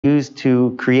used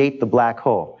to create the black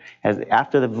hole.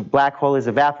 After the black hole is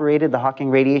evaporated, the Hawking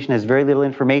radiation has very little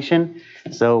information.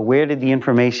 So where did the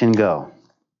information go?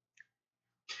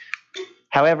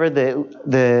 However, the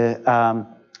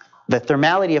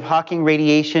thermality of Hawking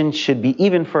radiation should be,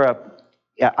 even for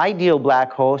an ideal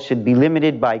black hole, should be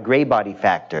limited by gray body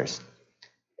factors.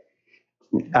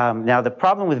 Now, the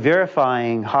problem with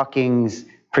verifying Hawking's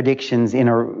predictions in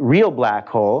a real black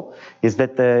hole is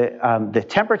that the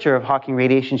temperature of Hawking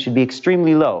radiation should be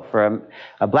extremely low. For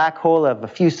a black hole of a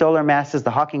few solar masses,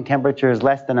 the Hawking temperature is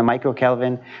less than a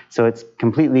microkelvin, so it's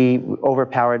completely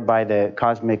overpowered by the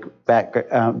cosmic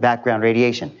background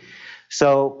radiation.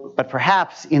 So, but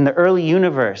perhaps in the early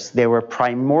universe, there were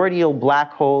primordial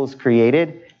black holes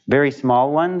created, very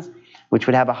small ones, which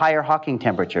would have a higher Hawking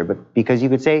temperature, but because you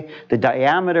could say the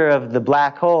diameter of the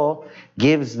black hole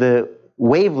gives the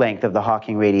wavelength of the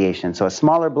Hawking radiation. So a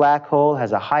smaller black hole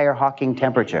has a higher Hawking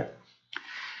temperature.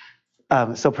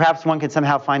 So perhaps one could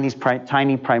somehow find these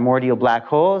tiny primordial black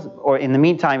holes, or in the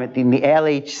meantime, in the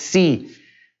LHC,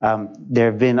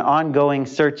 there have been ongoing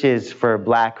searches for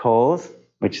black holes,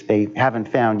 which they haven't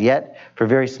found yet, for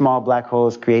very small black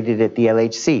holes created at the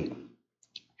LHC.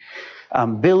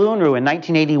 Bill Unruh in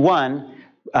 1981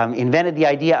 invented the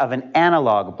idea of an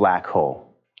analog black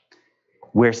hole,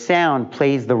 where sound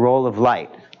plays the role of light.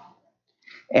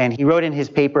 And he wrote in his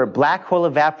paper, "Black hole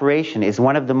evaporation is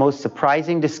one of the most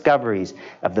surprising discoveries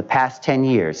of the past 10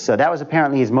 years." So that was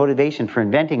apparently his motivation for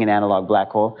inventing an analog black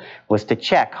hole, was to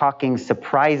check Hawking's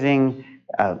surprising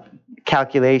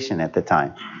calculation at the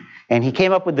time. And he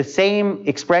came up with the same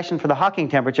expression for the Hawking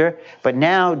temperature, but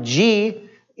now G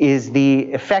is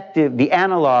the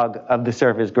analog of the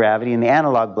surface gravity in the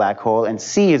analog black hole, and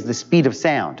C is the speed of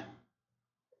sound.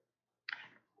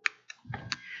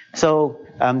 So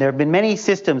there have been many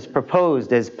systems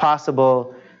proposed as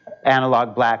possible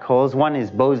analog black holes. One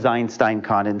is Bose-Einstein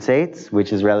condensates,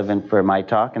 which is relevant for my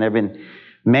talk, and there have been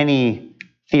many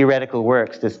theoretical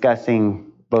works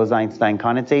discussing Bose-Einstein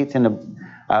condensates and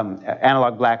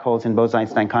analog black holes in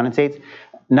Bose-Einstein condensates.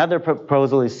 Another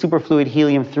proposal is superfluid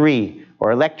helium-3,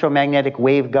 or electromagnetic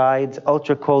waveguides,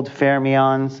 ultra-cold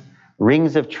fermions,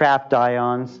 rings of trapped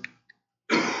ions,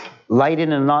 light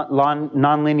in a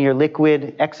nonlinear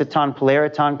liquid,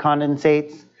 exciton-polariton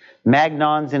condensates,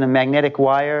 magnons in a magnetic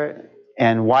wire,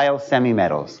 and Weil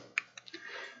semimetals.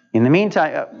 In the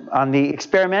meantime, on the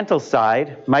experimental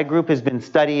side, my group has been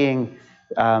studying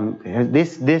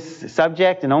this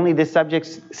subject, and only this subject,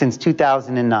 since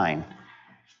 2009.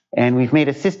 And we've made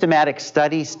a systematic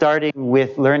study, starting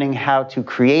with learning how to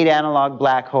create analog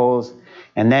black holes,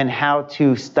 and then how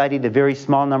to study the very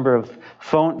small number of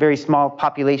very small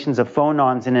populations of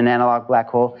phonons in an analog black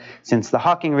hole, since the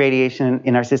Hawking radiation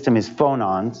in our system is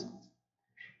phonons.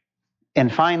 And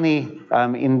finally,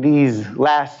 in these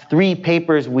last 3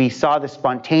 papers, we saw the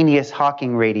spontaneous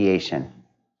Hawking radiation.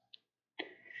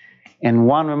 And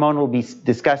Juan Ramon will be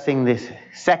discussing this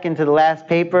second to the last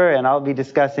paper, and I'll be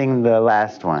discussing the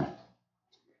last one.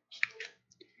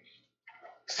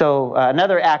 So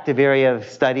another active area of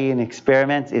study and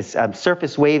experiments is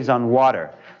surface waves on water.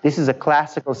 This is a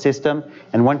classical system,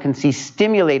 and one can see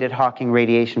stimulated Hawking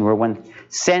radiation, where one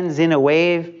sends in a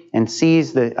wave and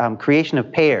sees the creation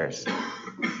of pairs.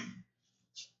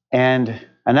 And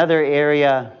another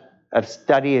area of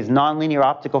study is nonlinear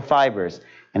optical fibers.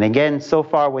 And again, so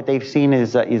far what they've seen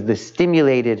is the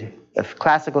stimulated,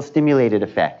 classical stimulated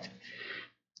effect.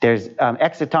 There's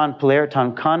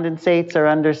exciton-polariton condensates are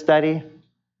under study.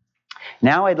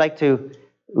 Now I'd like to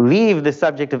leave the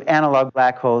subject of analog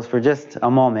black holes for just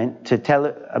a moment to tell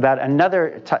about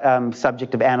another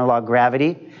subject of analog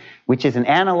gravity, which is an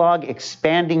analog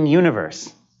expanding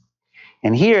universe.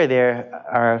 And here there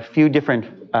are a few different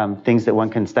things that one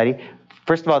can study.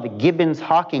 First of all, the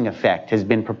Gibbons-Hawking effect has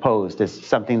been proposed as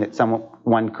something that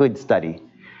one could study.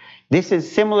 This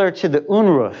is similar to the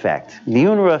Unruh effect. The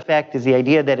Unruh effect is the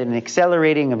idea that an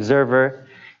accelerating observer,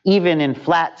 even in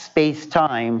flat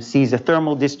space-time, sees a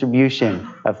thermal distribution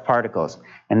of particles.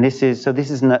 And this is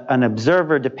an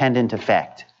observer-dependent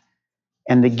effect.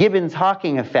 And the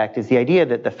Gibbons-Hawking effect is the idea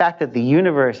that the fact that the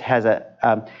universe has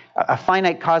a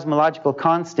finite cosmological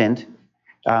constant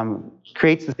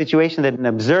creates the situation that an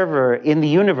observer in the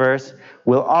universe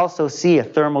will also see a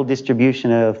thermal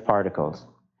distribution of particles.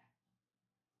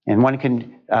 And one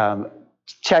can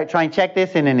try and check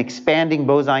this in an expanding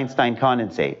Bose-Einstein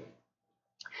condensate.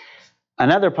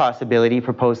 Another possibility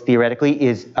proposed theoretically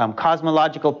is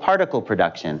cosmological particle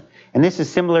production. And this is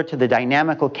similar to the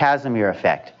dynamical Casimir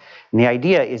effect. And the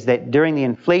idea is that during the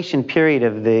inflation period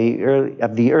of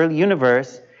the early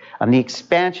universe, the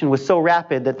expansion was so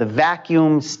rapid that the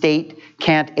vacuum state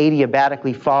can't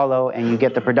adiabatically follow, and you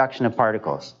get the production of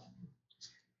particles.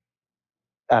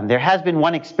 There has been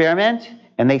one experiment,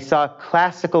 and they saw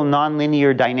classical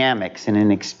nonlinear dynamics in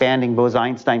an expanding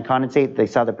Bose-Einstein condensate. They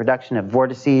saw the production of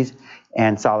vortices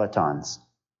and solitons.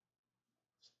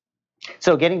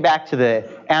 So getting back to the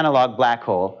analog black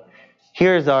hole,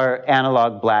 here's our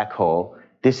analog black hole.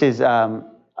 This is a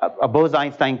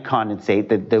Bose-Einstein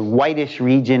condensate. The whitish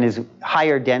region is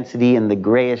higher density and the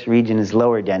grayish region is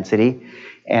lower density.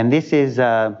 And this is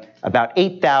about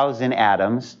 8,000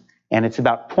 atoms, and it's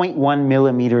about 0.1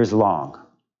 millimeters long.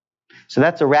 So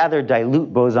that's a rather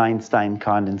dilute Bose-Einstein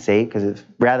condensate because it's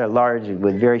rather large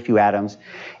with very few atoms.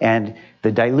 And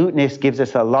the diluteness gives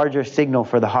us a larger signal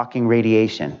for the Hawking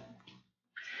radiation.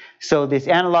 So this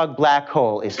analog black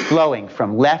hole is flowing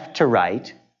from left to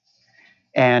right.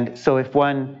 And so if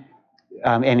one,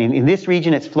 and in this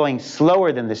region it's flowing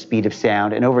slower than the speed of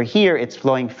sound, and over here it's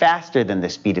flowing faster than the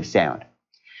speed of sound.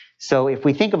 So if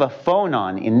we think of a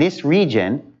phonon in this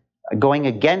region going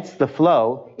against the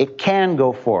flow, it can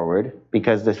go forward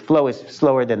because the flow is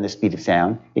slower than the speed of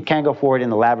sound. It can go forward in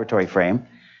the laboratory frame.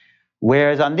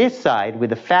 Whereas on this side,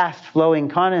 with a fast flowing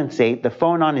condensate, the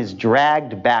phonon is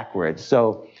dragged backwards.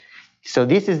 So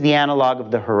this is the analog of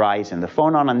the horizon. The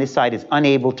phonon on this side is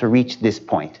unable to reach this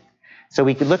point. So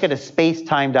we could look at a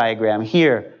space-time diagram.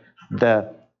 Here,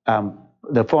 the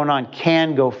phonon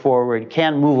can go forward,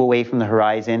 can move away from the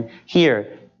horizon.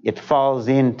 Here, it falls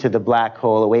into the black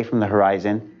hole away from the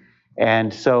horizon.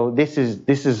 And so this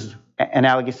is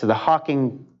analogous to the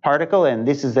Hawking particle, and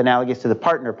this is analogous to the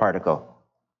partner particle.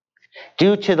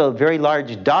 Due to the very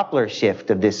large Doppler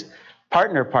shift of this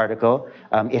partner particle,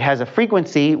 it has a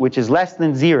frequency which is less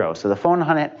than 0. So the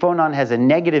phonon has a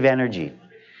negative energy.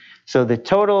 So the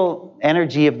total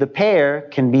energy of the pair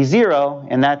can be 0,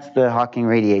 and that's the Hawking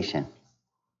radiation.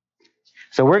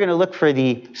 So we're going to look for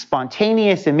the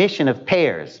spontaneous emission of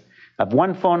pairs, of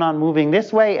one phonon moving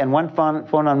this way and one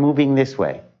phonon moving this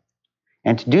way.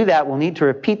 And to do that, we'll need to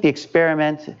repeat the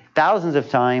experiment thousands of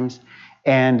times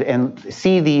and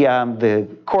see the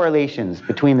correlations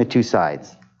between the two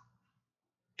sides.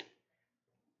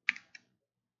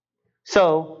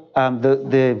 So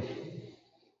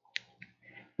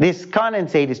this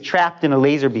condensate is trapped in a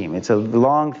laser beam. It's a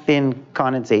long, thin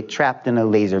condensate trapped in a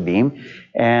laser beam.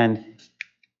 And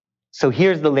so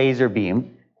here's the laser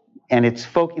beam, and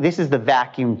this is the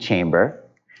vacuum chamber.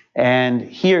 And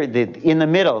here, in the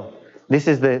middle, this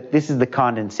is the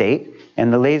condensate,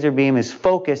 and the laser beam is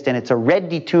focused, and it's a red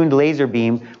detuned laser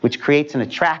beam which creates an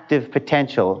attractive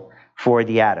potential for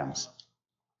the atoms.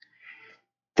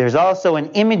 There's also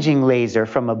an imaging laser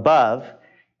from above,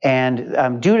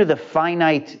 and due to the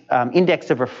finite index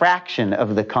of refraction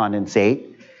of the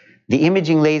condensate, the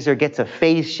imaging laser gets a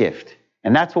phase shift,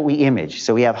 and that's what we image.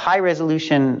 So we have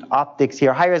high-resolution optics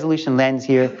here, high-resolution lens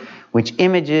here, which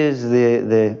images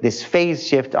this phase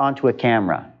shift onto a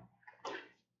camera.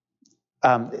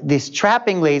 This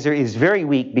trapping laser is very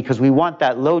weak because we want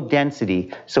that low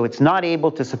density, so it's not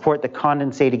able to support the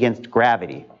condensate against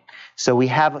gravity. So we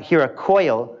have here a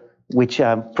coil which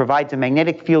provides a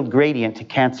magnetic field gradient to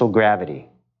cancel gravity.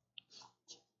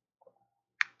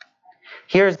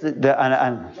 Here's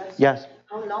yes?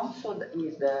 How long is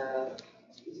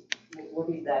what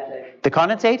is that? The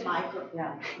condensate?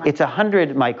 Yeah. It's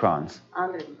 100 microns.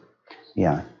 100.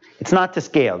 Yeah. It's not to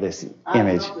scale, this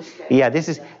image. Yeah,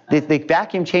 the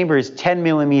vacuum chamber is 10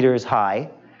 millimeters high,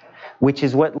 which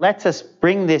is what lets us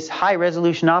bring this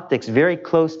high-resolution optics very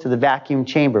close to the vacuum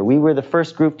chamber. We were the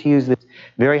first group to use this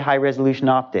very high-resolution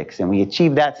optics, and we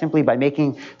achieved that simply by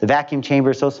making the vacuum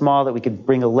chamber so small that we could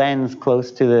bring a lens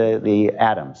close to the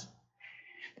atoms.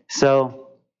 So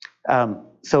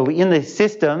in the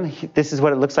system, this is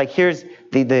what it looks like. Here's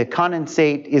the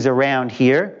condensate is around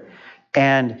here,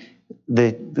 and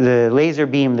the laser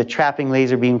beam, the trapping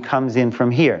laser beam, comes in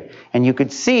from here. And you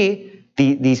could see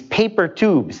these paper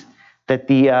tubes, that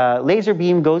the laser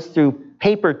beam goes through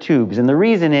paper tubes. And the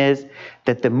reason is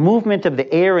that the movement of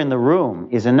the air in the room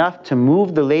is enough to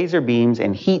move the laser beams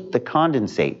and heat the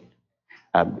condensate.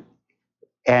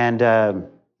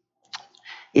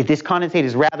 This condensate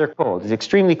is rather cold. It's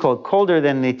extremely cold, colder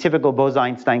than the typical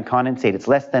Bose-Einstein condensate. It's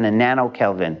less than a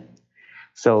nanokelvin.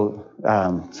 So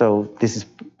this is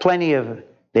plenty of,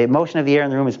 the motion of the air in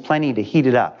the room is plenty to heat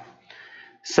it up.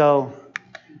 So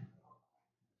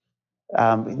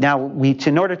now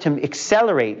in order to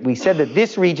accelerate, we said that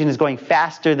this region is going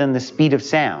faster than the speed of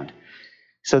sound.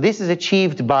 So this is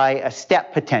achieved by a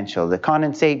step potential. The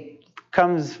condensate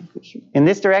comes in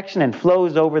this direction and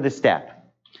flows over the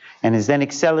step. and is then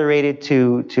accelerated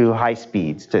to high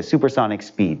speeds, to supersonic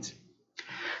speeds.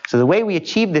 So the way we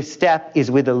achieve this step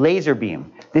is with a laser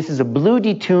beam. This is a blue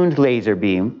detuned laser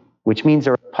beam, which means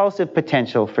a repulsive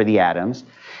potential for the atoms,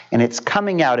 and it's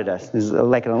coming out at us. This is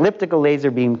like an elliptical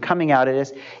laser beam coming out at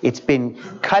us. It's been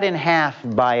cut in half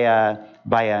by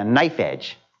a knife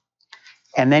edge,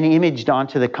 and then imaged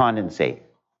onto the condensate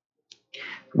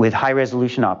with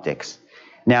high-resolution optics.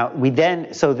 Now, we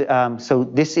then, so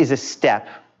this is a step.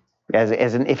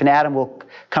 If an atom will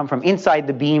come from inside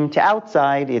the beam to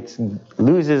outside, it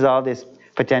loses all this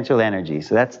potential energy.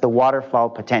 So that's the waterfall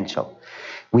potential.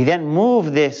 We then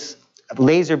move this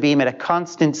laser beam at a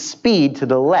constant speed to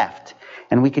the left,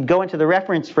 and we could go into the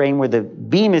reference frame where the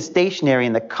beam is stationary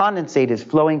and the condensate is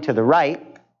flowing to the right.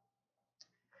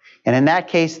 And in that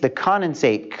case, the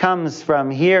condensate comes from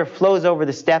here, flows over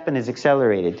the step, and is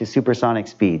accelerated to supersonic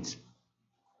speeds.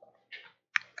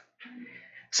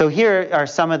 So here are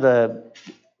some of the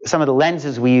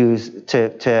lenses we use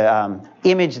to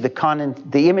image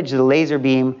the laser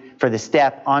beam for the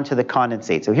step onto the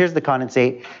condensate. So here's the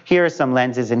condensate, here are some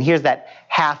lenses, and here's that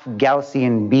half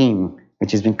Gaussian beam,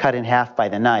 which has been cut in half by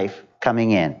the knife,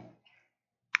 coming in.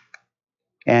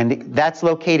 And that's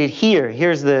located here.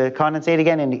 Here's the condensate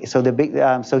again, and so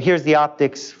so here's the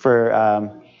optics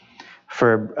for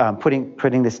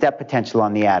putting the step potential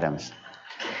on the atoms.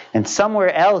 And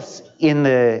somewhere else in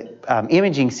the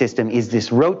imaging system is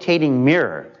this rotating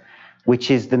mirror,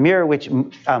 which is the mirror which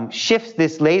shifts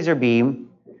this laser beam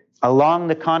along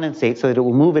the condensate so that it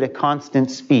will move at a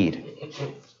constant speed.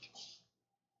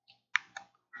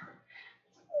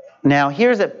 Now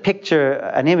here's a picture,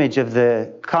 an image of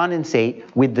the condensate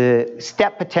with the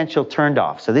step potential turned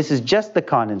off. So this is just the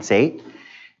condensate,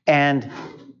 and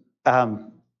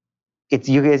as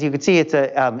you can see, it's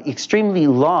extremely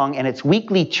long, and it's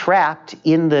weakly trapped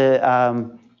in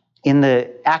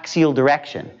the axial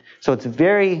direction. So it's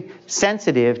very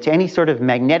sensitive to any sort of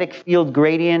magnetic field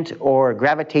gradient or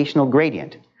gravitational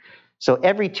gradient. So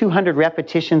every 200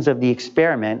 repetitions of the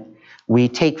experiment, we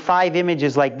take 5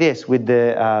 images like this with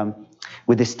the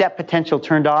step potential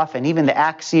turned off, and even the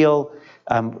axial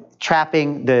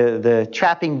trapping, the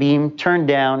trapping beam turned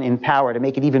down in power to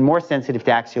make it even more sensitive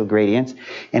to axial gradients.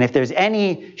 And if there's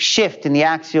any shift in the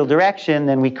axial direction,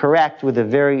 then we correct with a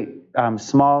very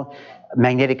small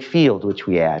magnetic field, which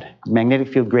we add, magnetic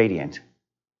field gradient.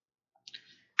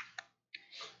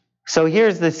 So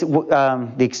here's this,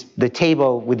 the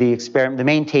table with the experiment, the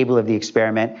main table of the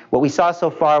experiment. What we saw so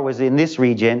far was in this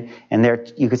region, and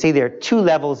you can see there are 2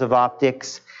 levels of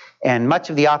optics. And much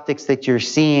of the optics that you're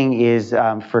seeing is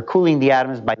for cooling the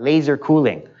atoms by laser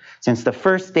cooling, since the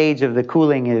first stage of the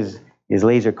cooling is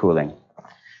laser cooling.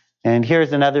 And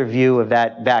here's another view of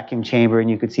that vacuum chamber, and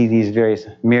you can see these various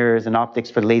mirrors and optics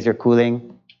for laser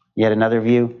cooling. Yet another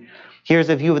view. Here's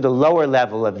a view of the lower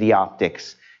level of the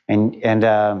optics, and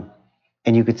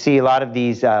you could see a lot of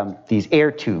these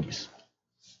air tubes.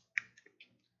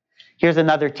 Here's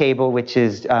another table which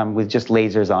is with just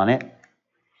lasers on it.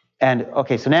 And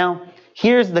okay, so now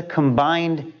here's the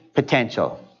combined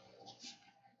potential.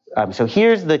 So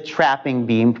here's the trapping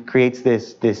beam, creates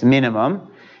this minimum,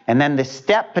 and then the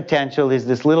step potential is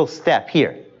this little step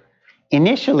here.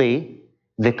 Initially,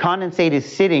 the condensate is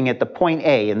sitting at the point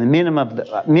A, in the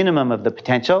minimum of the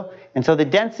potential, and so the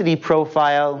density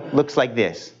profile looks like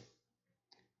this.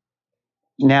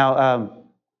 Now,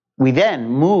 we then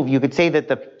move, you could say that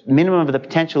the minimum of the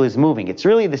potential is moving. It's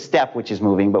really the step which is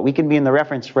moving, but we can be in the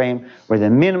reference frame where the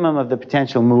minimum of the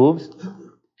potential moves,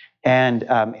 and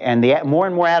more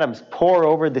and more atoms pour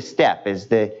over the step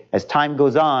as time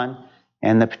goes on,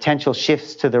 and the potential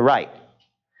shifts to the right.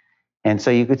 And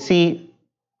so you could see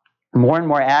more and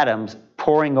more atoms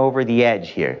pouring over the edge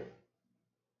here.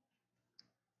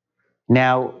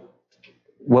 Now,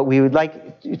 what we would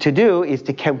like to do is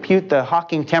to compute the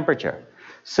Hawking temperature.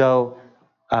 So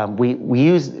we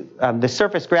use the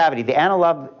surface gravity. The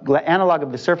analog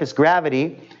of the surface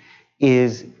gravity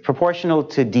is proportional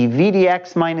to dv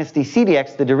dx minus dc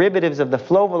dx, the derivatives of the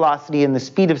flow velocity and the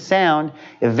speed of sound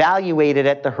evaluated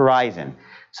at the horizon.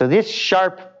 So this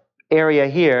sharp area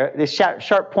here, this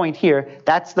sharp point here,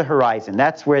 that's the horizon.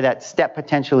 That's where that step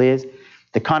potential is.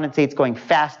 The condensate's going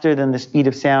faster than the speed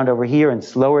of sound over here and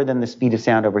slower than the speed of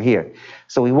sound over here.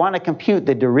 So we want to compute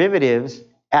the derivatives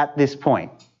at this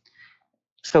point.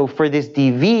 So for this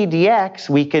dv dx,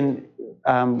 we can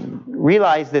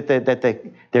realize that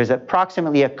there's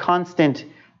approximately a constant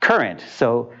current.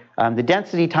 So the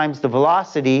density times the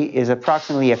velocity is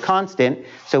approximately a constant.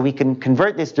 So we can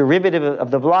convert this derivative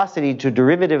of the velocity to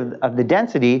derivative of the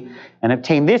density and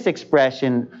obtain this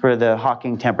expression for the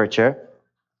Hawking temperature.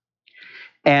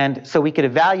 And so we could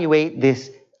evaluate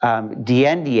this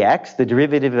dn dx, the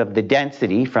derivative of the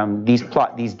density from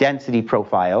these density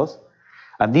profiles.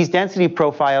 These density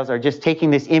profiles are just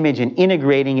taking this image and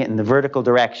integrating it in the vertical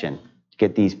direction to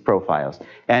get these profiles.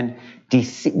 And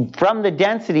from the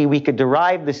density, we could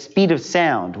derive the speed of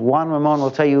sound. Juan Ramon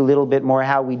will tell you a little bit more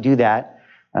how we do that.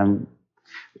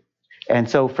 And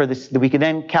so for this, we can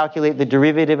then calculate the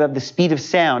derivative of the speed of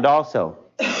sound also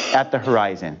at the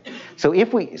horizon. So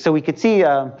we could see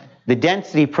the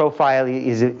density profile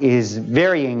is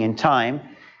varying in time,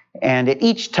 and at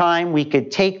each time we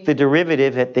could take the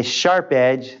derivative at this sharp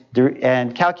edge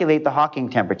and calculate the Hawking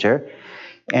temperature.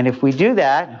 And if we do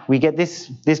that, we get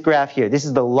this graph here. This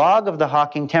is the log of the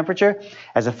Hawking temperature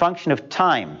as a function of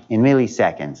time in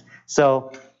milliseconds.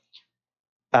 So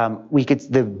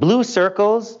the blue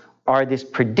circles are this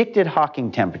predicted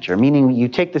Hawking temperature, meaning you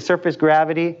take the surface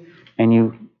gravity and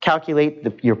you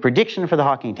calculate your prediction for the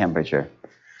Hawking temperature.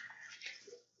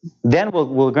 Then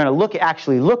we're going to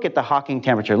actually look at the Hawking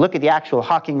temperature, look at the actual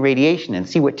Hawking radiation and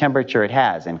see what temperature it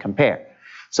has and compare.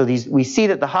 So we see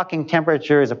that the Hawking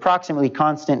temperature is approximately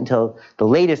constant until the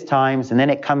latest times, and then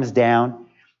it comes down.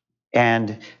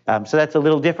 And so that's a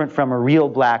little different from a real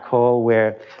black hole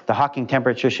where the Hawking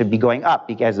temperature should be going up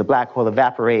because the black hole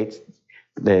evaporates.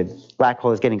 The black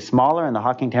hole is getting smaller and the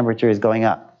Hawking temperature is going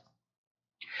up.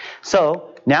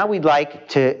 So now we'd like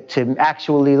to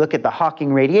actually look at the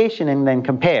Hawking radiation and then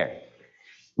compare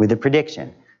with the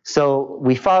prediction. So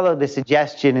we follow the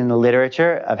suggestion in the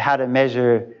literature of how to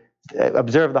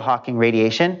observe the Hawking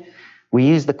radiation. We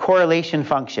use the correlation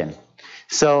function.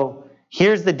 So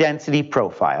here's the density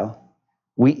profile.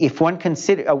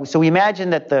 So we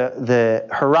imagine that the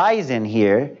horizon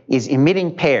here is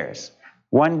emitting pairs,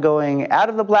 one going out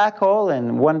of the black hole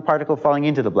and one particle falling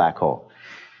into the black hole.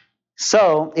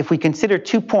 So if we consider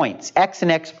 2 points, x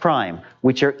and x prime,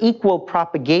 which are equal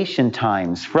propagation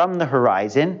times from the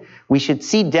horizon, we should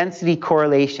see density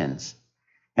correlations.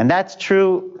 And that's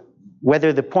true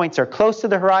whether the points are close to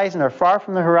the horizon or far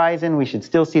from the horizon, we should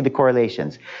still see the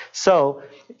correlations. So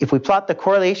if we plot the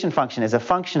correlation function as a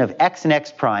function of x and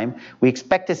x prime, we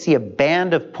expect to see a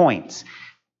band of points.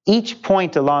 Each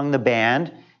point along the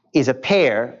band is a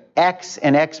pair, x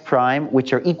and x prime,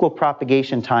 which are equal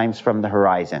propagation times from the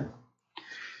horizon.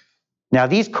 Now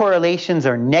these correlations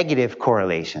are negative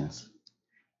correlations.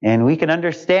 And we can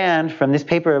understand from this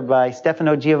paper by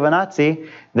Stefano Giovanazzi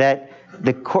that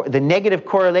the negative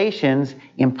correlations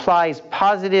implies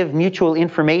positive mutual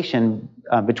information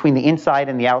between the inside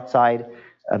and the outside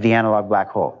of the analog black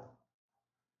hole.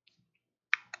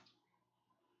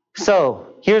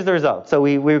 So here's the result. So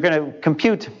we're going to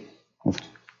compute.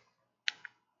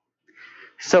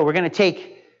 So we're going to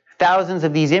take thousands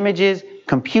of these images,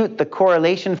 compute the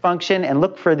correlation function, and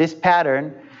look for this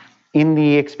pattern in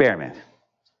the experiment.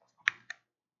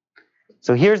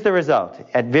 So here's the result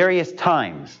at various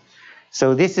times.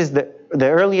 So this is the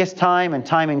earliest time, and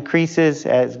time increases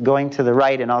as going to the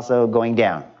right and also going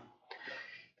down.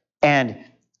 And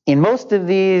in most of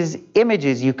these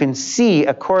images, you can see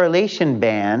a correlation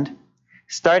band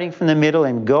starting from the middle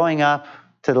and going up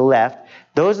to the left.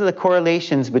 Those are the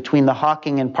correlations between the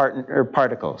Hawking and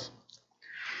particles.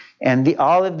 And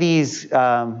all of these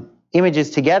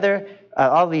images together,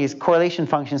 all these correlation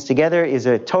functions together is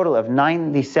a total of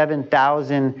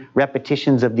 97,000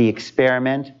 repetitions of the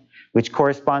experiment, which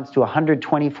corresponds to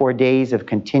 124 days of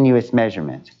continuous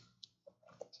measurement.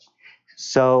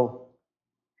 So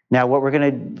now what we're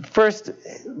going to first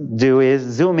do is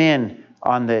zoom in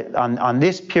on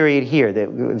this period here,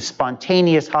 the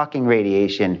spontaneous Hawking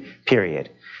radiation period.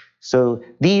 So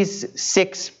these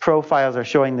 6 profiles are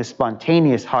showing the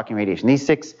spontaneous Hawking radiation, these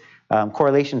 6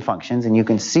 correlation functions, and you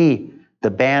can see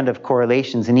the band of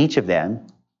correlations in each of them.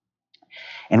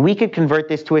 And we could convert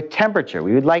this to a temperature.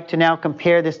 We would like to now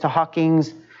compare this to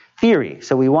Hawking's theory.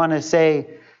 So we want to say,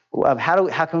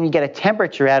 how can we get a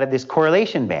temperature out of this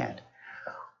correlation band?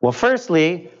 Well,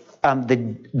 firstly,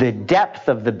 the depth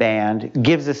of the band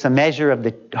gives us a measure of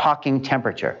the Hawking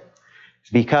temperature,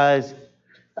 because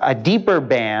a deeper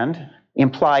band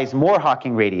implies more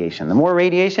Hawking radiation. The more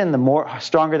radiation, the more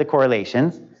stronger the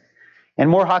correlations, and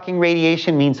more Hawking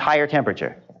radiation means higher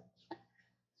temperature.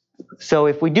 So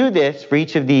if we do this for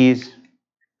each of these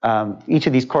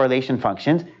correlation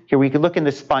functions, here we could look in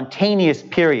the spontaneous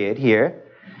period here,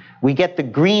 we get the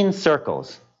green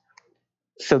circles.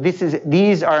 So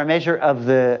these are a measure of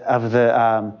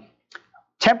the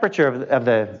temperature of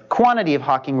the quantity of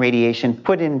Hawking radiation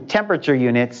put in temperature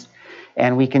units,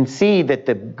 and we can see that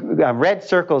the red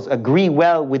circles agree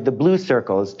well with the blue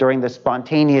circles during the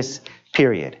spontaneous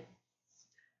period.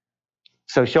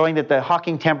 So showing that the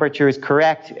Hawking temperature is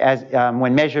correct as,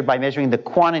 when measured by measuring the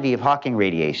quantity of Hawking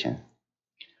radiation.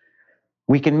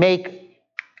 We can make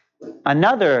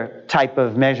another type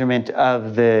of measurement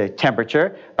of the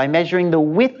temperature by measuring the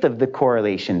width of the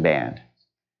correlation band.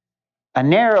 A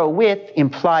narrow width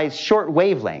implies short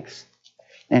wavelengths,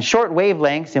 and short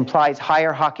wavelengths implies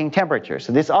higher Hawking temperature.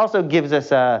 So this also gives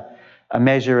us a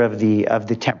measure of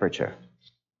the temperature.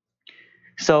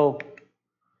 So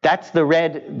that's the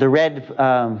red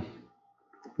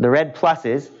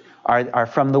pluses are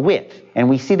from the width, and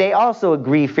we see they also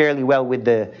agree fairly well with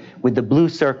the blue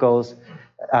circles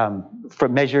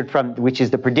measured from, which is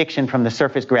the prediction from the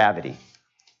surface gravity.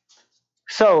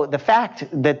 So the fact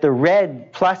that the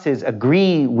red pluses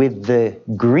agree with the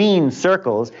green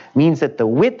circles means that the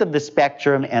width of the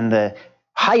spectrum and the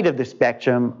height of the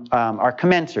spectrum are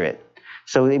commensurate.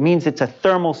 So it means it's a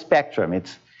thermal spectrum.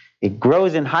 It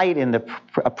grows in height in the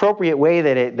appropriate way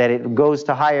that it goes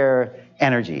to higher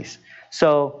energies.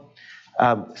 So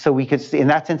we could see, in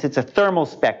that sense, it's a thermal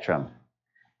spectrum.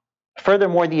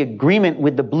 Furthermore, the agreement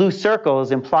with the blue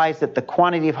circles implies that the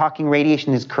quantity of Hawking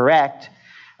radiation is correct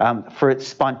for its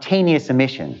spontaneous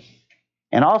emission.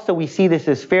 And also we see this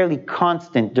as fairly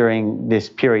constant during this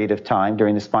period of time,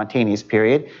 during the spontaneous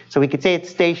period. So we could say it's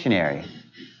stationary.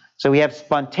 So we have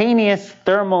spontaneous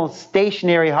thermal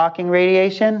stationary Hawking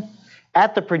radiation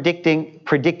at the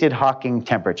predicted Hawking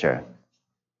temperature.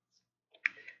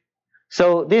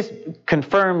 So this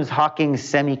confirms Hawking's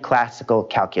semi-classical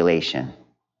calculation,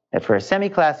 that for a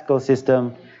semi-classical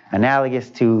system analogous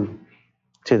to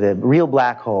the real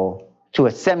black hole, to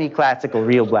a semi-classical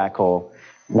real black hole,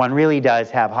 one really does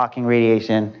have Hawking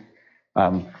radiation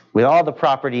with all the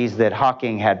properties that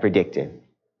Hawking had predicted.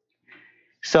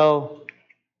 So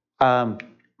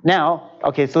now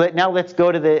let's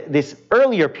go to this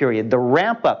earlier period, the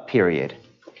ramp-up period.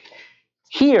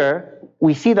 Here,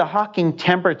 we see the Hawking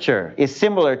temperature is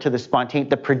similar to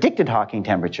the predicted Hawking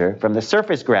temperature from the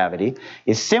surface gravity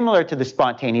is similar to the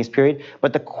spontaneous period,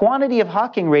 but the quantity of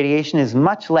Hawking radiation is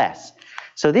much less.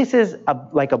 So this is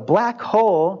like a black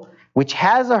hole which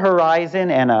has a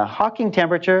horizon and a Hawking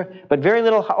temperature, but very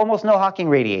little, almost no Hawking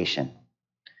radiation.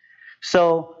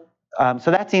 So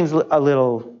that seems a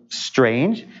little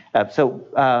strange.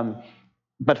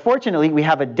 But fortunately, we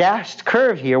have a dashed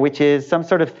curve here, which is some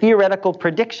sort of theoretical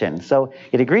prediction. So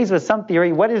it agrees with some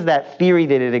theory. What is that theory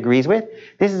that it agrees with?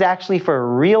 This is actually for a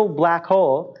real black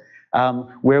hole,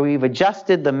 where we've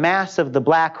adjusted the mass of the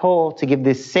black hole to give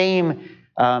this same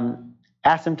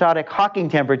asymptotic Hawking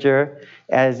temperature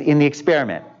as in the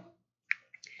experiment.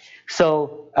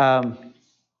 So,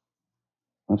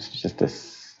 oops, just a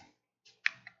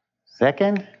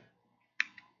second.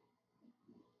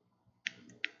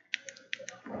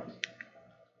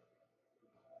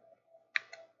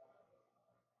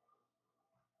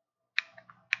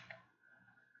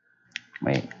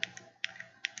 Wait.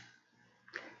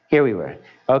 Here we were.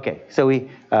 Okay, so we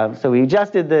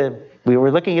adjusted we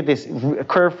were looking at this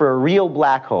curve for a real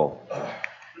black hole.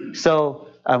 So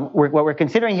what we're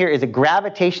considering here is a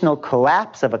gravitational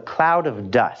collapse of a cloud of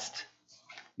dust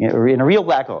in a real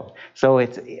black hole. So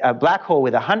it's a black hole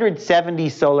with 170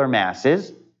 solar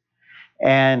masses,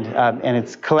 and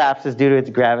its collapse is due to its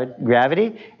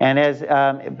gravity. And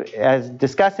as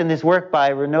discussed in this work by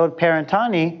Renaud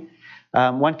Parentani,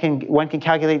 one can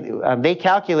calculate. They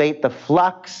calculate the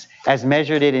flux as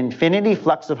measured at infinity,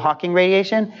 flux of Hawking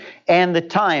radiation, and the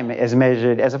time as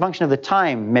measured as a function of the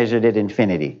time measured at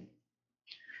infinity.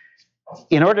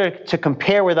 In order to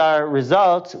compare with our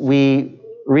results, we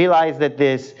realized that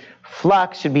this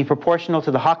flux should be proportional to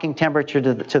the Hawking temperature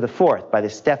to the fourth by the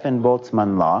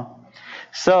Stefan-Boltzmann law.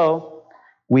 So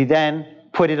we then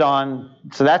put it on.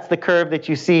 So that's the curve that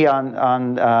you see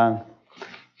on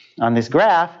this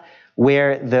graph,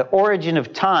 where the origin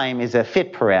of time is a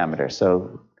fit parameter.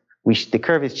 So the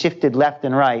curve is shifted left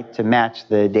and right to match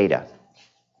the data.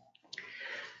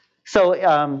 So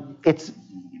it's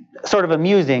sort of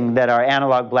amusing that our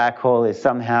analog black hole is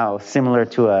somehow similar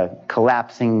to a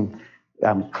collapsing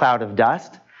cloud of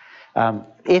dust.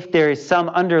 If there is some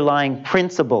underlying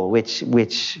principle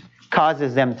which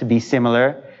causes them to be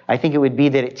similar, I think it would be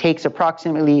that it takes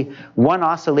approximately one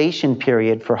oscillation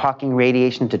period for Hawking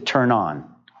radiation to turn on.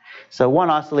 So one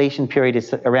oscillation period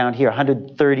is around here,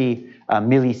 130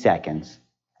 milliseconds.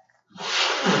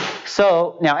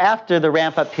 So now after the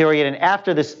ramp-up period and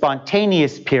after the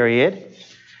spontaneous period,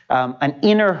 an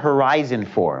inner horizon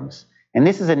forms. And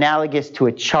this is analogous to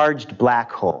a charged black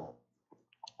hole.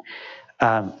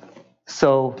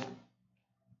 So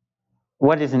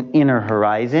what is an inner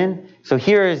horizon? So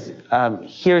here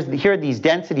are these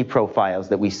density profiles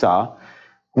that we saw.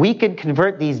 we could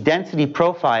convert these density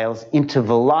profiles into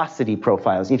velocity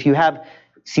profiles. If you have,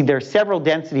 see, there are several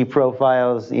density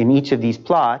profiles in each of these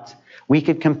plots. We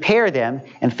could compare them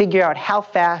and figure out how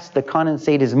fast the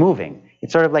condensate is moving.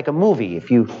 It's sort of like a movie. If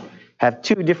you have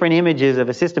two different images of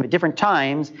a system at different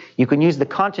times, you can use the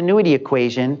continuity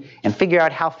equation and figure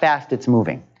out how fast it's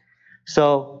moving.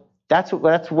 So that's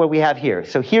what we have here.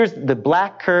 So here's the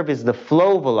black curve is the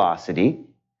flow velocity,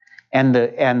 and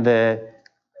the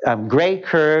gray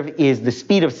curve is the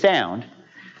speed of sound.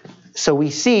 So we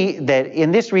see that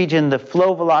in this region, the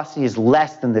flow velocity is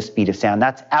less than the speed of sound.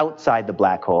 That's outside the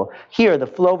black hole. Here, the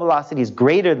flow velocity is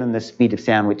greater than the speed of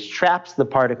sound, which traps the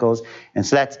particles, and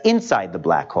so that's inside the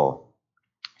black hole.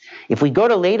 If we go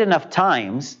to late enough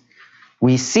times,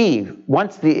 we see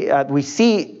that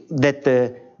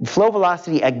the flow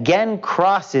velocity again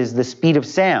crosses the speed of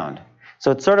sound.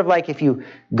 So it's sort of like if you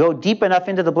go deep enough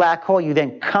into the black hole, you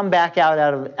then come back out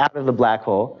of the black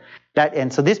hole.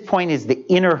 And so this point is the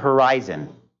inner horizon,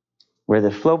 where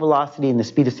the flow velocity and the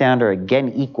speed of sound are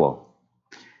again equal.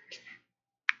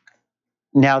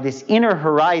 Now this inner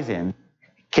horizon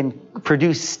can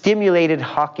produce stimulated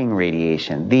Hawking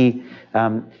radiation.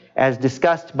 As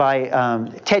discussed by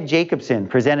Ted Jacobson,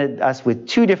 presented us with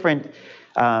two different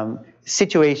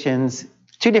situations,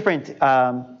 two different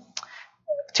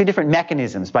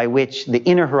mechanisms by which the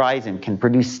inner horizon can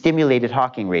produce stimulated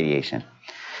Hawking radiation.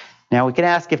 Now we can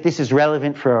ask if this is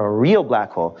relevant for a real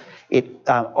black hole.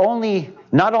 Not only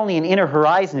an inner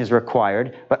horizon is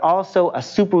required, but also a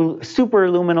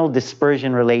superluminal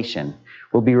dispersion relation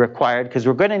will be required, because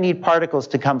we're going to need particles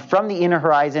to come from the inner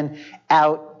horizon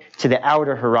out to the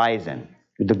outer horizon.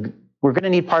 We're going to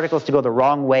need particles to go the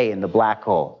wrong way in the black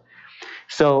hole.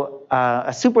 So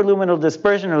a superluminal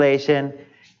dispersion relation,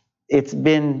 it's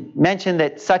been mentioned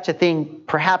that such a thing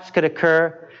perhaps could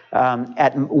occur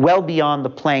at well beyond the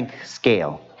Planck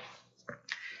scale.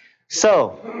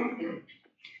 So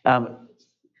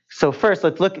first,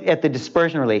 let's look at the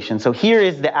dispersion relation. So here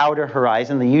is the outer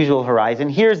horizon, the usual horizon.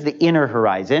 Here's the inner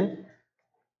horizon.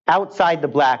 Outside the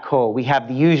black hole, we have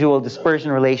the usual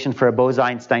dispersion relation for a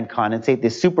Bose-Einstein condensate,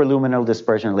 this superluminal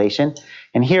dispersion relation.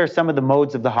 And here are some of the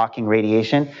modes of the Hawking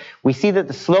radiation. We see that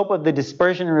the slope of the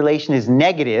dispersion relation is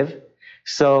negative.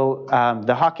 So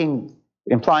the Hawking,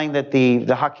 implying that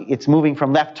it's moving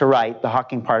from left to right, the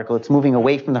Hawking particle, it's moving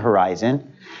away from the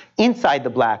horizon. Inside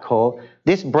the black hole,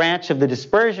 this branch of the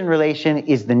dispersion relation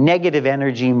is the negative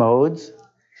energy modes.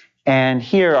 And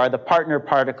here are the partner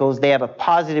particles. They have a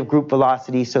positive group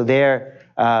velocity, so they're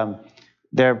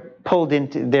pulled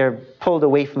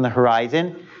away from the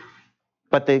horizon.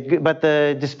 But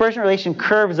the dispersion relation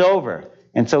curves over.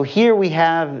 And so here we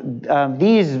have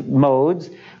these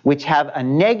modes which have a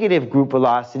negative group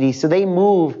velocity, so they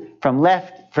move from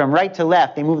right to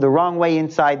left. They move the wrong way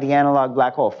inside the analog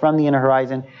black hole, from the inner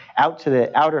horizon out to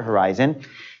the outer horizon.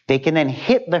 They can then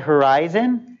hit the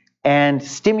horizon and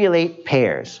stimulate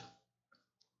pairs.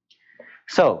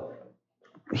 So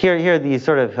here are these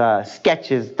sort of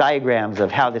sketches, diagrams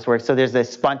of how this works. So there's the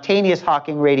spontaneous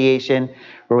Hawking radiation,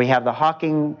 where we have the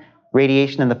Hawking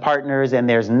radiation and the partners, and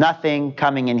there's nothing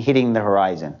coming and hitting the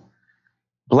horizon.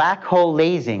 Black hole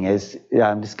lasing, as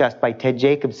discussed by Ted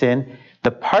Jacobson,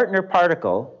 the partner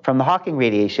particle from the Hawking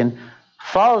radiation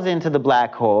falls into the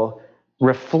black hole,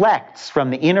 reflects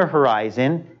from the inner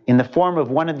horizon in the form of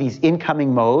one of these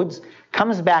incoming modes,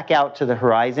 comes back out to the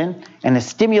horizon, and it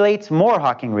stimulates more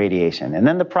Hawking radiation. And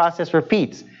then the process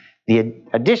repeats. The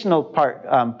additional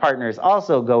partners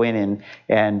also go in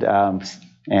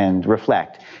and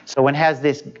reflect. So one has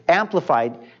this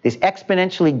amplified, this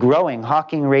exponentially growing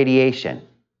Hawking radiation,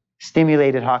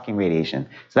 stimulated Hawking radiation.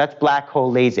 So that's black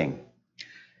hole lasing.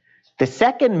 The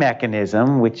second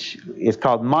mechanism, which is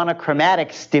called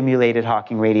monochromatic stimulated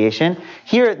Hawking radiation,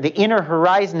 here the inner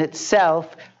horizon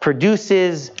itself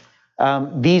produces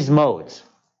these modes.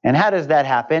 And how does that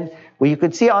happen? Well, you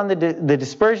could see on the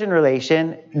dispersion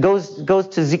relation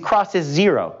crosses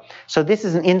zero. So this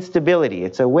is an instability.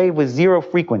 It's a wave with zero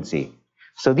frequency.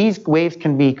 So these waves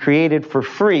can be created for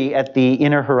free at the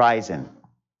inner horizon.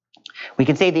 We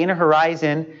can say the inner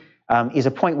horizon is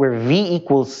a point where V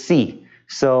equals C.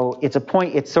 So it's a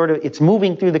point, it's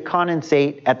moving through the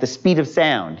condensate at the speed of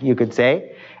sound, you could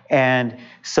say. And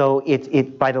so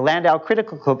by the Landau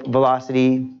critical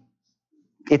velocity,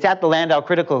 it's at the Landau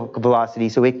critical velocity,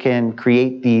 so it can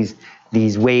create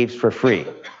these waves for free.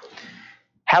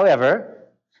 However,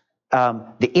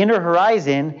 the inner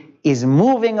horizon is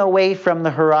moving away from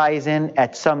the horizon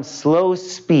at some slow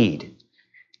speed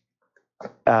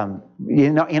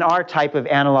in our type of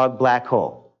analog black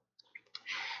hole.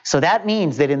 So that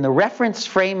means that in the reference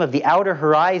frame of the outer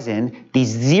horizon, these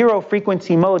zero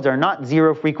frequency modes are not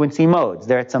zero frequency modes.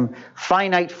 They're at some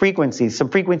finite frequencies, some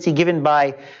frequency given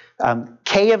by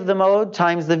k of the mode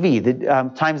times the v,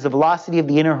 times the velocity of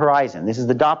the inner horizon. This is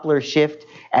the Doppler shift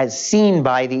as seen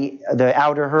by the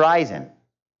outer horizon.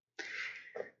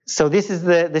 So this is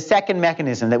the second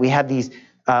mechanism, that we have these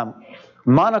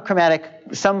monochromatic,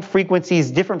 some frequencies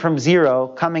different from zero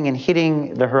coming and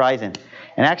hitting the horizon.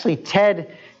 And actually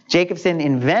Ted Jacobson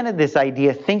invented this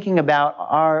idea thinking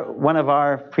about one of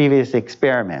our previous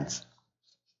experiments.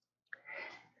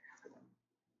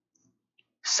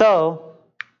 So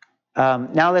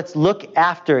now let's look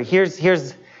after. Here's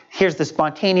the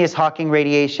spontaneous Hawking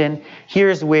radiation.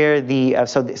 Here's where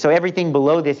so everything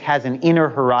below this has an inner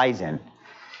horizon,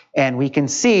 and we can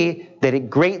see that we're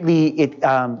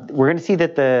going to see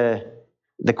that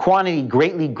the quantity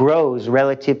greatly grows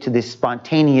relative to this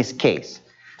spontaneous case.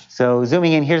 So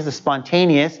zooming in, here's the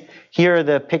spontaneous. Here are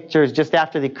the pictures just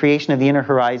after the creation of the inner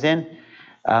horizon.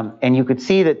 And you could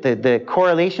see that the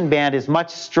correlation band is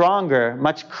much stronger,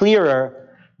 much clearer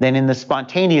than in the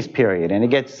spontaneous period. And it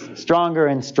gets stronger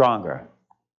and stronger.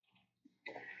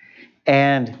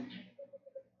 And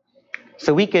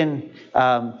so we can,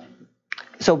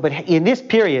 but in this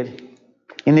period,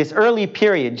 in this early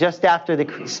period, just after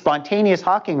the spontaneous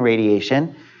Hawking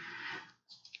radiation,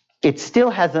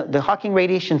 the Hawking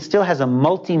radiation still has a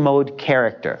multi-mode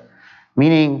character,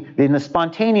 meaning in the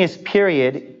spontaneous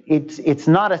period, it's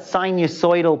not a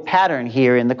sinusoidal pattern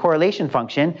here in the correlation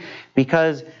function,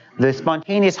 because the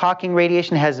spontaneous Hawking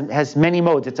radiation has many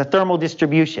modes. It's a thermal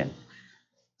distribution.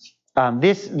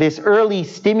 This early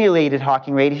stimulated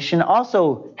Hawking radiation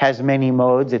also has many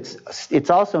modes. It's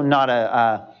also not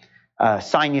a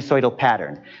sinusoidal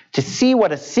pattern. To see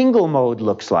what a single mode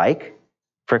looks like,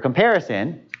 for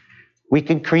comparison, we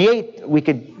could create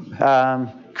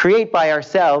by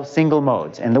ourselves single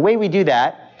modes. And the way we do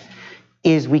that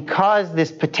is we cause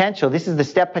this potential, this is the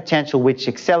step potential which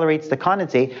accelerates the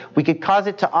condensate, we could cause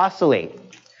it to oscillate.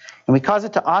 And we cause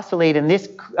it to oscillate, and this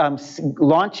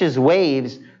launches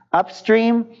waves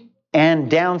upstream and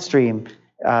downstream,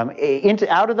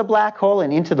 out of the black hole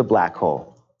and into the black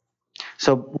hole.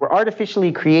 So we're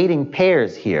artificially creating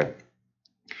pairs here.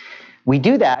 We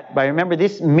do that by, remember,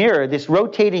 this mirror, this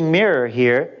rotating mirror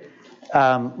here,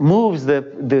 moves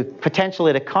the potential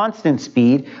at a constant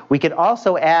speed. We could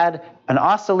also add an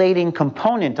oscillating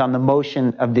component on the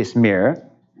motion of this mirror,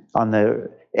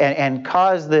 and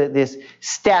cause this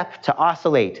step to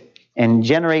oscillate and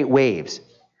generate waves.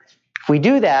 If we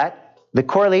do that, the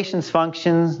correlations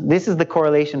functions, this is the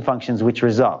correlation functions which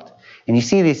result. And you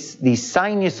see these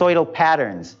sinusoidal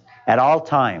patterns at all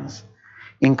times,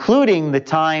 including the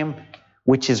time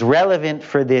which is relevant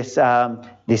for this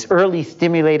early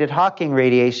stimulated Hawking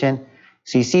radiation.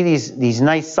 So you see these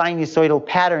nice sinusoidal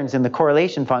patterns in the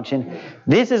correlation function.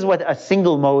 This is what a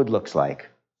single mode looks like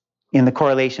in the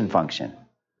correlation function.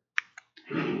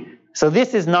 So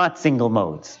this is not single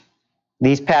modes.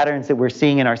 These patterns that we're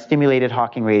seeing in our stimulated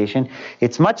Hawking radiation,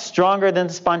 it's much stronger than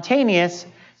the spontaneous,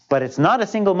 but it's not a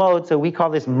single mode, so we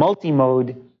call this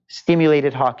multi-mode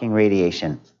stimulated Hawking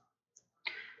radiation.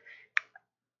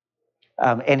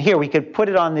 And here we could put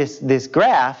it on this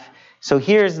graph. So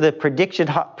here's the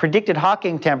predicted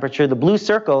Hawking temperature, the blue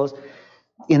circles.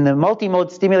 In the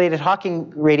multi-mode stimulated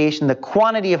Hawking radiation, the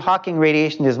quantity of Hawking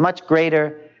radiation is much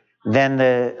greater than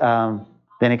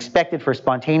expected for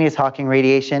spontaneous Hawking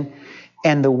radiation.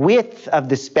 And the width of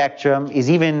the spectrum is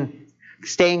even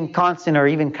staying constant or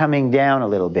even coming down a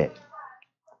little bit.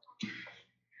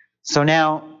 So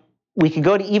now we can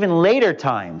go to even later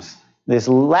times, this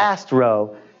last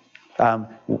row.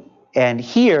 And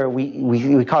here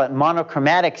we call it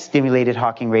monochromatic stimulated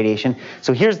Hawking radiation.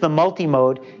 So here's the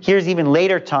multi-mode. Here's even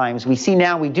later times. We see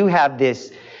now we do have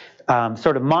this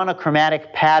sort of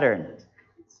monochromatic pattern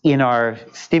in our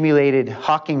stimulated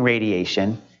Hawking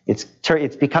radiation.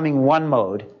 It's becoming one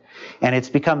mode, and it's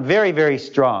become very, very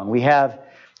strong. We have,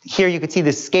 here you can see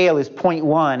the scale is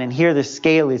 0.1, and here the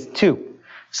scale is 2.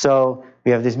 So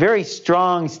we have this very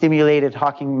strong stimulated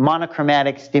Hawking,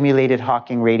 monochromatic stimulated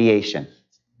Hawking radiation.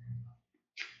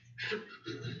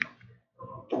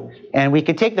 And we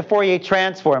could take the Fourier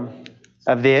transform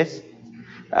of this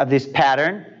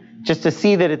pattern just to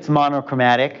see that it's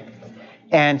monochromatic.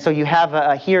 And so you have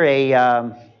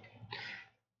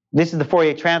this is the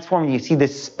Fourier transform, and you see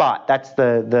this spot. That's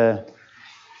the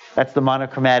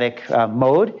monochromatic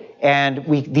mode. And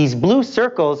these blue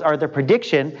circles are the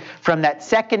prediction from that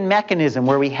second mechanism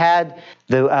where we had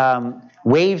the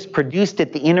waves produced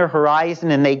at the inner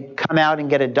horizon, and they come out and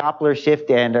get a Doppler shift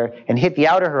and hit the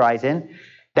outer horizon.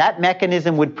 that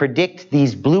mechanism would predict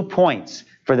these blue points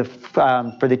for the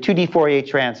 2D Fourier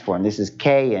transform. This is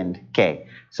K and K.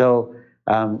 So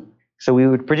we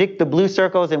would predict the blue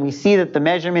circles, and we see that the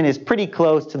measurement is pretty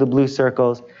close to the blue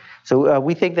circles. So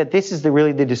we think that this is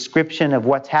really the description of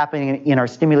what's happening in our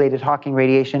stimulated Hawking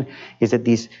radiation, is that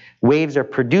these waves are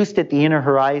produced at the inner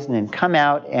horizon and come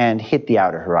out and hit the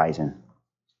outer horizon.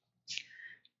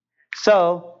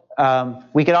 So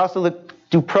we could also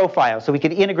do profiles. So we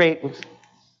could integrate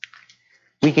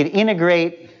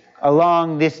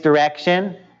along this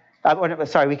direction.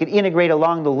 We could integrate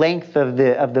along the length of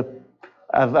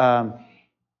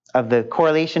the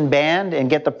correlation band and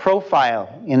get the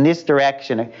profile in this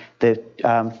direction, the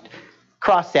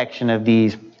cross-section of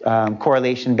these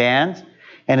correlation bands.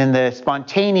 And in the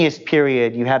spontaneous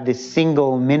period, you have this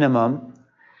single minimum.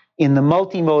 In the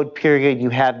multimode period,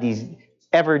 you have these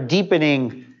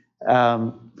ever-deepening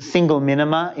single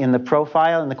minima in the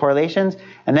profile and the correlations,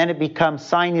 and then it becomes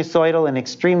sinusoidal and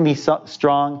extremely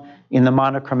strong in the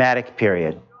monochromatic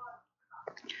period.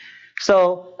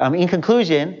 So, in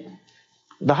conclusion,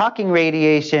 the Hawking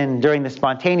radiation during the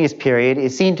spontaneous period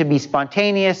is seen to be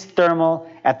spontaneous, thermal,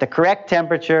 at the correct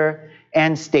temperature,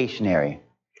 and stationary.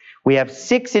 We have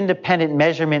 6 independent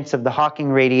measurements of the Hawking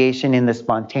radiation in the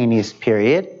spontaneous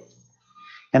period,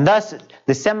 and thus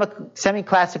the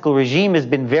semi-classical regime has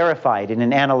been verified in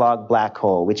an analog black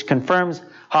hole, which confirms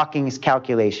Hawking's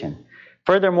calculation.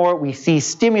 Furthermore, we see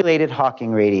stimulated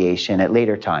Hawking radiation at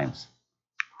later times.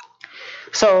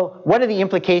 So what are the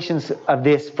implications of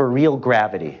this for real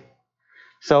gravity?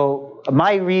 So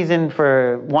my reason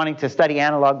for wanting to study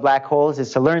analog black holes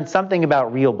is to learn something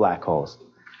about real black holes.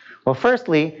 Well,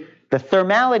 firstly, the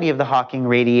thermality of the Hawking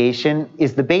radiation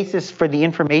is the basis for the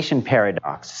information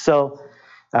paradox. So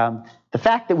the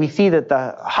fact that we see that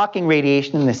the Hawking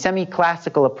radiation in the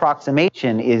semi-classical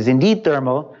approximation is indeed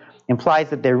thermal implies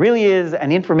that there really is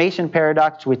an information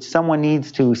paradox which someone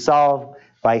needs to solve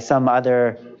by some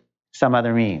other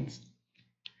means.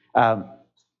 Second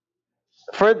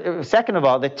of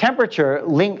all, the temperature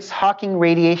links Hawking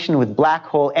radiation with black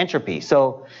hole entropy.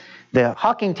 So the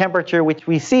Hawking temperature which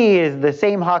we see is the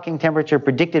same Hawking temperature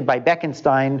predicted by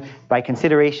Bekenstein by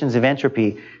considerations of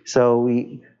entropy. So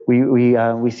we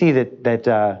see that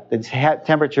the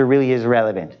temperature really is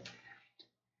relevant.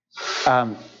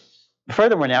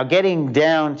 Furthermore, now getting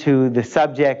down to the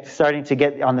subject, starting to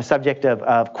get on the subject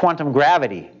of quantum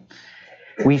gravity,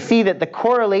 we see that the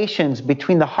correlations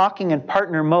between the Hawking and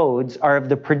partner modes are of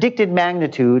the predicted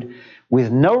magnitude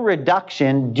with no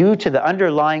reduction due to the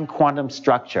underlying quantum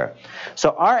structure.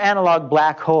 So our analog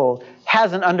black hole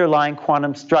has an underlying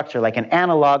quantum structure, like an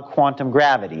analog quantum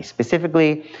gravity.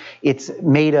 Specifically, it's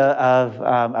made of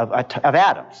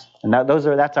atoms. And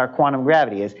that's our quantum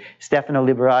gravity, as Stefano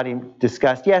Liberati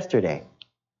discussed yesterday.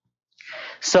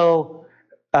 So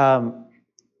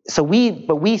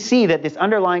we see that this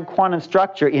underlying quantum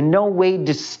structure in no way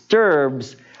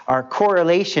disturbs our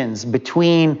correlations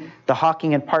between the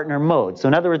Hawking and partner modes. So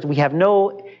in other words, we have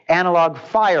no analog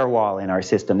firewall in our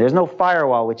system. There's no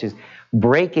firewall which is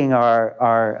breaking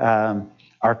our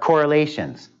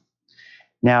correlations.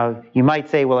 Now, you might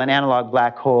say, well, an analog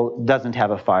black hole doesn't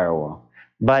have a firewall.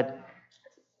 But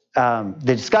the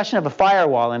discussion of a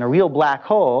firewall in a real black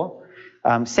hole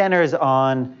centers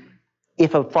on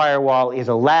if a firewall is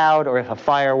allowed or if a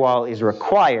firewall is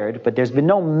required, but there's been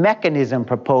no mechanism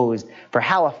proposed for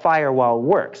how a firewall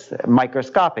works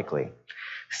microscopically.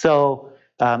 So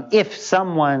if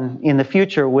someone in the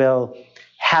future will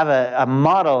have a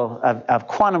model of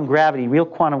quantum gravity, real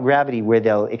quantum gravity, where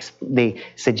they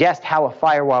suggest how a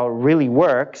firewall really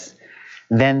works,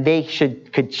 then they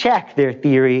could check their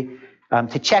theory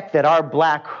to check that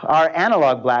our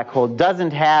analog black hole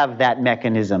doesn't have that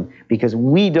mechanism, because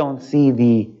we don't see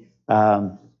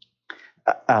because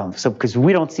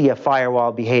we don't see a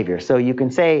firewall behavior. So you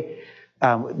can say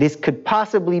this could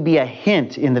possibly be a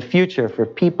hint in the future for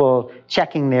people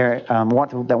checking that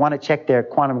want to check their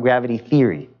quantum gravity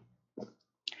theory.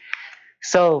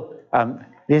 So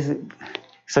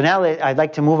now I'd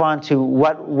like to move on to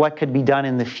what could be done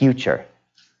in the future.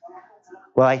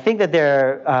 Well, I think that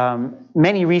there are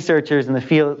many researchers in the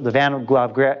field of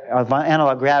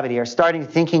analog gravity are starting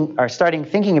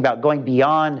thinking about going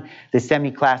beyond the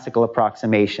semi-classical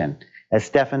approximation, as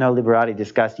Stefano Liberati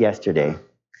discussed yesterday.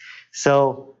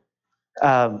 So,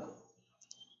 and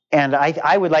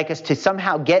I would like us to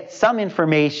somehow get some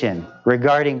information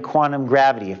regarding quantum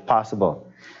gravity, if possible.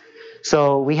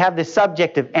 So we have the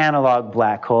subject of analog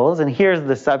black holes, and here's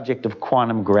the subject of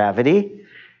quantum gravity.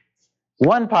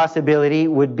 One possibility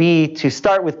would be to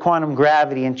start with quantum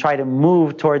gravity and try to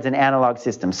move towards an analog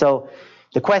system. So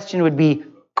the question would be,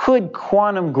 could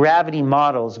quantum gravity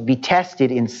models be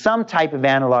tested in some type of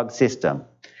analog system?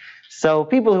 So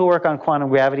people who work on quantum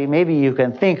gravity, maybe you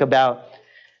can think about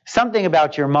something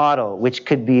about your model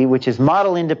which is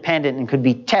model independent and could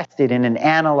be tested in an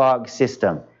analog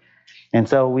system. And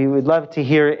so we would love to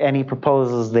hear any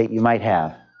proposals that you might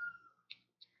have.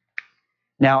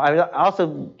 Now, I would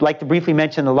also like to briefly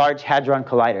mention the Large Hadron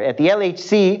Collider. At the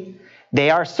LHC, they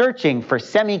are searching for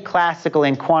semi-classical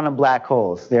and quantum black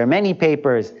holes. There are many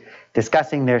papers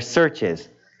discussing their searches.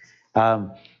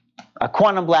 A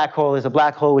quantum black hole is a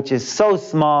black hole which is so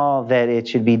small that it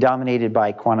should be dominated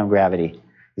by quantum gravity,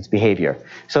 its behavior.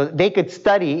 So they could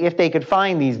study, if they could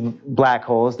find these black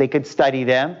holes, they could study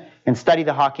them and study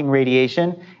the Hawking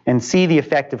radiation and see the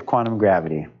effect of quantum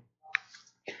gravity.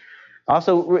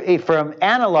 Also, from the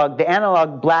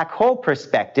analog black hole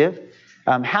perspective,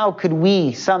 how could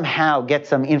we somehow get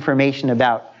some information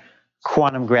about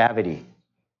quantum gravity?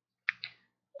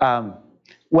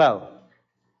 Well,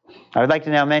 I would like to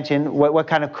now mention what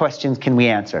kind of questions can we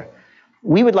answer.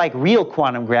 We would like real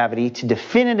quantum gravity to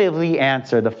definitively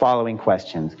answer the following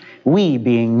questions. We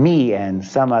being me and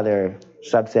some other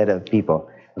subset of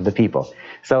the people.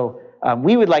 So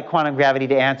we would like quantum gravity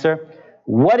to answer,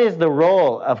 what is the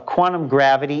role of quantum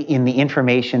gravity in the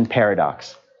information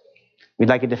paradox? We'd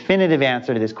like a definitive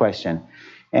answer to this question.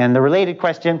 And the related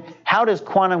question, how does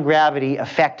quantum gravity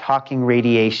affect Hawking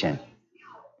radiation?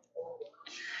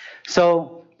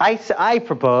 So I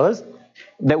propose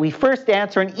that we first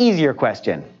answer an easier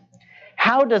question.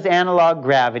 How does analog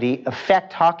gravity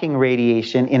affect Hawking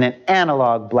radiation in an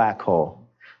analog black hole?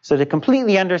 So to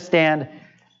completely understand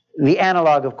the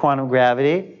analog of quantum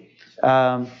gravity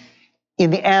in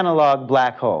the analog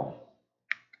black hole.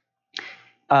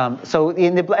 So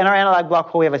in our analog black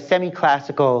hole, we have a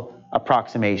semi-classical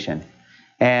approximation,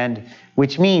 and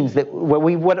which means that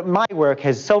what my work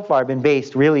has so far been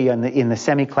based really on in the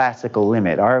semi-classical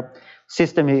limit. Our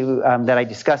system that I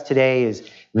discussed today is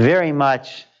very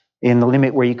much in the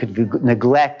limit where you could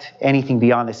neglect anything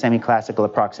beyond the semi-classical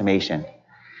approximation.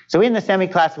 So in the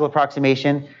semi-classical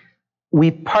approximation, we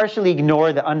partially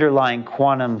ignore the underlying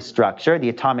quantum structure, the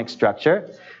atomic structure.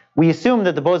 We assume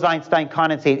that the Bose-Einstein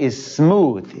condensate is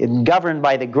smooth and governed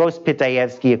by the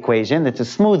Gross-Pitaevsky equation. That's a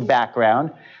smooth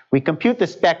background. We compute the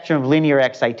spectrum of linear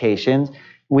excitations.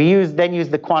 We then use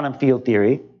the quantum field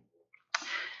theory.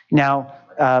 Now,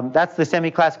 that's the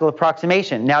semi-classical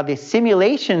approximation. Now, the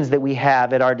simulations that we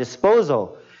have at our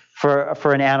disposal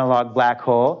for an analog black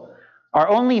hole are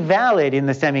only valid in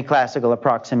the semi-classical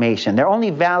approximation. They're only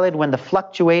valid when the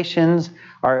fluctuations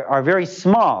are very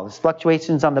small. The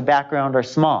fluctuations on the background are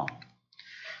small.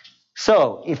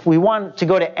 So if we want to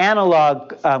go to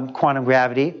analog quantum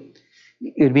gravity,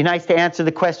 it would be nice to answer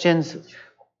the questions,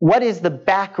 what is the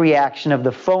back reaction of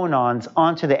the phonons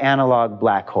onto the analog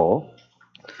black hole?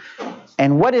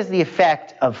 And what is the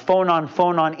effect of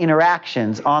phonon-phonon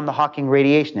interactions on the Hawking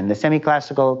radiation? In the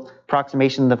semi-classical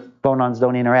approximation, the phonons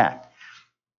don't interact.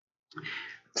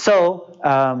 So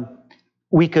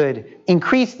we could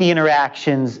increase the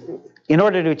interactions. In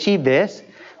order to achieve this,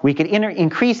 we could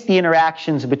increase the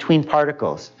interactions between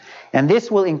particles. And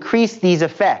this will increase these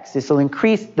effects. This will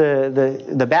increase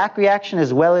the back reaction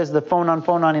as well as the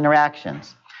phonon-phonon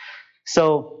interactions.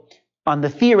 So on the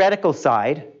theoretical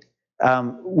side,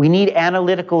 we need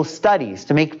analytical studies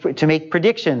to make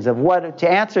predictions of to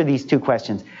answer these two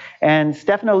questions. And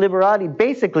Stefano Liberati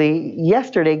basically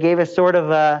yesterday gave us sort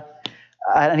of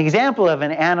an example of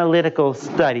an analytical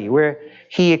study where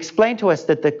he explained to us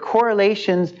that the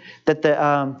correlations, that the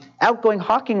outgoing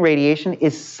Hawking radiation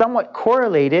is somewhat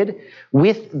correlated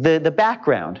with the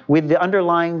background, with the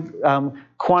underlying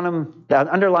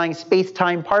underlying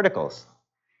space-time particles.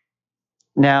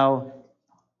 Now,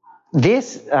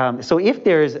 this, so if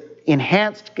there's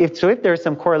if there's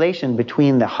some correlation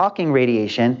between the Hawking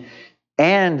radiation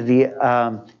and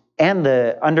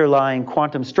the underlying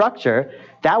quantum structure,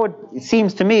 that it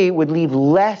seems to me, would leave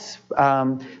less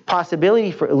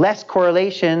possibility for less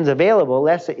correlations available,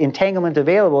 less entanglement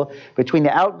available between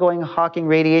the outgoing Hawking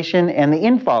radiation and the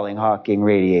infalling Hawking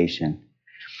radiation.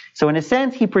 So in a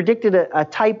sense, he predicted a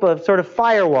type of sort of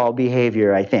firewall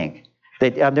behavior, I think.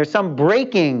 That there's some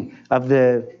breaking of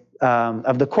the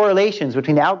correlations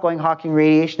between the outgoing Hawking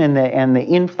radiation and the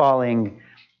infalling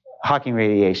Hawking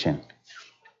radiation.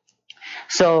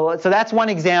 So that's one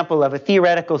example of a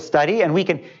theoretical study, and we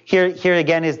can here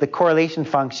again is the correlation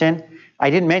function. I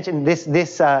didn't mention this.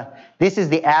 This is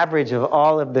the average of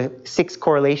all of the 6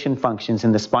 correlation functions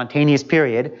in the spontaneous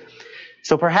period.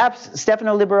 So perhaps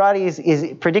Stefano Liberati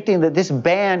is predicting that this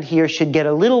band here should get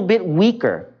a little bit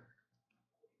weaker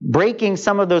breaking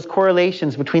some of those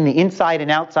correlations between the inside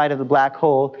and outside of the black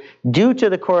hole due to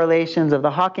the correlations of the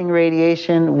Hawking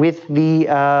radiation with the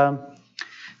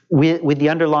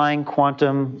underlying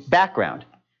quantum background.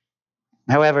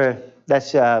 However,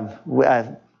 that's,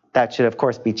 that should, of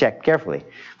course, be checked carefully.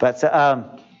 But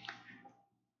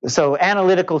so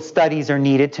analytical studies are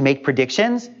needed to make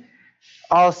predictions.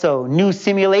 Also, new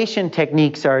simulation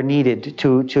techniques are needed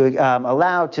to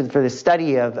allow for the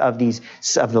study of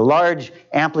the large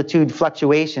amplitude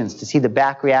fluctuations to see the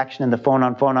back reaction and the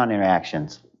phonon-phonon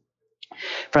interactions.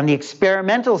 From the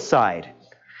experimental side,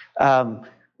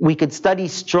 we could study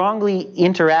strongly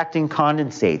interacting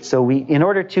condensates. So in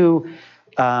order to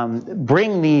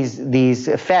bring these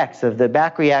effects of the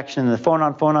back reaction and the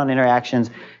phonon-phonon interactions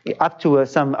up to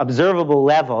some observable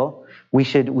level, we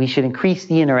should increase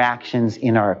the interactions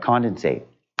in our condensate.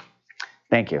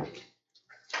 Thank you.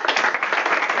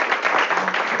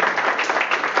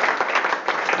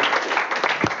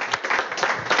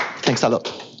 Thanks a lot.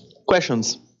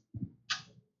 Questions?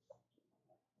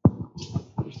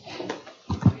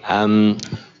 I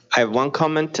have one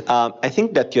comment. I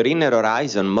think that your inner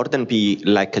horizon, more than be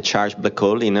like a charged black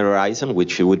hole inner horizon,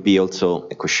 which would be also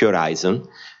a Cauchy horizon,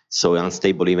 so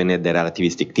unstable even in the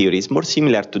relativistic theory, is more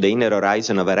similar to the inner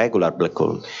horizon of a regular black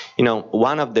hole. You know,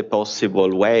 one of the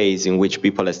possible ways in which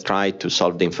people have tried to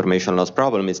solve the information loss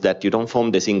problem is that you don't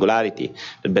form the singularity.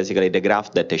 That basically the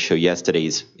graph that I showed yesterday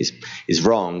is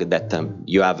wrong, that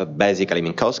you have basically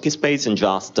Minkowski space and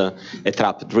just a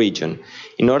trapped region.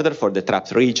 In order for the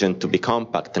trapped region to be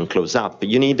compact and close up,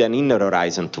 you need an inner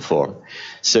horizon to form.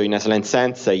 So in a certain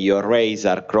sense, your rays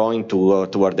are growing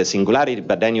toward the singularity,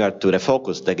 but then you are to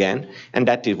refocus again, and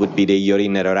that it would be your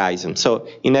inner horizon. So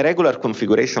in a regular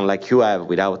configuration like you have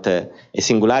without a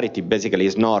singularity, basically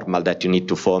it's normal that you need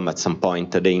to form at some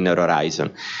point the inner horizon.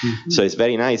 Mm-hmm. So it's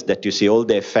very nice that you see all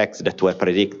the effects that were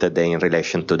predicted in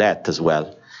relation to that as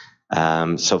well.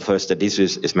 So first, this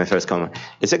is my first comment.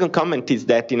 The second comment is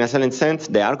that in a certain sense,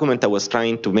 the argument I was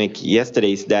trying to make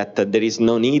yesterday is that there is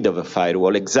no need of a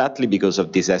firewall exactly because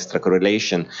of this extra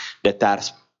correlation that are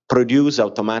produced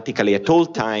automatically at all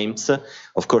times.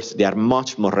 Of course, they are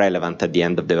much more relevant at the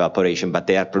end of the evaporation, but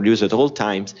they are produced at all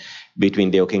times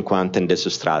between the Hawking quant and the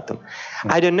substratum.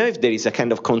 I don't know if there is a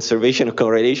kind of conservation of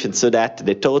correlation so that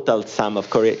the total sum of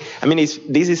correlation, I mean,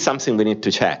 this is something we need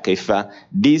to check, if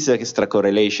this extra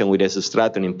correlation with the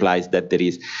substratum implies that there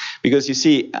is. Because you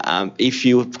see, if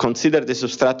you consider the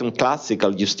substratum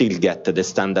classical, you still get the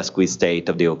standard squeeze state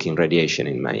of the Hawking radiation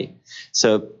in my.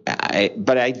 So,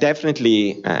 but I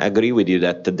definitely agree with you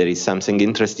that there is something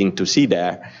interesting to see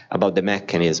there about the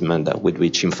mechanism and with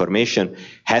which information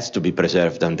has to be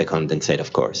preserved on the condensate,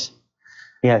 of course.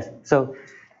 Yes. So,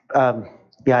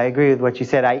 yeah, I agree with what you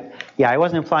said. I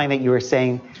wasn't implying that you were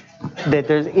saying that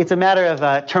it's a matter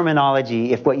of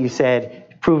terminology. If what you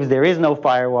said proves there is no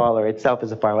firewall or itself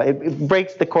is a firewall, it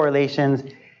breaks the correlations.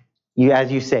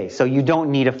 As you say, so you don't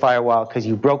need a firewall because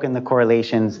you've broken the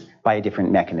correlations by a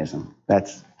different mechanism. That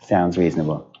sounds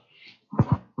reasonable.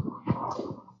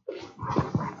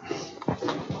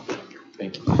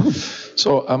 Thank you.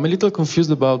 So I'm a little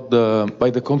confused about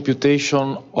the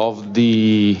computation of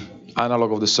the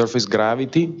analog of the surface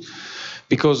gravity,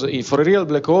 because for a real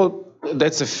black hole,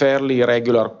 that's a fairly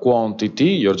regular quantity.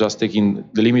 You're just taking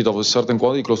the limit of a certain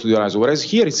quantity close to the horizon. Whereas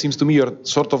here, it seems to me you're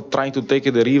sort of trying to take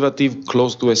a derivative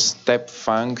close to a step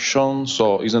function.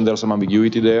 So isn't there some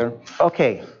ambiguity there?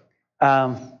 Okay.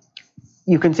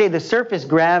 You can say the surface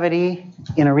gravity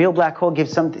in a real black hole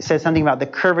says something about the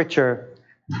curvature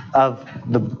of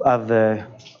the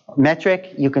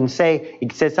metric. You can say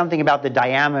it says something about the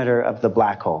diameter of the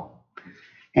black hole.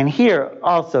 And here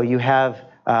also you have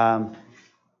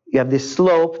this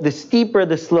slope. The steeper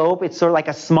the slope, it's sort of like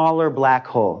a smaller black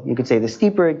hole. You could say the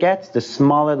steeper it gets, the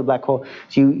smaller the black hole.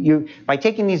 So you by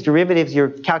taking these derivatives, you're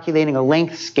calculating a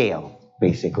length scale,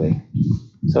 basically.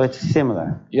 So it's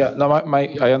similar. Yeah, no,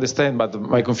 I understand, but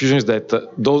my confusion is that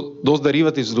those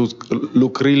derivatives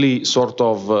look really sort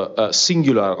of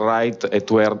singular, right, at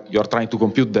where you're trying to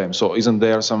compute them. So isn't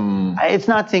there some... It's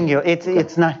not singular.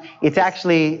 It's not. It's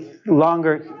actually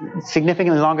longer,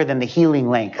 significantly longer than the healing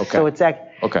length. Okay. So it's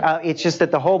it's just that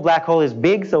the whole black hole is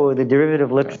big, so the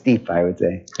derivative looks steep, I would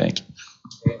say. Thank you.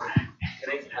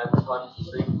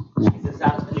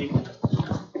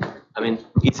 I mean,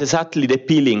 it's exactly the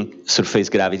peeling surface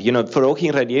gravity. You know, for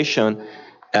Hawking radiation,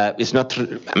 it's not.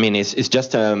 I mean, it's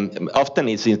just often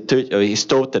it's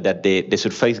thought that the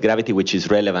surface gravity which is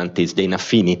relevant is the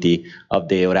inaffinity of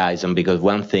the horizon, because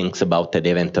one thinks about the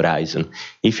event horizon.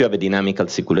 If you have a dynamical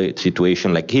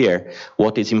situation like here,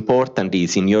 what is important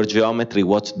is in your geometry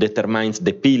what determines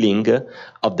the peeling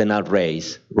of the null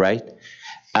rays, right?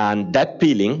 And that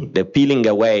peeling, the peeling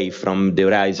away from the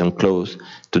horizon close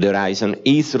to the horizon,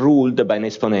 is ruled by an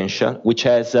exponential which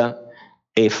has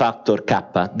a factor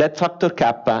kappa. That factor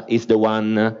kappa is the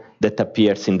one that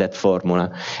appears in that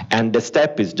formula. And the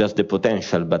step is just the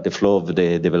potential, but the flow of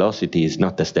the velocity is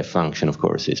not a step function, of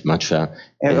course. It's much,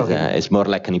 it's more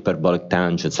like an hyperbolic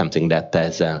tangent, something that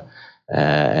has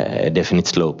a definite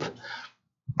slope.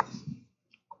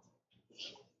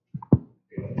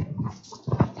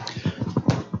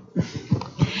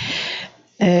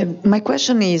 My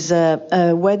question is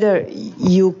whether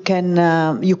you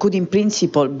could in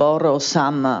principle borrow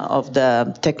some of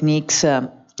the techniques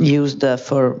used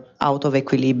for out of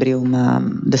equilibrium,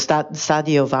 the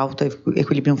study of out of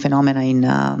equilibrium phenomena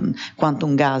in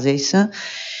quantum gases,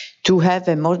 to have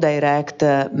a more direct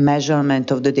measurement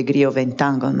of the degree of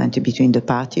entanglement between the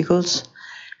particles,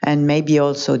 and maybe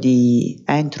also the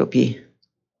entropy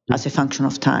as a function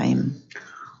of time.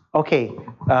 Okay,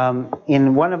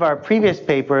 in one of our previous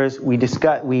papers, we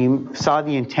saw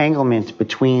the entanglement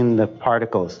between the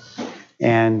particles,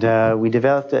 and we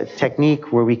developed a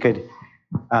technique where we could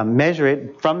measure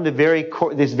it from the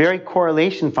this very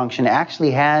correlation function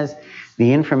actually has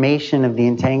the information of the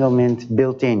entanglement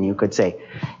built in, you could say.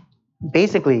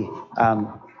 Basically,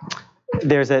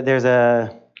 there's a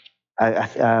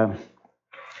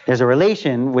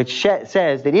relation which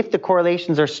says that if the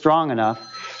correlations are strong enough,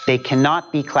 they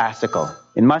cannot be classical.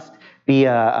 It must be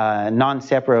a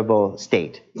non-separable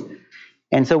state.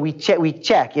 And so we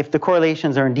check if the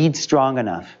correlations are indeed strong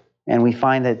enough, and we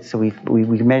find that, so we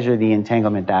measure the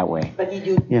entanglement that way. But did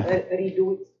you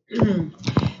redo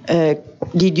it?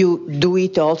 Did you do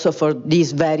it also for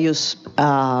these various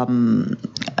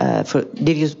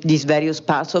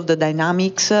parts of the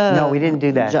dynamics? No, we didn't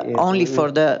do that. Only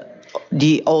for the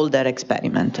older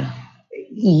experiment.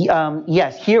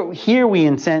 Yes, here we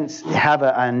in sense have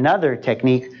another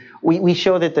technique. We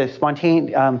show that the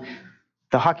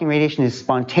Hawking radiation is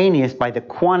spontaneous by the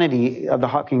quantity of the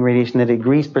Hawking radiation, that it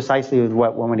agrees precisely with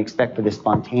what one would expect for the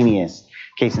spontaneous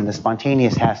case, and the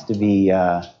spontaneous has to be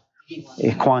a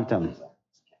quantum.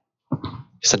 I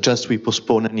suggest we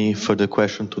postpone any further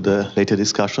question to the later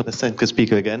discussion. Let's thank the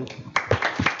speaker again.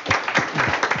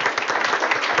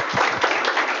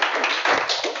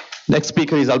 Next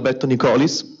speaker is Alberto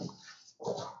Nicolis.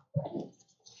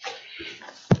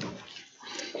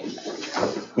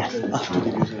 Yes.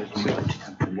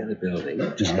 From the other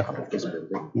building, just out of this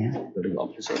building, building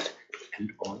opposite,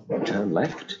 and turn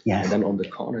left, and then on the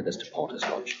corner there's the Porter's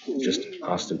Lodge. Just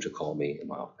ask them to call me in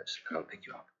my office, and I'll pick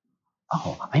you up.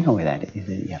 Oh, I know where that is.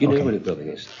 Yeah, you know where the building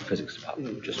is, the physics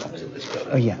department, just opposite this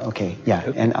building. Oh yeah, okay, yeah,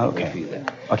 and okay.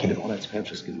 Okay. And if all that's fair,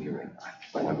 just give me a ring.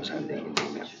 My number's handy in the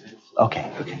email.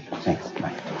 Okay, thanks,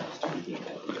 bye.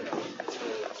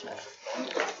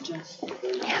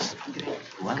 Yes.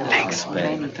 Thanks.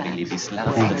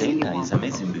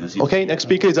 Okay, next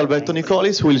speaker is Alberto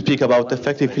Nicolis, who will speak about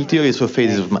effective field theories for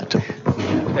phases of matter.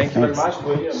 Thank you very much.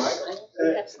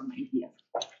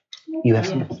 You have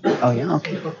some? Oh yeah,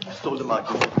 okay. Stole the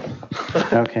microphone.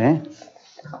 Okay.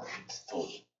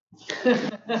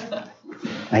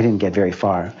 I didn't get very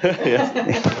far.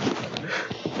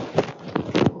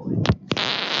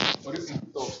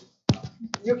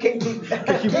 You can keep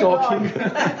talking.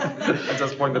 I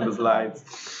just pointed the slides.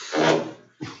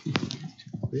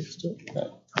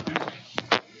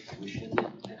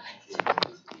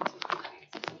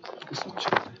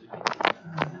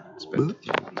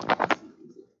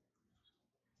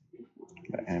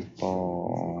 È un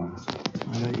po'...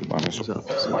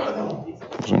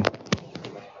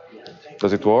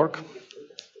 Does it work?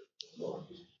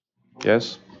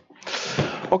 Yes?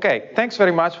 Okay, thanks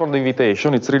very much for the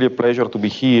invitation. It's really a pleasure to be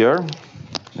here.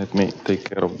 Let me take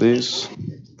care of this.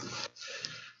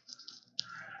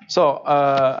 So,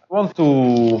 I want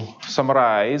to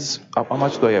summarize, how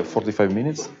much do I have, 45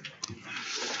 minutes?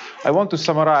 I want to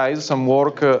summarize some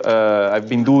work I've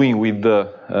been doing with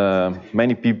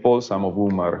many people, some of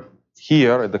whom are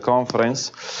here at the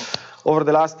conference, over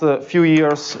the last few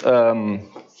years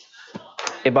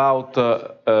about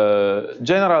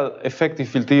general effective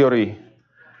field theory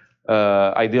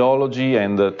ideology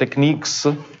and techniques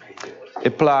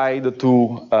applied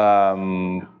to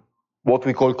what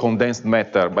we call condensed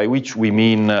matter, by which we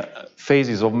mean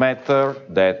phases of matter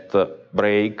that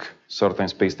break certain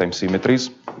space-time symmetries,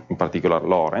 in particular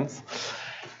Lorentz,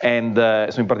 And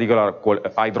so in particular,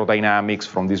 hydrodynamics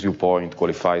from this viewpoint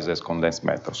qualifies as condensed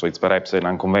matter. So it's perhaps an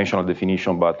unconventional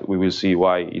definition, but we will see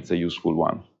why it's a useful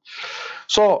one.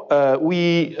 So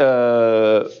we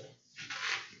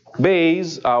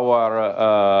base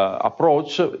our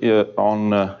approach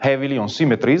heavily on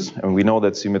symmetries, and we know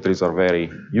that symmetries are very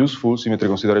useful. Symmetry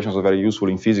considerations are very useful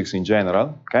in physics in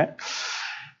general. Okay,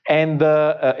 and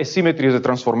a symmetry is a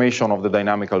transformation of the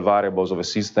dynamical variables of a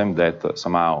system that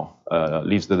somehow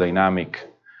leaves the dynamics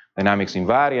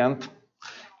invariant.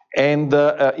 And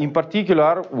in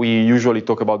particular, we usually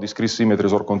talk about discrete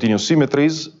symmetries or continuous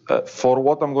symmetries. For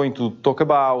what I'm going to talk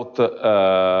about,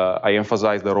 I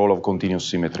emphasize the role of continuous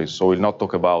symmetries, so we'll not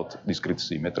talk about discrete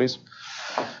symmetries.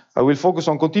 I will focus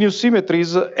on continuous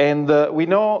symmetries, and we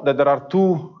know that there are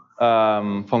two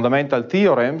fundamental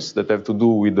theorems that have to do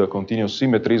with the continuous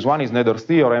symmetries. One is Noether's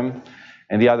theorem,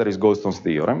 and the other is Goldstone's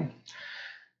theorem.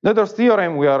 Noether's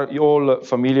theorem we are all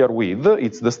familiar with.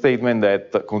 It's the statement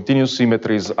that continuous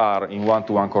symmetries are in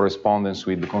one-to-one correspondence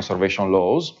with the conservation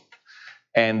laws,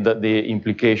 and the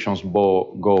implications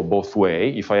go both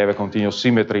ways. If I have a continuous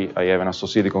symmetry, I have an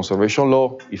associated conservation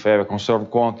law. If I have a conserved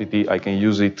quantity, I can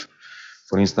use it,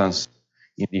 for instance,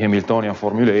 in the Hamiltonian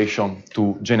formulation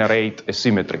to generate a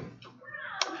symmetry.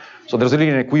 So there's really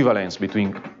an equivalence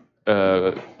between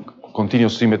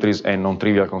continuous symmetries and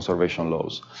non-trivial conservation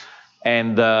laws.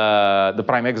 And the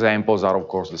prime examples are, of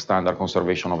course, the standard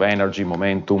conservation of energy,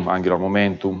 momentum, angular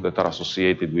momentum that are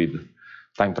associated with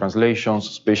time translations,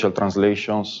 spatial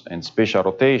translations, and spatial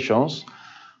rotations.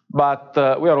 But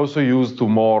we are also used to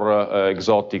more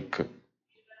exotic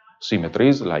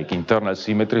symmetries, like internal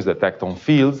symmetries that act on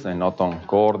fields and not on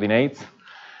coordinates.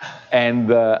 And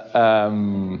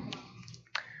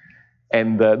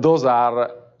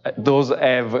those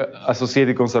have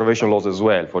associated conservation laws as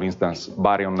well, for instance,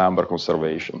 baryon number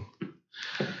conservation.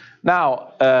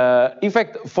 Now, in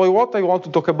fact, for what I want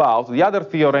to talk about, the other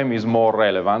theorem is more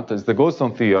relevant. It's the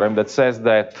Goldstone theorem that says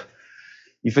that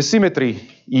if a symmetry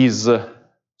is a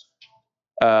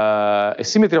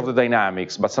symmetry of the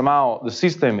dynamics, but somehow the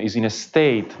system is in a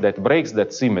state that breaks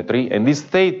that symmetry, and this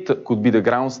state could be the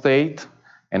ground state,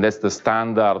 and that's the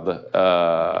standard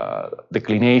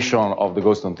declination of the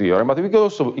Goldstone theorem, but it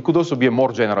could also be a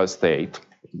more general state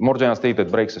that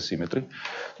breaks a symmetry.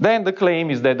 Then the claim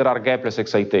is that there are gapless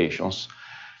excitations.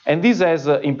 And this has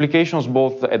implications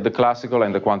both at the classical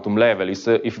and the quantum level.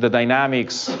 If the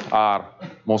dynamics are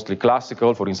mostly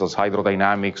classical, for instance,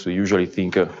 hydrodynamics, we usually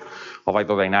think of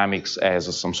hydrodynamics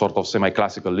as some sort of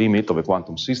semi-classical limit of a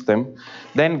quantum system,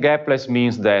 then gapless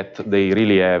means that they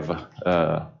really have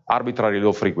arbitrary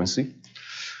low frequency.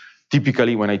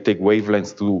 Typically, when I take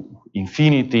wavelengths to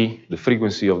infinity, the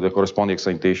frequency of the corresponding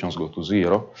excitations go to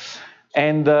 0.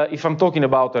 And if I'm talking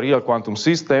about a real quantum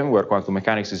system where quantum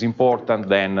mechanics is important,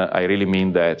 then I really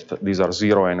mean that these are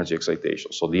zero energy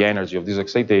excitations. So the energy of these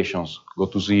excitations go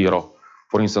to 0,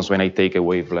 for instance, when I take a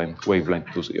wavelength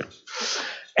to 0.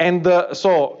 And the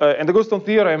Goldstone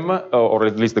theorem, or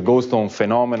at least the Goldstone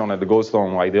phenomenon and the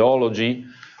Goldstone ideology,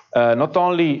 not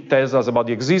only tells us about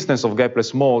the existence of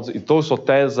gapless modes, it also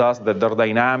tells us that their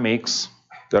dynamics,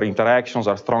 their interactions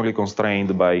are strongly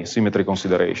constrained by symmetry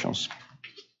considerations.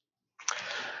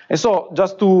 And so,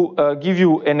 just to give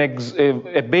you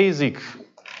a basic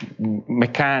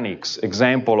mechanics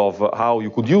example of how you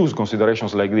could use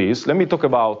considerations like this, let me talk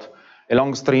about a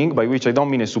long string, by which I don't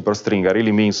mean a superstring, I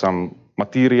really mean some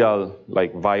material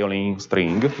like violin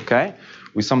string, okay,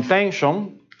 with some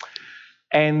tension.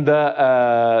 And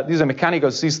this is a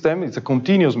mechanical system, it's a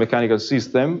continuous mechanical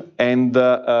system, and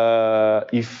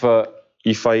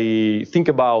if I think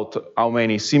about how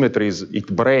many symmetries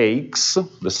it breaks,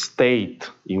 the state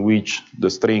in which the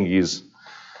string is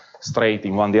straight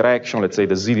in one direction, let's say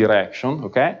the z direction,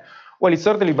 okay? Well, it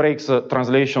certainly breaks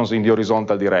translations in the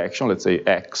horizontal direction, let's say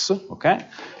x, okay?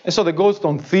 And so the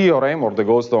Goldstone theorem, or the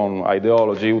Goldstone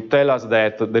ideology, would tell us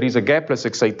that there is a gapless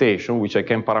excitation, which I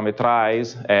can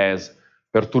parameterize as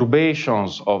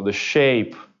perturbations of the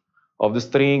shape of the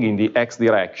string in the x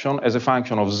direction as a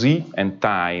function of z and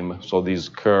time, so this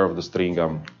curved string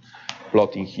I'm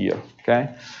plotting here, okay?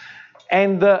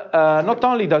 And not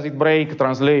only does it break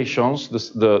translations,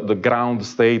 the ground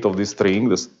state of this string,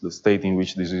 the state in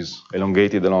which this is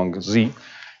elongated along z,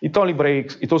 it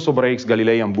also breaks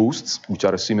Galilean boosts, which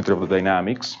are a symmetry of the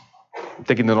dynamics,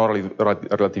 taking the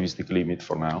non-relativistic limit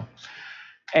for now.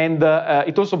 And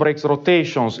it also breaks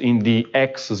rotations in the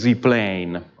xz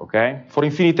plane, okay? For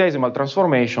infinitesimal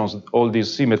transformations, all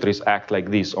these symmetries act like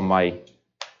this on my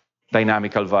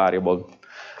dynamical variable.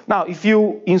 Now, if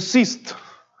you insist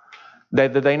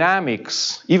that the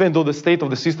dynamics, even though the state of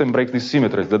the system breaks these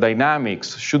symmetries, the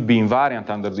dynamics should be invariant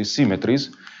under these symmetries,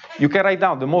 you can write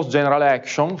down the most general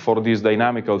action for this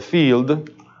dynamical field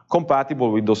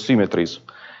compatible with those symmetries.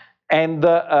 And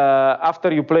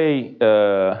after you play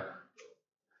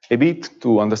a bit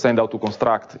to understand how to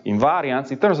construct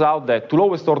invariants, it turns out that to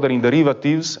lowest ordering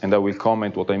derivatives, and I will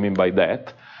comment what I mean by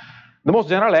that, the most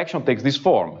general action takes this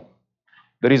form.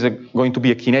 There is going to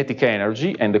be a kinetic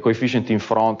energy, and the coefficient in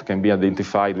front can be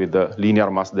identified with the linear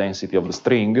mass density of the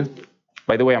string.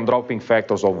 By the way, I'm dropping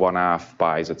factors of 1/2,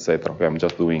 pi's, etc. Okay, I'm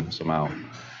just doing somehow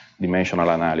dimensional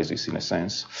analysis in a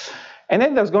sense. And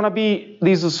then there's going to be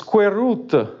this square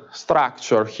root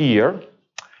structure here,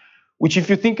 which, if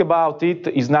you think about it,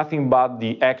 is nothing but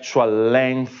the actual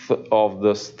length of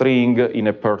the string in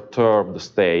a perturbed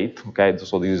state. Okay,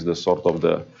 so this is the sort of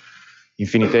the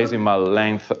infinitesimal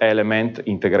length element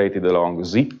integrated along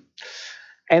Z.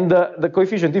 And the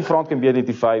coefficient in front can be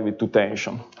identified with 2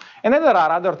 tension. And then there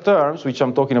are other terms, which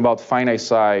I'm talking about finite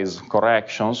size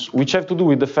corrections, which have to do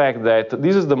with the fact that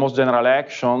this is the most general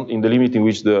action in the limit in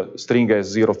which the string has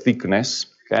 0 thickness.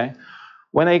 Okay?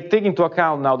 When I take into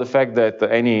account now the fact that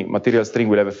any material string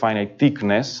will have a finite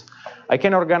thickness, I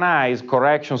can organize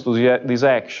corrections to this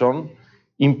action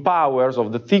in powers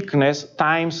of the thickness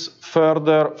times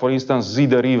further, for instance, Z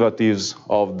derivatives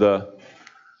of the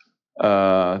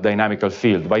dynamical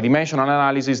field. By dimensional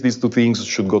analysis, these two things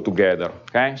should go together.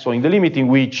 Okay? So in the limit in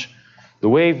which the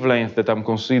wavelength that I'm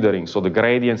considering, so the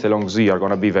gradients along Z are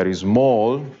going to be very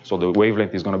small, so the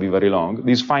wavelength is going to be very long,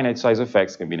 these finite size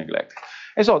effects can be neglected.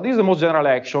 And so this is the most general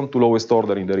action to lowest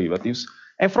ordering derivatives.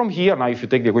 And from here, now if you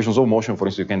take the equations of motion, for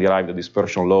instance, you can derive the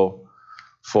dispersion law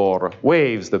for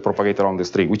waves that propagate along the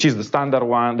string, which is the standard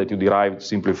one that you derived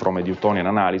simply from a Newtonian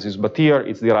analysis, but here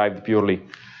it's derived purely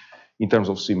in terms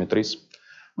of symmetries.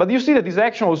 But you see that this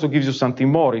action also gives you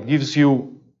something more. It gives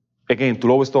you, again, to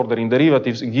lowest ordering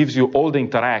derivatives, it gives you all the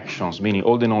interactions, meaning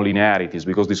all the nonlinearities,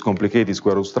 because this complicated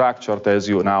square root structure tells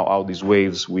you now how these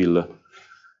waves will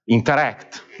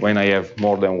interact when I have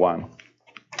more than one.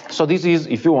 So this is,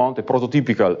 if you want, a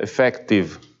prototypical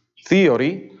effective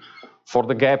theory for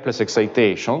the gapless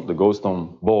excitation, the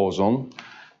Goldstone boson,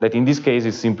 that in this case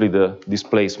is simply the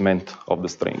displacement of the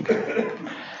string.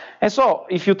 And so,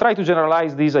 if you try to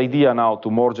generalize this idea now to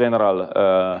more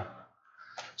general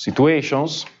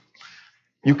situations,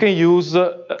 you can use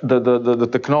the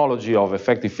technology of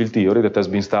effective field theory that has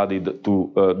been studied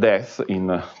to death in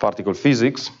particle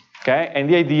physics. Okay? And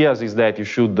the idea is that you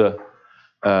should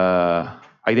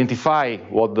identify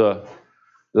what the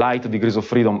light degrees of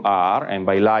freedom are, and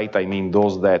by light I mean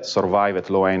those that survive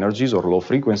at low energies or low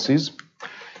frequencies.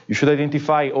 You should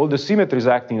identify all the symmetries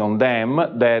acting on them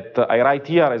that I write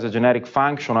here as a generic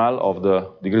functional of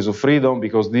the degrees of freedom,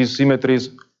 because these symmetries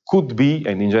could be,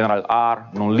 and in general are,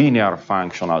 nonlinear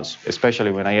functionals,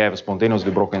 especially when I have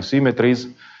spontaneously broken symmetries.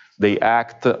 They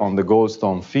act on the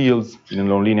Goldstone fields in a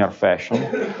nonlinear fashion.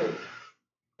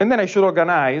 And then I should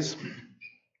organize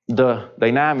the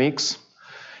dynamics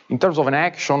in terms of an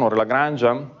action or a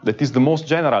Lagrangian that is the most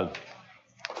general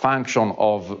function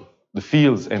of the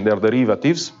fields and their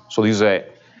derivatives. So this is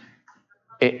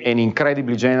an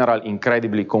incredibly general,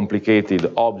 incredibly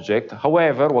complicated object.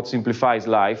 However, what simplifies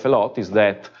life a lot is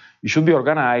that it should be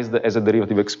organized as a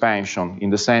derivative expansion, in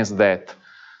the sense that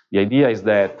the idea is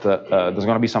that there's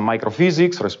going to be some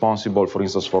microphysics responsible, for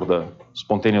instance, for the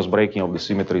spontaneous breaking of the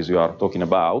symmetries you are talking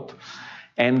about.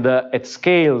 And at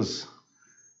scales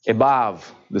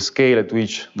above the scale at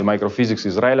which the microphysics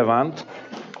is relevant,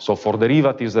 so for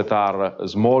derivatives that are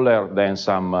smaller than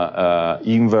some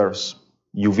inverse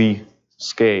UV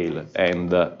scale,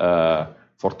 and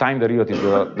for time derivatives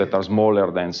that are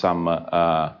smaller than some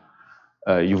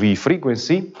UV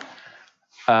frequency,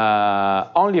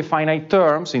 only finite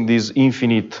terms in this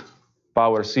infinite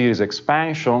power series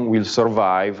expansion will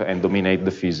survive and dominate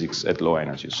the physics at low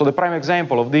energy. So the prime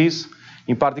example of this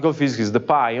in particle physics is the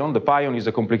pion. The pion is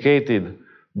a complicated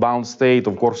bound state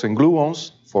of quarks and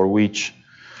gluons, for which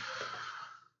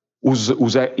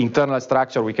whose internal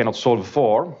structure we cannot solve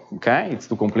for. Okay, it's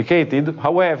too complicated.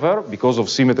 However, because of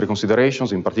symmetry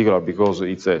considerations, in particular because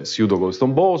it's a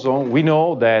pseudo-Goldstone boson, we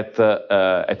know that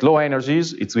at low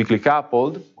energies it's weakly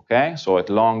coupled. Okay, so at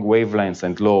long wavelengths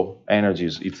and low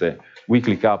energies it's a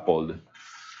weakly coupled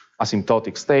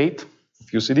asymptotic state of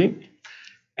QCD.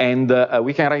 And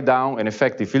we can write down an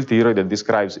effective field theory that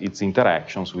describes its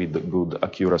interactions with good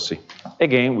accuracy.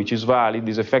 Again, which is valid,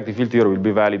 this effective field theory will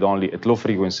be valid only at low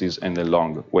frequencies and at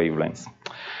long wavelengths.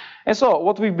 And so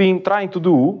what we've been trying to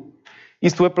do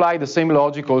is to apply the same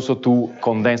logic also to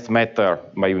condensed matter,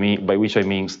 by which I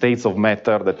mean states of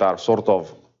matter that are sort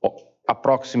of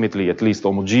approximately at least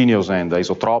homogeneous and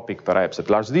isotropic perhaps at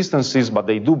large distances, but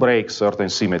they do break certain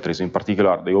symmetries. In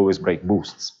particular, they always break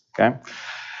boosts. Okay?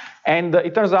 And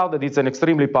it turns out that it's an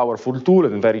extremely powerful tool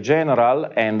and very general,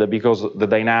 and because the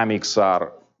dynamics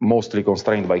are mostly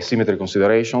constrained by symmetry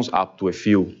considerations up to a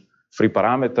few free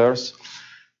parameters.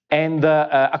 And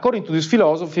according to this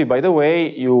philosophy, by the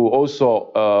way, you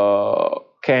also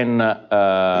can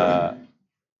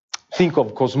think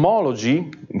of cosmology,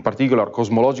 in particular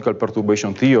cosmological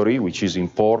perturbation theory, which is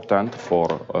important for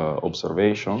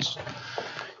observations.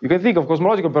 You can think of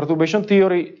cosmological perturbation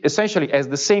theory essentially as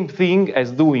the same thing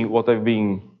as doing what I've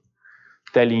been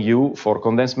telling you for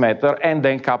condensed matter and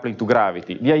then coupling to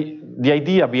gravity. The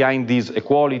idea behind this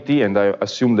equality, and I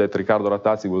assume that Riccardo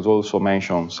Rattazzi will also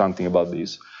mention something about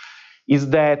this, is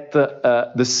that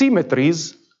the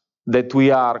symmetries that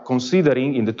we are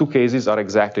considering in the two cases are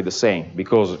exactly the same,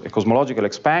 because a cosmological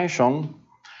expansion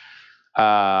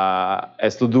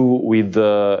has to do with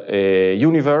a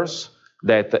universe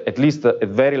that, at least at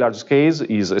very large scales,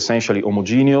 is essentially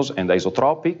homogeneous and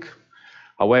isotropic.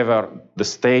 However, the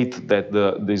state that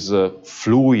this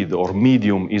fluid or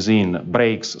medium is in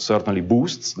breaks certainly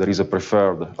boosts. There is a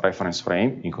preferred reference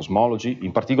frame in cosmology.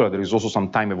 In particular, there is also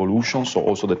some time evolution, so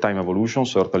also the time evolution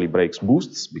certainly breaks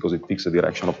boosts because it picks a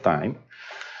direction of time.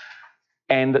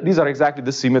 And these are exactly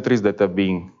the symmetries that have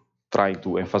been trying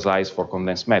to emphasize for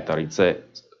condensed matter.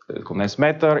 Condensed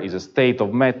matter is a state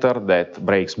of matter that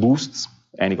breaks boosts.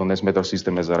 Any condensed matter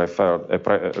system has a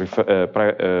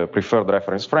preferred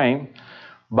reference frame,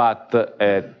 but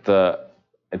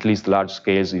at least large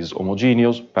scales is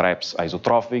homogeneous, perhaps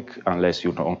isotropic, unless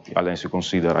you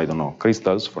consider, I don't know,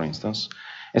 crystals, for instance.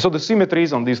 And so the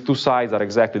symmetries on these two sides are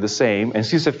exactly the same, and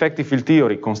since effective field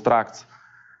theory constructs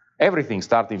everything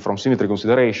starting from symmetry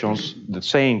considerations, the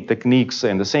same techniques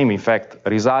and the same, in fact,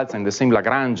 results and the same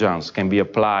Lagrangians can be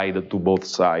applied to both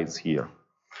sides here.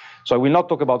 So I will not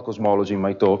talk about cosmology in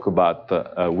my talk, but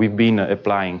we've been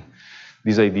applying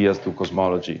these ideas to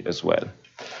cosmology as well.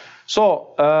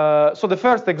 So, the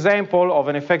first example of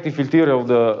an effective field theory of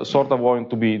the sort I want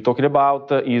to be talking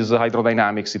about is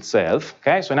hydrodynamics itself.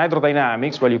 Okay, so in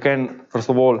hydrodynamics, well, you can first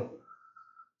of all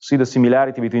see the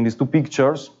similarity between these two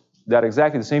pictures. They are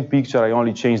exactly the same picture. I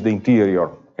only changed the interior.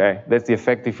 Okay, that's the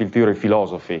effective field theory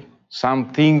philosophy. Some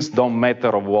things don't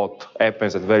matter of what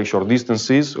happens at very short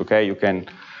distances. Okay, you can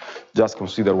just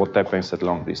consider what happens at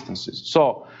long distances.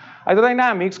 So,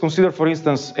 hydrodynamics consider, for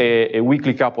instance, a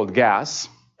weakly coupled gas.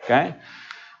 Okay.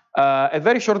 At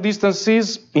very short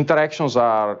distances, interactions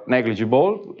are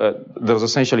negligible. There's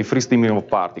essentially free steaming of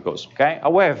particles. Okay.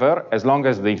 However, as long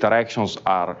as the interactions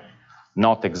are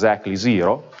not exactly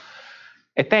zero,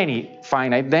 at any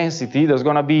finite density, there's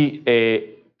going to be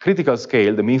a critical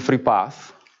scale, the mean free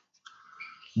path,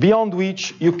 beyond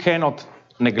which you cannot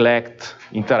neglect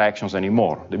interactions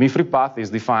anymore. The mean free path is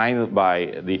defined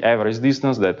by the average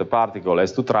distance that the particle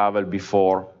has to travel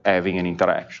before having an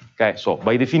interaction. Okay, so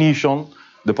by definition,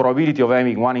 the probability of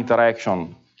having one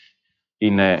interaction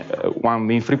in one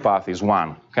mean free path is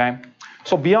 1. Okay,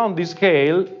 so beyond this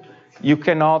scale, you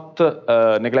cannot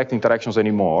neglect interactions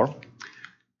anymore.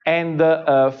 And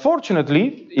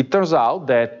fortunately, it turns out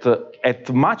that at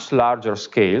much larger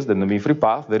scales than the mean free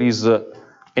path, there is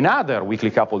another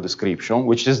weakly coupled description,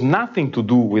 which has nothing to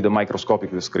do with the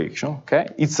microscopic description. Okay,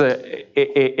 it's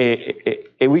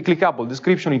a weakly coupled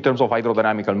description in terms of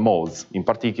hydrodynamical modes, in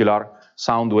particular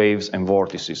sound waves and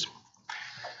vortices.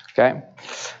 Okay,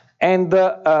 and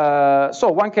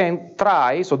so one can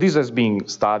try. So this has been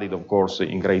studied, of course,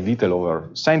 in great detail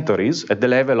over centuries at the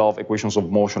level of equations of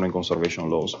motion and conservation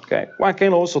laws. Okay, one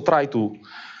can also try to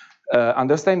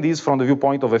understand this from the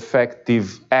viewpoint of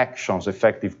effective actions,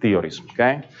 effective theories.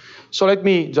 Okay, so let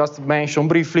me just mention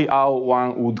briefly how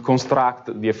one would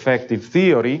construct the effective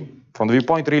theory from the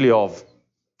viewpoint really of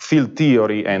field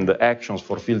theory and actions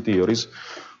for field theories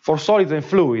for solids and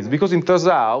fluids, because it turns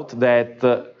out that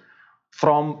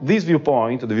from this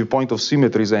viewpoint, the viewpoint of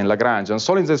symmetries and Lagrangian,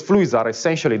 solids and fluids are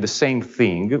essentially the same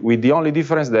thing, with the only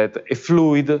difference that a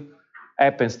fluid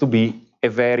happens to be a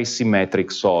very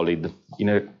symmetric solid in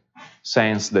a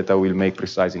sense that I will make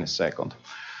precise in a second.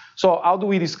 So how do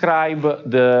we describe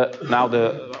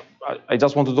I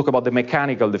just want to talk about the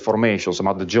mechanical deformations,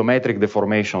 about the geometric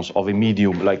deformations of a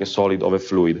medium like a solid of a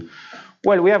fluid.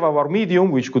 Well, we have our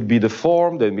medium, which could be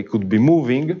deformed and it could be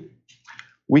moving.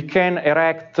 We can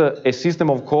erect a system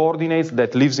of coordinates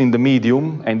that lives in the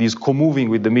medium and is co-moving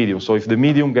with the medium. So if the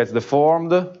medium gets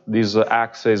deformed, these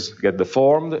axes get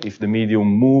deformed. If the medium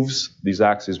moves, these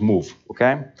axes move,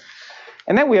 okay?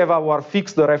 And then we have our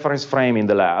fixed reference frame in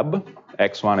the lab,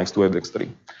 x1, x2, and x3.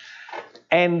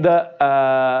 And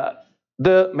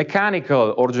The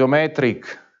mechanical or geometric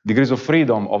degrees of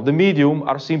freedom of the medium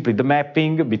are simply the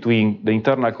mapping between the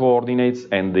internal coordinates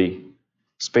and the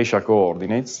spatial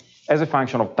coordinates as a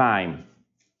function of time.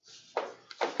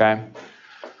 Okay?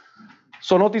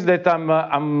 So notice that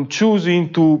I'm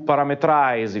choosing to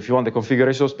parameterize, if you want, the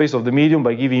configuration space of the medium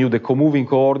by giving you the comoving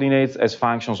coordinates as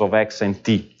functions of x and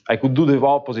t. I could do the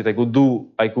opposite. I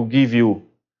could give you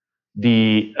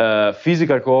the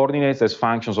physical coordinates as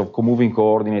functions of comoving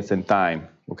coordinates and time.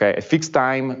 Okay, at fixed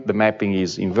time, the mapping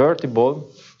is invertible,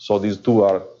 so these two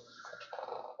are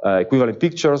equivalent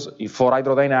pictures. For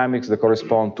hydrodynamics, they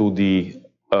correspond to the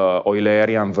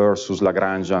Eulerian versus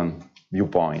Lagrangian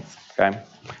viewpoints. Okay,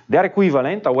 they are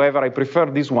equivalent. However, I prefer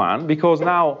this one because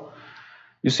now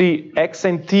you see x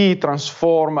and t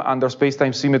transform under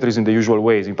space-time symmetries in the usual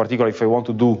ways. In particular, if I want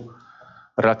to do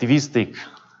relativistic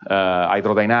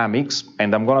hydrodynamics,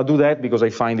 and I'm going to do that because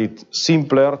I find it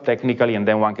simpler technically, and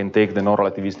then one can take the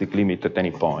non-relativistic limit at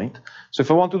any point. So if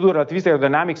I want to do relativistic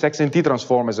hydrodynamics, x and t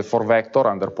transform as a 4-vector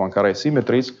under Poincaré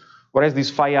symmetries, whereas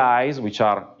these phi i's, which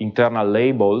are internal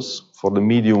labels for the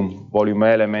medium volume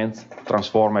elements,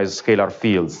 transform as scalar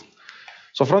fields.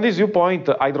 So from this viewpoint,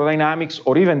 hydrodynamics,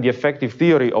 or even the effective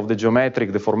theory of the geometric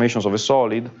deformations of a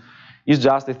solid, is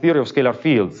just a theory of scalar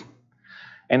fields.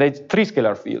 And it's 3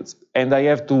 scalar fields, and I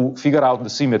have to figure out the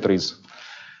symmetries.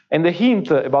 And the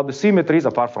hint about the symmetries,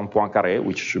 apart from Poincaré,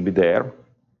 which should be there,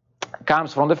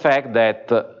 comes from the fact that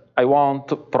I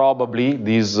want probably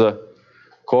this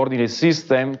coordinate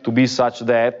system to be such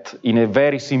that in a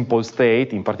very simple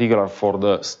state, in particular for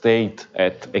the state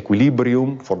at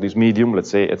equilibrium for this medium, let's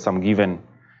say at some given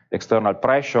external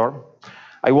pressure,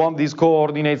 I want these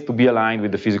coordinates to be aligned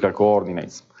with the physical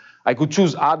coordinates. I could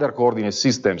choose other coordinate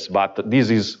systems, but this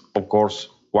is, of course,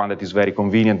 one that is very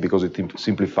convenient because it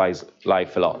simplifies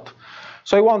life a lot.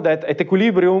 So I want that at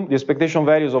equilibrium, the expectation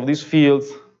values of these fields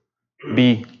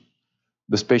be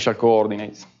the spatial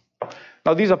coordinates.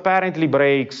 Now this apparently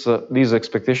breaks, these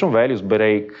expectation values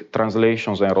break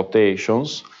translations and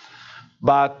rotations,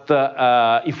 but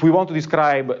if we want to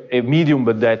describe a medium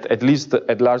but that at least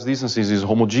at large distances is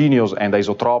homogeneous and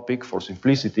isotropic for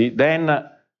simplicity, then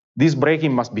this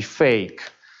breaking must be fake.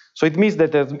 So it means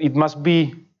that it must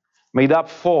be made up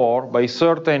for by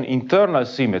certain internal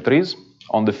symmetries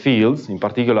on the fields, in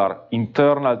particular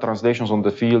internal translations on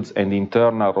the fields and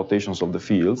internal rotations of the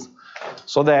fields,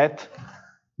 so that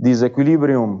these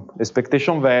equilibrium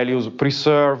expectation values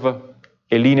preserve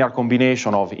a linear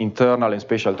combination of internal and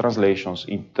spatial translations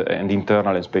and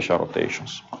internal and spatial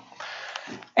rotations.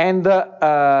 And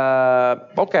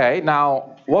okay,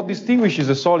 now what distinguishes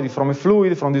a solid from a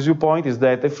fluid from this viewpoint is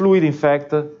that a fluid, in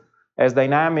fact, has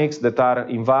dynamics that are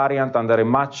invariant under a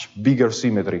much bigger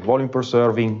symmetry, volume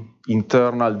preserving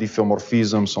internal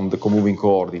diffeomorphisms on the comoving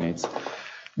coordinates.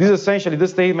 This is essentially the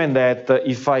statement that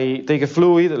if I take a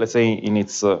fluid, let's say in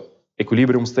its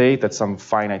equilibrium state at some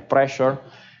finite pressure,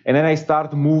 and then I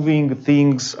start moving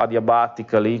things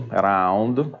adiabatically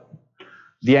around,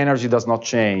 the energy does not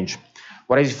change.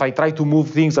 Whereas if I try to move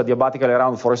things adiabatically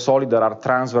around for a solid, there are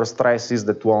transverse stresses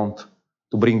that want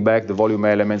to bring back the volume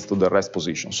elements to the rest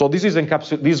position. So this is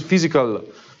this physical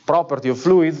property of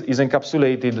fluids is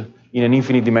encapsulated in an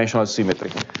infinite dimensional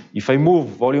symmetry. If I move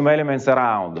volume elements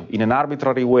around in an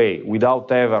arbitrary way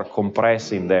without ever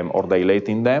compressing them or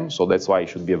dilating them, so that's why it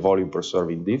should be a volume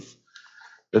preserving diff,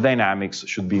 the dynamics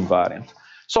should be invariant.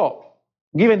 So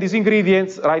given these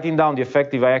ingredients, writing down the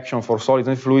effective action for solids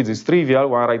and fluids is trivial.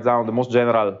 One writes down the most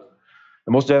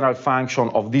general function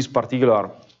of this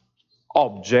particular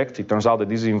object. It turns out that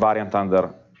this is invariant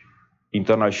under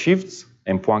internal shifts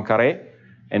and Poincaré,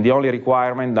 and the only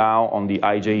requirement now on the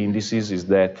ij indices is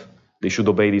that they should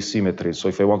obey these symmetries. So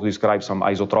if I want to describe some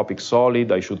isotropic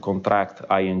solid, I should contract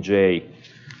I and j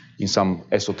in some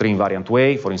SO3 invariant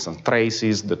way. For instance,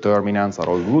 traces, determinants are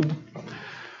all good.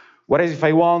 Whereas if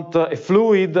I want a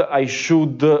fluid, I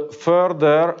should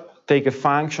further take a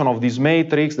function of this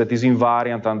matrix that is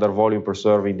invariant under volume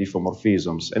preserving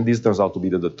diffeomorphisms, and this turns out to be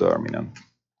the determinant.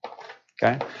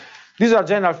 Okay? These are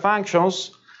general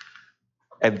functions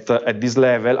at this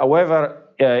level. However,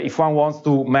 if one wants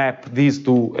to map these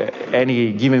to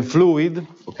any given fluid,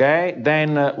 okay,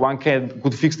 then one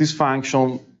could fix this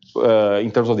function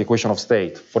in terms of the equation of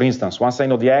state. For instance, once I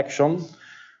know the action,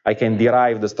 I can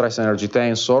derive the stress energy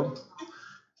tensor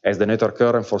as the network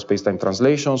current for space-time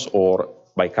translations, or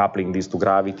by coupling this to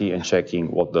gravity and checking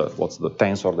what's the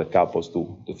tensor that couples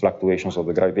to the fluctuations of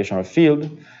the gravitational field.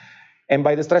 And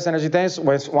by the stress energy tensor,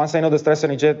 once I know the stress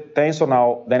energy tensor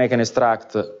now, then I can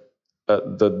extract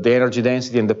the energy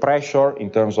density and the pressure in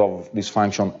terms of this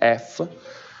function f,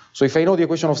 So if I know the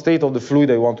equation of state of the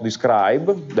fluid I want to describe,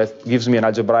 that gives me an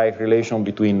algebraic relation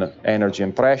between energy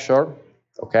and pressure,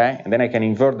 okay? And then I can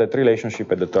invert that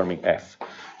relationship and determine F.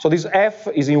 So this F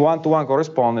is in one-to-one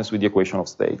correspondence with the equation of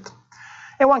state.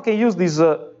 And one can use these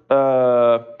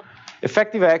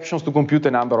effective actions to compute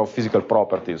a number of physical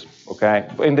properties, okay?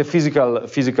 And the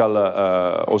physical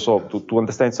also to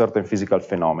understand certain physical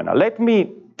phenomena. Let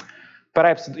me,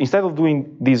 perhaps instead of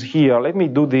doing this here, let me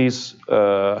do this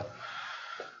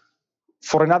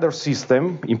for another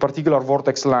system, in particular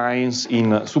vortex lines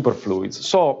in superfluids.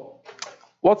 So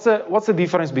what's the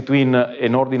difference between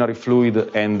an ordinary fluid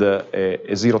and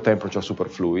a zero temperature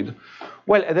superfluid?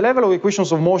 Well, at the level of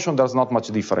equations of motion, there's not much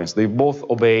difference. They both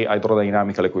obey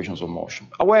hydrodynamical equations of motion.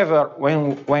 However,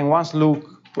 when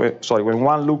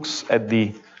one looks at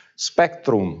the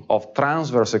spectrum of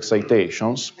transverse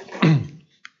excitations,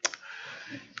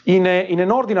 in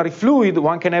an ordinary fluid,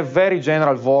 one can have very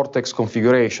general vortex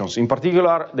configurations. In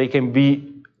particular, they can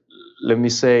be, let me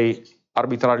say,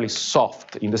 arbitrarily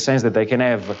soft, in the sense that they can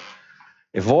have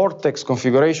a vortex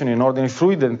configuration in an ordinary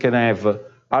fluid that can have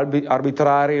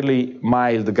arbitrarily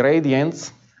mild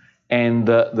gradients, and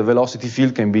the velocity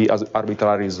field can be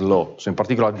arbitrarily slow. So in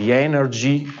particular, the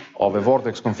energy of a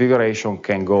vortex configuration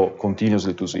can go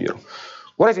continuously to zero.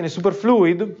 Whereas in a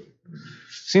superfluid,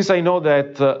 since I know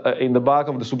that in the bulk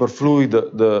of the superfluid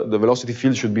the velocity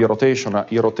field should be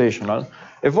irrotational,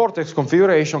 a vortex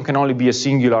configuration can only be a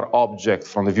singular object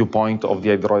from the viewpoint of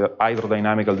the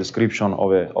hydrodynamical description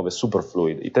of a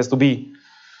superfluid. It has to be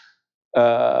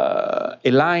a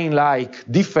line-like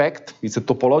defect. It's a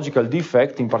topological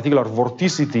defect. In particular,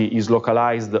 vorticity is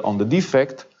localized on the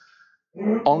defect.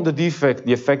 On the defect,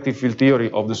 the effective field theory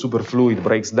of the superfluid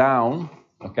breaks down.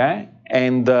 Okay,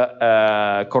 and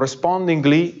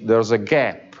correspondingly, there's a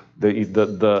gap.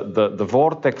 The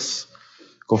vortex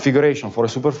configuration for a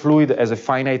superfluid has a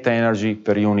finite energy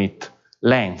per unit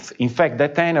length. In fact,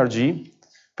 that energy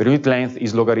per unit length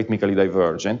is logarithmically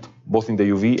divergent, both in the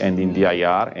UV and in the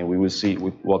IR, and we will see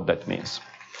what that means.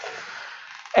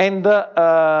 And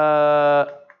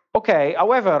okay,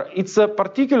 however, it's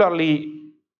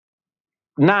particularly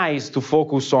nice to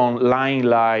focus on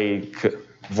line-like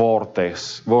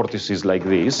vortices like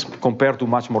this, compared to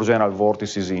much more general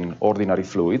vortices in ordinary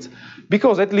fluids,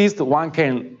 because at least one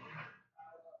can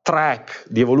track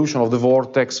the evolution of the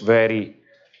vortex very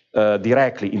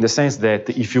directly, in the sense that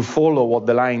if you follow what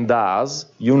the line does,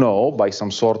 you know, by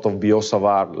some sort of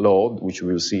Biot-Savart law, which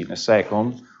we will see in a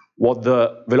second, what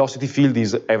the velocity field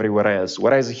is everywhere else.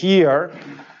 Whereas here,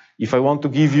 if I want to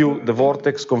give you the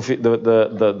vortex,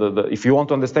 if you want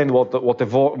to understand what a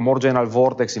more general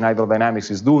vortex in hydrodynamics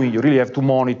is doing, you really have to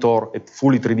monitor a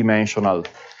fully three-dimensional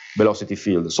velocity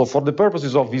field. So for the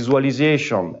purposes of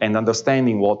visualization and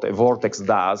understanding what a vortex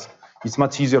does, it's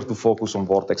much easier to focus on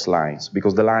vortex lines,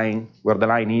 because the line, where the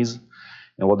line is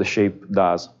and what the shape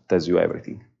does, tells you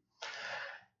everything.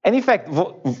 And in fact,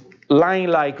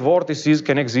 line-like vortices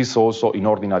can exist also in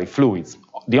ordinary fluids.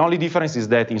 The only difference is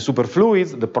that in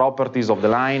superfluids, the properties of the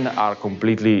line are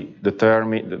completely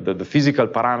determined, the physical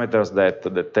parameters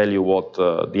that tell you what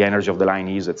the energy of the line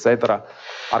is, etc.,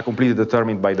 are completely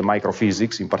determined by the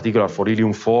microphysics. In particular, for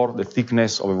helium-4, the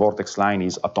thickness of a vortex line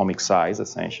is atomic size,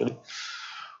 essentially.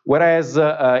 Whereas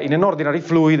in an ordinary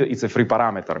fluid, it's a free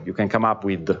parameter. You can come up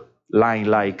with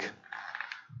line-like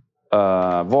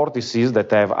vortices that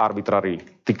have arbitrary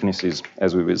thicknesses,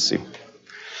 as we will see.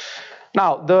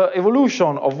 Now, the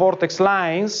evolution of vortex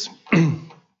lines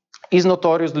is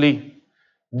notoriously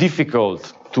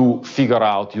difficult to figure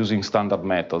out using standard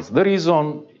methods. The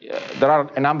reason, there are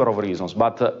a number of reasons,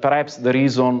 but perhaps the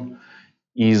reason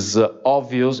is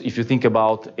obvious if you think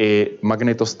about a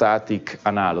magnetostatic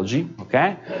analogy,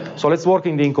 okay? So let's work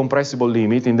in the incompressible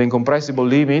limit. In the incompressible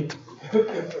limit,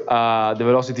 the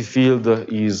velocity field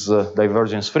is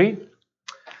divergence-free.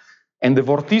 And the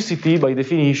vorticity, by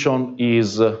definition,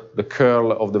 is the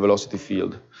curl of the velocity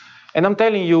field. And I'm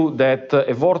telling you that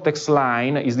a vortex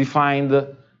line is defined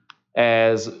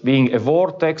as being a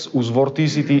vortex whose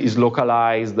vorticity is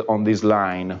localized on this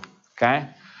line, okay?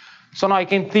 So now I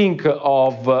can think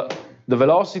of the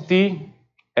velocity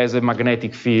as a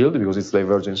magnetic field, because it's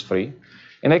divergence-free,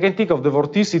 and I can think of the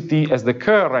vorticity as the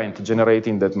current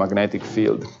generating that magnetic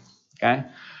field, okay?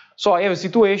 So I have a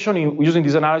situation, using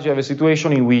this analogy, I have a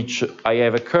situation in which I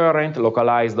have a current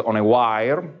localized on a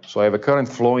wire. So I have a current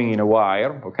flowing in a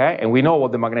wire, okay? And we know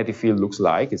what the magnetic field looks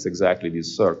like. It's exactly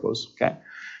these circles, okay?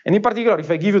 And in particular, if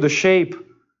I give you the shape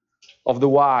of the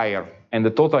wire and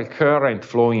the total current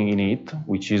flowing in it,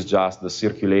 which is just the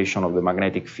circulation of the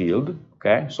magnetic field,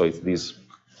 okay? So it's this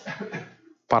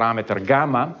parameter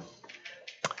gamma.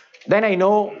 Then I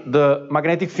know the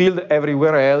magnetic field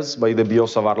everywhere else by the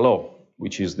Biot-Savart law,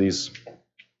 which is this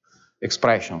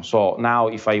expression. So now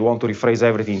if I want to rephrase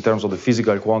everything in terms of the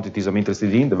physical quantities I'm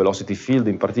interested in, the velocity field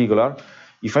in particular,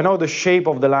 if I know the shape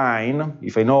of the line,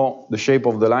 if I know the shape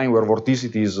of the line where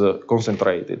vorticity is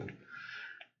concentrated,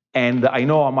 and I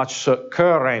know how much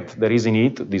current there is in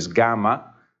it, this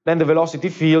gamma, then the velocity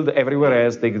field everywhere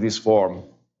else takes this form,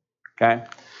 okay?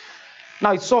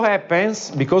 Now it so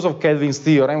happens, because of Kelvin's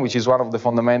theorem, which is one of the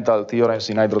fundamental theorems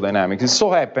in hydrodynamics, it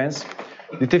so happens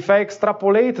that if I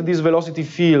extrapolate this velocity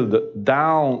field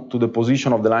down to the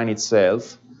position of the line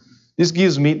itself, this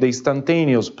gives me the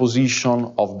instantaneous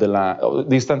position of the line,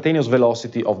 the instantaneous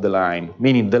velocity of the line.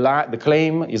 Meaning the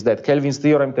claim is that Kelvin's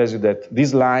theorem tells you that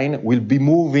this line will be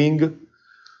moving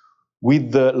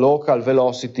with the local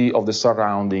velocity of the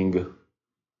surrounding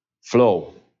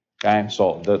flow. Okay?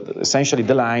 So essentially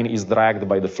the line is dragged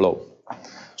by the flow.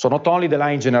 So not only the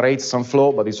line generates some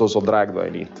flow, but it's also dragged by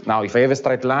it. Now, if I have a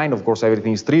straight line, of course,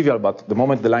 everything is trivial, but the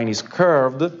moment the line is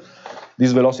curved,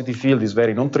 this velocity field is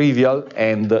very non-trivial,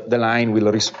 and the line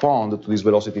will respond to this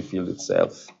velocity field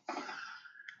itself.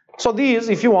 So this,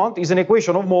 if you want, is an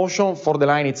equation of motion for the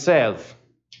line itself.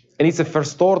 And it's a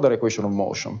first-order equation of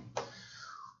motion.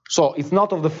 So it's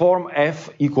not of the form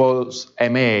F equals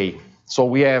ma.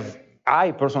 So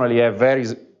I personally have very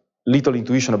little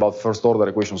intuition about first-order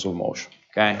equations of motion.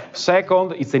 Okay.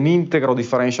 Second, it's an integral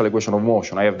differential equation of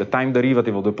motion. I have the time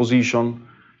derivative of the position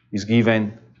is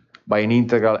given by an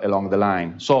integral along the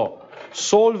line. So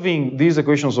solving these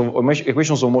equations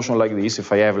of motion like this,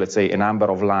 if I have, let's say, a number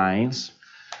of lines,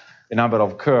 a number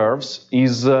of curves,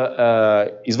 is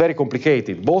very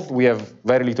complicated. Both we have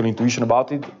very little intuition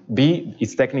about it. B,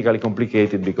 it's technically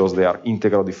complicated because they are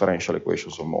integral differential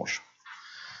equations of motion.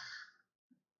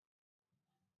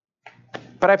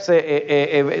 Perhaps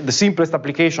the simplest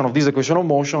application of this equation of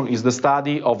motion is the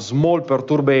study of small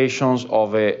perturbations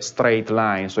of a straight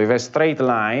line. So if I have a straight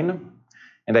line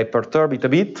and I perturb it a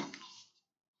bit,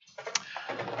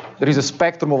 there is a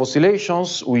spectrum of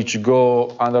oscillations which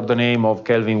go under the name of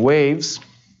Kelvin waves.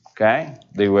 Okay?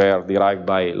 They were derived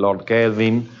by Lord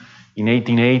Kelvin in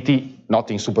 1880,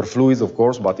 not in superfluids, of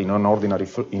course, but in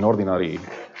ordinary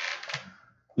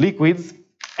liquids.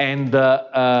 And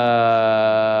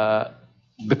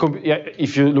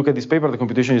if you look at this paper, the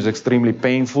computation is extremely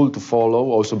painful to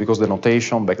follow, also because the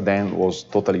notation back then was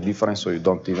totally different, so you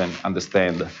don't even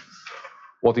understand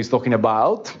what he's talking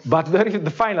about. But the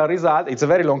final result, it's a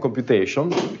very long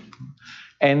computation,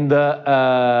 and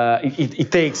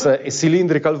it takes a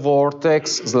cylindrical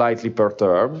vortex slightly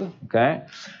perturbed, okay?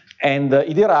 And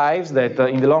it derives that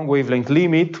in the long wavelength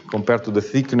limit, compared to the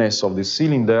thickness of this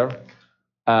cylinder,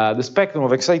 the spectrum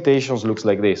of excitations looks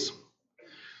like this.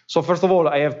 So first of all,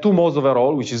 I have two modes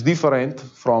overall, which is different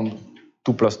from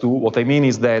 2 plus 2. What I mean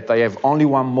is that I have only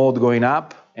one mode going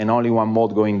up and only one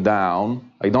mode going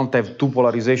down. I don't have two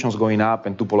polarizations going up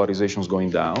and two polarizations going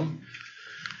down.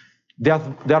 They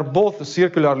are both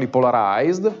circularly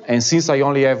polarized, and since I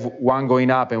only have one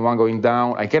going up and one going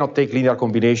down, I cannot take linear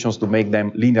combinations to make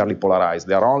them linearly polarized.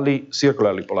 They are only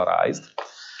circularly polarized.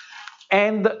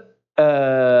 And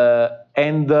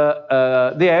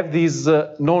they have this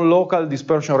non-local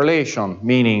dispersion relation,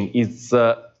 meaning it's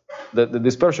the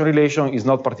dispersion relation is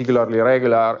not particularly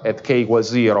regular at k equals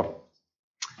 0.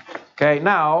 Okay,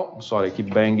 now, sorry, I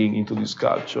keep banging into this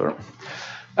sculpture.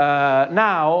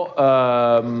 Now,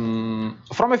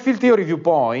 from a field theory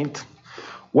viewpoint,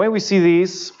 when we see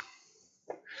this,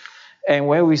 and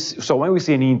when we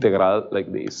see an integral like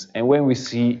this, and when we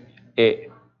see a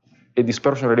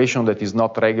dispersion relation that is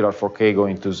not regular for k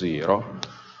going to 0,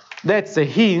 that's a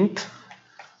hint,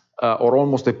 or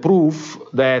almost a proof,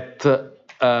 that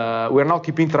we're not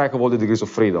keeping track of all the degrees of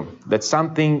freedom, that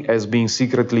something has been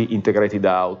secretly integrated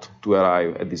out to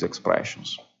arrive at these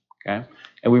expressions. Okay?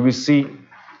 And we will see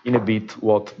in a bit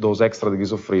what those extra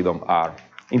degrees of freedom are.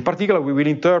 In particular, we will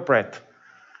interpret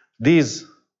this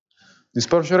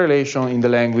dispersion relation in the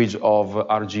language of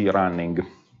RG running.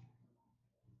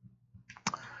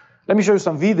 Let me show you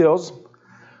some videos.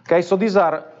 Okay, so these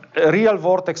are real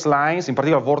vortex lines, in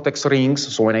particular vortex rings.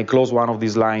 So when I close one of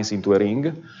these lines into a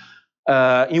ring,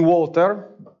 in water,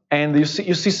 and you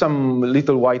see some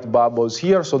little white bubbles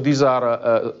here. So these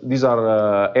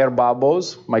are air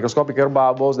bubbles, microscopic air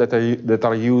bubbles that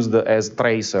are used as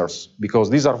tracers, because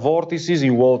these are vortices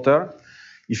in water.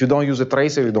 If you don't use a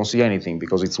tracer, you don't see anything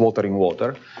because it's water in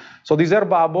water. So these air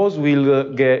bubbles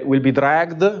will be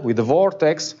dragged with the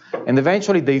vortex, and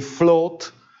eventually they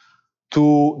float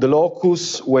to the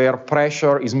locus where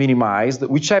pressure is minimized,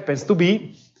 which happens to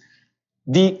be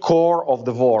the core of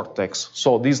the vortex.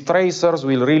 So these tracers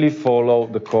will really follow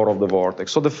the core of the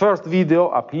vortex. So the first video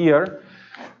up here,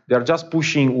 they're just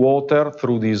pushing water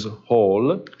through this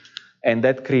hole, and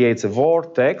that creates a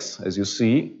vortex, as you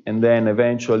see, and then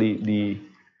eventually the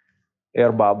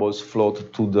air bubbles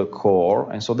float to the core,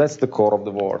 and so that's the core of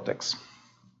the vortex.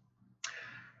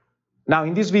 Now,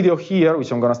 in this video here,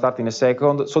 which I'm going to start in a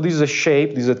second, so this is a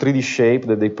shape, this is a 3D shape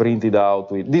that they printed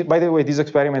out with. By the way, these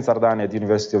experiments are done at the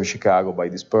University of Chicago by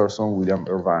this person, William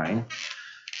Irvine,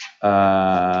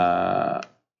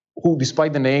 who,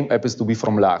 despite the name, happens to be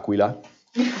from L'Aquila.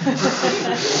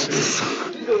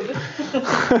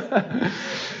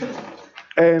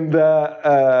 And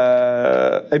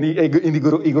he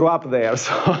grew up there,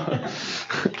 so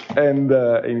and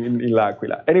in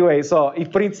L'Aquila. Anyway, so he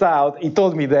prints out. He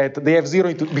told me that they have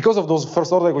because of those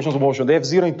first-order equations of motion, they have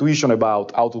zero intuition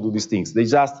about how to do these things. They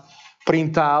just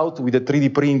print out with a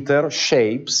 3D printer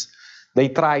shapes. They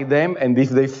try them, and if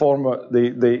they form,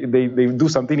 they do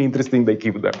something interesting, they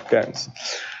keep them. Okay?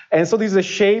 And so this is a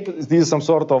shape. This is some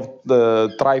sort of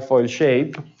the trifoil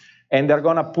shape. And they're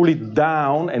going to pull it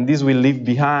down, and this will leave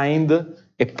behind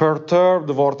a perturbed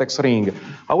vortex ring.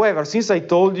 However, since I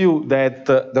told you that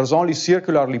there's only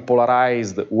circularly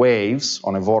polarized waves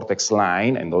on a vortex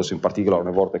line, and also in particular on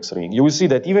a vortex ring, you will see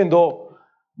that even though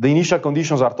the initial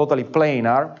conditions are totally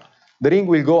planar, the ring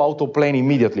will go out of plane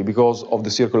immediately because of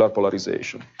the circular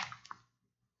polarization.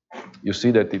 You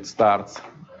see that it starts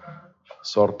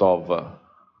sort of,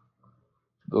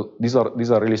 these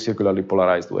are really circularly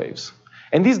polarized waves.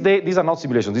 And these are not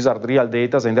simulations, these are real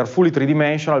data, and they're fully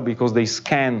three-dimensional because they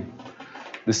scan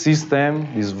the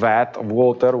system, this vat of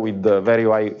water, with very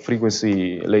high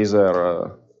frequency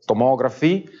laser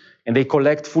tomography, and they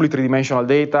collect fully three-dimensional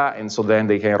data, and so then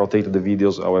they can rotate the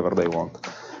videos however they want.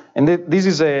 And this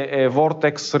is a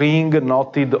vortex ring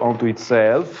knotted onto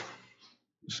itself,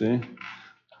 you see?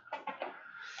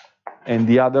 And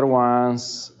the other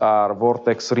ones are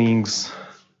vortex rings,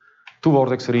 two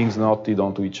vortex rings knotted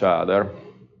onto each other.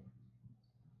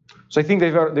 So I think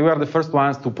they were the first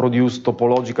ones to produce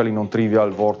topologically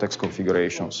non-trivial vortex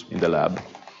configurations in the lab.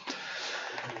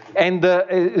 And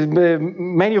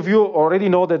many of you already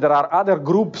know that there are other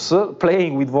groups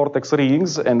playing with vortex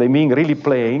rings, and I mean really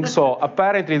playing. So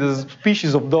apparently the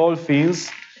species of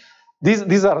dolphins,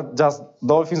 these are just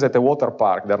dolphins at a water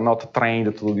park. They're not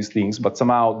trained to do these things, but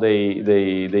somehow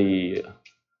they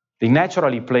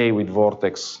naturally play with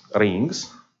vortex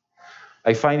rings.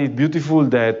 I find it beautiful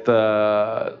that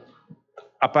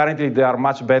apparently they are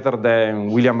much better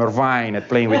than William Irvine at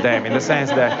playing with them, in the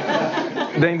sense that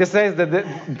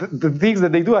the things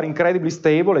that they do are incredibly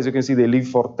stable. As you can see, they live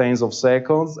for tens of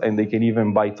seconds, and they can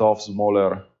even bite off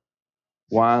smaller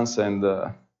ones. And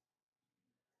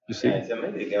you see, yeah, it's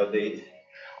amazing how they.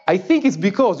 I think it's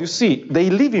because, you see, they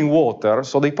live in water,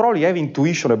 so they probably have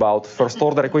intuition about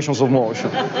first-order equations of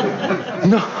motion.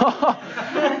 No,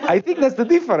 I think that's the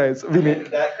difference. I mean,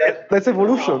 that's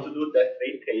evolution. How to do that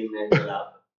trick in the lab.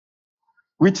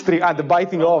 Which trick? Ah, the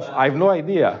biting off. I have no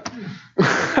idea.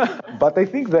 But I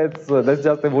think that's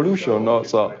just evolution, no?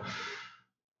 So,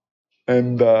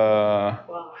 and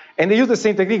they use the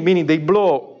same technique, meaning they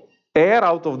blow air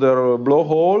out of their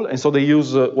blowhole, and so they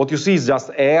use, what you see is just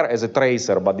air as a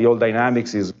tracer, but the whole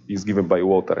dynamics is given by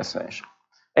water, essentially.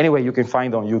 Anyway, you can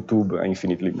find on YouTube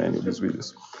infinitely many of these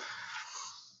videos.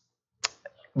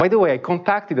 By the way, I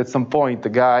contacted at some point a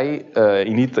guy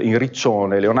in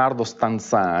Riccione, Leonardo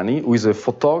Stanzani, who is a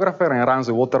photographer and runs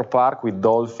a water park with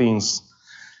dolphins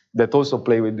that also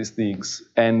play with these things.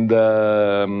 And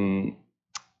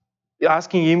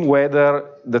asking him whether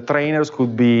the trainers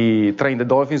could train the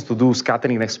dolphins to do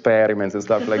scattering experiments and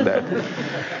stuff like that.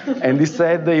 And he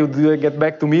said he would get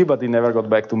back to me, but he never got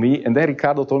back to me. And then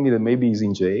Riccardo told me that maybe he's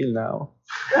in jail now.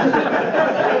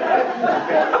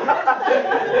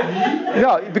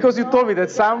 No, because you told me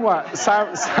that some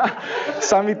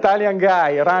Italian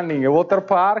guy running a water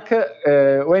park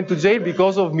went to jail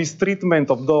because of mistreatment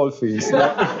of dolphins.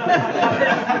 No?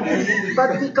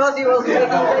 But because he was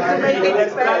making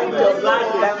experiments.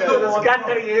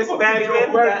 Scattering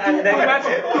experiment, and then they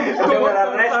were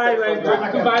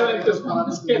arrested. Too violent to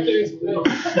scattering experiment.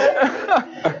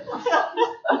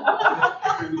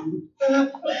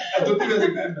 I don't think I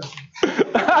remember.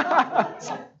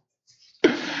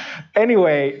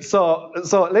 Anyway, so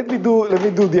let me do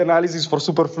the analysis for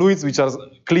superfluids, which are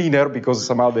cleaner because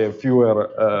somehow they have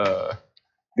fewer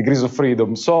degrees of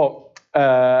freedom. So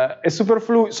a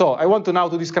superfluid. So I want to now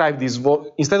describe this.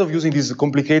 Instead of using these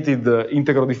complicated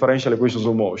integral differential equations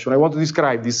of motion, I want to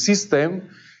describe this system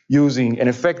using an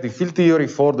effective field theory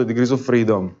for the degrees of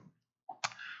freedom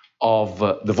of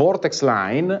the vortex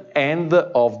line and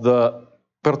of the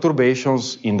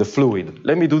perturbations in the fluid.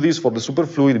 Let me do this for the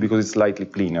superfluid because it's slightly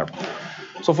cleaner.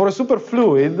 So for a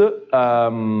superfluid,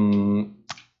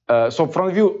 so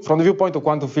from the viewpoint of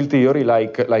quantum field theory,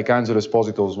 like Angelo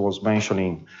Esposito was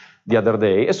mentioning the other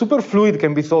day, a superfluid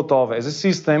can be thought of as a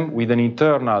system with an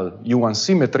internal U1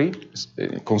 symmetry,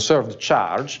 conserved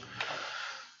charge.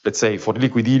 Let's say for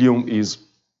liquid helium is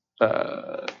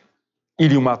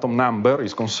helium atom number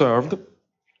is conserved,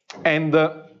 and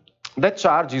that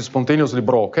charge is spontaneously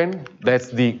broken. That's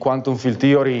the quantum field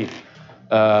theory,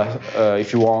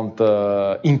 if you want,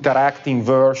 interacting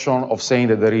version of saying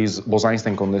that there is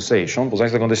Bose-Einstein condensation.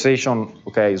 Bose-Einstein condensation,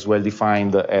 okay, is well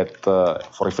defined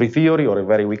for a free theory or a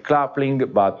very weak coupling,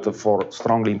 but for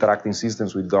strongly interacting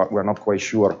systems, we're not quite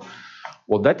sure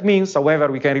what that means.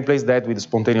 However, we can replace that with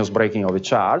spontaneous breaking of a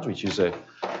charge, which is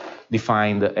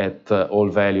defined at all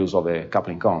values of a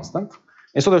coupling constant.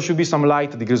 And so there should be some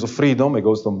light degrees of freedom, a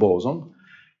Goldstone boson.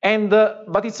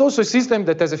 But it's also a system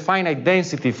that has a finite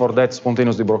density for that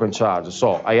spontaneously broken charge.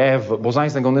 So I have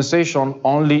Bose-Einstein condensation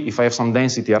only if I have some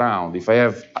density around. If I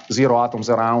have 0 atoms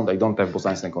around, I don't have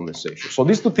Bose-Einstein condensation. So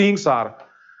these two things are,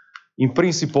 in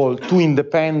principle, two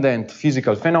independent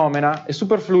physical phenomena. A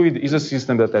superfluid is a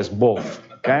system that has both,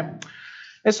 okay?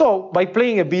 And so by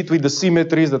playing a bit with the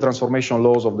symmetries, the transformation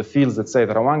laws of the fields,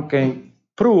 etc., one can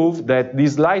prove that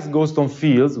these light Goldstone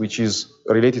fields, which is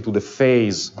related to the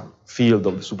phase field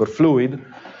of the superfluid,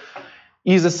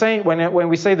 is the same. When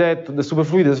we say that the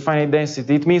superfluid has finite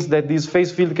density, it means that this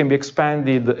phase field can be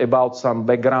expanded about some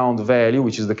background value,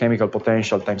 which is the chemical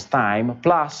potential times time,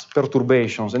 plus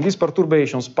perturbations. And these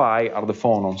perturbations, pi, are the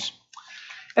phonons.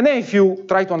 And then if you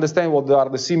try to understand what are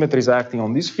the symmetries acting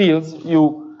on these fields,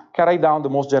 you can write down the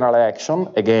most general action,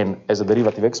 again, as a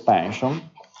derivative expansion,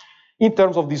 in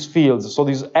terms of these fields. So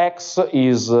this x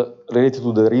is related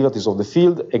to the derivatives of the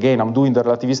field. Again, I'm doing the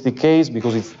relativistic case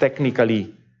because it's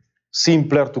technically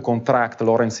simpler to contract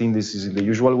Lorentz indices in the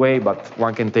usual way, but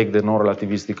one can take the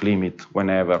non-relativistic limit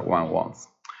whenever one wants.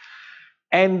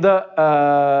 And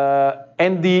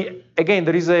again,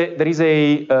 there is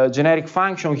a generic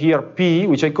function here, p,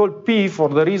 which I call p for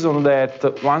the reason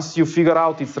that once you figure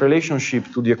out its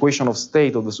relationship to the equation of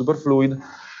state of the superfluid,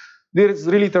 this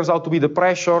really turns out to be the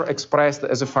pressure expressed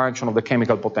as a function of the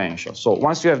chemical potential. So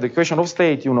once you have the equation of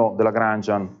state, you know the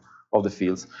Lagrangian of the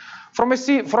fields. From a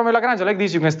Lagrangian like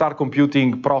this, you can start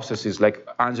computing processes like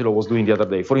Angelo was doing the other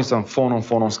day. For instance,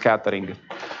 phonon-phonon scattering.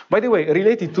 By the way,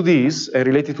 related to this, and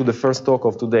related to the first talk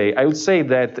of today, I would say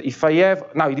that if I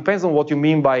have, now it depends on what you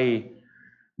mean by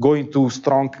going to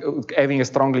having a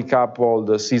strongly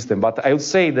coupled system, but I would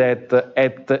say that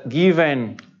at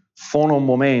given phonon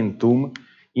momentum,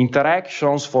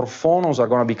 interactions for phonons are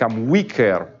going to become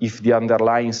weaker if the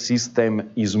underlying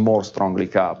system is more strongly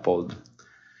coupled.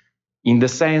 In the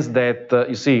sense that,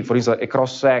 you see, for instance, a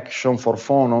cross-section for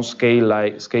phonons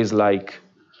scales like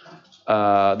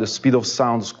the speed of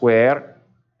sound square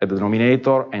at the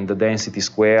denominator and the density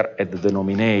square at the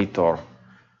denominator.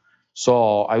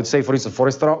 So I would say, for instance,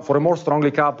 for a more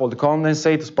strongly coupled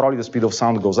condensate, probably the speed of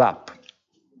sound goes up,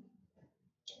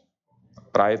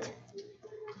 right?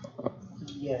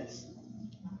 Yes.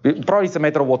 Probably it's a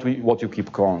matter of what you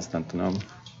keep constant, no?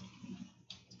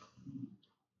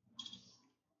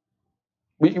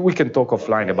 We can talk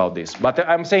offline about this, but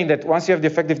I'm saying that once you have the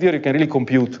effective theory, you can really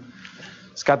compute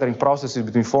scattering processes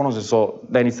between phonons, and so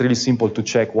then it's really simple to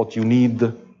check what you need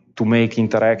to make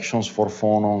interactions for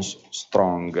phonons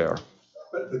stronger.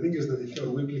 But the thing is that if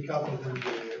you're weakly coupled, then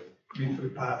the mean-free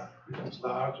path becomes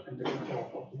large, and the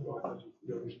control of the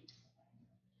theory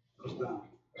goes down.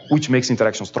 Which makes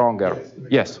interaction stronger.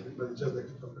 Yes. But it's just the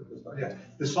control that goes down. Yeah.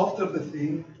 The softer the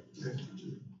thing,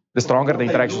 the stronger the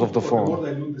interactions of the phone. The more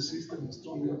dilute the system, the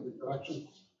stronger the interaction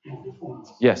of the phones.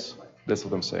 Yes, that's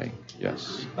what I'm saying.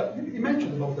 Yes. But you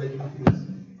mentioned about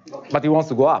diluting. But he wants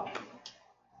to go up.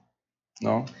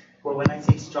 No? Well, when I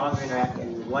say stronger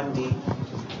interacting in 1D,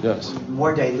 yes,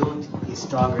 more dilute is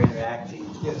stronger interacting.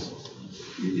 Yes.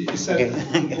 He said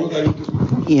more dilute.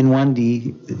 In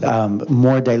 1D,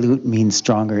 more dilute means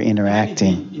stronger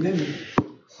interacting. In any.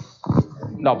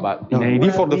 No, but in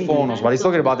AD for the phonons, but he's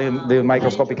talking about the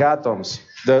microscopic atoms,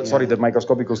 sorry, the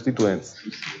microscopic constituents.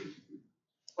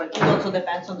 Well, it also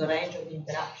depends on the range of the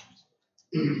interactions.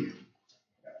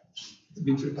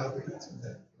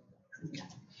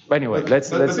 But anyway,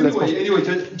 let's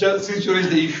anyway, just since you raised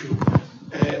the issue,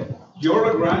 your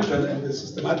Lagrangian and the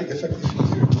systematic effective field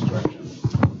theory construction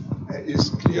is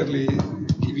clearly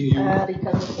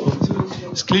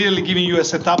giving you a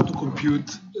setup to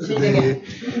compute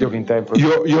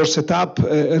Your setup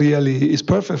really is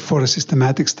perfect for a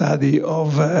systematic study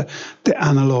of the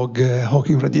analog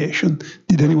Hawking radiation.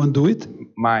 Did anyone do it?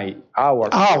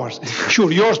 Ours.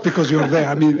 Sure, yours because you're there.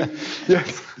 I mean,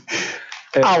 Yes.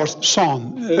 ours,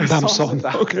 son, damn son.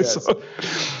 Okay, yes.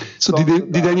 so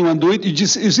did anyone do it? You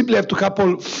simply have to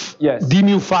couple d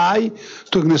mu phi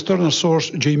to an external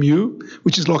source J mu,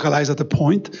 which is localized at a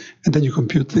point, and then you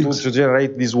compute things. To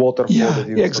generate this waterfall that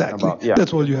you were exactly. talking about. Yeah,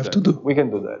 that's all you have to do. We can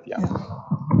do that, yeah.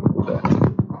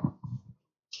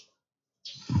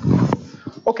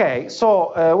 Okay,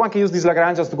 so one can use these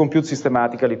Lagrangians to compute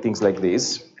systematically things like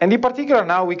this. And in particular,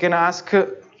 now we can ask,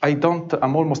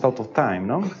 I'm almost out of time,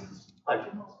 no?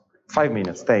 5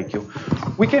 minutes, thank you.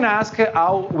 We can ask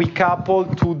how we couple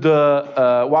to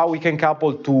how we can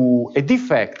couple to a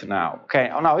defect now. Okay,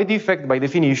 now a defect by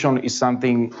definition is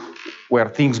something where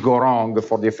things go wrong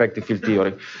for the effective field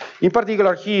theory. In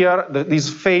particular here, this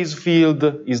phase field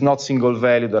is not single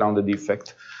valued around the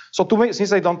defect. So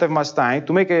since I don't have much time,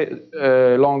 to make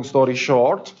a long story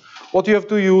short, what you have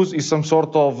to use is some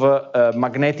sort of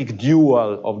magnetic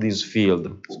dual of this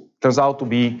field. Turns out to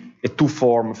be a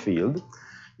two-form field.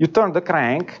 You turn the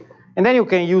crank, and then you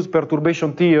can use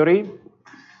perturbation theory.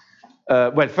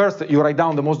 Well, first you write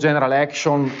down the most general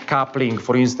action coupling,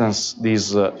 for instance,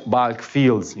 these bulk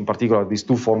fields, in particular this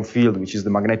two-form field, which is the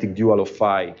magnetic dual of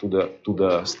phi to the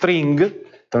string.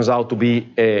 Turns out to be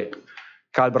a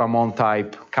Kalb-Ramond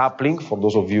type coupling, for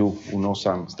those of you who know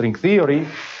some string theory.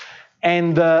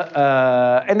 And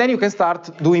then you can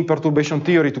start doing perturbation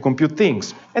theory to compute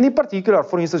things. And in particular,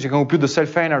 for instance, you can compute the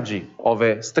self-energy of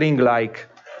a string-like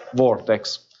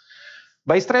vortex.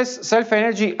 By stress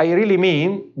self-energy, I really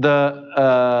mean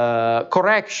the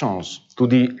corrections to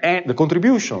the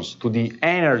contributions to the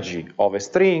energy of a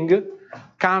string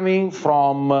coming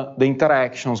from the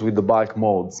interactions with the bulk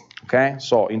modes. Okay,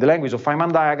 so in the language of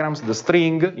Feynman diagrams, the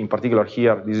string, in particular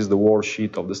here, this is the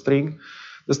worldsheet of the string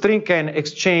can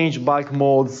exchange bulk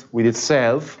modes with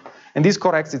itself, and this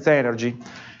corrects its energy.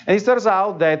 And it turns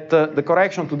out that the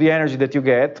correction to the energy that you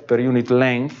get per unit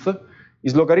length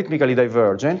is logarithmically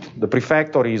divergent. The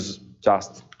prefactor is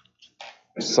just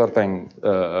a certain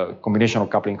combination of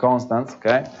coupling constants,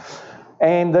 okay?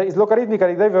 And it's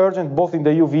logarithmically divergent both in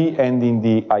the UV and in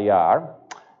the IR.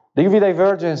 The UV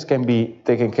divergence can be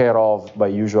taken care of by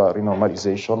usual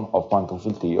renormalization of quantum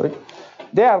field theory.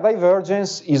 The IR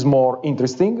divergence is more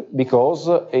interesting because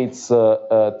it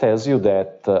tells you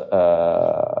that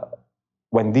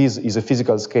when this is a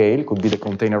physical scale, it could be the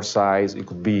container size, it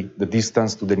could be the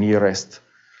distance to the nearest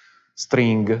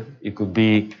string, it could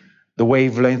be the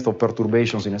wavelength of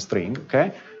perturbations in a string,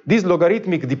 okay? This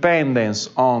logarithmic dependence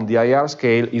on the IR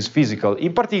scale is physical.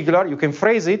 In particular, you can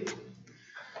phrase it,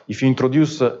 if you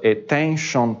introduce a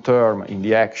tension term in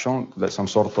the action, some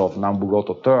sort of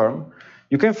Nambu-Goto term,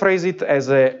 you can phrase it as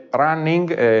a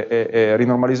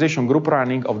renormalization group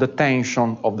running of the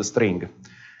tension of the string.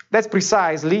 That's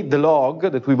precisely the log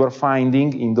that we were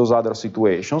finding in those other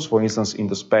situations, for instance, in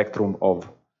the spectrum of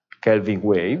Kelvin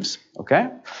waves, okay?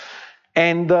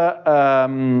 And,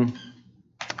 but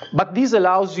this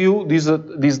allows you,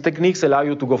 these techniques allow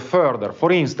you to go further.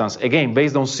 For instance, again,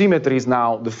 based on symmetries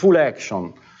now, the full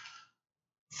action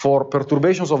for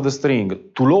perturbations of the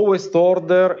string to lowest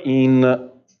order in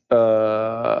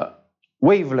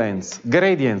wavelengths,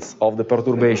 gradients of the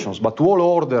perturbations, but to all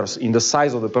orders in the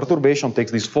size of the perturbation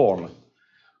takes this form.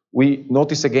 We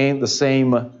notice again the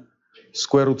same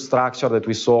square root structure that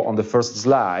we saw on the first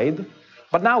slide,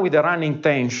 but now with a running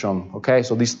tension, okay?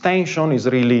 So this tension is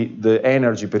really the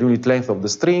energy per unit length of the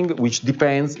string, which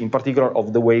depends in particular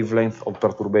of the wavelength of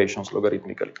perturbations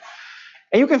logarithmically.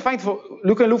 And you can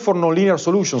look for nonlinear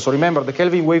solutions. So remember, the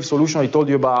Kelvin wave solution I told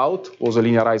you about was a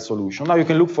linearized solution. Now you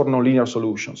can look for nonlinear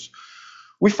solutions.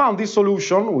 We found this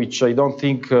solution, which I don't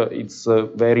think it's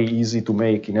very easy to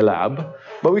make in a lab,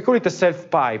 but we call it a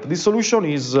self-pipe. This solution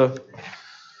is,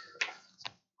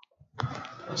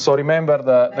 so remember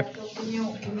Can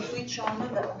you switch on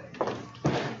the...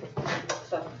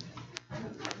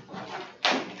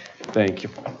 Thank you.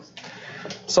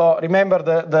 So remember,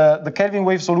 the Kelvin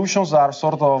wave solutions are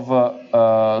sort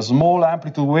of small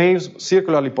amplitude waves,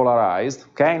 circularly polarized.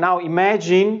 Okay. Now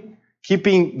imagine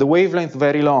keeping the wavelength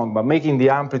very long, but making the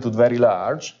amplitude very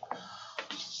large.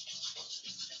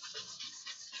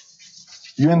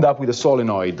 You end up with a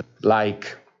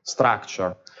solenoid-like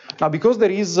structure. Now, because there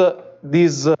is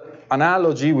this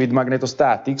analogy with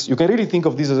magnetostatics, you can really think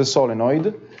of this as a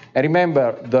solenoid. And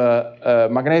remember,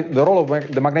 the role of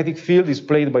the magnetic field is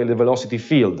played by the velocity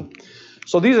field.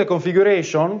 So this is a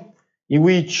configuration in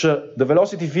which the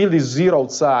velocity field is 0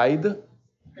 outside,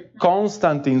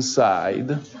 constant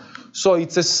inside. So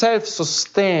it's a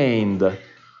self-sustained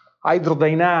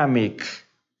hydrodynamic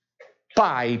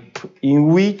pipe in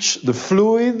which the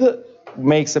fluid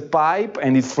makes a pipe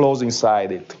and it flows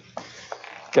inside it.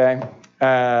 Okay?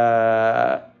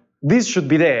 This should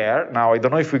be there. Now, I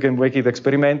don't know if we can make it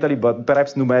experimentally, but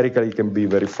perhaps numerically it can be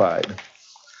verified.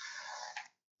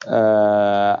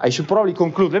 I should probably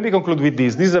conclude. Let me conclude with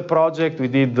this. This is a project we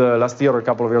did last year or a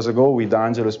couple of years ago with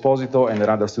Angelo Esposito and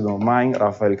another student of mine,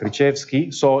 Rafael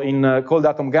Krzyzewski. So in cold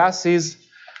atom gases,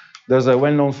 there's a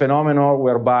well-known phenomenon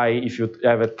whereby if you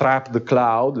have a trapped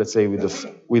cloud, let's say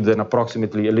with an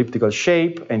approximately elliptical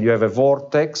shape, and you have a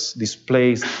vortex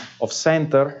displaced of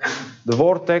center, the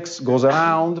vortex goes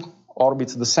around,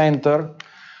 orbits the center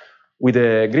with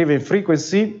a given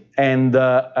frequency and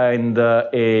an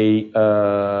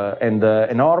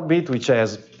orbit which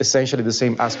has essentially the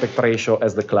same aspect ratio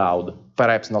as the cloud,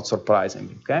 perhaps not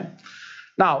surprisingly. Okay?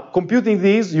 Now, computing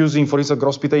this using, for instance,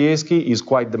 Gross-Pytajewski is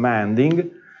quite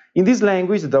demanding. In this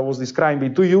language that I was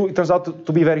describing to you, it turns out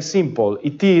to be very simple.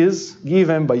 It is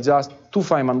given by just two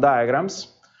Feynman diagrams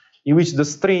in which the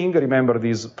string, remember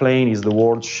this plane is the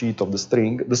word sheet of the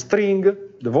string,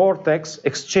 the vortex,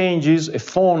 exchanges a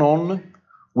phonon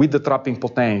with the trapping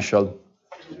potential.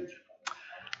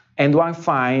 And one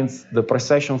finds the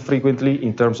precession frequently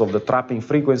in terms of the trapping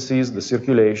frequencies, the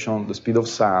circulation, the speed of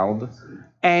sound,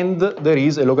 and there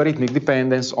is a logarithmic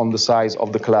dependence on the size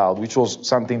of the cloud, which was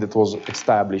something that was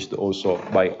established also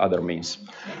by other means.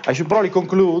 I should probably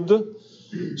conclude,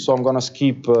 so I'm going to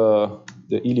skip the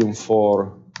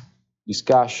helium-4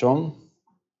 discussion.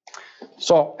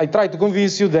 So I try to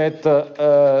convince you that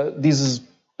this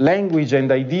language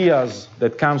and ideas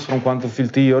that comes from quantum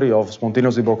field theory of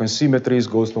spontaneously broken symmetries,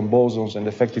 Goldstone bosons, and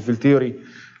effective field theory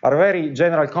are very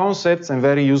general concepts and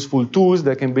very useful tools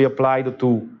that can be applied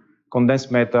to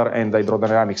condensed matter and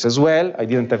hydrodynamics as well. I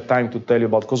didn't have time to tell you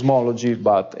about cosmology,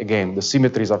 but again, the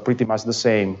symmetries are pretty much the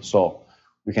same, so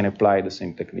we can apply the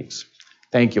same techniques.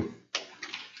 Thank you.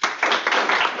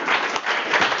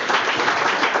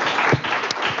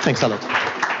 Thanks a lot.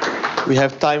 We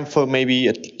have time for maybe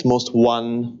at most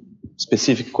one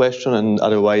specific question, and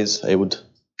otherwise I would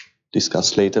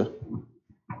discuss later.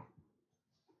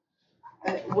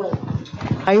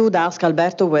 I would ask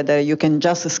Alberto whether you can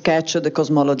just sketch the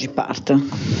cosmology part.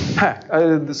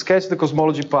 Sketch the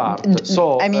cosmology part.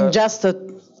 So I mean, just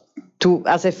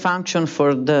as a function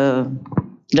for the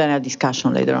general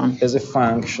discussion later on. As a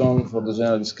function for the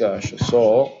general discussion.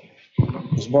 So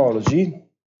cosmology.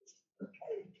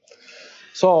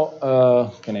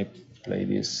 So can I play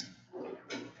this?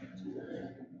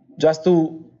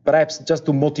 Perhaps just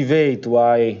to motivate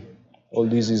why all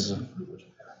this is.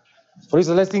 For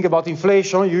instance, let's think about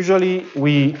inflation. Usually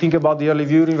we think about the early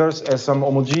universe as some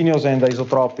homogeneous and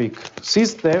isotropic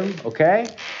system, okay?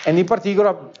 And in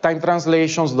particular, time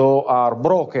translations, though, are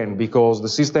broken because the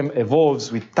system evolves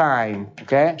with time,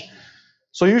 okay?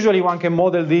 So usually one can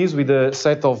model this with a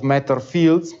set of matter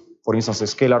fields, for instance, a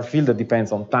scalar field that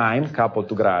depends on time, coupled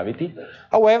to gravity.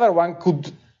 However, one could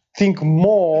think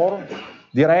more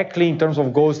directly in terms of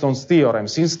Goldstone's theorem,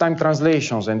 since time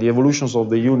translations and the evolutions of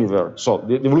the universe, so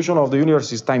the evolution of the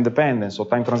universe is time dependent, so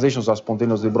time translations are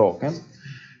spontaneously broken.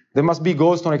 There must be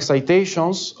Goldstone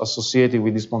excitations associated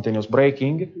with this spontaneous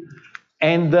breaking,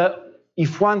 and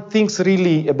if one thinks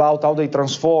really about how they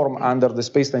transform under the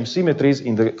space-time symmetries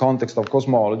in the context of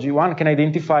cosmology, one can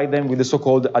identify them with the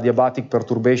so-called adiabatic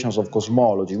perturbations of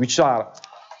cosmology, which are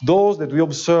those that we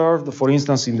observed, for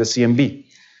instance, in the CMB,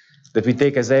 that we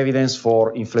take as evidence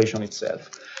for inflation itself.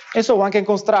 And so one can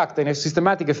construct a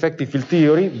systematic effective field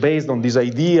theory based on these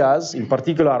ideas. In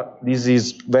particular, this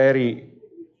is very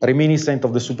reminiscent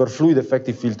of the superfluid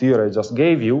effective field theory I just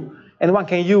gave you. And one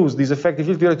can use this effective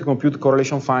field theory to compute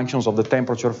correlation functions of the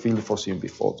temperature field for CMB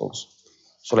photons.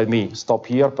 So let me stop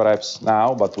here, perhaps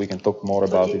now, but we can talk more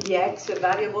about it. The X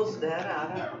variables there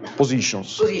are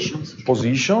positions.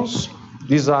 Positions.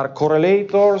 These are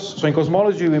correlators. So in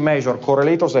cosmology, we measure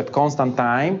correlators at constant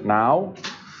time now,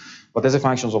 but as a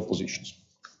function of positions.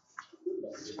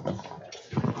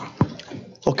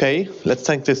 Okay, let's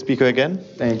thank the speaker again.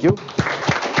 Thank you.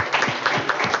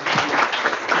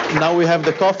 Now we have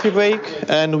the coffee break,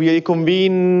 and we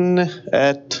reconvene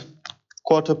at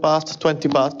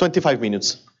 25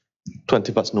 minutes,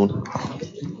 20 past noon.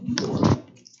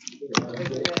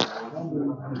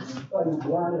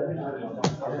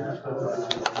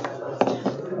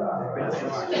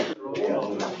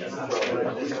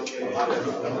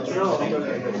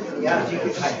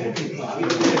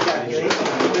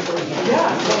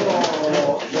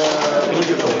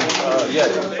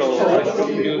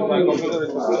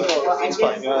 It's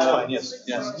fine. Yes.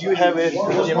 Do you have a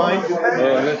HDMI?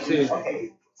 Let's see.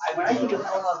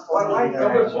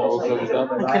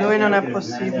 Anche lui non è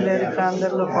possibile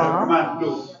riprenderlo qua.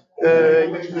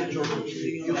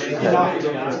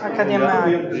 HDMI.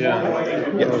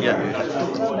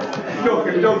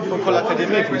 Con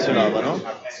l'Accademia funzionava, no?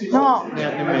 No,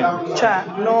 cioè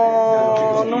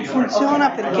non funziona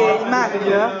perché il Mac,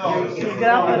 il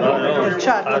graphic,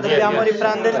 certo dobbiamo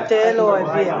riprendere il telo e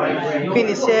via.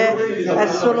 Quindi se è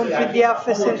solo un PDF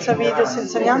senza video,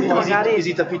 senza niente, magari... Is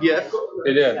it a PDF?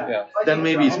 PDF, yeah. Then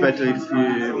maybe it's better if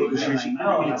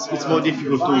it's more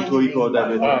difficult to record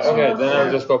everything. Okay, then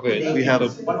I'll just copy it. We have.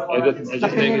 I just take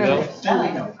it down.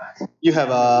 You have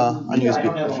a USB.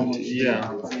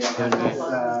 Yeah.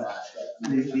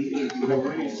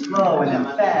 Slow and then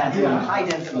fast and high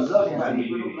density, low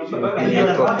density, and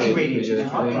then Hawking radiation.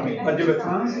 But do the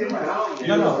transit?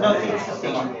 No, it's the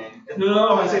same.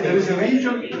 No, I said there is a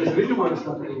region where it's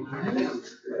not.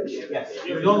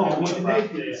 No,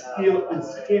 alternate is still in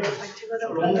scale. Ti vado a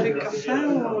prendere il caffè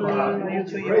o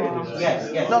l'aiuto io? Yes.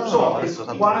 So, it's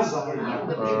quasi.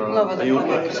 No, vado a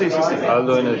prendere. Sì. I'll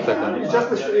do it in a second. It's just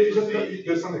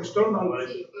there's some external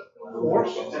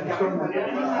force, an external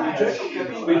object,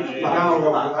 which analog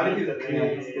of polarity that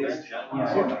creates this.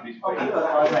 It's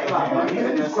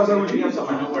quasi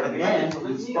Then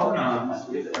these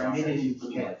phonons are emitted into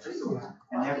gas,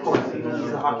 and therefore it's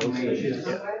a Hawking radiation.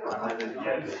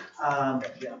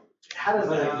 How does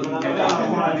that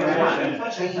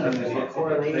change the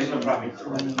correlation between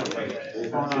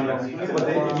phonon and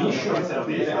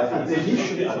the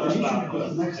emission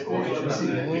goes next to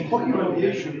Hawking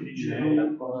radiation.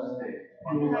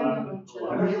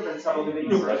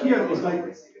 Here is like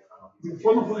the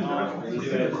phonon is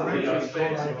the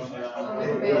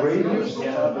radius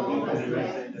of the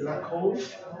black hole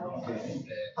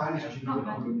times G,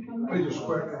 radius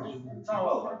squared times G.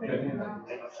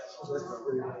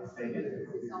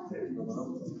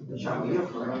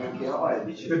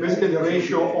 Basically the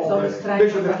ratio of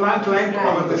basically the Planck length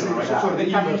over the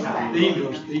inverse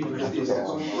is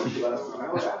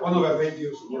 1 over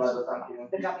radius.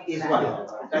 is what?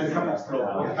 And the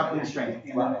coupling strength.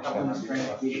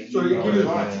 So it gives you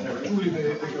truly the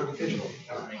gravitational.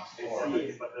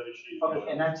 Okay,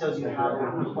 and that tells you how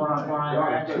phonon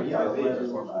interaction.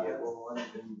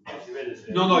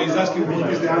 No, he's asking what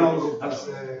is the analog of this.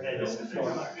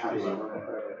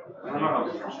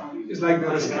 It's like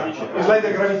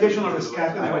the gravitational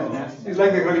rescattering. It's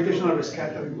like the gravitational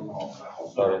rescattering of.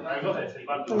 Sorry.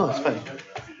 No, it's fine.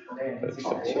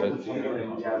 Sure.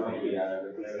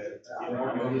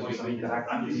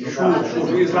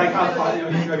 It's like alpha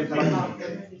gravitational.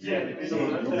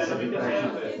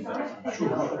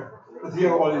 Sure. But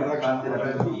here all interaction.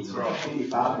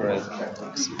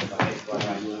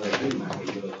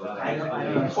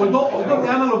 Although the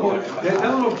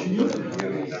analog to Newton.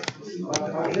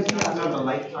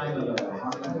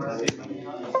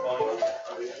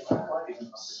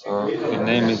 So the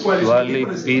name is Duali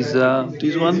Pisa.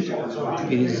 This one?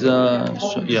 Pisa.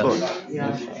 Yes.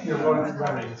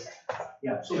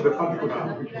 Yeah, so the particle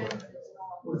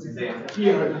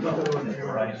here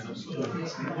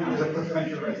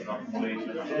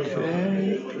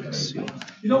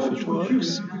you know which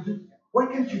works. Why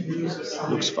can't you use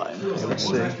some? Looks fine. Let's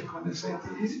say.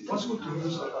 Is it possible to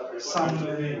use some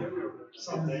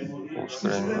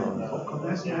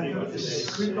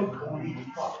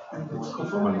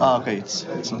Okay,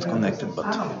 it's not connected, but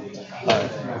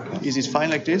is it fine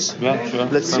like this? Yeah, sure.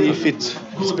 Let's see if it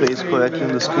displays correctly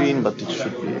on the screen, but it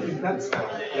should be.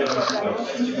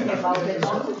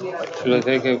 Should I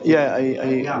take a? Yeah,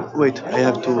 I wait. I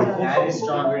have to.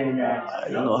 I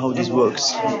don't know how this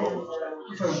works.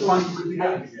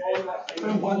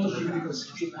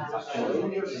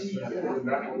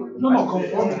 No,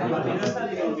 conform.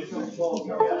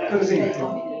 Per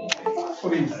esempio,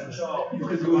 for instance, you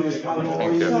can do this.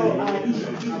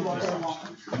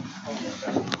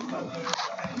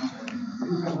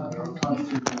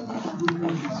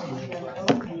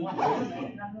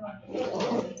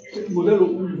 Il modello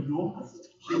 1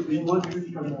 è uguale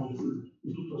critical model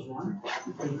in tutto Swan,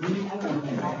 è l'unico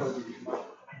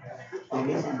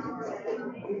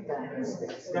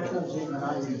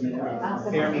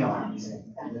Fermions.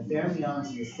 And the fermions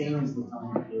is the same as the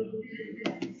time curve.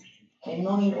 E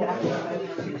non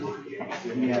interagiscono.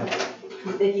 Yeah.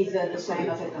 That is the same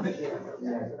as a computer.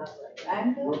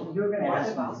 And You're going to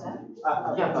ask about that?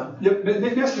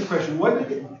 let me ask you a question. Why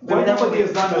nobody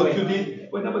has done what you did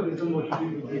Well, nobody doesn't know what to do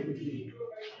with liquid helium.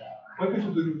 What could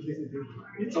you do with liquid helium?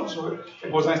 It's also a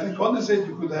Bose-Einstein condensate.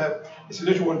 You could have a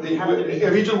situation where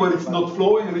a region where it's not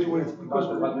flowing, a region where it's because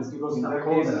in that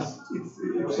case it's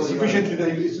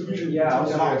sufficiently sufficiently.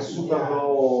 Yeah, it's super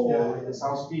low. The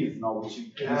sound speed, no, which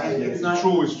it's not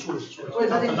true. It's true. It's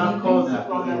not cold enough.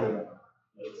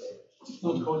 It's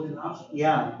not cold enough.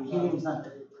 Yeah, the helium is not.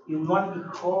 You want to be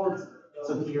cold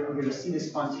so that you're going to see the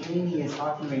spontaneous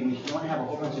Hawking radiation. You want to have a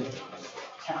whole bunch of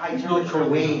high temperature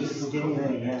waves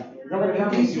stimulating. Yeah. No, but in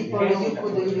principle, you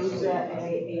could use a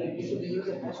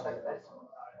flashback vessel.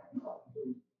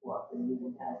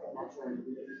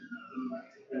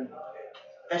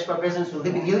 Flashback resonance with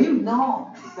liquid helium?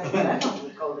 No, flashback vessel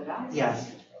we call it out.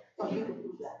 Yes. So you could do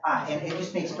that. And it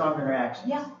just makes stronger interaction.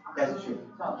 Yeah. That's true.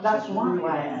 So that's one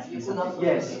way.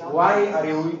 Yes. Why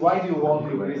do you want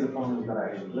to increase the phonon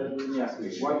interaction? Let me ask you.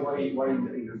 Why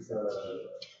increase?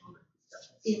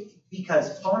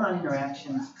 Because phonon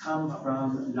interactions come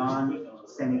from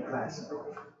non-semi-classical.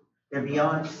 They're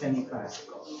beyond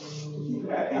semi-classical.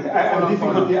 I have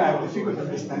difficulty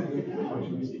understanding.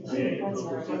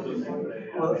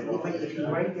 Well, if you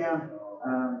write down,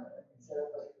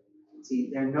 see,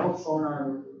 there are no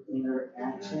phonon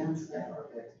interactions.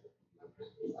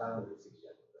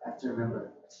 I have to remember.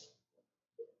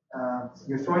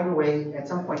 You're throwing away at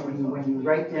some point when you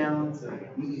write down,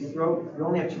 you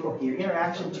only have two. Okay, your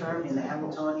interaction term in the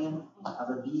Hamiltonian of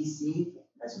a BC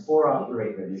has 4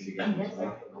 operators.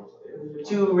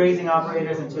 Two raising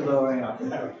operators and 2 lowering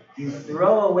operators. You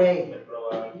throw away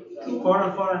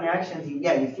phonon interactions.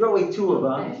 You throw away 2 of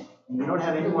them, and you don't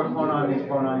have any more phonon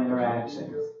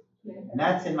interactions. And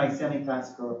that's in my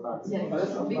semi-classical approximation.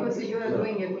 Yes, because you are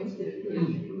doing a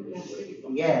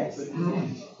Yes.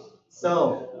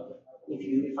 So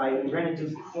if I run into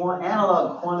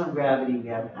analog quantum gravity, we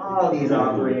have all these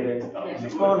operators, and the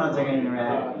phonons are going to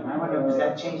interact. And I wonder, does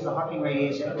that change the Hawking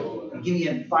radiation? Give me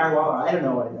a firewall? I don't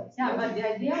know what it does. Yeah, but the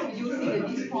idea of using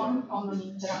these phonon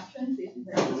interactions is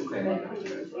that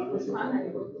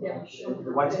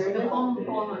What's the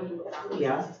phonon interaction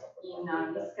in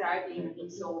describing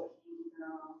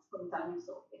spontaneous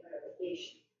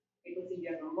propagation. Because if you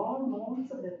have more modes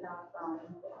that are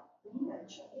interacting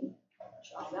actually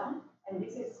each other, and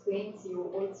this explains you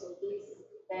also this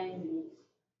bending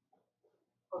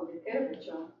of the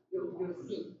curvature you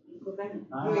see. Because then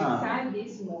you excite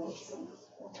these modes,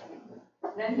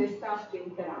 then they start to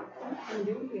interact, and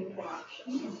due to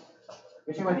interaction.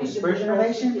 You're talking about dispersion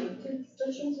relation?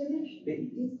 Dispersion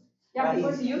relation. Yeah,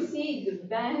 because you see the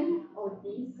bend of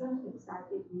these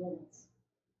excited modes.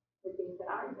 With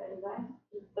interact and then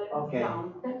okay. Down.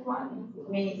 That one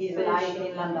is light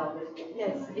in Landau.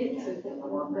 Yes, it's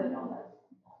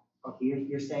okay,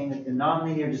 you're saying that the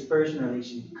nonlinear dispersion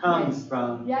relation comes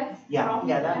from. Yes. Yeah,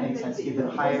 that makes sense. Give it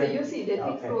higher. So you see that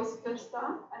it goes first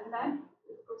up and then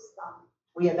it goes down.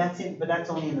 Well, yeah, that's it, but that's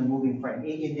only in the moving frame.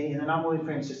 In the non-moving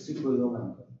frame, it's just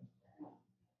superluminal.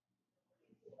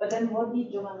 But then what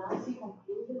did Giovanazzi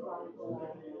conclude about?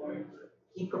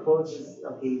 He proposes,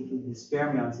 okay, the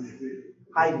fermions is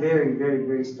high, very, very,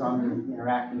 very strongly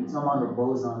interacting. It's no longer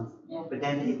bosons, but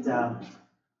then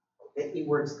it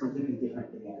works completely different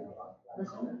again.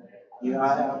 You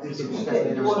we should discuss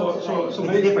it later. So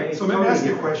let me ask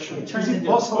you a question. Is it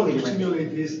possible to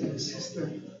simulate this in a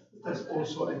system that has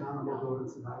also an analog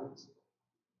Lorentz invariance?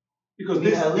 Because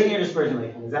this linear dispersion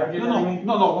relation. Is that what you're telling me?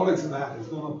 No, Lorentz invariance.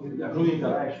 Including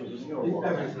interactions.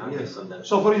 Everything. Yes.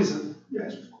 So, for instance,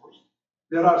 yes, of course,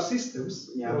 there are systems.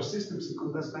 There are systems in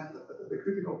condensed matter at the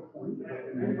critical point,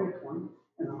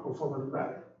 and are conformal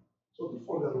invariant. So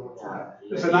before the Lorentz,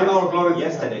 there's an analog Lorentz.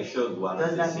 Yesterday showed one.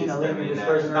 Does that mean a linear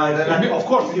dispersion? Of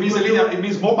course, it means a linear. It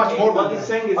means much more. What he's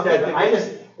saying is that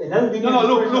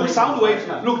Look, sound waves.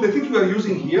 Look, the things we are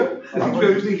using here,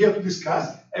 to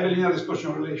discuss, have a linear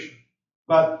dispersion relation,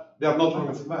 but they are not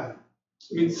Lorentz invariant.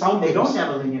 I mean, sound waves. They don't have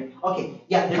a linear. Okay,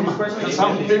 the dispersion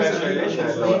relation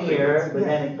is linear, but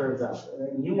then it curves up.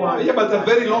 But a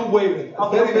very long wavelength.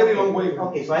 Very long wavelength.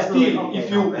 Okay, so still,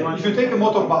 if you take a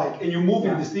motorbike and you move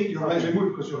in this thing, you're actually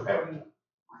moving because you're having.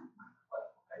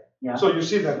 Yeah. So you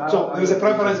see that. So there is a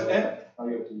preference.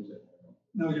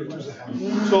 No, you have to use the hand.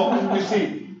 So you see,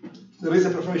 there is a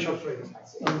preferential frame.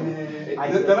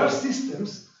 There are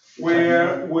systems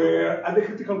where at the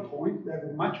critical point they have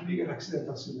a much bigger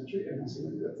accidental symmetry, and that's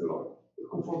the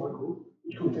conformal group,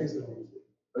 which contains the Lorentz.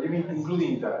 But you mean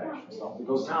including interactions, no?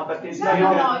 Because but it's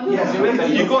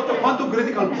you got a quantum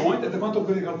critical point. At the quantum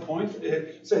critical point,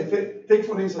 say take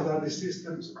for instance there are these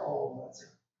systems of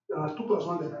there are 2 +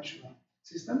 1 dimensional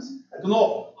systems. I don't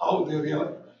know how they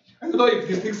real. I don't know if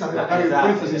these things are Exactly. for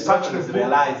instance, in such a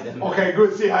realized them. Okay,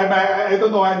 good. See, I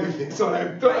don't know anything, so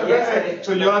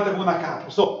so you're not a capo.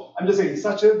 So I'm just saying, in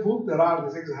such a book, there are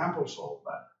these examples of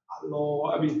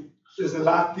I mean, there's a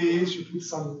lattice, you put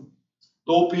some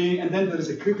doping, and then there is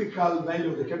a critical value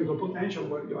of the chemical potential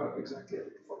where you are exactly at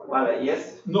the formula. Well,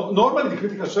 yes. No, normally, the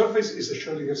critical surface is a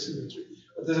Schrödinger symmetry,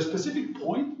 but there's a specific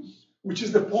point, which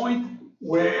is the point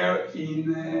where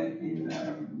in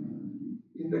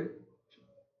the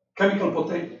chemical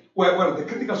potential, where the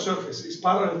critical surface is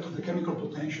parallel to the chemical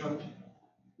potential,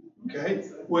 okay,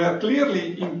 where clearly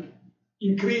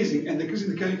increasing and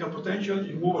decreasing the chemical potential,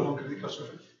 you move along critical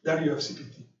surface. There you have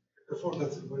CPT. Therefore,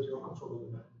 that's the way you are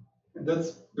conformal. And that's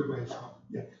the way it's found.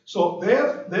 Yeah. So but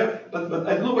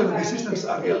I don't know whether these systems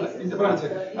are realized in the branch.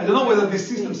 I don't know whether these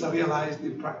systems are realized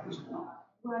in practice or not.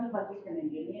 Well, but we can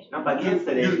engineer. No, but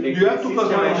yesterday you have to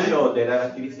system I showed the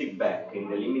relativistic back in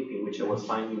the limit in which I was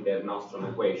finding the Nostrum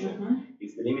equation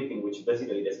is the limit in which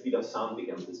basically the speed of sound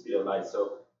becomes the speed of light. So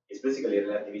it's basically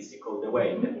relativistic all the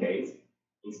way in that case.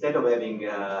 Instead of having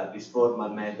this formal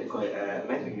metric,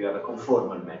 you have a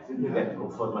conformal metric. You get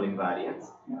conformal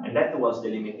invariance, and that was the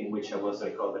limit in which I was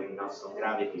recovering Nostrum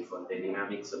gravity for the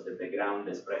dynamics of the background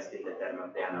expressed in the term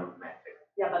of the analog metric.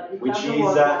 Yeah, but which is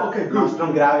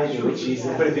Nostrum gravity, which is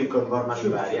everything conformal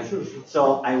invariant.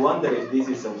 So I wonder if this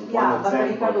is one example. But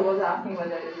Ricardo was asking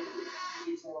whether it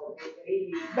is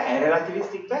really.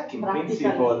 Relativistic back in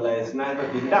principle has never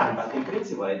been done, but in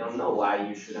principle I don't know why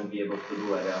you shouldn't be able to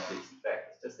do a relativistic back.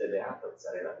 It's just that the atoms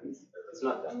are relativistic, but it's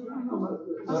not done.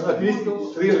 Relativistic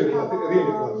is really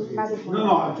relativistic.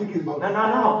 No, I'm thinking about.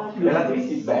 No.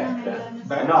 Relativistic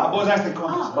back. No, Bose-Einstein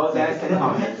constants. Bose-Einstein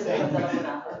constants.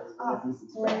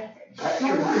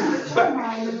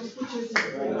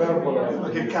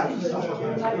 Che cazzo?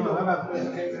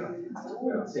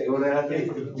 Un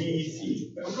relativistic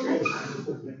BC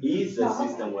is a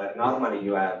system where normally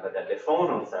you have that the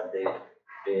phonons have the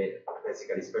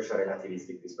basically special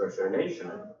relativistic dispersion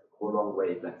relation along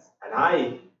wavelengths. At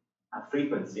high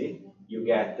frequency, you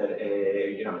get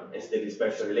it's the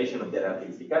dispersion relation of the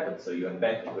relativistic atom, so you are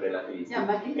back to relativistic.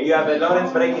 Yeah, and you have a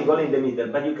Lorentz breaking all in the middle,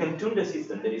 but you can tune the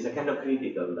system. There is a kind of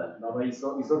critical. No, but he's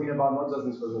talking about not just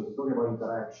dispersion, he's talking about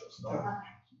interactions. No?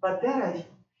 But there,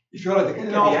 if you're right,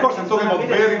 of course I'm talking about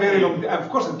very long. Of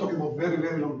course I'm talking about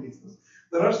very long distance.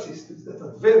 There are systems that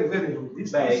are very long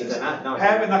distances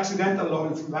have an accidental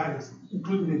Lorentz invariance,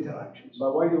 including the interactions.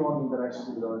 But why do you want interactions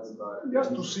with Lorentz invariance?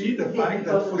 Just to see the fact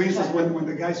that, for instance, when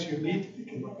the guys you meet, they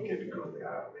cannot behave because they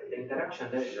are. The interaction.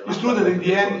 It's true that in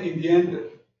the end,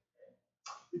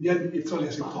 it's only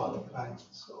asymptotic, right?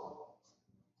 So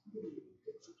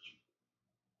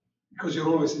because you're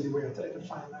always in the way at a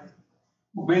finite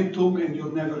momentum, and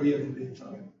you're never really in the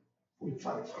infrared.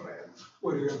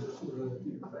 Where you have the full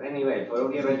relativity. But anyway, for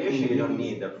radiation, you don't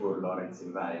need the full Lorentz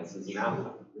invariance. It's enough.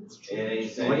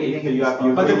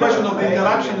 But the question of the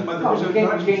interaction, is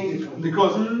different.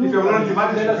 Because if you have Lorentz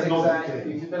invariance, you cannot.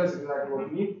 If you tell us exactly what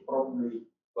you need, probably.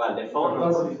 Well, the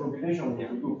phonons. Probability computation we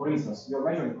do. For instance, you're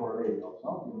measuring correlations,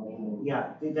 no?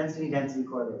 Yeah, the density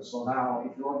correlation. So now,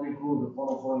 if you want to include the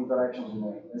phone interactions in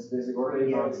a space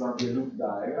correlation, it's going to be a loop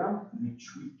diagram, which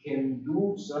we can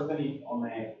do certainly on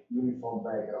a uniform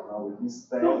background. Now with this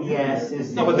step. Yes.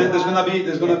 No, but there's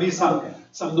gonna be some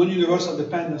non-universal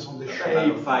dependence on the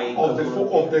shape of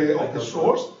the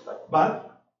source, but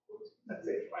that's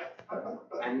it, right?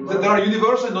 There are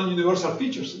universal and non-universal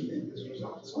features in this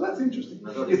result. So that's interesting.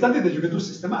 It's something that you can do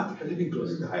systematically,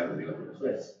 including the higher level.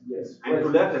 Yes. And to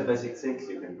learn the basic things,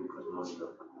 you can do cosmology.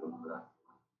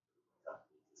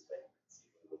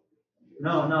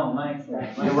 No, Mike.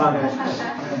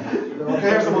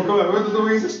 Okay, so we're going to do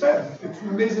his experiment. It's an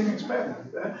amazing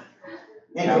experiment.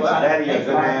 Yeah, well, there you're going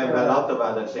to have a lot of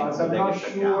other things. But I'm not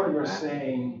sure you're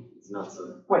saying. It's not so.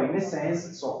 Well, in a sense,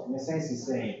 he's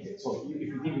saying. So if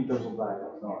you think in terms of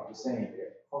diagrams, no, he's saying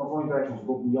phone interactions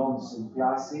go beyond some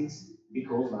classics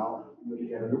because now you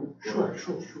get a loop. Sure.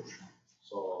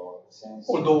 So, sense.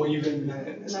 Although even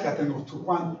scattering of two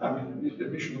quantum, I mean, the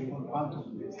emission of one quantum.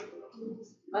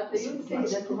 But you say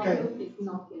that one loop is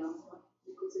not enough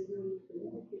because you need to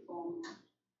uniform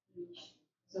each.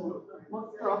 So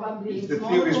most probably. If the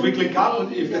theory is weakly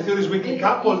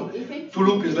coupled, two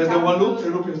loop is less than one loop,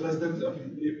 three loop is less than.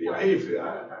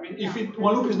 If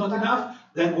one loop is not enough,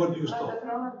 then where do you stop?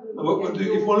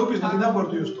 If one loop is not enough, where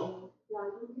do you stop?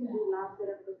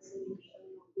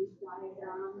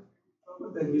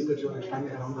 That means that you're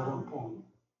expanding around the wrong point.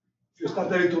 If you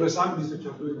start having to resign, means that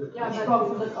you're doing the. Yeah, but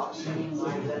from the cost.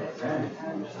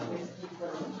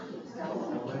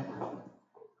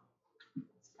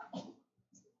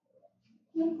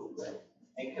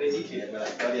 incredibile quella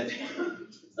storia di...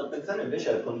 Sto pensando invece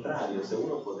al contrario, se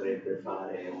uno potrebbe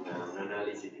fare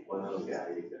un'analisi tipo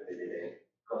analografica per vedere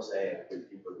cosa è quel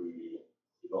tipo di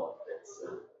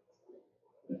vortex.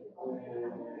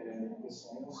 In che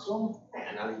senso?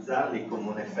 Analizzarli come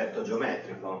un effetto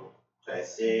geometrico, cioè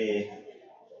se...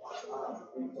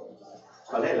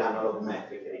 Qual è l'analog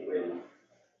metrica di quelli?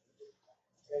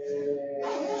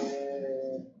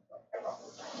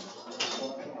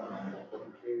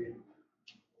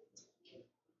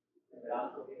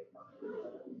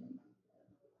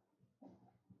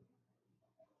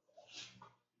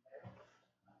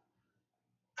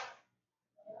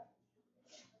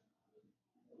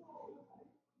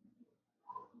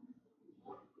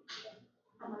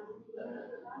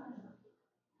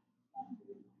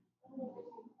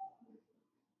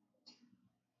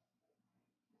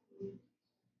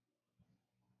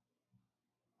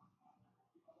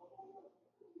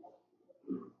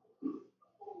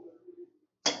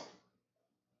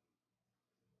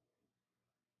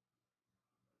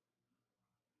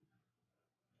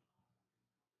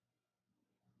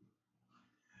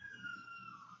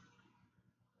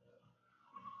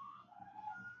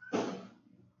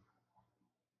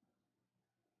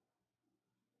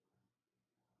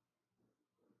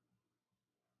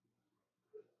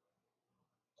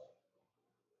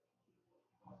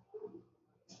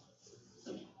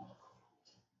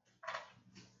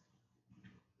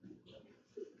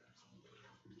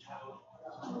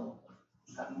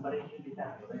 Stanno parecchio in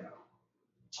ritardo, vero?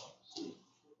 Sì.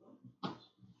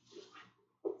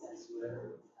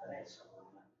 Adesso.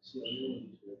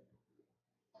 Sì,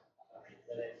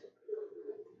 adesso.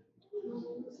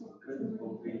 Credo un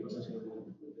po' prima, cosa si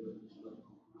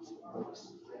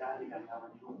sperare che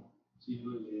andavano giù. Sì,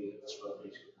 lui la sua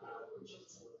fresca.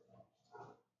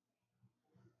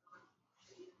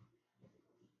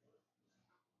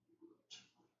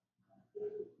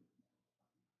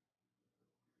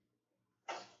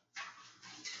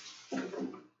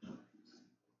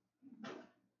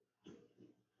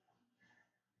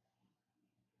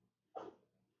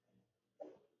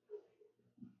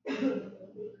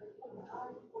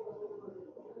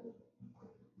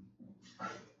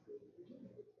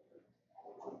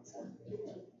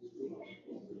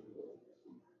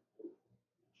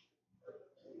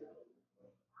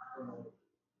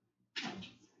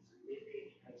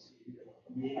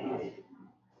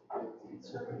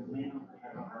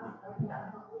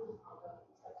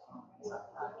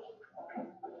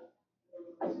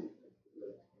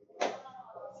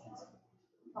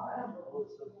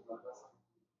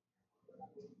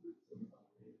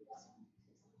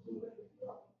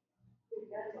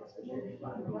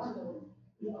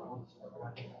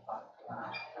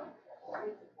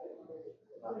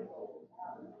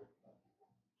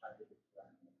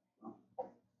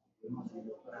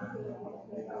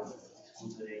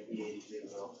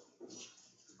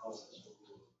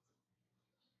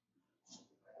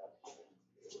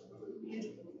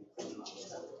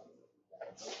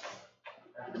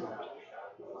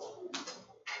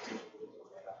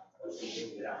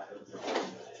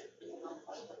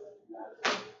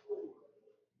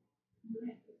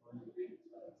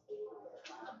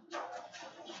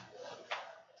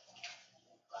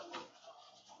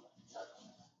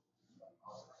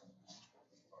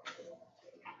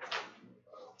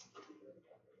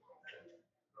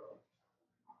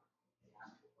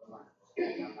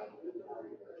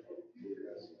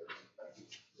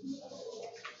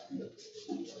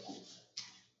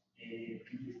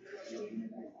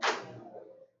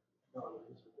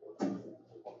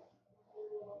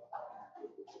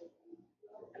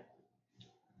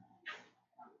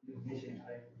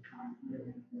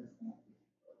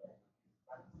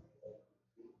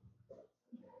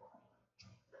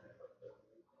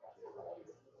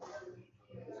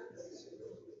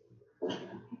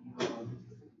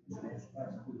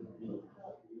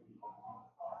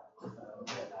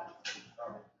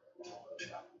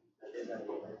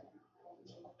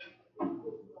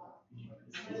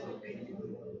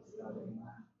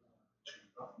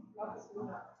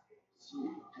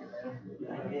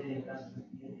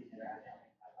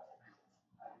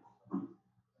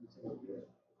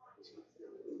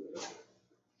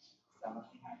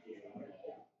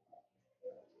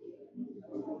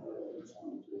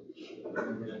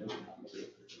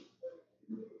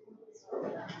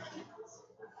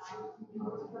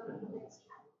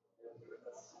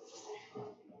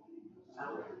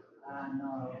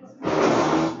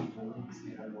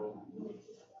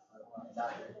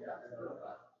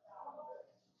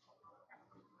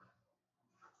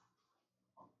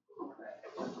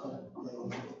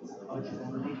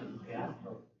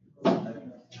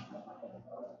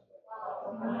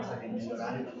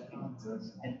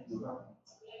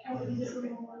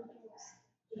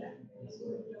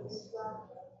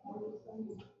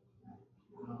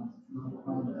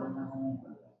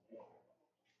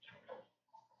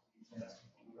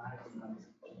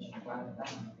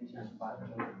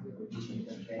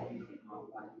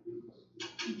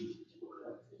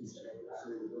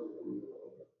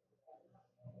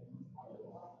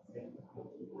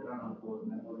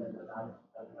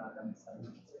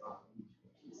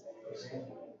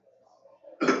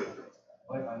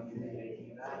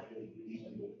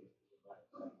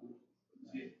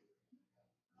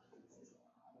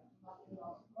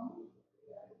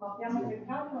 Ma abbiamo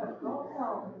cercato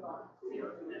qualcosa o no?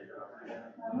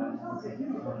 Non so se io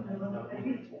non ho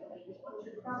capito, ho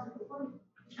cercato poi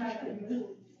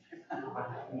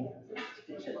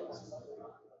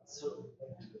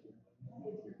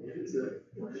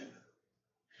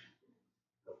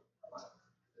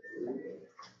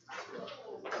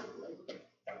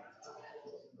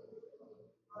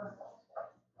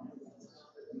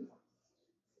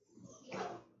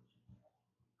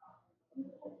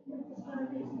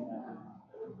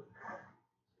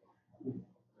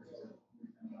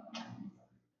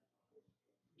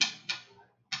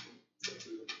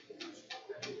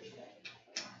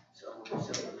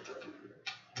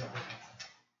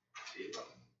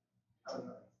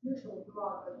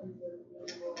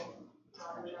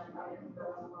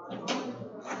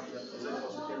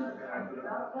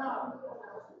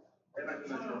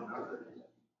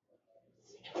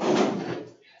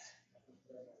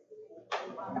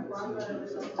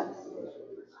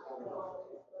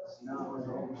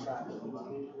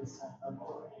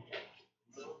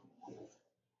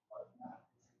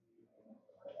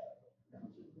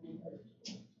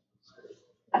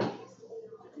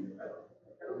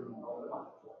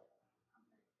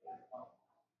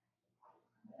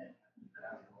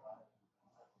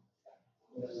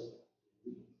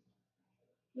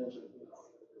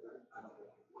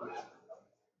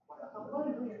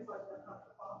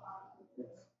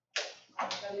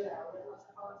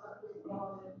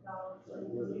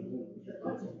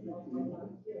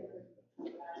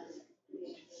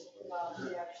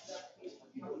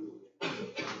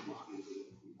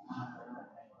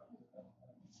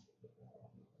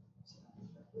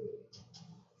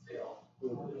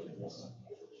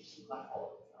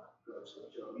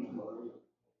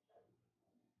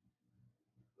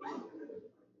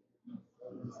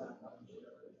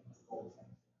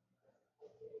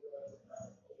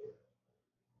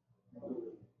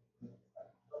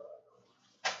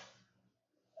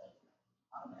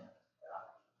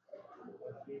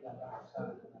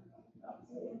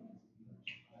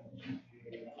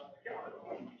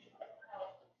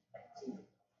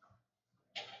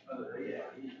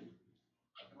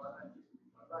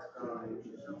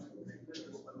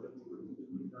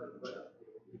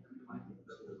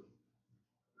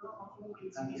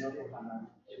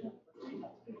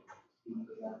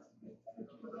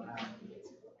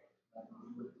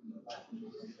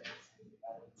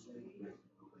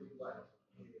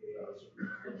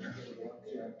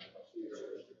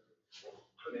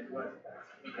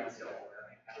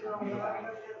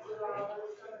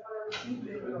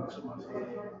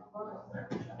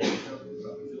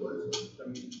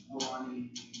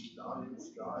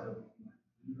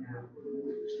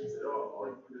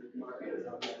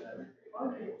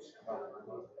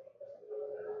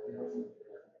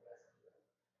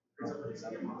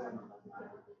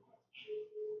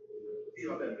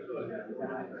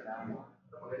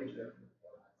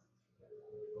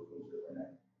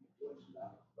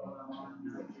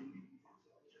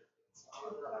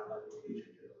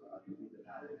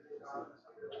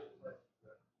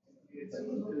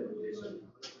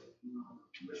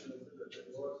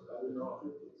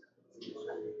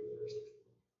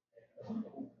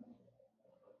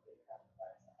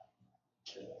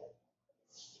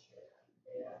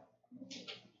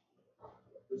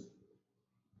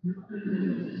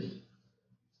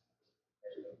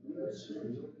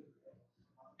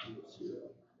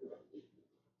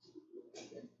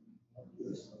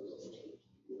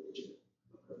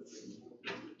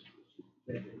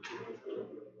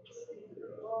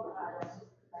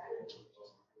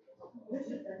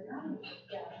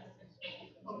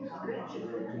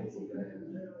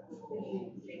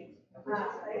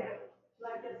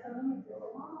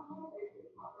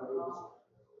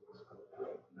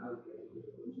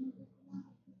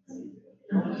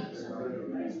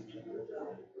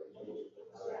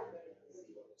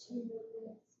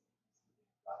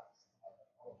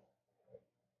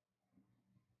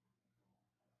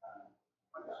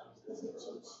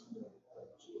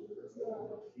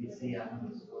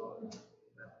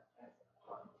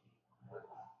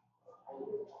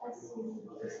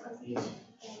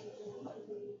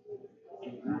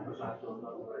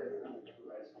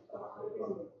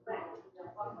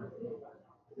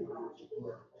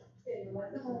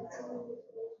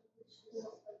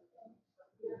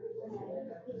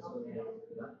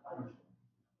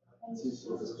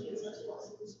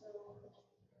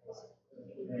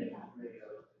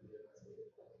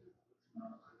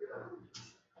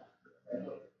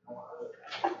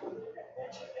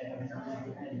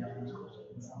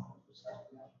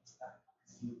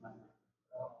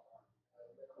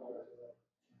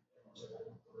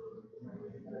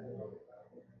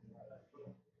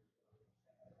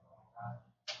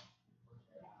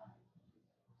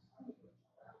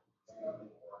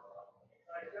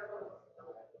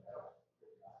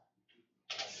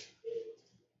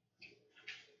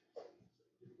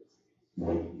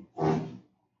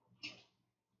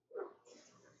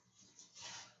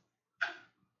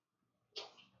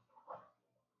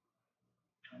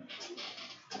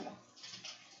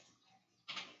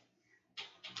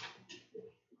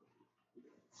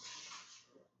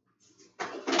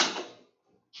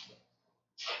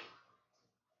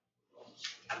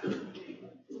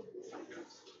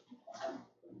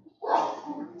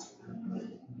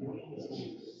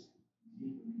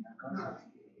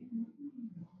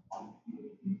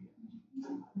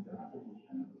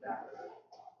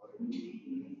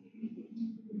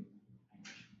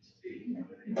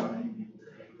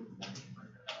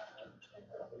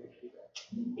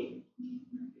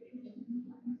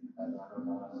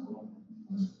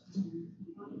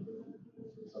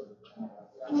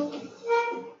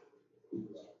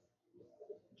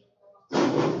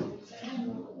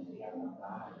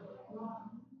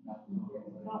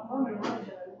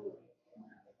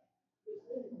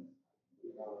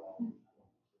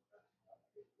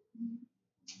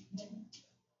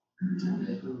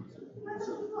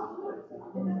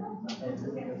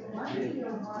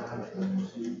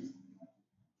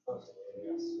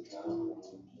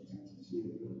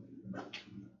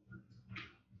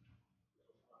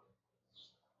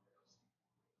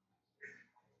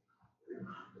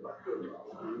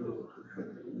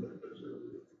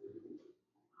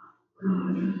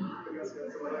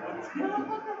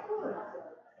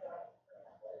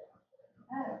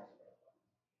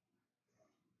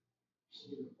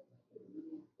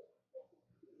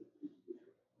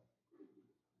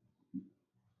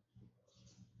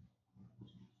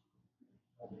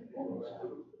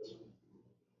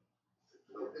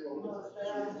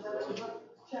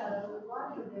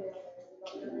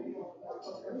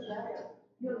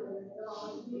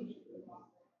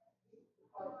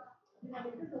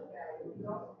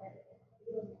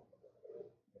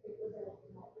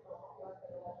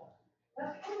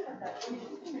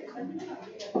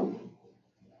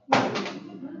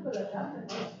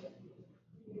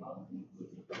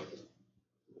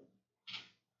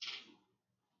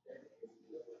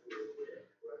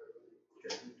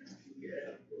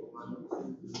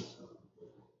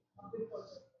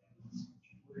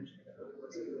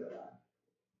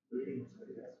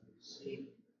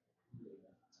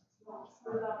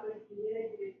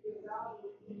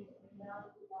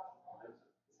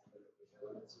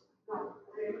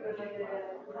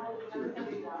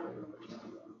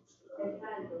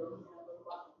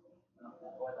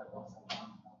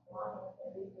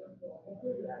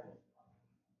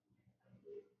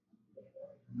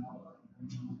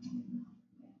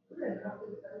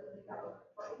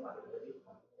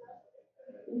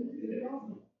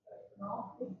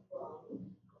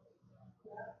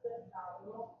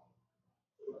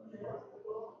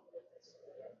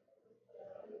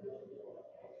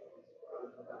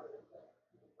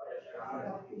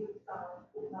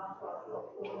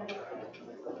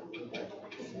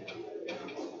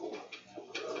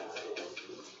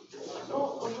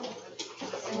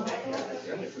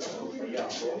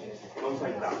Non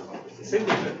fai tanto. Se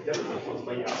senti che sono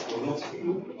sbagliato, non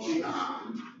secondo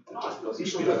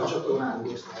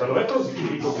me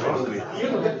positivo,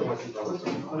 io l'ho detto ma si trova,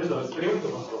 avendo l'esperimento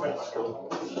non si trova.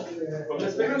 Con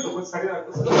l'esperimento questa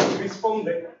cosa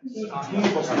risponde a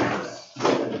un po'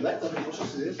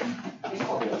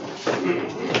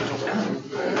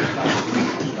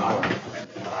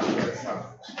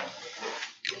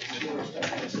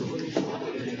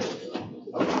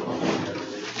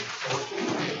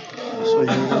 So you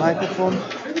need a microphone.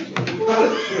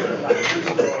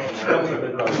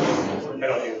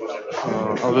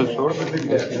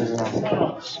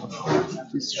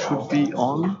 This should be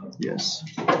on. Yes.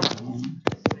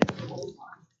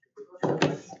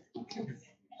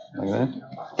 Okay.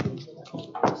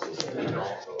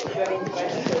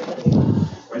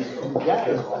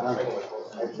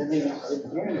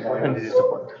 And this is the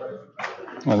point.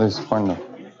 Oh, this is pointer.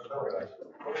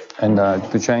 And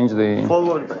to change the...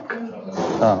 Forward, back.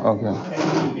 Ah, okay.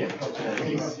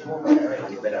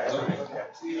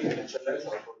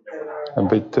 A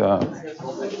bit...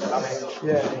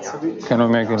 Can we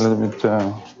make it a little bit...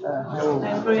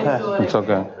 it's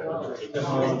okay.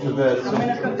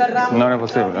 Non è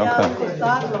possibile, okay.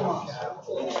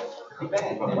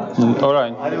 All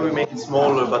right. How do we make it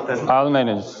smaller, but then... I'll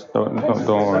manage, don't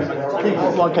worry.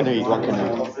 One can read, one can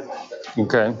read.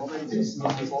 Okay.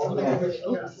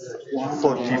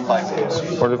 45 minutes.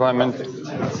 45 minutes.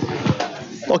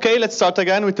 Okay, let's start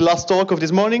again with the last talk of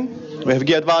this morning. We have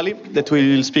Gerd Wali that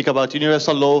will speak about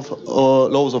universal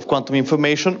laws of quantum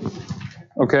information.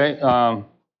 Okay.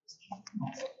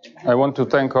 I want to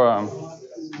thank I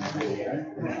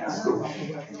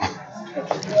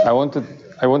want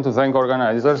to thank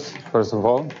organizers, first of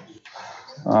all,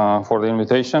 for the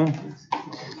invitation.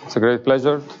 It's a great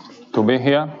pleasure to be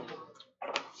here.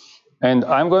 And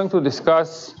I'm going to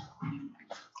discuss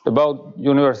about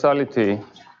universality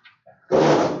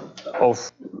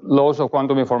of laws of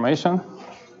quantum information.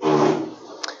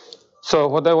 So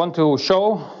what I want to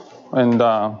show and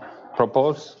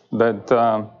propose that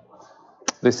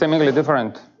the seemingly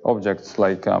different objects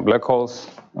like black holes,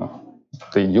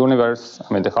 the universe,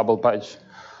 I mean the Hubble patch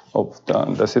of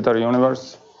the Sitar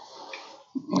universe,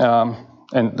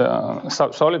 and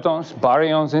solitons,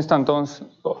 baryons, instantons,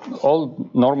 all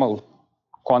normal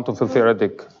quantum field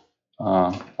theoretic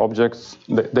objects,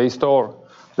 they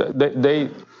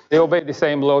obey the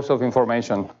same laws of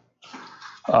information,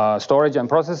 storage and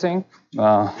processing,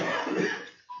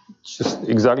 just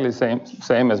exactly the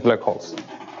same as black holes.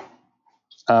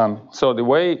 So the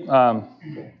way,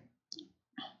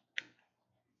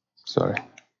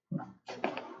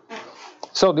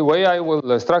 So the way I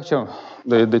will structure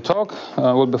the talk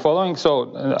will be following.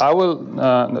 So I will,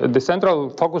 the central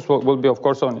focus will be, of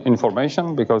course, on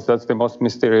information, because that's the most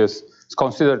mysterious, it's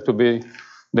considered to be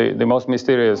the most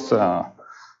mysterious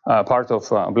part of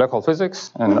black hole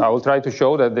physics. And I will try to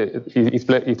show that if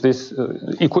this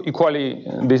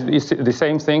the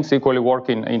same things equally work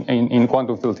in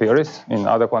quantum field theories, in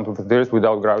other quantum field theories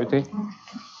without gravity,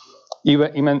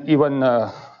 even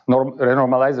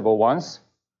renormalizable ones.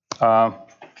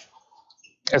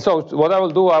 And so what I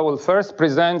will do, I will first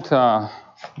present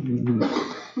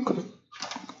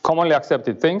commonly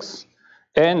accepted things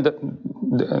and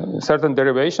certain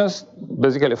derivations,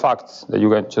 basically facts that you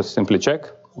can just simply check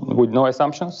with no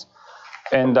assumptions.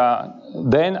 And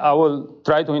then I will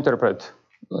try to interpret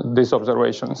these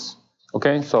observations.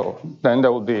 Okay, so then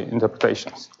there will be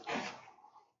interpretations.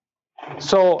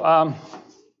 So,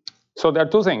 so there are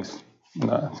two things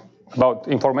about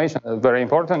information that are very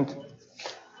important.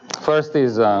 First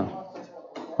is,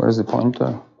 where is the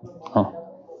pointer? Oh.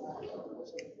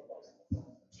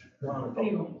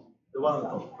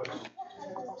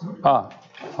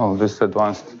 This is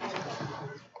advanced.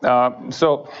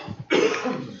 So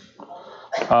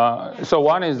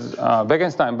one is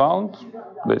Bekenstein bound,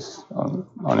 this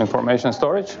on information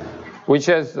storage, which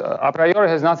has a priori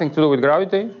has nothing to do with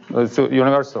gravity. It's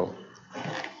universal.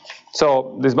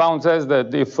 So this bound says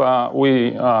that if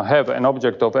we have an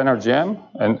object of energy m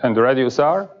and the radius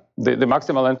r, the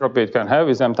maximal entropy it can have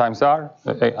is m times r.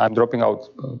 I'm dropping out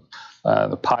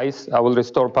the pi's. I will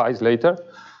restore pi's later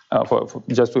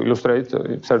just to illustrate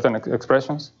certain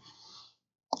expressions.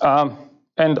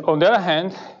 And on the other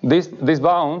hand, this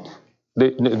bound,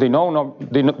 the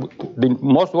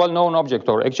most well-known object,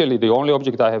 or actually the only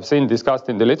object I have seen discussed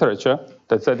in the literature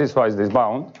that satisfies this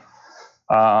bound,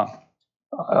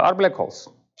 are black holes.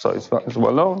 So it's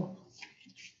well known.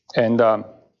 And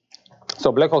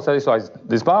so black hole satisfies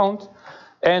this bound.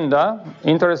 And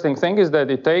interesting thing is that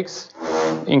it takes,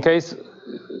 it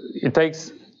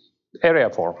takes area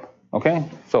form. Okay?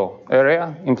 So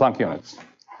area in Planck units.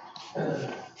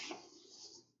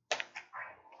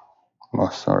 Oh,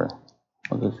 sorry.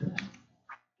 What is this?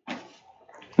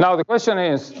 Now the question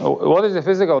is, what is the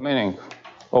physical meaning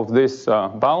of this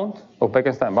bound, of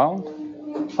Bekenstein bound?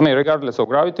 I mean, regardless of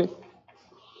gravity.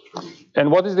 And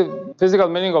what is the physical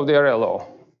meaning of the area law?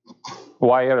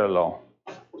 Why area law?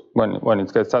 When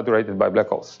it gets saturated by black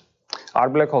holes. Are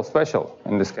black holes special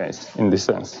in this case, in this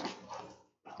sense?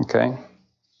 Okay.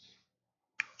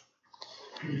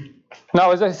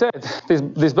 Now, as I said,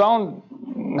 this bound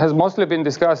has mostly been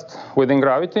discussed within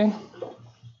gravity.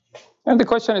 And the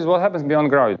question is, what happens beyond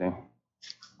gravity?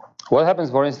 What happens,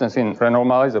 for instance, in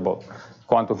renormalizable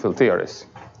quantum field theories?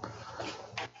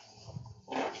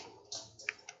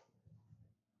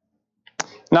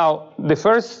 Now, the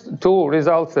first two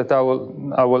results that I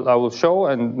will show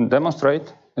and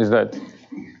demonstrate is that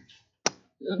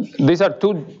these are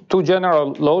two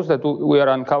general laws that we are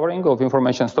uncovering of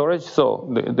information storage. So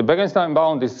the Bekenstein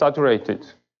bound is saturated,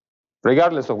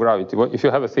 regardless of gravity. If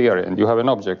you have a theory and you have an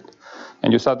object,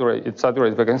 and you saturate, it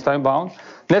saturates Bekenstein bound,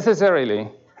 necessarily,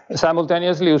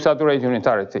 simultaneously, you saturate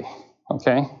unitarity,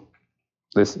 okay?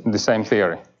 The same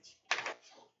theory.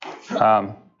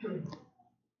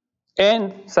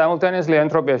 And simultaneously,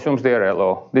 entropy assumes the area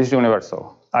law. This is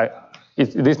universal.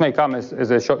 This may come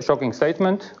as a shocking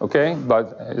statement, okay?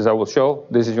 But as I will show,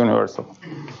 this is universal.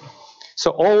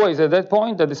 So always at that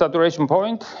point, at the saturation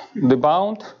point, the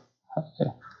bound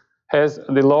has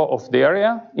the law of the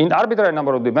area in arbitrary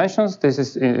number of dimensions. This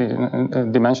is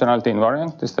dimensionality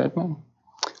invariant, this statement,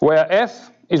 where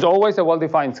F is always a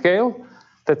well-defined scale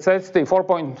that sets the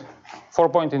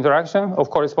four-point interaction of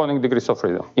corresponding degrees of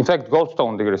freedom. In fact,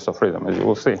 goldstone degrees of freedom, as you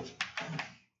will see.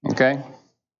 Okay.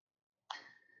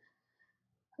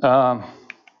 Now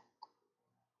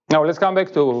let's come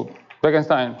back to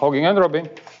Bekenstein Hawking entropy.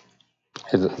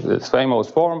 It's this famous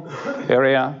form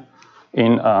area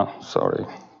in sorry.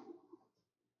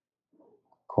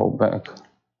 Go back.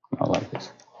 Not like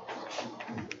this.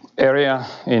 Area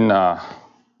in.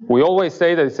 We always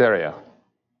say that it's area.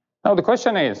 Now the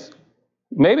question is,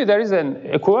 maybe there is an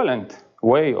equivalent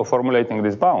way of formulating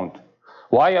this bound.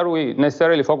 Why are we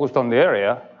necessarily focused on the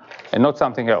area and not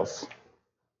something else?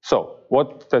 So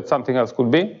what that something else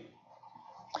could be?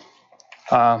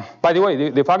 By the way,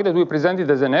 the fact that we present it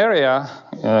as an area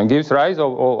gives rise to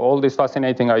all these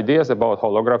fascinating ideas about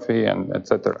holography and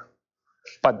etc.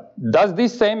 But does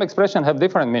this same expression have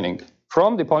different meaning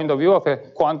from the point of view of a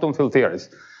quantum field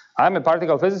theorist? I'm a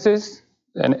particle physicist,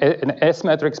 an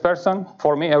S-matrix person.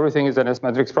 For me, everything is an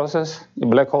S-matrix process. The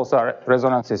black holes are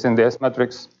resonances in the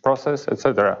S-matrix process,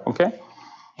 etc. Okay?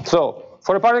 So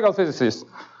for a particle physicist,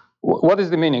 what is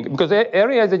the meaning? Because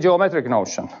area is a geometric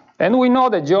notion. And we know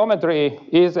that geometry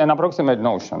is an approximate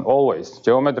notion, always.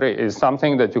 Geometry is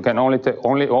something that you can only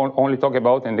talk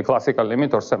about in the classical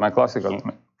limit or semi-classical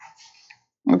limit.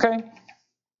 Okay?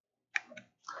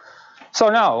 So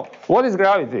now, what is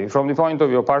gravity from the point of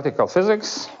view of particle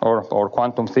physics or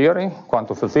quantum theory,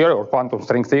 quantum field theory or quantum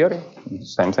string theory?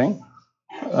 Same thing.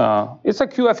 It's a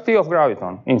QFT of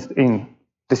graviton.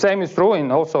 The same is true in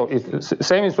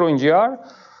same is true in GR.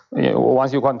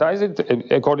 Once you quantize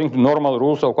it, according to normal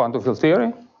rules of quantum field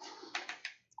theory.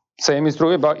 Same is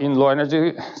true in low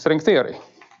energy string theory.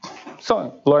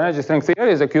 So low energy string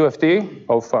theory is a QFT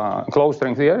of closed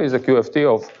string theory is a QFT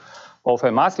of a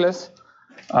massless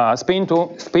spin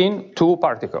two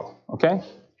particle. Okay,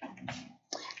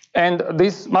 and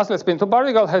this massless spin two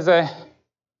particle has a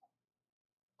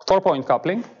 4-point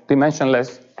coupling,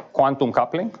 dimensionless quantum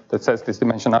coupling that says this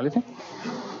dimensionality.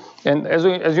 And as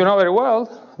you know very well,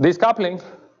 this coupling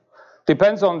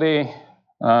depends on the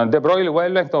de Broglie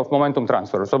wavelength of momentum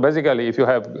transfer. So basically, if you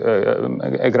have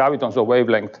a gravitons of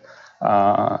wavelength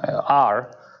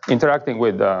r interacting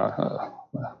with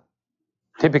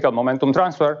typical momentum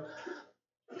transfer,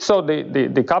 so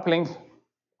the coupling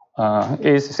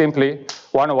is simply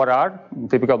 1 over r,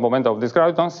 typical momentum of these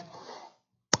gravitons,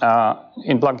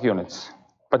 in Planck units.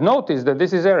 But notice that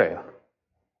this is area.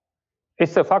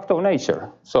 It's a fact of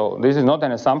nature. So this is not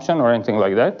an assumption or anything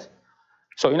like that.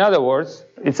 So in other words,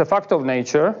 it's a fact of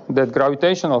nature that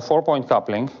gravitational 4-point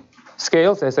coupling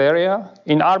scales as area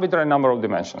in arbitrary number of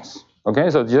dimensions. Okay,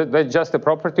 so that's just a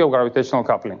property of gravitational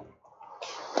coupling.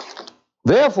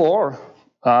 Therefore,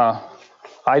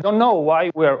 I don't know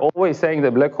why we're always saying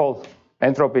that black hole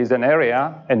entropy is an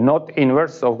area and not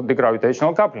inverse of the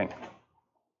gravitational coupling.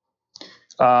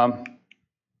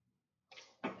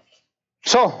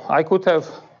 So I could have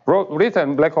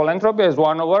written black hole entropy as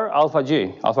 1 over alpha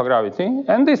g, alpha gravity,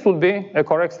 and this would be a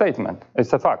correct statement.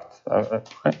 It's a fact.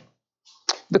 Right?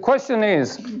 The question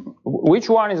is, which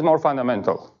one is more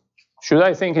fundamental? Should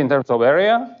I think in terms of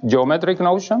area, geometric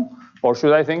notion, or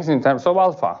should I think in terms of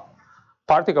alpha,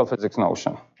 particle physics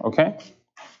notion? Okay.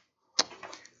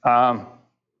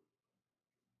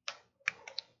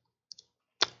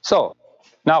 So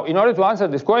now, in order to answer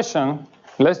this question,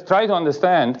 let's try to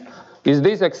understand, is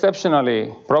this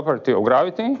exceptionally property of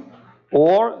gravity,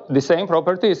 or the same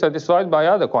property is satisfied by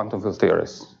other quantum field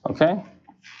theories? Okay.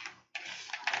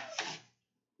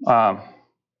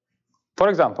 For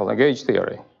example, a gauge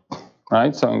theory,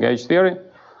 right? So in gauge theory,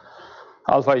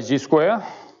 alpha is g squared,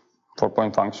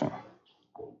 4-point function.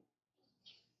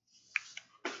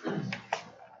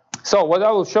 So what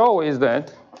I will show is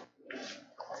that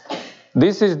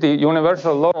this is the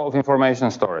universal law of information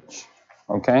storage.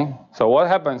 Okay, so what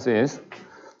happens is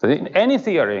that in any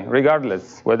theory,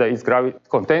 regardless whether it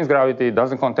contains gravity,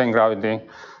 doesn't contain gravity,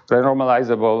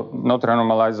 renormalizable, not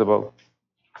renormalizable,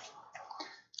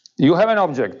 you have an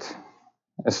object,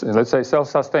 let's say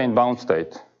self-sustained bound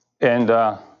state, and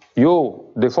you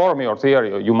deform your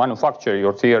theory, you manufacture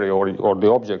your theory or the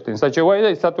object in such a way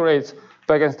that it saturates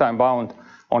Bekenstein bound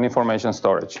on information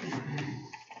storage.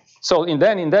 So in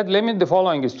that limit, the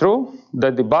following is true,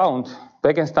 that the bound,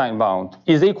 Bekenstein bound,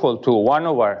 is equal to 1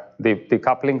 over the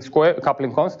coupling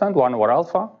constant, 1 over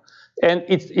alpha, and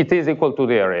it is equal to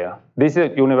the area. This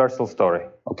is a universal story,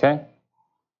 okay?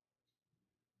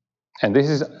 And this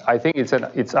is, I think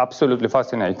it's absolutely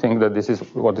fascinating that this is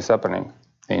what is happening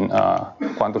in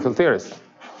quantum field theories.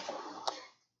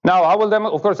 Now, I will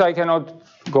of course, I cannot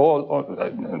go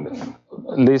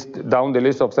list down the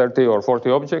list of 30 or 40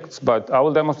 objects, but I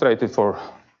will demonstrate it for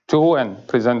 2 and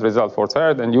present result for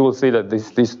 3rd, and you will see that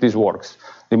this works.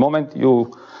 The moment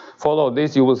you follow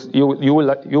this, you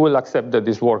will accept that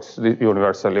this works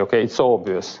universally. Okay, it's so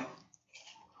obvious.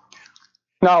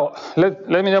 Now, let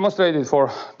me demonstrate it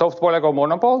for Toft-Polyakov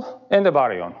monopole and the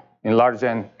baryon in large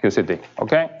N QCD,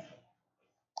 okay?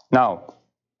 Now,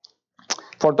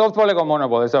 for Toft-Polyakov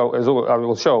monopole, as I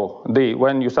will show,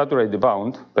 when you saturate the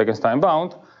bound, Bekenstein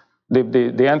bound,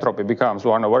 the entropy becomes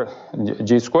 1 over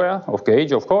G square of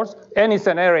gauge, of course, and it's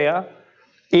an area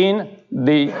in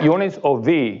the units of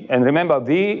V. And remember,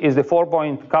 V is the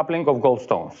 4-point coupling of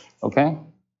Goldstones, okay?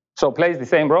 So plays the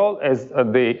same role as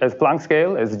Planck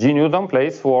scale, as G Newton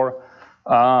plays for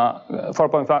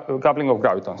 4-point coupling of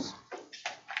gravitons.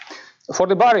 For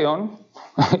the baryon,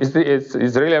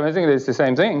 it's really amazing that it's the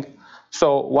same thing.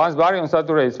 So once baryon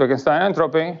saturates Bekenstein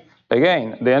entropy,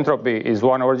 again, the entropy is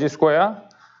 1 over G square,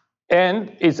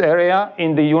 and its area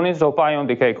in the units of pion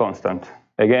decay constant.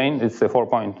 Again, it's the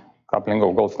 4-point coupling of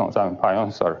Goldstones. I mean,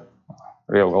 pions are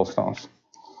real Goldstones.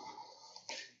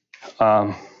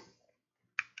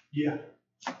 Yeah.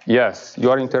 Yes,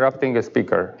 you are interrupting a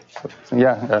speaker. So,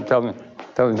 yeah, tell me.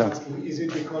 Is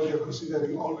it because you're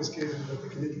considering always cases that the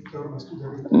kinetic term has to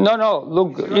be? No.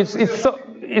 Look,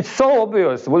 it's so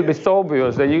obvious. It will be so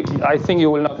obvious that I think you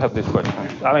will not have this question.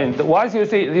 I mean, once you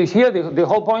see here, the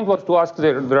whole point was to ask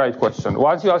the right question.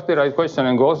 Once you ask the right question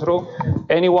and go through,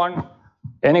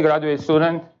 any graduate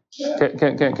student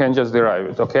can just derive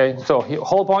it, okay? So the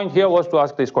whole point here was to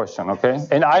ask this question, okay?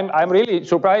 And I'm really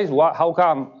surprised how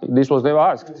come this was never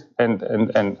asked,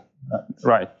 and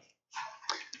right.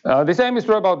 The same is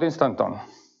true about instanton,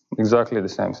 exactly the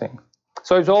same thing.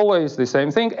 So it's always the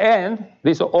same thing, and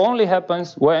this only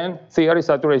happens when theory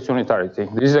saturates unitarity.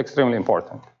 This is extremely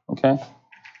important, okay?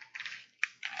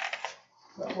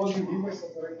 What do you mean by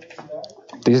saturating?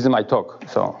 This is my talk,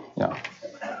 so yeah.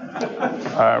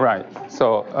 Right.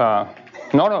 So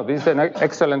no, this is an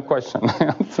excellent question.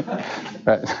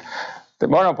 Right. The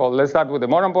monopole. Let's start with the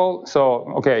monopole. So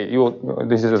okay,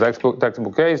 this is a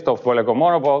textbook case, Toft-Polyakov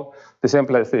monopole. The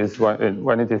simplest is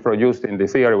when it is produced in the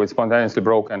theory with spontaneously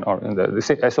broken or in the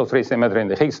SO3 symmetry in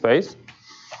the Higgs space.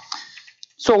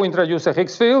 So we introduce a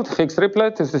Higgs field. Higgs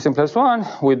triplet is the simplest one.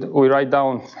 We write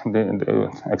down the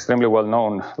extremely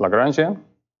well-known Lagrangian.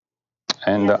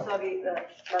 And sorry,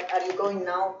 but are you going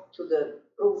now to the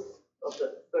proof of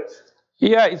the first?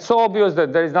 Yeah, it's so obvious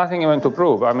that there is nothing even to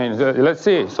prove. I mean, let's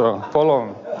see. So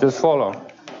just follow.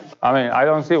 I mean, I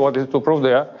don't see what is to prove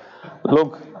there.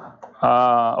 Look,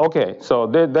 okay, so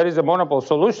there is a monopole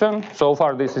solution. So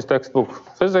far, this is textbook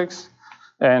physics.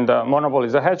 And monopole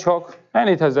is a hedgehog, and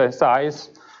it has a size.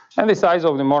 And the size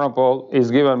of the monopole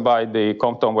is given by the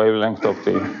Compton wavelength of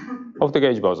the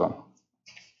gauge boson.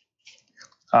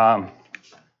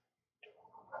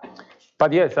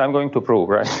 But yes, I'm going to prove,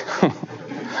 right?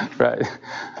 Right.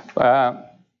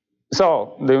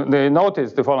 So the note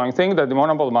is the following thing, that the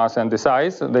monopole mass and the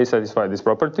size, they satisfy this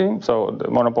property. So the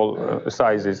monopole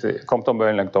size is the Compton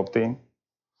wavelength of the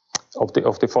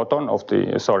photon, of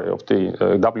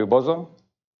the W boson.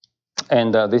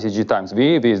 And this is G times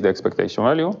V. V is the expectation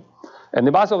value. And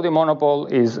the mass of the monopole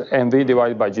is mv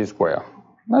divided by G square.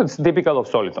 That's typical of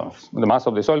solitons. The mass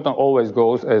of the soliton always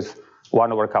goes as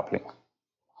 1 over coupling.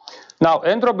 Now,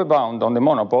 entropy bound on the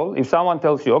monopole, if someone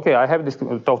tells you, okay, I have this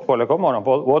Toft-Polyakov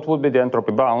monopole, what would be the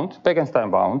entropy bound,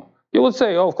 Bekenstein bound? You would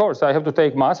say, oh, of course, I have to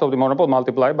take mass of the monopole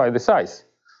multiplied by the size.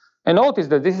 And notice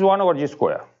that this is 1 over G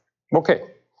square. Okay.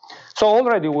 So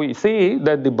already we see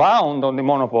that the bound on the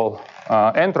monopole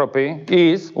entropy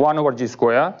is 1 over G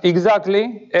square,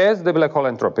 exactly as the black hole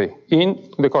entropy in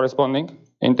the corresponding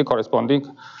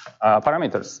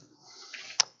parameters.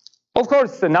 Of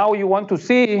course, now you want to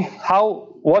see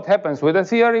what happens with the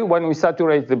theory when we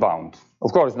saturate the bound.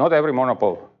 Of course, not every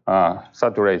monopole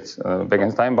saturates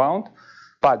Bekenstein bound,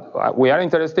 but we are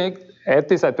interested at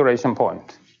the saturation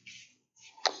point.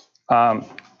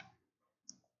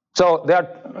 So there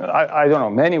are, I don't know,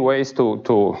 many ways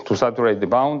to saturate the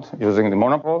bound using the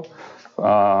monopole.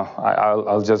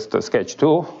 I'll just sketch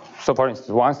two. So for instance,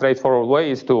 one straightforward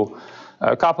way is to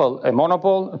couple a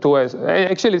monopole to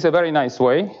actually it's a very nice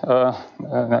way,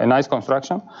 a nice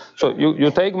construction. So you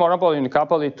take monopole and you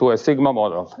couple it to a sigma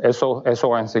model,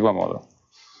 SON sigma model.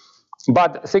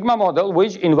 But sigma model,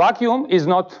 which in vacuum is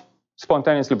not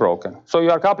spontaneously broken. So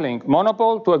you are coupling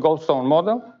monopole to a Goldstone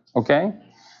model, okay?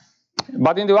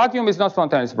 But in the vacuum, it's not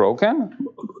spontaneously broken.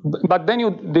 But then you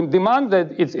demand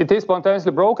that it is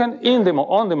spontaneously broken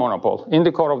on the monopole, in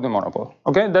the core of the monopole.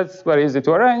 Okay, that's very easy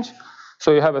to arrange.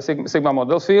 So you have a sigma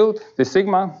model field, the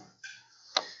sigma,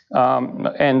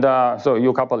 so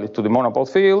you couple it to the monopole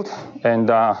field, and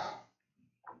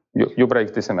you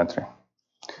break the symmetry.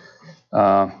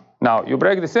 Now you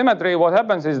break the symmetry. What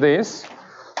happens is this: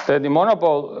 that the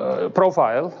monopole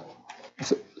profile.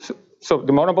 So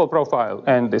the monopole profile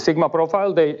and the sigma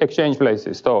profile, they exchange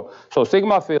places. So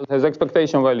sigma field has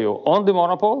expectation value on the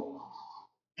monopole,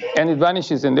 and it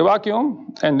vanishes in the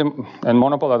vacuum, and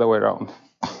monopole other way around.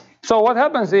 So what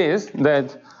happens is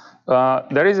that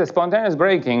there is a spontaneous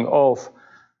breaking of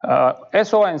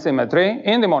SON symmetry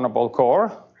in the monopole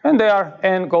core, and there are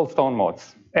n Goldstone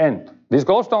modes. And these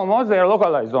Goldstone modes, they are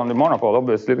localized on the monopole,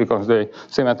 obviously, because the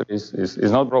symmetry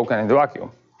is not broken in the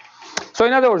vacuum. So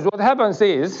in other words, what happens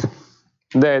is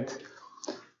that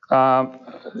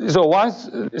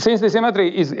since the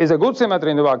symmetry is a good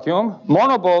symmetry in the vacuum,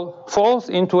 monopole falls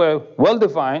into a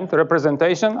well-defined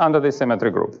representation under the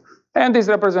symmetry group. And this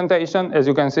representation, as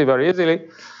you can see very easily,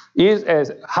 is a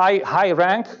high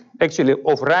rank, actually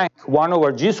of rank 1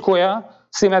 over G square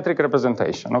symmetric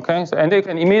representation. Okay, so, and you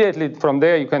can immediately from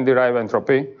there you can derive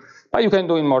entropy, but you can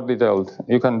do more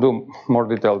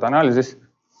detailed analysis.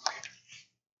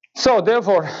 So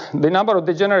therefore, the number of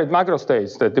degenerate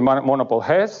microstates that the monopole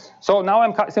has. So now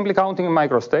I'm simply counting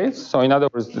microstates. So in other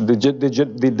words, the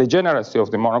degeneracy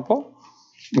of the monopole.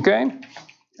 Okay.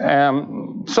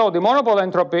 So the monopole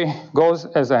entropy goes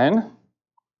as n.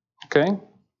 Okay.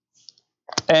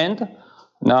 And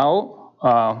now,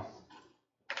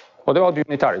 what about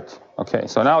unitarity? Okay.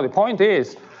 So now the point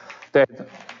is that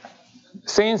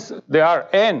since there are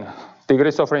n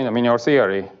degrees of freedom in your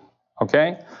theory,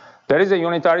 okay, there is a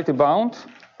unitarity bound.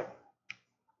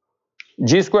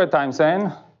 G squared times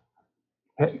n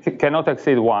cannot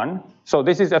exceed 1. So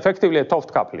this is effectively a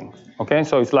Toft coupling. Okay,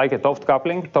 so it's like a Toft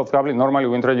coupling. Toft coupling normally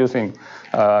we introduce in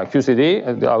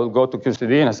QCD. I will go to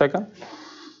QCD in a second.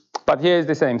 But here is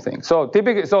the same thing. So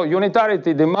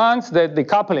unitarity demands that the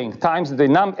coupling times the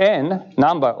n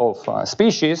number of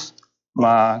species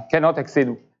cannot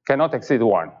exceed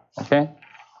 1. Okay.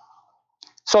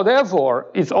 So therefore,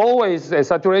 it's always a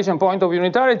saturation point of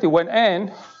unitarity when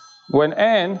n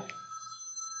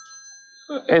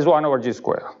is 1 over G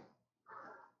squared.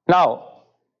 Now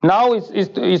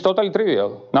it's totally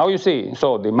trivial. Now you see,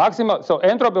 so the maximal, so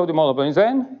entropy of the monopole is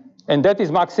n, and that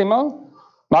is maximal.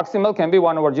 Maximal can be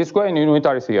 1 over G squared in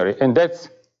unitary theory, and that's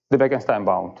the Bekenstein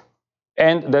bound,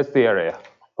 and that's the area.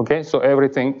 Okay, so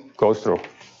everything goes through.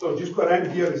 So G squared n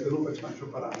here is the loop expansion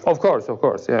parameter. Of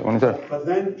course, yeah. Unitary. But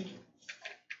then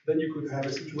you could have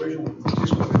a situation with G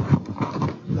squared n.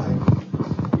 Like,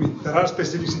 I mean, there are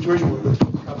specific situations where the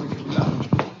coupling can be large.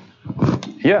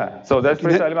 Yeah, so that's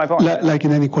precisely my point. Like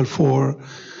in n equal 4,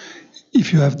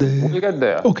 if you have the... We'll get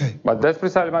there. Okay. But that's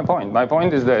precisely my point. My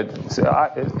point is that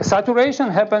saturation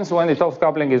happens when the Toft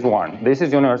coupling is 1. This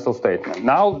is universal statement.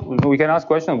 Now we can ask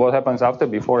questions, what happens after,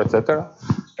 before, etc.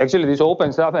 Actually, this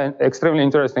opens up an extremely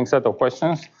interesting set of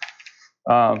questions.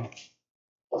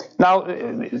 Now,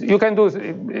 you can do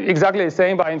exactly the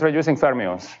same by introducing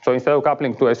fermions. So instead of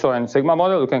coupling to a SON sigma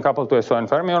model, you can couple to a SON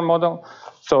fermion model.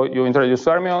 So you introduce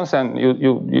fermions, and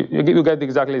you get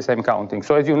exactly the same counting.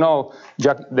 So as you know,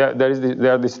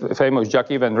 there are these famous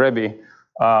Jack-Even-Rebbe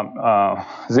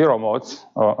zero modes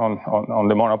on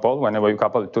the monopole whenever you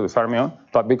couple it to the fermion,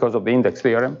 but because of the index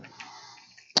theorem.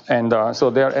 And so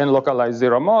there are n localized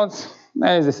zero modes,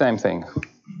 and it's the same thing.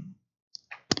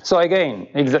 So again,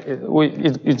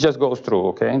 it just goes through,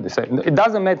 okay? It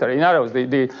doesn't matter. In other words,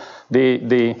 the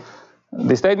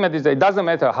statement is that it doesn't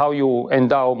matter how you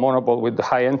endow monopole with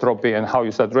high entropy and how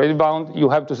you saturate bound. You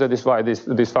have to satisfy this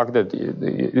fact that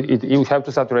you have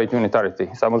to saturate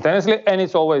unitarity simultaneously, and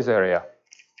it's always area.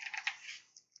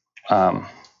 Now,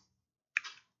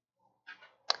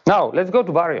 let's go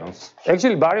to baryons.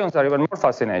 Actually, baryons are even more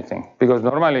fascinating because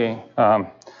normally,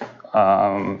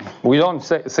 we don't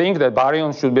think that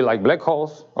baryons should be like black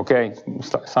holes. Okay,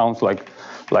 sounds like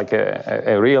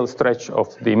a real stretch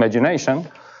of the imagination,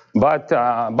 but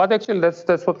actually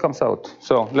that's what comes out.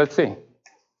 So let's see.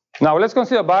 Now let's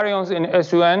consider baryons in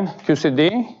SUN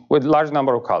QCD with large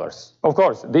number of colors. Of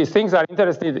course, these things are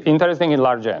interesting in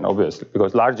large N, obviously,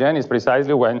 because large N is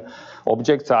precisely when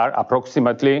objects are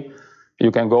approximately,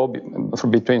 you can go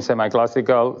between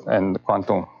semi-classical and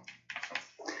quantum.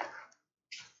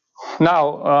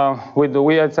 Now,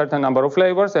 we had certain number of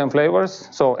flavors, N flavors.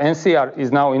 So NC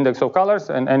is now index of colors,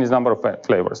 and N is number of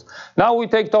flavors. Now we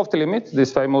take Toft limit,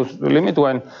 this famous limit,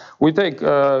 when we take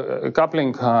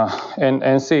coupling and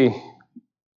NC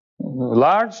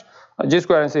large, G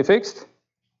square NC fixed.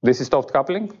 This is Toft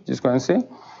coupling, G square NC.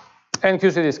 And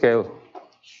QCD scale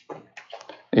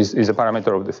is a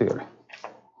parameter of the theory.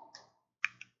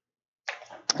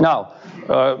 Now,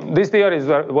 this theory is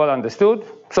well understood.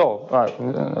 So,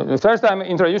 the first I'm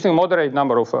introducing moderate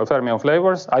number of fermion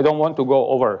flavors. I don't want to go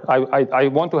over, I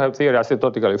want to have theory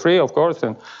asymptotically free, of course,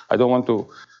 and I don't want to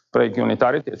break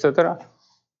unitarity, etc.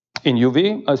 in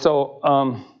UV.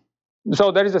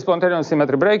 So there is a spontaneous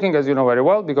symmetry breaking, as you know very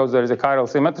well, because there is a chiral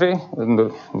symmetry, and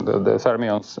the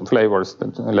fermions flavors,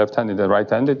 left-handed and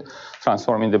right-handed,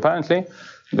 transform independently.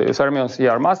 The fermions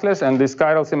here are massless, and this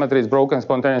chiral symmetry is broken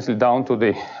spontaneously down to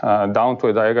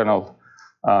a diagonal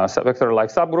vector-like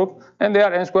subgroup, and they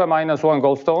are n square minus 1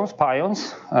 Goldstones,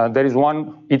 pions. There is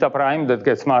one eta prime that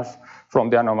gets mass from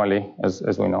the anomaly,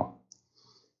 as we know.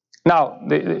 Now,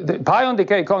 the pion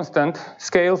decay constant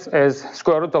scales as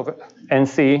square root of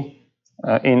NC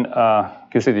in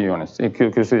QCD units, in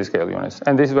QCD scale units,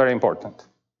 and this is very important.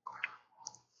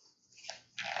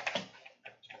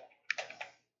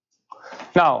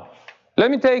 Now, let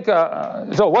me take,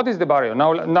 so what is the baryon?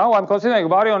 Now I'm considering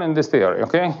baryon in this theory,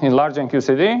 okay? In large N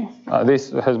QCD,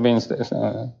 this has been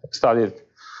studied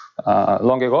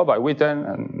long ago by Witten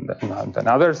and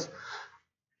others.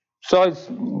 So it's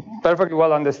perfectly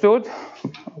well understood.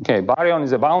 Okay, baryon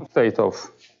is a bound state of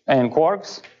N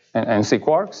quarks and NC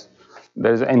quarks.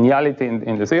 There's n-ality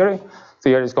in the theory.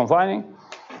 Theory is confining.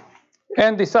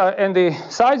 And the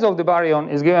size of the baryon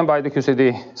is given by the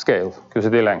QCD scale,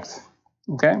 QCD length.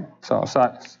 Okay, so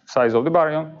size of the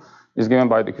baryon is given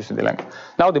by the QCD length.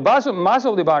 Now the mass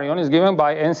of the baryon is given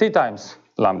by NC times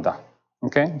lambda.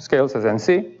 Okay, scales as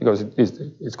NC because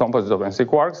it's composite of NC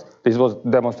quarks. This was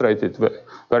demonstrated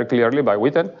very clearly by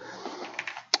Witten.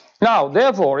 Now,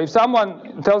 therefore, if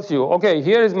someone tells you, okay,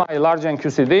 here is my large N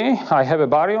QCD, I have a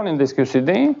baryon in this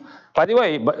QCD. By the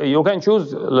way, you can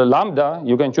choose lambda,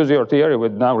 you can choose your theory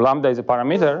with now lambda is a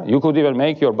parameter. You could even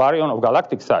make your baryon of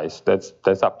galactic size.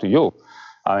 That's up to you.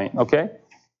 I mean, okay.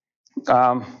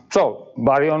 So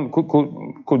baryon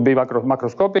could be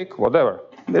macroscopic, whatever.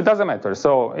 It doesn't matter.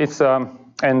 So it's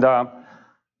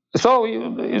so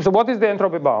what is the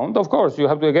entropy bound? Of course, you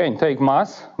have to again take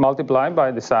mass multiplied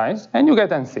by the size, and you get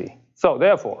NC. So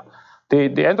therefore,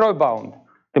 the entropy bound,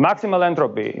 the maximal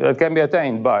entropy that can be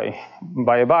attained by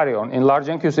a baryon in large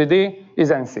N QCD is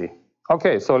NC.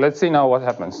 Okay, so let's see now what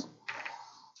happens.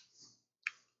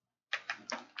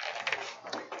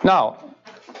 Now,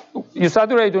 you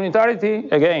saturate unitarity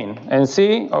again,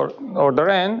 NC or order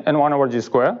N and 1 over G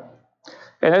square.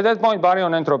 And at that point,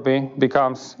 baryon entropy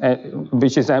becomes,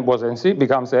 was NC,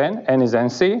 becomes N, N is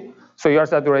NC. So you are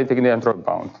saturating the entropy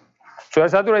bound. So you are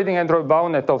saturating entropy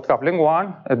bound at Toft coupling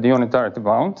 1 at the unitarity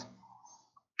bound.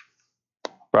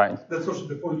 Right. That's also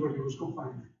the point where it was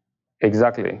confined.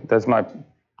 Exactly. That's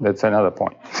another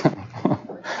point.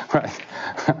 Right.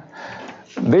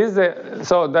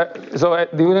 So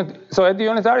at the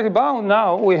unitarity bound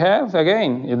now we have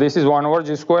again this is 1 over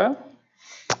G square.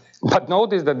 But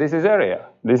notice that this is area.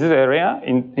 This is area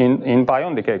in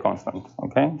pion decay constant.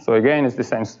 Okay, so again it's the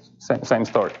same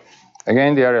story.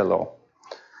 Again the area law.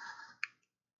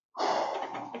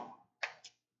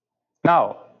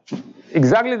 Now,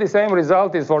 exactly the same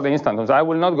result is for the instantons. I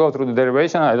will not go through the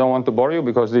derivation. I don't want to bore you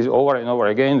because this over and over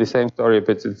again the same story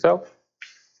repeats itself.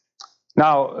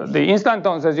 Now the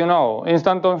instantons, as you know,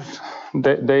 instantons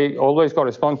they always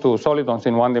correspond to solitons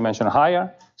in 1 dimension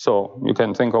higher. So you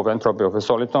can think of entropy of a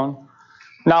soliton.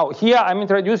 Now here I'm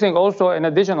introducing also an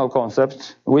additional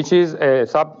concept, which is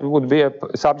would be a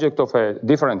subject of a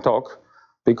different talk,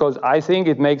 because I think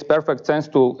it makes perfect sense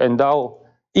to endow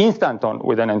instanton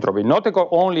with an entropy, not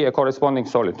only a corresponding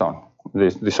soliton,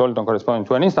 the soliton corresponding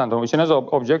to an instanton, which is an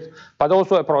object, but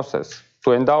also a process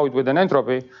to endow it with an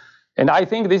entropy. And I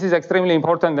think this is extremely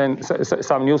important, and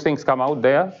some new things come out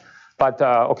there. But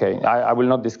okay, I will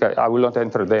not discuss. I will not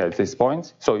enter there at this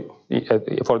point. So,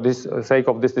 for this sake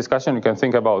of this discussion, you can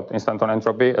think about instanton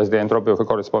entropy as the entropy of a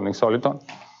corresponding soliton,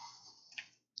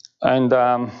 and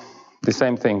the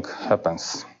same thing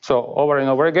happens. So over and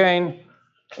over again,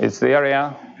 it's the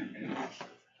area.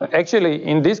 Actually,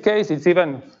 in this case, it's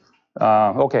even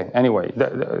okay. Anyway,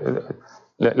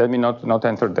 let me not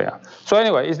enter there. So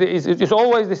anyway, it's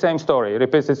always the same story. It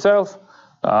repeats itself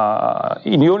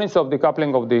in units of the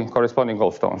coupling of the corresponding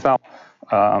goldstones. Now,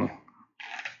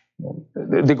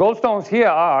 the goldstones here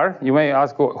are, you may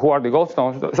ask who are the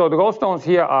goldstones. So the goldstones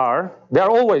here are, they're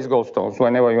always goldstones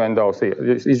whenever you endow here.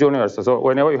 It's universal. So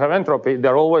whenever you have entropy,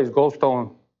 they're always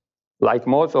goldstone-like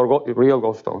modes or real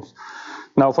goldstones.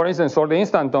 Now, for instance, for the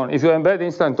instanton, if you embed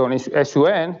instanton in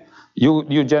SUN,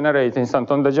 you generate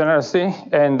instanton degeneracy,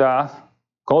 and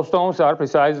goldstones are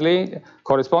precisely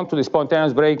correspond to the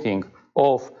spontaneous breaking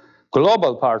of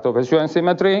global part of SUN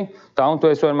symmetry down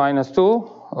to SUN -2,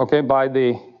 okay, by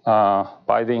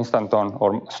the instanton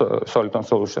or soliton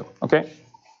solution, okay?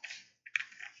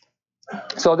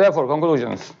 So therefore,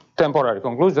 conclusions, temporary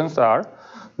conclusions are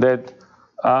that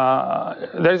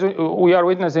we are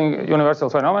witnessing universal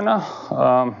phenomena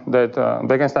that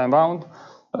Bekenstein bound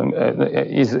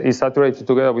is saturated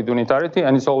together with unitarity,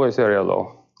 and it's always area law.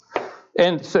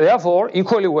 And so therefore,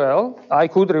 equally well, I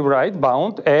could rewrite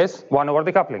bound as 1 over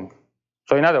the coupling.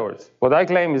 So in other words, what I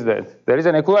claim is that there is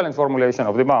an equivalent formulation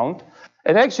of the bound,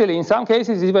 and actually in some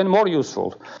cases even more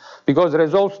useful, because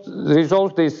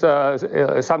resolves this,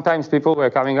 sometimes people were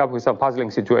coming up with some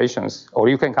puzzling situations, or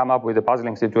you can come up with a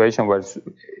puzzling situation where it's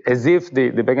as if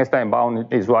the Bekenstein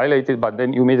bound is violated, but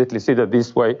then you immediately see that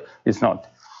this way it's not.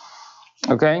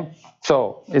 Okay,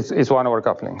 so it's 1 over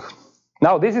coupling.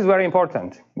 Now this is very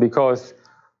important because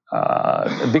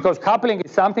coupling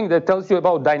is something that tells you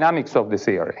about dynamics of the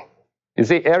theory. You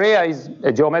see, area is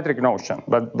a geometric notion,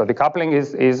 but the coupling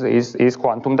is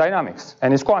quantum dynamics,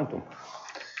 and it's quantum.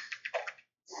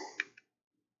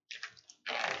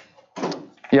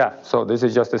 Yeah, so this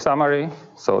is just a summary.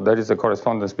 So there is a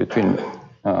correspondence between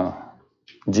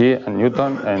G and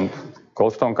Newton and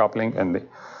goldstone coupling and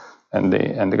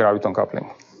the graviton coupling.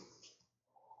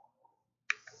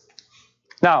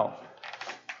 Now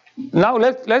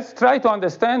let's try to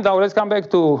understand. Now let's come back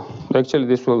to, actually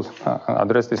this will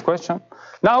address this question.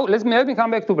 Now let me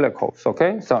come back to black holes,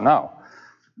 okay? So now,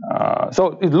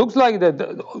 so it looks like that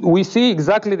we see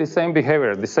exactly the same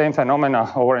behavior, the same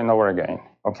phenomena over and over again,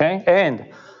 okay?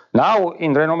 And now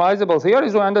in renormalizable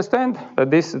theories, we understand that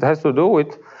this has to do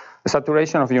with the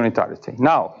saturation of unitarity.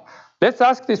 Now, let's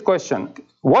ask this question.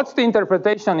 What's the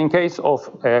interpretation in case of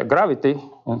gravity,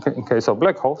 in case of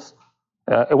black holes?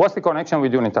 What's the connection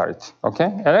with unitarity, okay?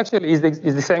 And actually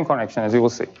it's the same connection, as you will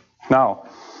see. Now,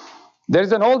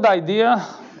 there's an old idea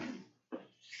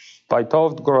by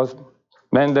Toft, Gross,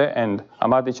 Mende, and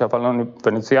Amati, Ciafaloni,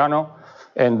 Veneziano,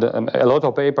 and a lot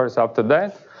of papers after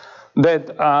that, that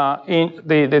in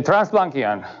the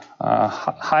Transplanckian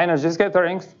high energy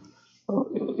scatterings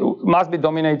must be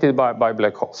dominated by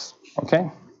black holes,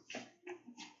 okay?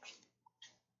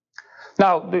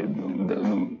 Now,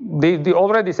 the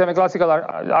already semi-classical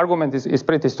argument is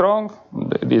pretty strong.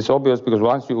 It's obvious because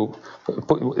once you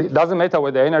it doesn't matter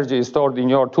whether the energy is stored in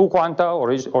your 2 quanta, or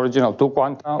original 2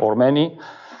 quanta, or many.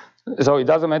 So it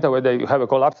doesn't matter whether you have a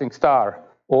collapsing star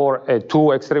or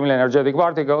 2 extremely energetic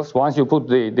particles. Once you put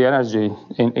the energy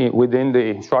within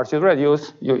the Schwarzschild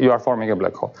radius, you are forming a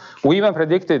black hole. We even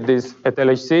predicted this at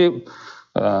LHC.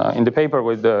 In the paper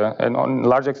with and on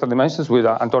large extra dimensions with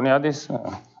Antoniadis,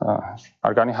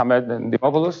 Argani Hamed, and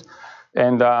Dimopoulos.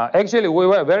 And actually, we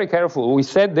were very careful. We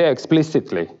said there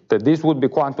explicitly that this would be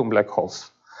quantum black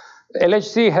holes.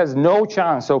 LHC has no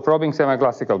chance of probing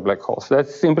semi-classical black holes.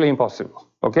 That's simply impossible.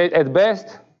 Okay, at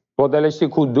best, what LHC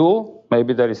could do,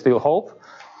 maybe there is still hope,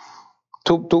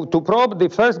 to probe the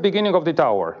first beginning of the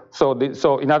tower. So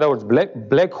in other words,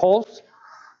 black holes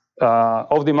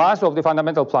of the mass of the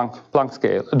fundamental Planck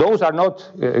scale. Those are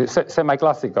not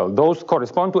semi-classical. Those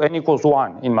correspond to n equals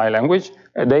 1 in my language.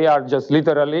 They are just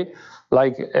literally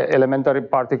like elementary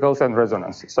particles and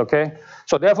resonances, okay?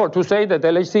 So therefore, to say that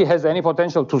LHC has any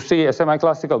potential to see a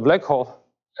semi-classical black hole,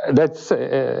 that's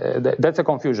a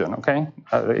confusion, okay?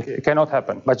 It cannot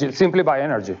happen, but simply by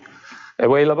energy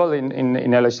available in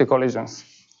LHC collisions.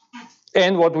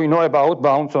 And what we know about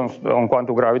bounds on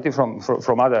quantum gravity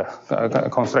from other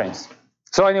constraints.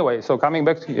 So anyway, so coming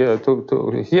back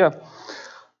to here,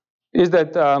 is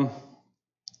that,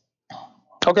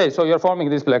 okay, so you're forming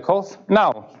these black holes.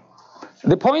 Now,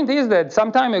 the point is that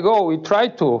some time ago, we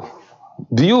tried to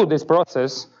view this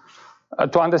process,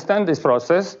 to understand this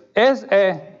process, as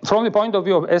from the point of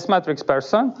view of S-matrix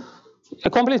person, a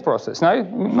complete process.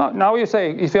 Now you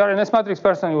say, if you are an S-matrix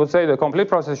person, you would say the complete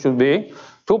process should be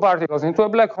 2 particles into a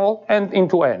black hole and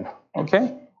into n,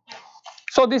 okay?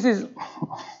 So this is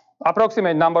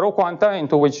approximate number of quanta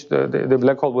into which the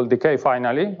black hole will decay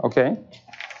finally, okay?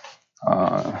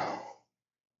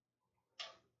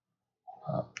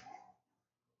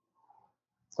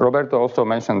 Roberto also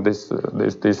mentioned this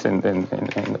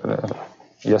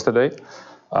yesterday.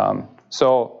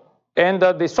 And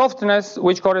the softness,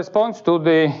 which corresponds to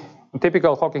the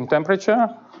typical Hawking temperature,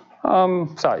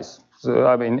 size,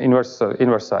 I mean inverse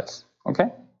size,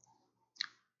 okay?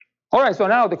 All right, so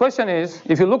now the question is,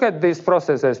 if you look at this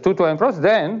process as 2 to n process,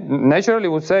 then naturally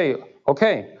would say,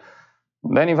 okay,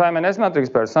 then if I'm an S matrix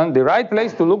person, the right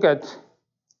place to look at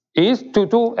is 2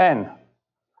 to n,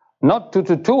 not 2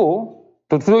 to 2.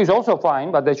 2 to 2 is also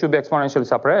fine, but they should be exponentially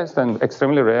suppressed and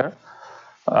extremely rare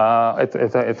at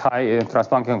high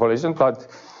Transplanckian collision, but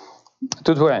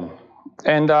 2 to n.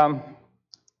 And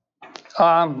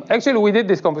actually, we did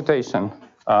this computation.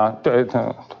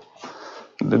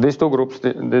 These two groups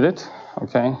did it,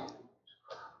 okay?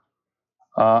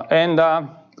 And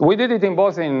we did it in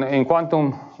both in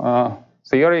quantum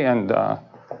theory and,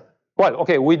 well,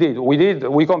 okay, we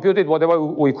computed whatever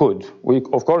we could.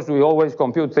 Of course, we always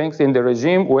compute things in the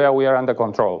regime where we are under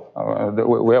control,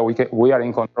 where we are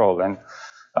in control. And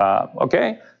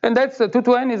okay, and that's 2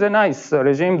 to n is a nice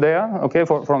regime there, okay,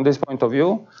 from this point of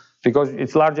view, because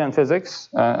it's Largian physics,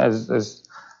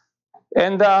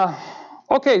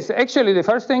 okay, so actually the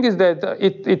first thing is that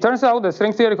it turns out that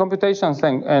string theory computations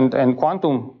and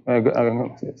quantum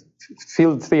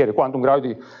field theory, quantum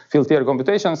gravity field theory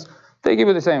computations, they give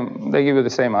you the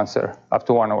same answer up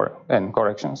to 1 over n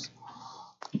corrections.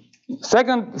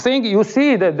 Second thing, you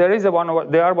see that there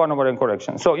are 1 over n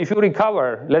corrections. So if you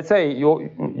recover, let's say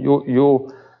you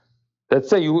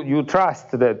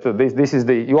trust that this is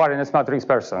you are an S matrix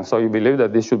person, so you believe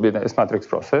that this should be the S matrix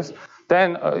process,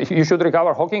 then you should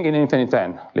recover Hawking in infinite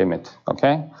n limit,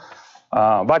 okay?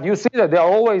 But you see that there are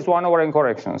always 1 over n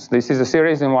corrections. This is a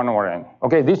series in 1 over n.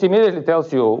 Okay, this immediately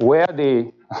tells you where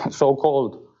the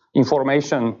so-called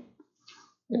information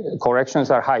corrections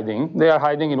are hiding. They are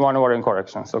hiding in 1 over n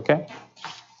corrections, okay?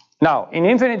 Now, in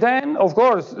infinite n, of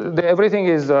course, everything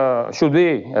should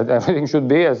be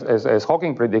as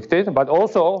Hawking predicted, but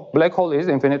also black hole is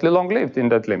infinitely long-lived in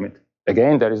that limit.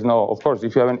 Again, there is no, of course,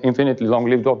 if you have an infinitely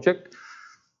long-lived object,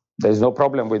 there is no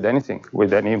problem with anything,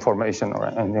 with any information or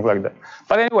anything like that.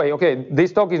 But anyway, okay,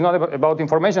 this talk is not about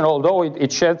information, although I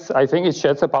think it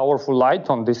sheds a powerful light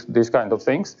on these kind of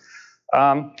things.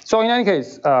 So in any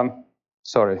case,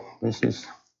 sorry, this is.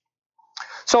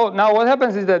 So now what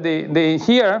happens is that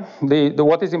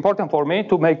what is important for me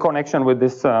to make connection with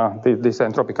this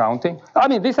entropy counting. I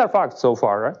mean, these are facts so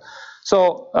far, right?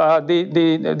 So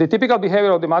the typical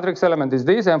behavior of the matrix element is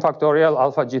this: n factorial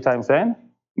alpha g times n,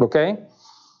 okay?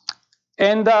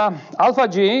 And alpha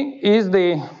g is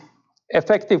the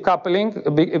effective coupling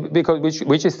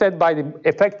which is set by the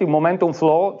effective momentum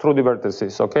flow through the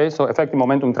vertices, okay? So effective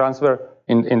momentum transfer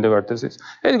in the vertices.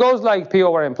 It goes like P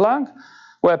over n Planck,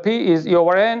 where P is E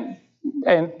over n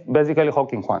and basically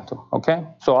Hawking quantum, okay?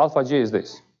 So alpha g is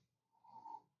this.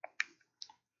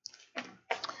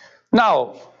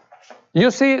 Now,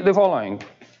 you see the following.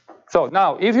 So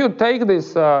now, if you take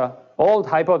this old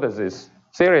hypothesis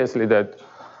seriously that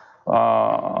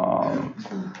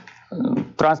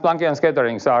Transplanckian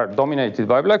scatterings are dominated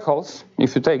by black holes,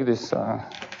 if you take this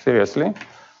seriously,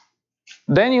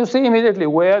 then you see immediately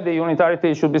where the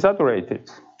unitarity should be saturated.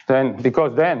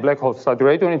 Because then black holes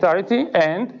saturate unitarity,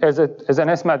 and as an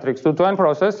S matrix 2 to n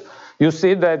process, you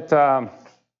see that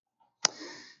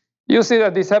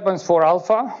this happens for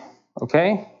alpha,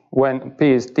 okay, when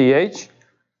P is TH,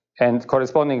 and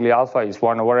correspondingly alpha is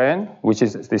 1 over n, which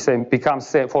is the same,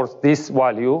 becomes for this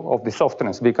value of the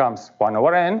softness becomes 1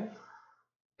 over n,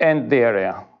 and the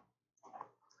area.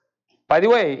 By the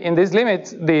way, in this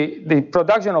limit, the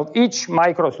production of each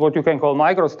what you can call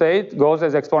microstate, goes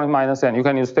as exponent minus n. You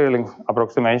can use Stirling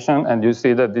approximation, and you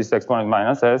see that this exponent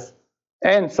minus s.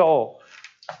 And so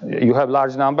you have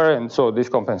large number, and so this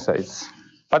compensates.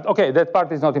 But okay, that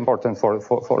part is not important for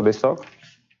this talk,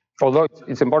 although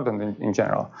it's important in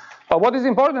general. But what is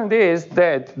important is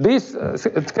that these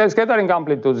scattering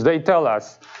amplitudes, they tell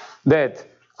us that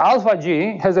alpha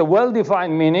g has a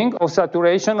well-defined meaning of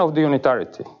saturation of the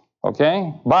unitarity.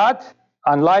 Okay, but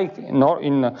unlike in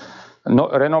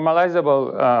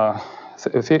renormalizable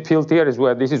field theories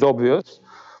where this is obvious,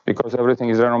 because everything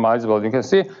is renormalizable, you can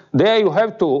see, there you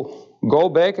have to go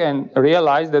back and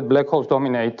realize that black holes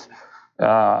dominate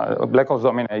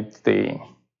the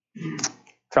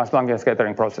Transplanckian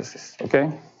scattering processes,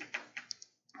 okay?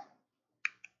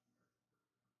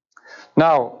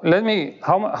 Now,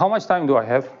 how much time do I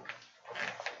have?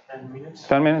 10 minutes.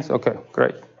 10 minutes, okay,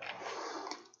 great.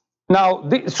 Now,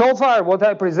 so far what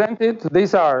I presented,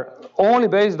 these are only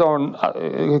based on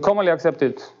commonly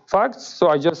accepted facts. So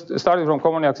I just started from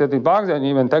commonly accepted facts and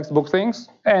even textbook things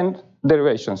and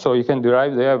derivations. So you can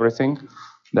derive everything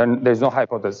Then there's no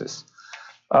hypothesis.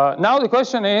 Now the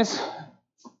question is,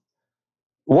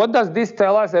 what does this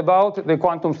tell us about the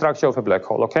quantum structure of a black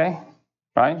hole, okay?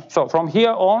 Right? So from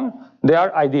here on, there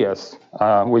are ideas,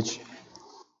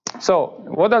 so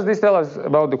what does this tell us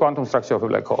about the quantum structure of a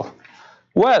black hole?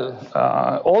 Well,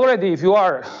 already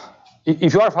so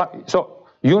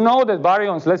you know that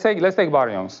baryons, let's take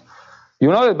baryons. You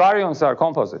know that baryons are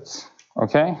composites,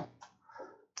 okay?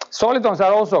 Solitons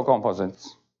are also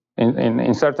composites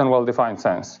in certain well-defined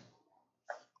sense.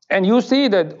 And you see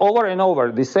that over and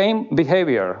over, the same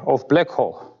behavior of black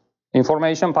hole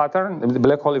information pattern, the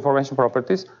black hole information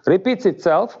properties, repeats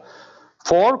itself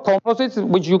for composites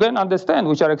which you can understand,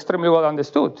 which are extremely well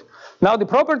understood. Now, the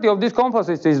property of these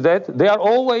composites is that they are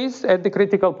always at the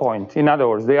critical point. In other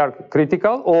words, they are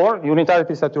critical or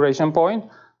unitarity saturation point,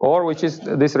 or which is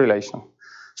this relation.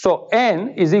 So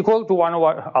n is equal to 1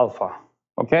 over alpha,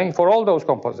 okay, for all those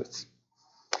composites.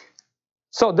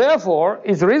 So therefore,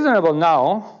 it's reasonable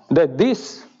now that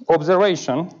this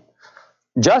observation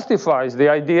justifies the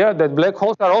idea that black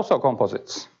holes are also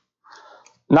composites.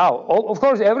 Now, of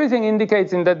course, everything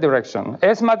indicates in that direction.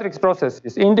 S-matrix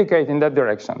processes indicate in that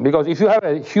direction, because if you have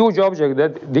a huge object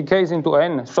that decays into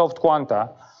n soft quanta,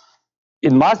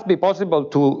 it must be possible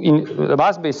there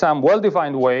must be some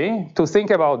well-defined way to think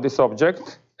about this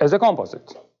object as a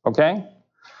composite, okay?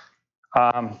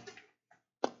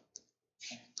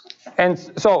 And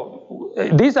so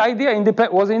this idea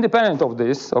was independent of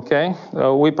this, okay?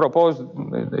 We proposed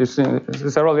this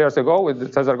several years ago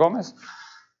with Cesar Gomez.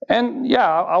 And yeah,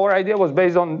 our idea was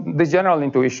based on this general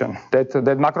intuition that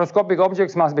macroscopic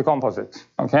objects must be composite,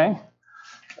 okay?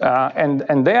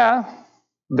 And there,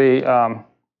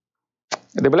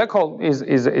 the black hole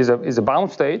is a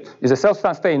bound state, is a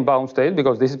self-sustained bound state,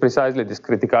 because this is precisely this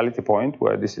criticality point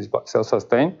where this is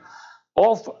self-sustained,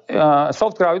 of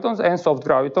soft gravitons and soft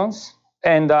gravitons.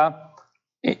 And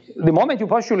the moment you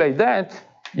postulate that,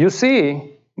 you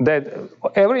see that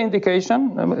every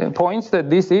indication points that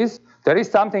there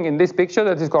is something in this picture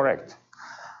that is correct.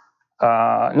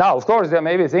 Now, of course, there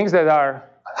may be things that are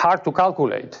hard to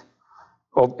calculate.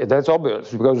 That's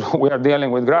obvious, because we are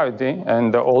dealing with gravity,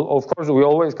 and of course, we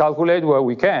always calculate where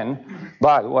we can.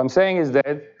 But what I'm saying is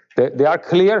that there are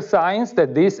clear signs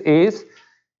that this is,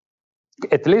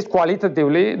 at least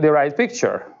qualitatively, the right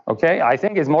picture, okay? I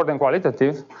think it's more than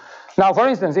qualitative. Now, for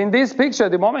instance, in this picture,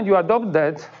 the moment you adopt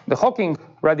that, the Hawking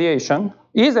radiation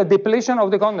is a depletion of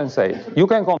the condensate. You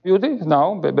can compute it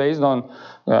now based on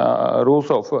rules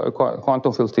of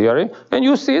quantum field theory, and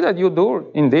you see that you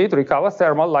do indeed recover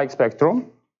thermal-like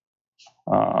spectrum,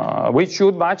 which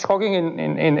should match Hawking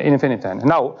in infinity.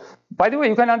 Now, by the way,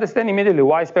 you can understand immediately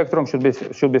why spectrum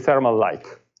should be thermal-like,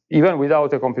 even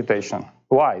without a computation.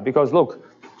 Why? Because look,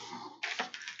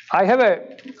 I have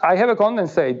a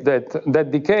condensate that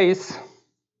decays.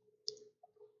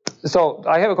 So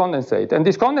I have a condensate, and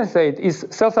this condensate is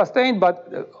self-sustained,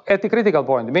 but at the critical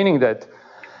point, meaning that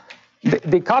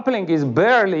the coupling is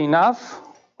barely enough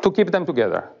to keep them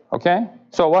together, okay?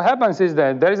 So what happens is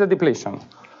that there is a depletion.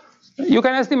 You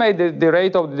can estimate the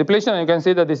rate of the depletion, and you can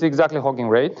see that this is exactly Hawking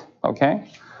rate, okay?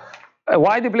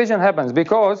 Why depletion happens?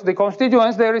 Because the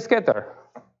constituents, they rescatter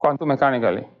quantum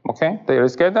mechanically, okay? They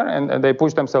rescatter and they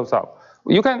push themselves out.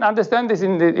 You can understand this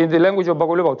in the language of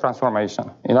Bogoliubov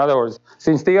transformation. In other words,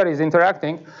 since theory is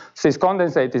interacting, since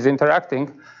condensate is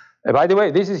interacting, by the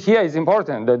way, here is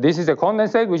important, that this is a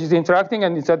condensate which is interacting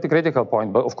and it's at the critical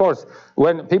point. But of course,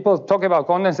 when people talk about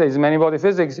condensates in many-body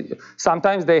physics,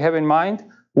 sometimes they have in mind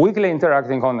weakly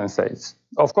interacting condensates.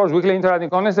 Of course, weakly interacting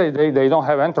condensates, they don't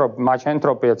have much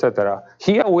entropy, etc.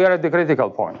 Here we are at the critical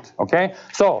point, okay?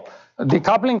 So the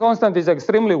coupling constant is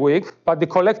extremely weak, but the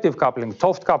collective coupling,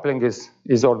 Toft coupling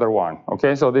is order 1,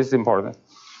 okay? So this is important.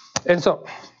 And so,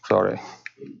 sorry.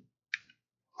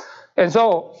 And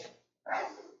so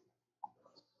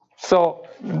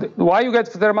why you get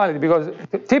thermality? Because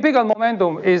typical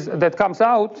momentum that comes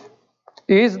out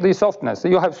is the softness.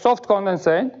 You have soft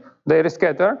condensate, they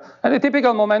rescatter, and the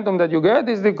typical momentum that you get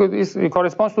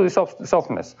corresponds to the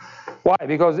softness. Why?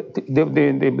 Because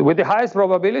with the highest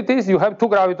probabilities, you have 2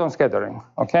 graviton scattering,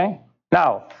 okay?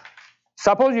 Now,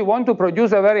 suppose you want to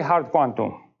produce a very hard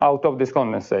quantum out of this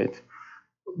condensate.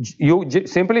 You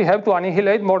simply have to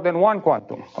annihilate more than 1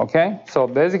 quantum, okay? So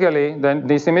basically, then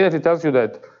this immediately tells you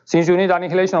that since you need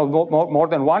annihilation of more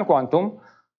than 1 quantum,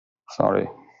 sorry,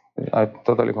 I'm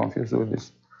totally confused with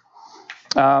this.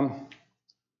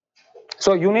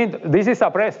 So this is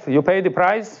suppressed. You pay the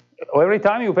price. Every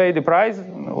time you pay the price,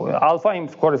 alpha in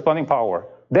corresponding power.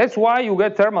 That's why you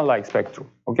get thermal-like spectrum,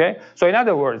 okay? So in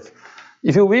other words,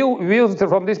 if you view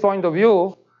from this point of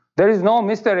view, there is no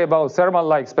mystery about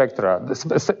thermal-like spectra.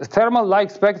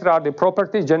 Thermal-like spectra are the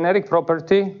property, generic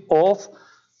property of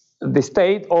the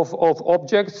state of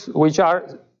objects which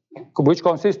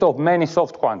consist of many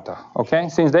soft quanta, okay?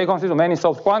 Since they consist of many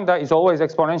soft quanta, it's always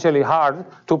exponentially hard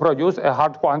to produce a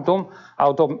hard quantum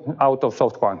out of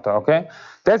soft quanta, okay?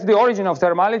 That's the origin of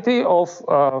thermality of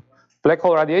black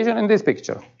hole radiation in this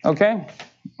picture, okay?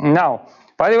 Now,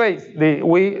 by the way,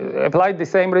 we applied the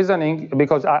same reasoning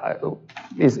because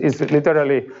it's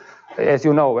literally, as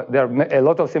you know, there are a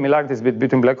lot of similarities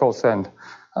between black holes and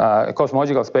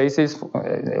cosmological spaces,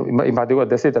 in particular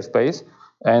de Sitter space.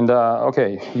 And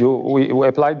okay, we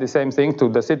applied the same thing to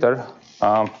de Sitter,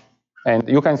 and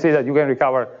you can see that you can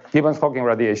recover Gibbons-Hawking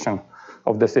radiation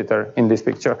of de Sitter in this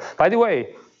picture. By the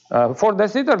way, for de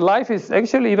Sitter, life is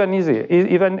actually even easy,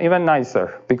 even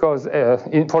nicer, because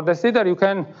for de Sitter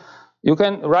you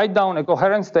can write down a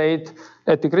coherent state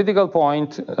at the critical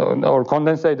point, or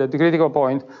condensate at the critical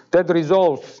point, that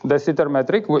resolves the de Sitter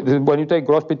metric. When you take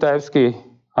Gross-Pitaevsky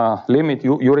limit,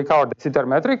 you recover the de Sitter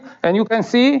metric, and you can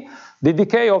see the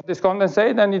decay of this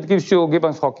condensate, and it gives you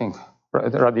Gibbons-Hawking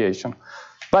radiation.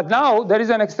 But now there is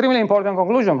an extremely important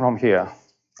conclusion from here.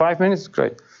 5 minutes,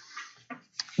 great.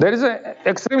 There is an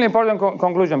extremely important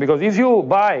conclusion, because if you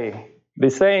buy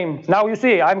the same, now you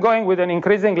see I'm going with an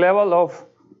increasing level of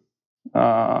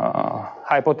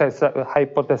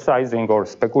hypothesizing or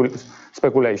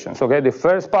speculations. Okay, the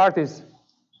first part is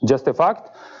just a fact.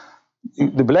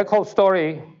 The black hole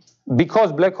story,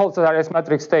 because black holes are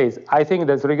S-matrix states, I think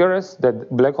that's rigorous, that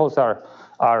black holes are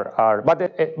but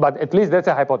at least that's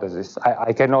a hypothesis.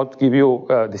 I cannot give you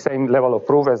the same level of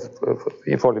proof as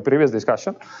for the previous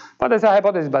discussion, but that's a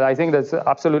hypothesis, but I think that's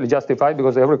absolutely justified,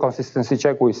 because every consistency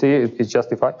check we see is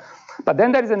justified. But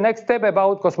then there is a next step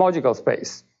about cosmological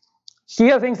space.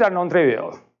 Here things are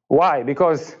non-trivial. Why?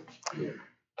 Because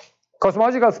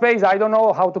cosmological space, I don't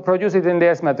know how to produce it in the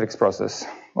S-matrix process,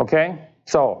 okay?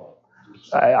 So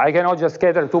I cannot just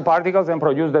scatter two particles and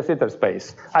produce the Sitter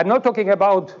space. I'm not talking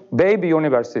about baby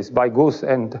universes by Guth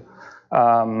and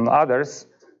others.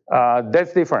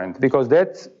 That's different, because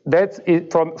that's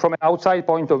from an outside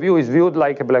point of view is viewed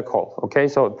like a black hole, okay?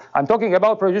 So I'm talking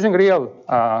about producing real,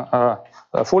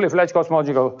 fully fledged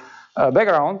cosmological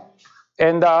background.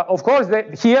 And of course,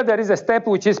 here there is a step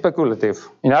which is speculative.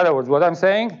 In other words, what I'm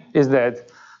saying is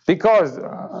that because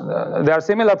there are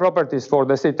similar properties for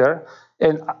de Sitter,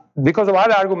 and because of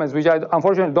other arguments, which I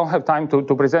unfortunately don't have time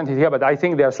to present it here, but I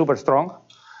think they are super strong,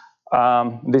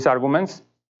 these arguments,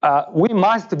 we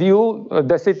must view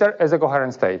de Sitter as a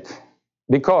coherent state.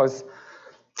 Because,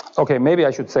 okay, maybe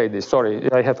I should say this,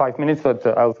 sorry, I have 5 minutes, but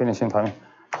I'll finish in 5 minutes.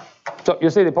 So you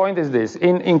see, the point is this.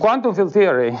 In quantum field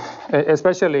theory,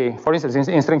 especially, for instance,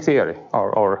 in string theory,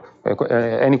 or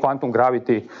any quantum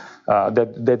gravity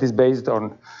that is based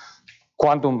on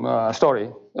quantum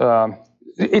story,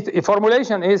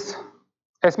 formulation is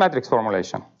S-matrix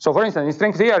formulation. So for instance, in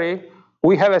string theory,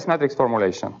 we have S-matrix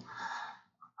formulation.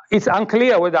 It's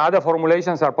unclear whether other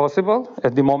formulations are possible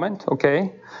at the moment,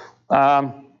 okay?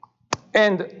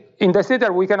 And in de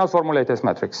Sitter, we cannot formulate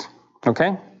S-matrix,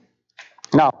 okay?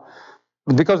 Now,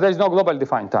 because there is no global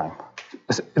defined time.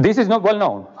 This is not well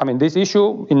known. I mean, this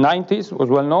issue in 90s was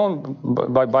well known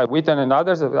by Witten and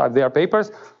others, their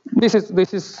papers. This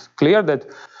is clear that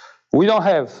we don't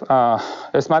have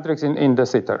S-matrix in de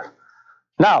Sitter.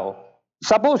 Now,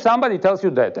 suppose somebody tells you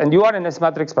that, and you are an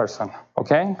S-matrix person,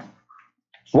 okay?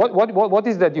 What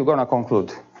is that you're going to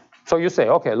conclude? So you say,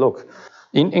 okay, look,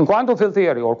 in quantum field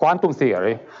theory or quantum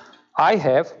theory, I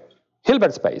have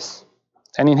Hilbert space.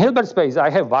 And in Hilbert space, I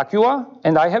have vacua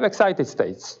and I have excited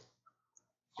states.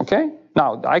 Okay?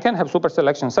 Now, I can have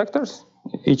superselection sectors.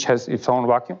 Each has its own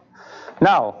vacuum.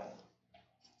 Now,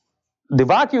 the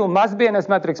vacuum must be an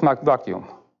S-matrix vacuum.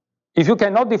 If you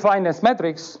cannot define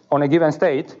S-matrix on a given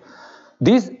state,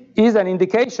 this is an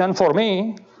indication for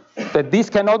me that this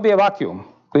cannot be a vacuum.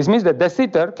 This means that de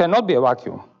Sitter cannot be a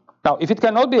vacuum. Now, if it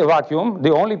cannot be a vacuum,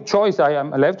 the only choice I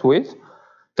am left with,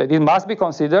 that it must be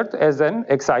considered as an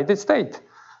excited state.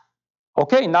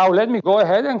 Okay, now let me go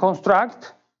ahead and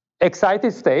construct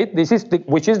excited state,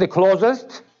 which is the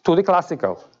closest to the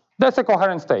classical. That's a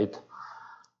coherent state.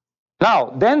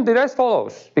 Now, then the rest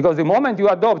follows, because the moment you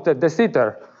adopt that de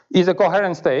Sitter is a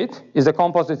coherent state, is a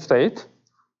composite state,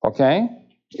 okay,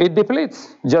 it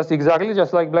depletes, exactly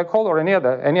like black hole or any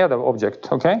other object,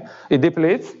 okay? It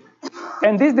depletes.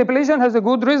 And this depletion has a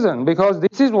good reason, because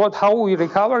this is how we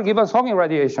recover Gibbons-Hawking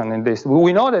radiation in this.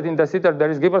 We know that in de Sitter there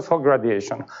is Gibbons-Hawking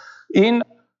radiation. In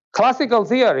classical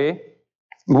theory,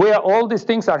 where all these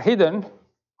things are hidden,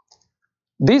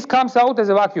 this comes out as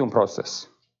a vacuum process.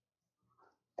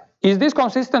 Is this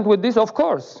consistent with this? Of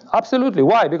course, absolutely.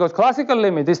 Why? Because classical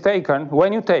limit is taken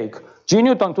when you take G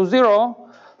Newton to 0,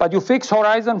 but you fix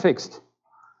horizon fixed.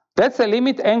 That's a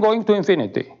limit n going to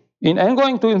infinity. In n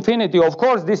going to infinity, of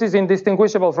course, this is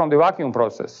indistinguishable from the vacuum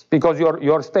process, because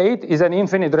your state is an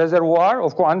infinite reservoir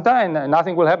of quanta, and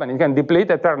nothing will happen. It can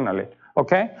deplete eternally,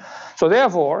 okay? So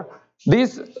therefore,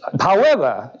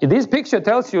 however, this picture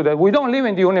tells you that we don't live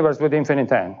in the universe with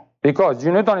infinite n, because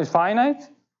G Newton is finite,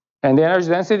 and the energy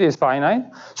density is finite.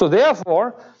 So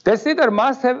therefore, de Sitter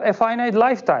must have a finite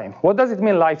lifetime. What does it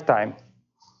mean, lifetime?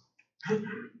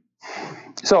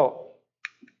 So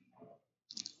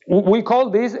we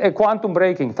call this a quantum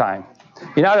breaking time.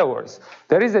 In other words,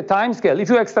 there is a time scale. If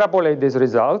you extrapolate these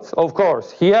results, of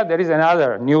course, here there is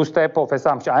another new step of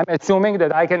assumption. I'm assuming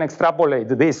that I can extrapolate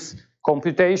this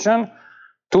computation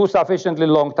to sufficiently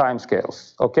long time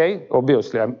scales, okay?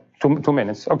 Obviously, 2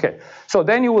 minutes, okay. So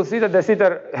then you will see that de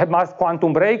Sitter must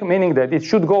quantum break, meaning that it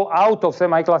should go out of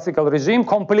semi-classical regime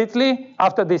completely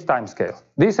after this time scale.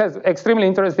 This has extremely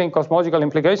interesting cosmological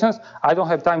implications. I don't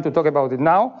have time to talk about it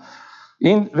now.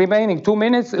 In remaining 2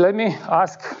 minutes, let me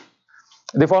ask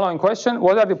the following question: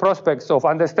 what are the prospects of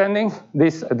understanding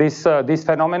this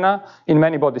phenomena in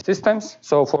many body systems?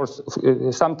 So for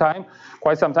some time,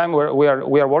 quite some time, we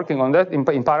are working on that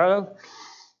in parallel.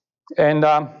 And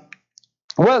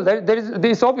well,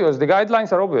 this obvious. The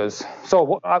guidelines are obvious.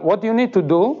 So what you need to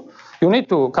do, you need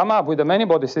to come up with a many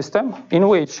body system in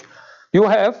which you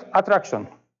have attraction.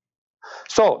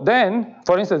 So then,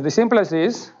 for instance, the simplest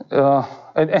is,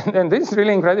 and this is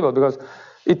really incredible, because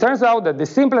it turns out that the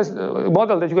simplest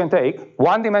model that you can take,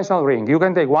 one-dimensional ring, you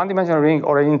can take one-dimensional ring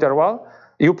or an interval,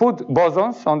 you put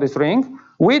bosons on this ring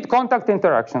with contact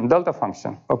interaction, delta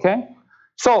function, okay?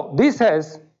 So this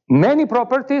has many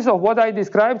properties of what I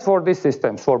described for these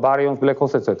systems, for baryons, black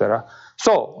holes, etc.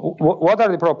 So what are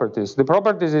the properties? The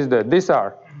properties is that these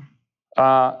are,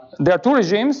 there are two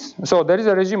regimes. So there is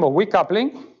a regime of weak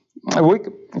coupling, weak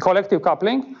collective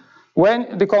coupling,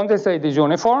 when the condensate is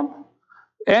uniform.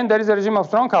 And there is a regime of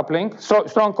strong coupling,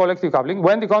 strong collective coupling,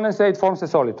 when the condensate forms a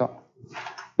soliton.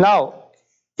 Now,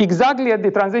 exactly at the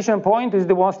transition point is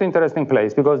the most interesting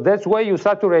place, because that's where you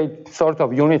saturate sort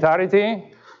of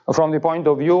unitarity from the point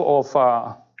of view of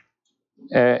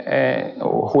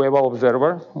whoever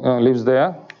observer lives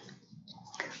there.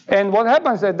 And what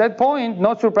happens at that point,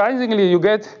 not surprisingly, you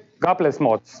get gapless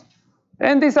modes.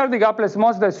 And these are the gapless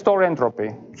modes that store entropy.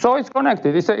 So it's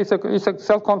connected. It's a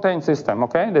self-contained system,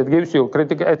 okay? That gives you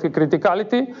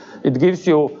criticality. It gives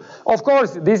you, of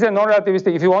course, this is a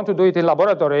non-relativistic. If you want to do it in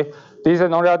laboratory, this is a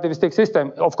non-relativistic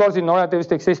system. Of course, in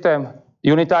non-relativistic system,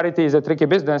 unitarity is a tricky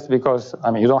business, because,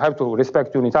 I mean, you don't have to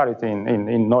respect unitarity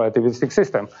in non-relativistic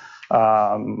system.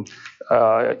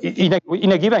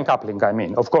 In a given coupling, I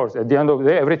mean, of course, at the end of the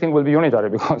day, everything will be unitary,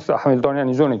 because Hamiltonian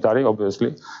is unitary,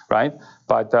 obviously, right?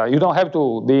 But you don't have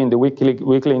to be in the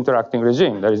weakly interacting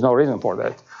regime. There is no reason for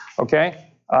that,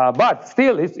 okay? But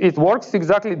still, it works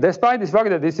exactly, despite the fact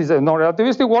that this is a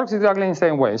non-relativistic, works exactly in the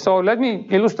same way. So let me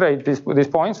illustrate these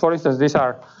points. For instance,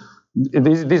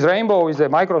 this rainbow is a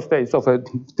microstate of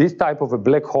this type of a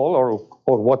black hole,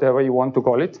 or whatever you want to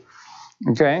call it,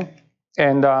 okay?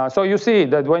 And so you see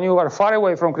that when you are far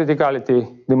away from criticality,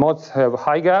 the modes have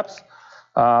high gaps,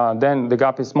 then the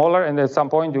gap is smaller, and at some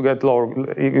point you get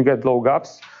low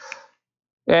gaps.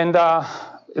 And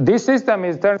this system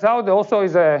turns out also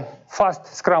is a fast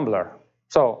scrambler.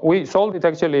 So we solved it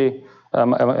actually,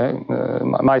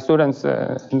 my students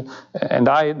and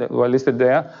I that were listed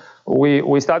there.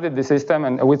 We studied the system,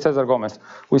 and with Cesar Gomez.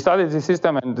 We studied the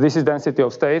system, and this is density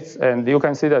of states, and you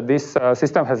can see that this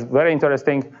system has very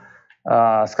interesting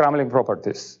scrambling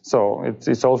properties. So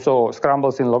it's also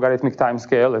scrambles in logarithmic time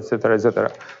scale, etc.,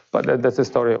 etc. But that's a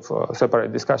story of a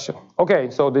separate discussion. Okay,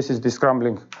 so this is the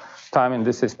scrambling time in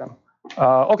this system.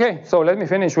 Okay, so let me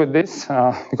finish with this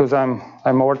because I'm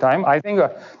over time. I think,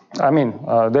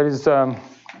 there is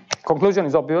conclusion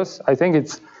is obvious. I think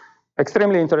it's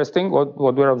extremely interesting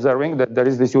what we're observing, that there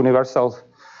is this universal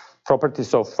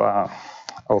properties of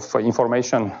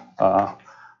information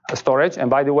storage. And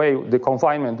by the way, the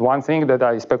confinement, one thing that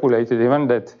I speculated even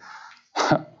that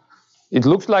it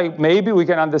looks like maybe we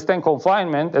can understand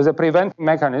confinement as a preventing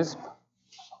mechanism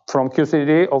from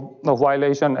QCD of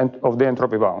violation of the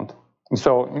entropy bound.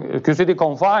 So QCD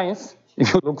confines,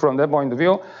 if you look from that point of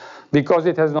view, because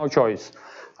it has no choice.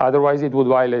 Otherwise, it would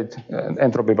violate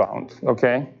entropy bound,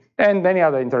 okay? And many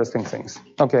other interesting things.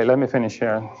 Okay, let me finish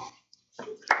here.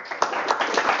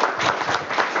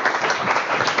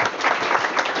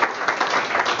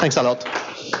 Thanks a lot.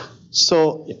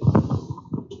 So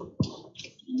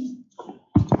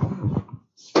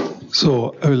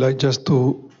I would like just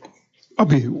to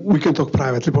we can talk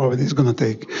privately, probably it's going to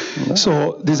take. Yeah.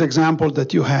 So this example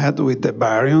that you had with the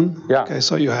baryon, yeah. Okay,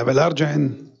 so you have a large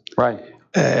N right.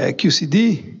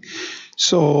 QCD.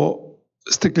 So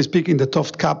strictly speaking, the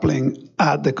Toft coupling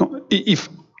at the, if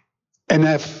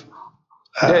NF,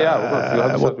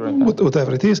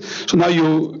 whatever it is. So now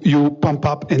you pump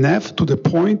up NF to the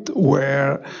point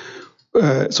where,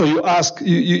 so you ask,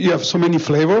 you have so many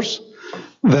flavors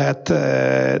that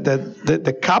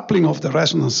the coupling of the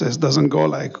resonances doesn't go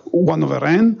like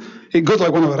 1/n. It goes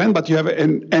like 1/n, but you have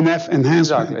an NF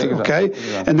enhancement, okay?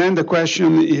 Exactly. And then the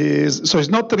question is, so it's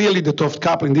not really the Toft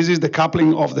coupling. This is the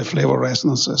coupling of the flavor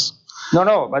resonances.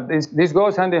 No, but this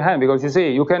goes hand in hand, because you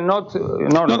see, you cannot.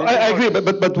 I agree,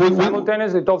 but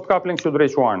simultaneously, Toft coupling should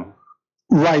reach 1.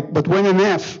 Right, but when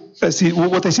NF,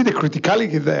 what I see the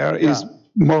criticality there is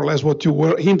more or less what you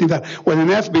were hinting at. When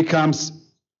NF becomes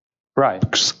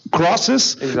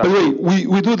crosses. Exactly. By the way,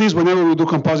 we do this whenever we do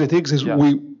composite Higgs.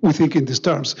 We think in these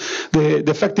terms. The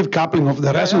effective coupling of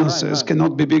the resonances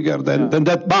cannot be bigger than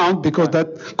that bound, because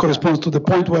that corresponds to the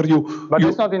point where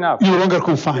it's not enough. You're no longer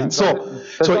confined. So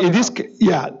in this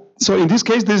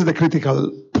case, this is the critical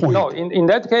point. No, in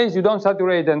that case, you don't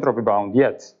saturate entropy bound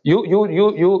yet.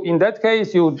 You in that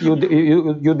case,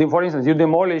 for instance, you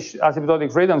demolish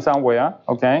asymptotic freedom somewhere.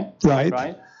 Okay.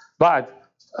 Right. But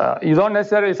you don't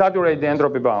necessarily saturate the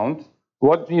entropy bound.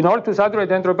 In order to saturate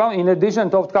the entropy bound, in addition,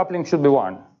 Toft coupling should be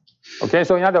 1. Okay,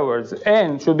 so in other words,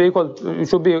 N should be equal to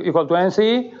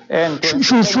NC, and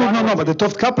sure. No, but the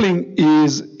Toft coupling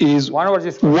is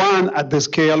 1 at the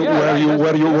scale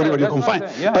where you confine.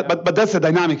 But that's a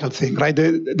dynamical thing, right?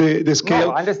 The scale.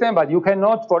 No, I understand, but you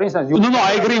cannot, for instance,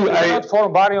 I agree. You cannot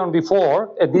form baryon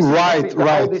before. Right.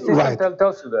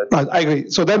 Tells you that. Right, I agree.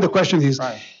 So then the question is,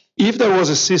 if there was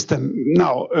a system,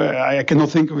 now I cannot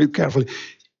think of it carefully,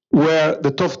 where the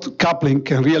Toft coupling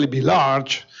can really be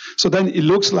large, so then it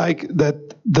looks like that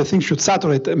the thing should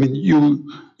saturate. I mean, you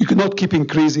cannot keep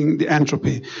increasing the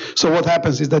entropy. So what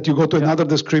happens is that you go to another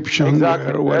description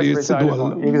where it's a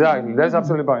dual. Exactly, that's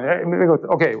absolutely fine.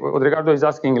 Okay, what Ricardo is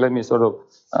asking, let me sort of.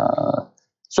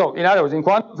 So in other words, in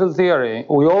quantum field theory,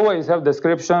 we always have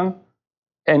description,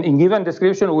 and in given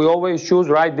description, we always choose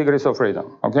right degrees of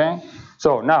freedom. Okay.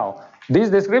 So now,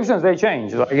 these descriptions, they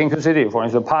change, like in QCD, for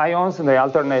instance, pions, they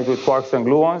alternate with quarks and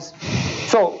gluons.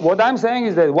 So what I'm saying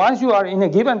is that once you are in a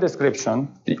given description,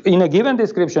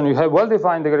 you have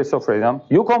well-defined degrees of freedom,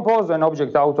 you compose an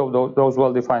object out of those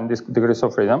well-defined degrees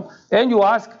of freedom, and you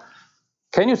ask,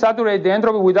 can you saturate the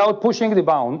entropy without pushing the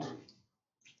bound?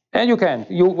 And you can.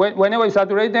 Whenever you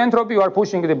saturate the entropy, you are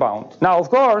pushing the bound. Now, of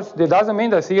course, that doesn't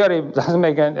mean the theory doesn't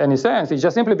make any sense. It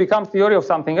just simply becomes theory of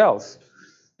something else.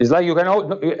 It's like you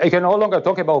can no longer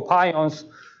talk about pions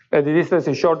at the distance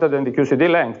is shorter than the QCD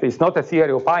length. It's not a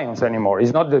theory of pions anymore.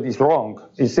 It's not that it's wrong.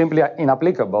 It's simply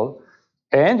inapplicable.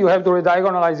 And you have to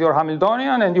rediagonalize your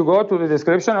Hamiltonian, and you go to the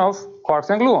description of quarks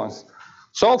and gluons.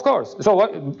 So of course,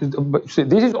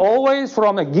 this is always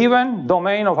from a given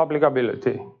domain of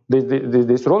applicability.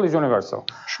 This rule is universal.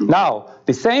 Sure. Now,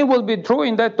 the same will be true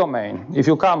in that domain. If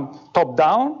you come top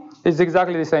down, it's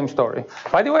exactly the same story.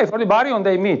 By the way, for the baryon,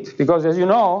 they meet, because as you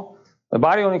know, the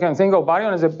baryon, you can think of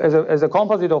baryon as a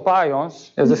composite of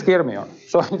pions, as a skyrmion.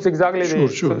 So it's exactly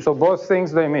so both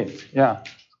things, they meet. Yeah.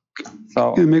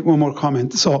 So I'll make one more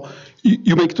comment. So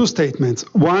you make two statements.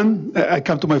 One, I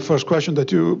come to my first question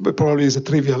that probably is a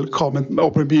trivial comment,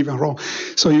 or maybe even wrong.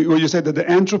 So you said that the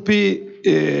entropy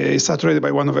is saturated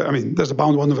by 1 over, I mean, there's a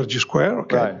bound 1 over G square.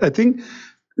 Okay. Right. I think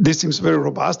this seems very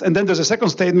robust. And then there's a second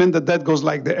statement that goes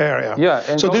like the area.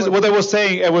 Yeah. So this is what I was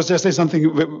saying. I was just saying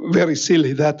something very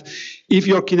silly, that if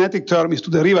your kinetic term is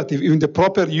to derivative in the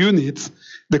proper units,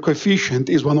 the coefficient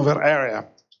is 1 over area.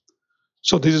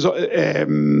 So this is the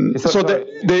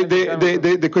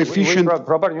coefficient.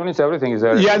 Proper units, everything is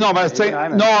there. Yeah, no, but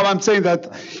I'm saying that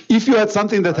if you had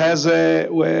something that has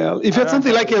if you had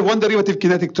something like a 1 derivative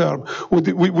kinetic term,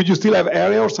 would you still have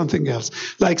area or something else,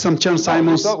 like some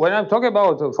Chern-Simons? So when I'm talking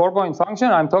about 4-point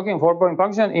function, I'm talking 4-point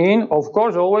function in, of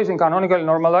course, always in canonically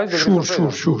normalized. Sure.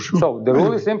 So the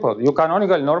rule is simple. You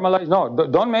canonically normalize. No,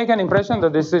 don't make an impression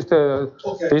that this is the.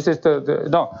 Okay. This is the.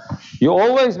 No, you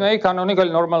always make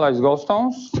canonically normalized ghost.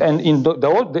 And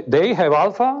they have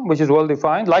alpha, which is well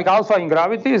defined, like alpha in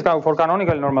gravity is for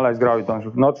canonical normalized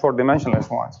gravitons, not for dimensionless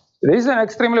ones. This is an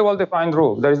extremely well defined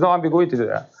rule. There is no ambiguity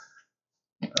there.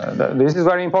 This is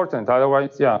very important.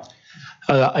 Otherwise, yeah.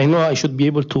 I know I should be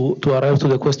able to arrive to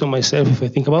the question myself if I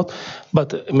think about,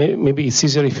 but maybe it's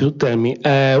easier if you tell me.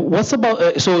 What's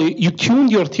about, so you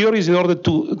tuned your theories in order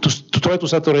to try to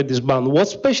saturate this band.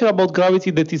 What's special about gravity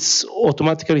that it's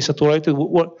automatically saturated?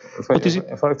 What is it?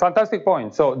 Fantastic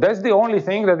point. So that's the only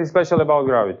thing that is special about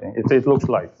gravity, it looks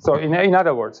like. So in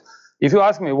other words, if you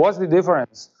ask me what's the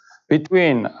difference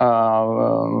between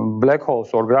black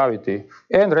holes or gravity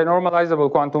and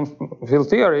renormalizable quantum field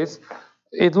theories,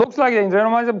 it looks like in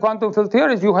renormalizable quantum field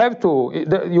theories, you have to,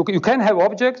 you can have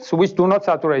objects which do not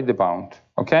saturate the bound,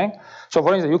 okay? So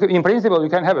for instance, in principle, you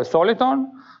can have a soliton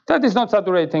that is not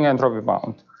saturating entropy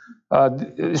bound.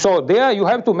 So there you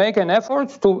have to make an effort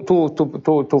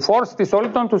to force the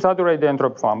soliton to saturate the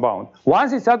entropy bound.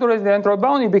 Once it saturates the entropy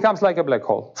bound, it becomes like a black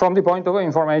hole. From the point of view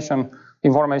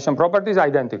information properties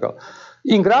identical.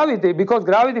 In gravity, because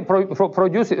gravity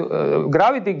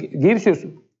gravity gives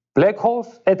you black holes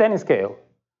at any scale.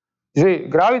 You see,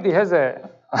 gravity has a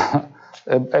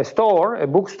store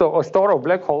of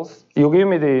black holes. You give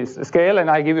me the scale and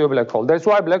I give you a black hole. That's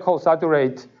why black holes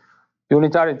saturate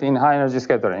unitarity in high energy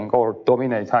scattering or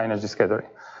dominate high energy scattering.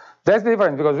 That's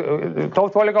different because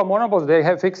topological monopoles, they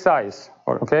have fixed size,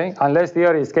 okay? Unless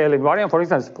theory is scale invariant. For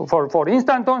instance, for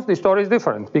instantons, the story is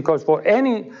different because for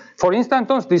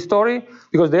instantons, this story,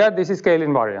 because this is scale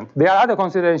invariant. There are other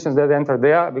considerations that enter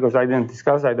there because I didn't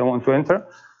discuss, I don't want to enter.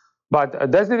 But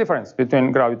that's the difference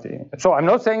between gravity. So I'm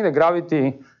not saying that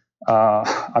gravity,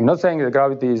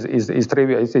 is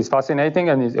trivial, it's fascinating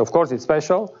and of course it's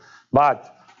special, but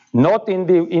not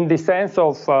in the sense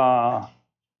of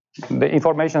the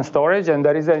information storage, and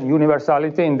there is a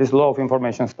universality in this law of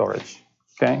information storage,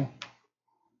 okay?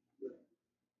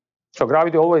 So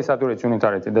gravity always saturates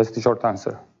unitarity, that's the short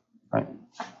answer, right?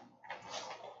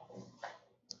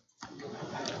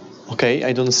 Okay,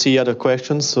 I don't see other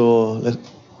questions, so,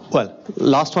 well,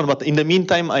 last one, but in the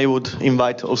meantime, I would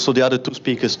invite also the other two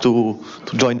speakers to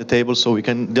join the table so we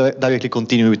can directly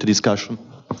continue with the discussion.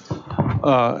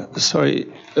 Sorry,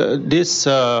 this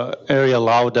area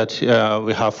law that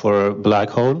we have for black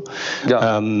hole,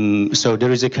 so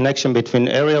there is a connection between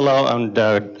area law and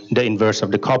the inverse of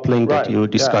the coupling that you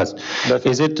discussed. Yeah.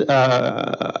 Is it,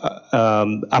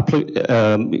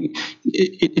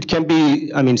 it can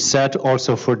be, I mean, set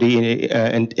also for the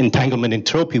entanglement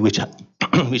entropy, which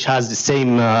has the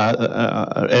same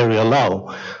area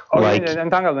law. Like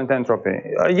entanglement entropy.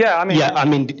 Yeah, I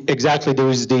mean exactly. There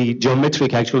is the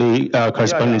geometric actually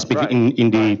correspondence in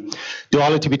the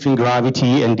duality between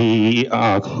gravity and the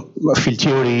field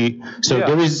theory. So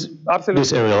there is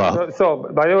this area law. So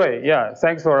by the way,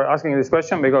 thanks for asking this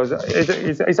question because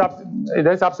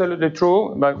that's absolutely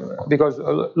true. But because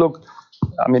look,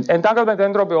 I mean, entanglement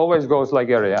entropy always goes like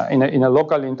area. In a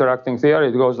local interacting theory,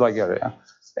 it goes like area.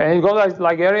 And it goes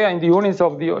like area in the units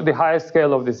of the highest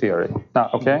scale of the theory. Now,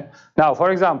 okay. Now,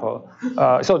 for example,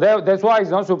 so that's why it's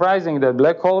not surprising that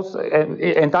black holes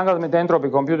entanglement entropy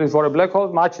computed for a black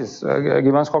hole matches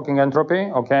Gibbons-Hawking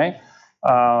entropy. Okay,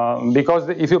 because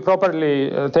if you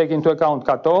properly take into account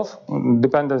cutoff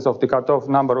dependence of the cutoff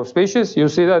number of species, you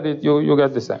see that you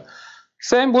get the same.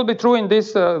 Same will be true in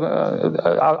this.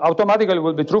 Automatically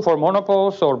will be true for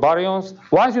monopoles or baryons.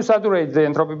 Once you saturate the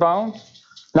entropy bound.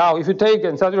 Now, if you take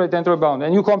and saturate entropy bound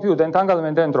and you compute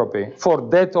entanglement entropy for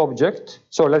that object,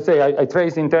 so let's say I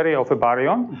trace the interior of a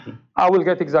baryon, I will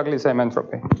get exactly the same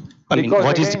entropy. I mean,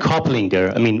 what is the coupling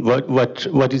there? I mean,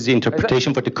 what is the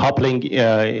interpretation for the coupling?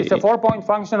 It's a 4-point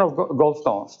function of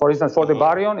Goldstones. For instance, for the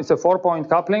baryon, it's a 4-point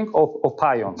coupling of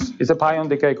pions. It's a pion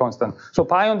decay constant. So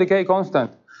pion decay constant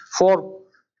for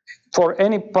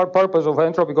any purpose of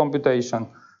entropy computation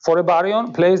for a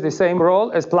baryon plays the same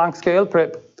role as Planck scale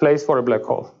plays for a black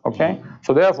hole, okay?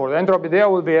 So therefore, the entropy there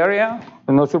will be area,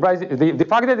 not surprising. The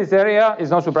fact that it's area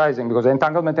is not surprising because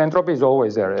entanglement entropy is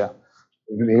always area.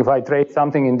 If I trace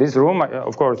something in this room,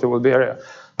 of course, it will be area.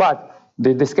 But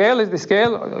the scale is the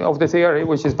scale of the theory,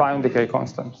 which is pion decay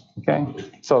constant, okay?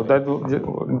 So that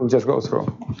will just go through,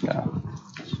 yeah.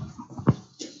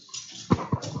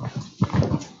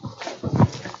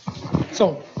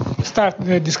 So, start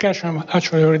the discussion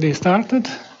actually already started,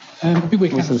 and maybe we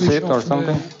can sit or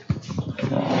something.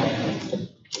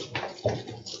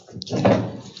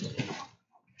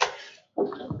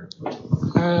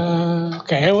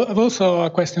 Okay, I have also a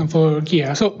question for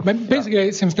Gia. So, basically,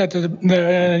 it seems that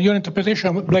your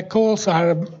interpretation of black holes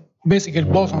are basically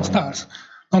boson stars,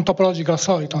 non-topological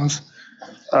solitons.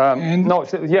 No,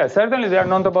 yeah, certainly they are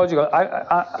non-topological.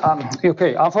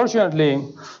 Okay, unfortunately,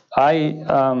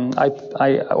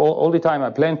 all the time I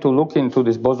plan to look into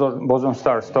these boson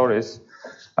star stories,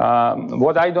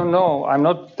 What I don't know, I'm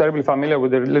not terribly familiar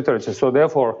with the literature, so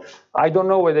therefore, I don't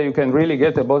know whether you can really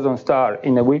get a boson star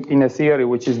in a theory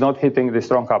which is not hitting the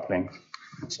strong coupling.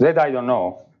 So that I don't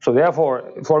know. So therefore,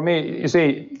 for me, you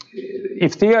see,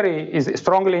 if theory is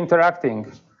strongly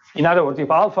interacting, in other words, if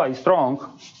alpha is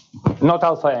strong, not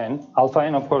alpha n,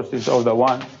 of course is order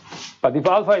 1, but if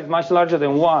alpha is much larger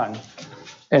than 1,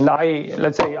 and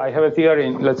let's say I have a theory,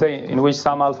 in which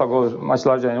some alpha goes much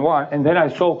larger than 1, and then I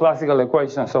solve classical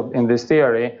equations in this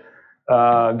theory,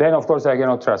 then of course I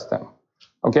cannot trust them.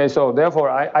 Okay, so therefore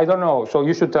I don't know, so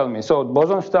you should tell me. So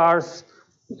boson stars,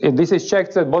 if this is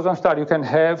checked that boson star you can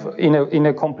have in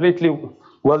a completely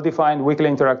well-defined weakly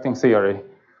interacting theory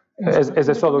as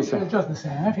a solution. Just the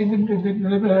same. I think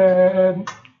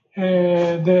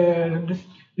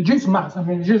the G's mass, I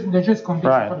mean, the G's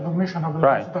condition for the formation of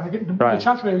the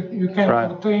charge you can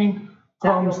obtain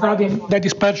from studying the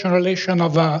dispersion relation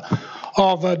of the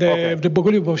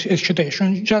Bogoliubov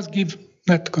excitation. Just give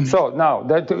that condition. So now,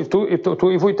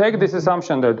 if we take this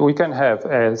assumption that we can have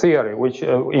a theory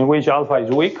in which alpha is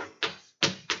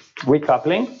weak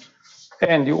coupling,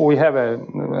 and we have a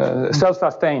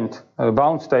self-sustained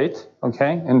bound state,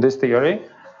 okay, in this theory.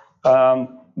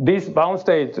 This bound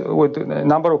state with a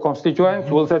number of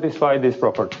constituents will satisfy this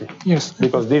property. Yes.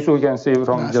 Because this we can see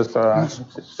from just...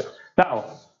 Now,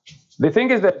 the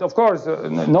thing is that, of course,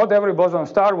 not every boson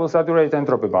star will saturate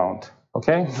entropy bound.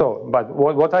 Okay, so, but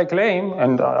what I claim,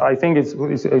 and I think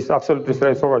it's absolutely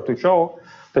straightforward to show,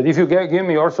 that if you give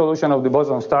me your solution of the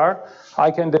boson star,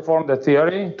 I can deform the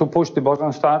theory to push the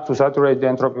boson star to saturate the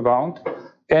entropy bound,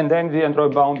 and then the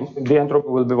entropy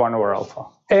will be 1 over alpha.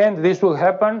 And this will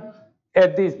happen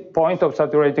at this point of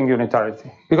saturating unitarity.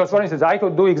 Because, for instance, I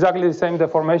could do exactly the same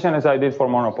deformation as I did for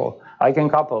monopole. I can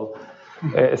couple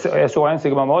a SON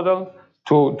sigma model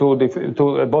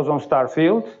to a boson star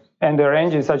field, and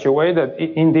arrange in such a way that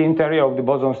in the interior of the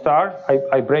boson star,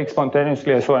 I break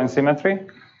spontaneously SON symmetry,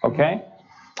 okay?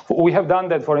 We have done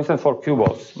that, for instance, for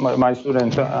Q-balls. My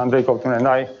student, Andrei Kovtun, and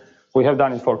I, we have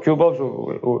done it for Q-balls.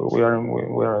 We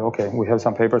are okay, we have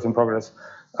some papers in progress.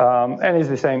 And it's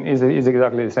the same, is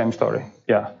exactly the same story,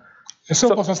 yeah.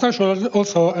 So boson star should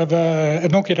also have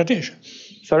an Hawking radiation.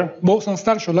 Sorry? Boson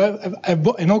star should have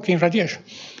an Hawking radiation.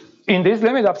 In this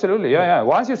limit, absolutely, yeah.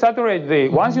 Once you saturate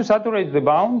the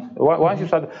bound,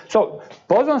 so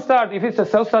boson star, if it's a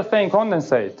self-sustained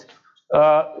condensate,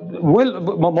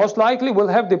 most likely will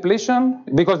have depletion,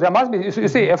 because there must be, you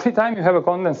see, every time you have a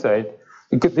condensate,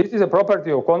 this is a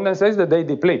property of condensates that they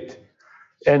deplete.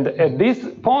 And at this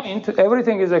point,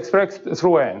 everything is expressed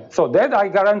through n. So that I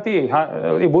guarantee,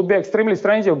 it would be extremely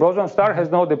strange if boson star has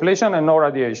no depletion and no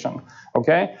radiation,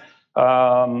 okay?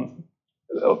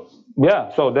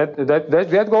 Yeah, so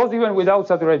that goes even without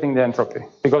saturating the entropy.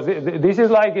 Because this is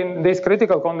like in these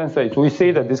critical condensates. We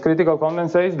see that these critical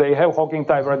condensates, they have Hawking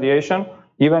type radiation,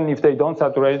 even if they don't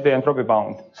saturate the entropy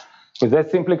bound. Because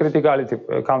that simply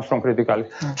criticality comes from criticality.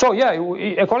 So yeah,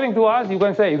 according to us, you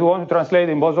can say, if you want to translate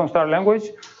in boson star language,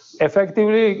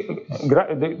 effectively,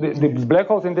 the black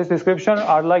holes in this description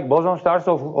are like boson stars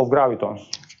of gravitons.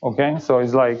 Okay, so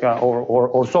it's like,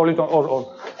 or soliton,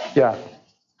 or yeah.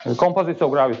 Composites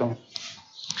of gravitons.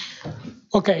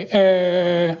 Okay,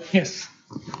 yes.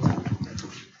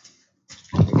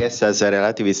 I guess as a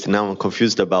relativist now I'm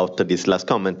confused about this last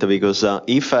comment, because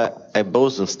if a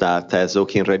boson star has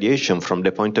Hawking radiation, from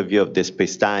the point of view of the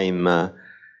space-time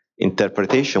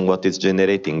interpretation, what is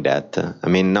generating that? I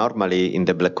mean, normally in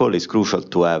the black hole it's crucial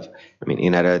to have, I mean,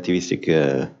 in a relativistic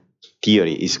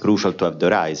theory, it's crucial to have the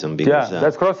horizon, because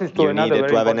that crosses to you need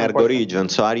to have an ergo region.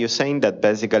 So are you saying that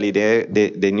basically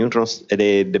the neutrons,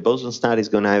 the boson star is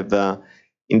going to have,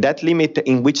 in that limit,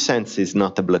 in which sense is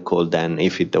not a black hole then,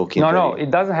 if it Hawking? No, it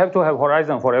doesn't have to have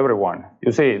horizon for everyone.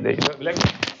 You see, this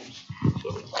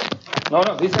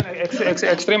is an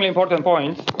extremely important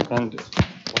point, and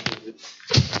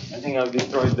I think I've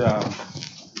destroyed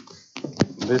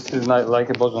this is not like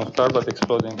a boson star, but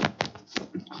exploding.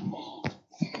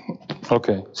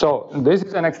 Okay, so this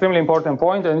is an extremely important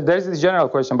point, and there's this general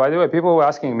question. By the way, people were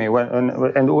asking me,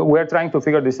 and we're trying to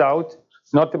figure this out,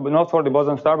 not for the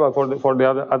boson star, but for the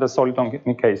other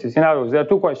soliton cases. In other words, there are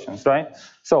two questions, right?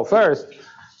 So first,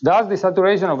 does the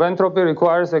saturation of entropy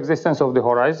requires existence of the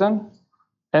horizon?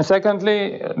 And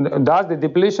secondly, does the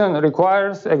depletion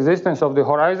requires existence of the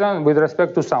horizon with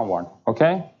respect to someone?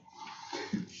 Okay.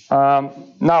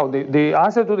 Now, the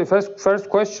answer to the first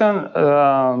question,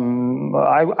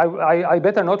 I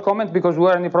better not comment, because we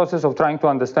are in the process of trying to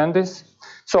understand this.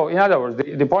 So, in other words,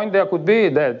 the point there could be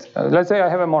that, let's say I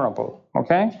have a monopole,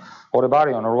 okay, or a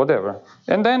baryon or whatever,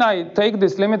 and then I take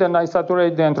this limit and I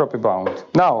saturate the entropy bound.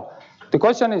 Now, the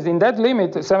question is, in that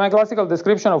limit, semi-classical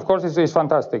description, of course, is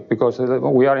fantastic, because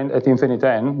we are at infinite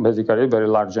n, basically, very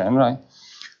large n, right?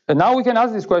 And now we can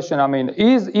ask this question, I mean,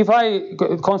 if I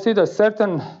consider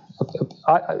certain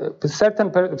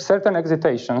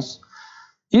excitations,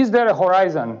 is there a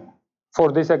horizon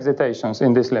for these excitations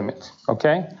in this limit,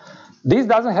 okay? This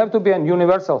doesn't have to be a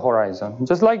universal horizon,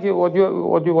 just like what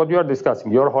you are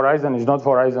discussing. Your horizon is not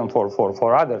horizon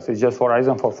for others, it's just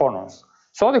horizon for phonons.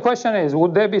 So the question is,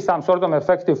 would there be some sort of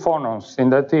effective phonons in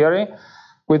that theory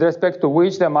with respect to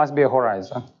which there must be a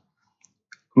horizon?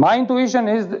 My intuition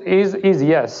is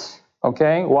yes,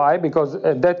 okay? Why? Because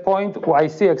at that point, I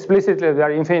see explicitly there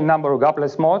are infinite number of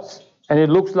gapless modes, and it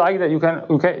looks like that you can,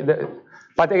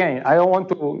 but again, I don't want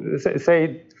to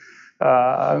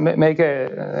make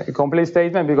a complete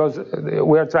statement, because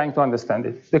we are trying to understand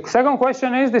it. The second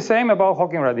question is the same about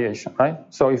Hawking radiation, right?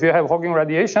 So if you have Hawking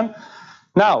radiation,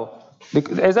 now,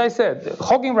 as I said,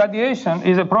 Hawking radiation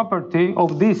is a property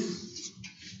of this.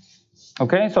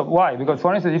 Okay, so why? Because,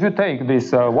 for instance, if you take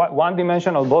these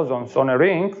one-dimensional bosons on a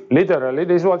ring, literally,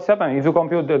 this is what's happening. If you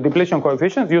compute the depletion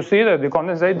coefficients, you see that the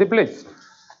condensate depletes.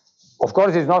 Of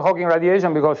course, it's not Hawking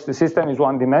radiation because the system is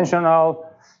one-dimensional.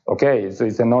 Okay, so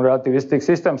it's a non-relativistic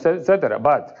system, etc.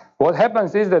 But what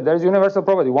happens is that there's universal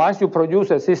property. Once you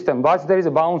produce a system, once there is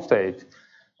a bound state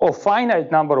of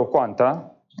finite number of quanta,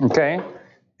 okay,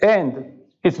 and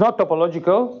it's not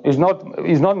topological, is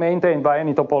not maintained by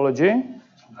any topology.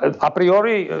 A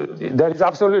priori, there is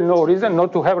absolutely no reason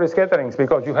not to have rescatterings,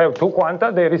 because you have two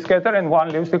quanta, they rescatter, and one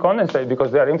leaves the condensate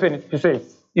because they are infinite. You see,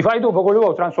 if I do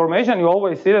Bogoliubov transformation, you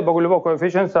always see that Bogoliubov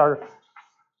coefficients are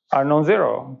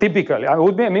non-zero, typically. It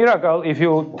would be a miracle if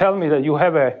you tell me that you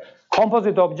have a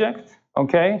composite object,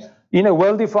 okay, in a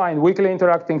well-defined weakly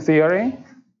interacting theory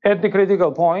at the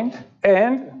critical point,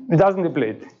 and it doesn't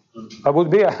deplete. That would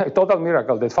be a total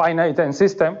miracle, that finite n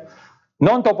system,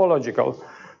 non-topological.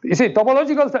 You see,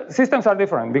 topological systems are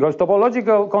different, because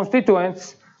topological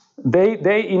constituents,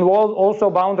 they involve also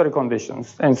boundary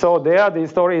conditions. And so there the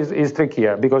story is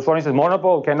trickier, because, for instance,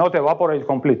 monopole cannot evaporate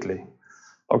completely.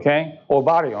 Okay, or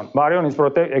baryon. Baryon is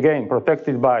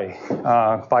protected by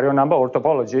baryon number or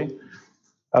topology.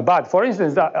 But for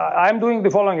instance, I'm doing the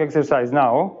following exercise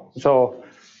now. So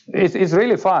it's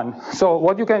really fun. So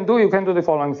what you can do the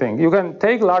following thing. You can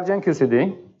take large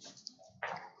NQCD,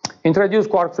 introduce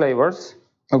quark flavors,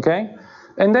 okay,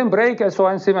 and then break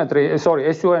SON symmetry,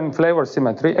 SUN flavor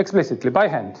symmetry explicitly by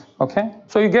hand. Okay,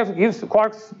 so you give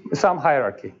quarks some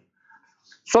hierarchy.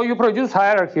 So you produce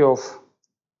hierarchy of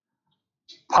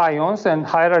pions and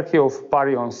hierarchy of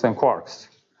baryons and quarks.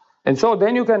 And so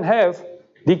then you can have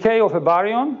decay of a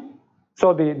baryon.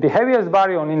 So the heaviest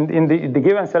baryon in the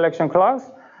given selection class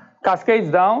cascades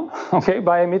down, okay,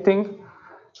 by emitting,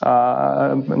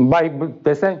 by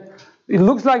the same. It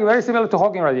looks like very similar to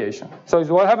Hawking radiation. So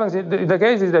what happens in the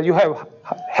case is that you have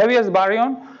heaviest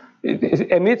baryon, it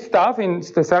emits stuff in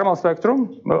the thermal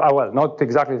spectrum. Well, not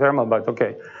exactly thermal, but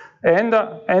okay.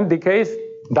 And decays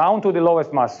down to the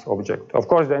lowest mass object. Of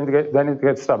course, then it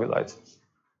gets stabilized.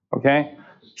 Okay?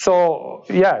 So,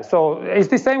 yeah, so it's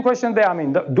the same question there. I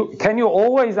mean, can you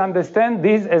always understand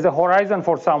this as a horizon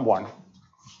for someone?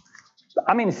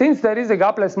 I mean, since there is a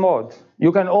gapless mode,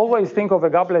 you can always think of a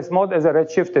gapless mode as a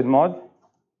redshifted mode.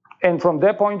 And from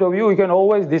that point of view, you can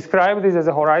always describe this as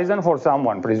a horizon for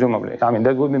someone, presumably. I mean,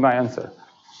 that would be my answer.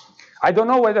 I don't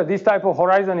know whether this type of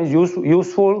horizon is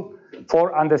useful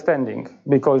for understanding,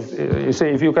 because you see,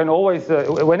 if you can always,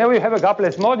 whenever you have a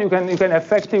gapless mode, you can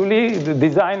effectively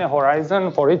design a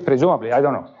horizon for it, presumably. I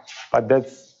don't know, but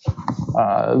that's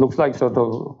looks like sort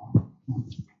of.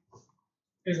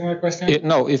 Is there a question?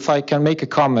 No, if I can make a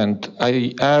comment,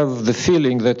 I have the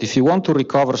feeling that if you want to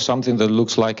recover something that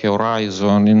looks like a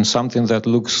horizon in something that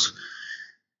looks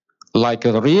like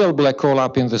a real black hole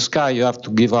up in the sky, you have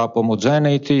to give up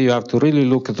homogeneity, you have to really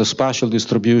look at the spatial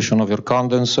distribution of your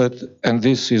condensate, and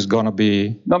this is going to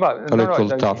be a little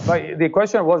tough. But the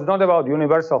question was not about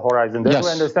universal horizon. That we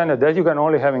understand that you can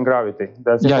only have in gravity.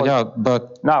 That's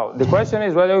but... Now, the question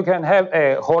is whether you can have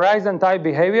a horizon-type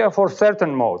behavior for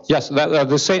certain modes. Yes,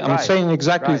 I'm saying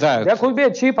exactly that. There could be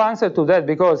a cheap answer to that,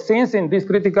 because since in this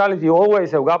criticality you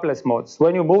always have gapless modes,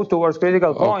 when you move towards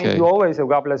critical point, you always have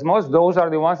gapless modes. Those are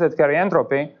the ones that carry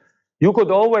entropy. You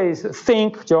could always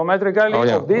think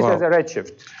geometrically of this as a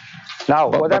redshift. Now,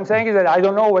 what I'm saying is that I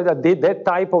don't know whether that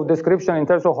type of description in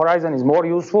terms of horizon is more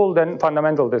useful than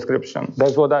fundamental description.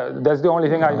 That's the only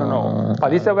thing I don't know.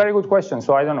 But it's a very good question,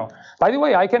 so I don't know. By the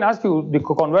way, I can ask you the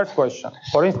converse question.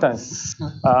 For instance,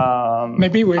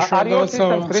 maybe we should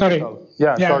also. Sorry.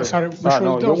 Yeah, Yeah, sorry.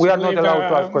 We we are not allowed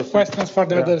to ask questions for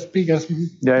the other speakers.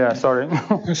 Yeah, sorry.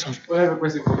 Sorry. We have a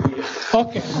question for you.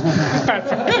 Okay.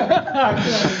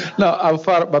 No, how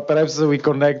far, but perhaps we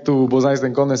connect to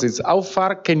Bose-Einstein condensates. How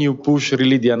far can you push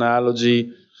really the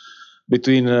analogy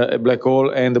between a black hole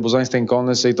and the Bose-Einstein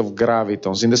condensate of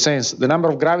gravitons? In the sense, the number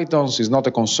of gravitons is not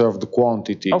a conserved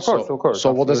quantity. Of course. So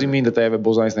Absolutely. what does it mean that I have a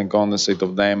Bose-Einstein condensate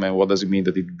of them, and what does it mean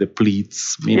that it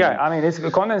depletes? Yeah, I mean, it's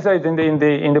condensate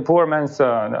in the poor man's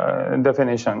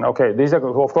definition. Okay, these are,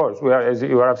 of course,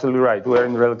 you are absolutely right. We are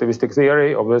in relativistic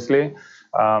theory, obviously.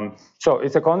 So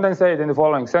it's a condensate in the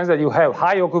following sense, that you have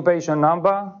high occupation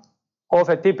number of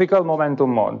a typical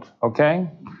momentum mode, okay?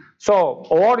 So,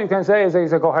 or you can say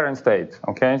it's a coherent state,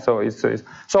 okay? So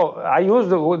so I use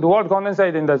the word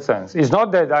condensate in that sense. It's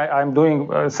not that I'm doing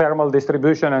thermal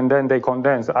distribution and then they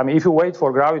condense. I mean, if you wait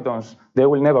for gravitons, they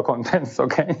will never condense,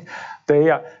 okay?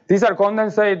 These are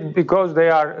condensate because they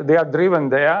are driven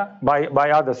there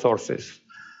by other sources.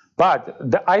 But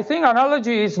I think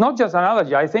analogy is not just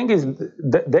analogy. I think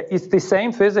it's the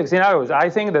same physics. In other words, I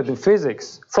think that the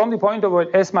physics, from the point of an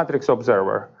S-matrix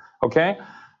observer, okay?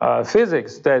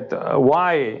 Physics that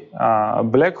why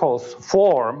black holes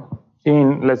form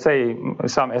in, let's say,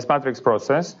 some S-matrix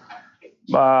process,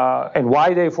 and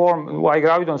why they form, why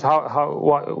gravitons,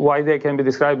 why they can be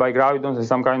described by gravitons in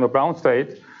some kind of bound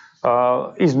state,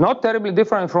 is not terribly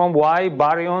different from why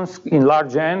baryons in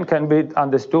large N can be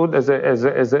understood as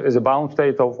a bound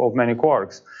state of many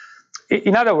quarks.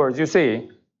 In other words, you see,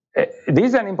 this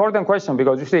is an important question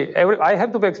because you see, I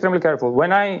have to be extremely careful.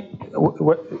 When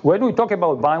we talk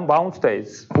about bound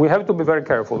states, we have to be very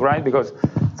careful, right? Because,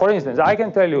 for instance, I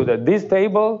can tell you that this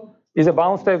table is a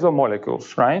bound state of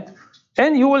molecules, right?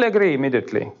 And you will agree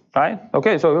immediately, right?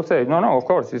 Okay, so you'll say, no, of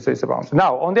course, it's a bound state.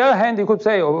 Now, on the other hand, you could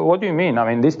say, oh, what do you mean? I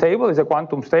mean, this table is a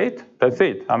quantum state, that's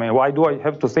it. I mean, why do I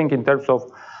have to think in terms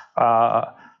of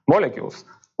molecules?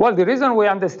 Well, the reason we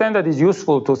understand that it's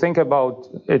useful to think about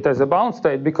it as a bound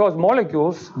state because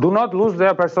molecules do not lose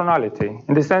their personality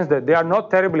in the sense that they are not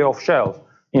terribly off-shell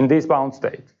in this bound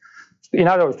state. In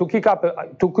other words, to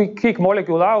kick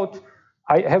molecule out,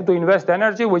 I have to invest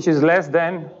energy which is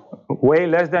way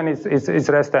less than its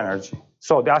rest energy.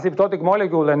 So the asymptotic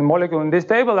molecule and molecule in this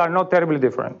table are not terribly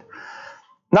different.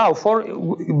 Now, for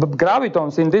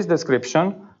gravitons in this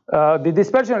description, the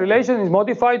dispersion relation is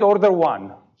modified order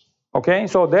 1. Okay,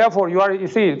 so therefore you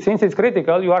see, since it's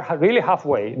critical, you are really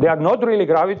halfway. They are not really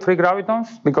free gravitons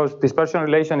because dispersion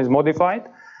relation is modified,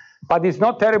 but it's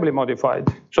not terribly modified.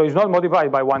 So it's not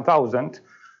modified by 1000.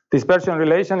 Dispersion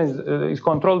relation is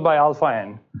controlled by alpha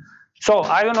n. So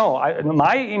I don't know,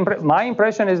 my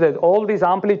impression is that all this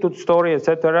amplitude story,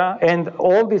 etc., and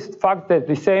all this fact that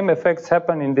the same effects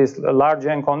happen in these large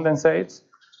N condensates,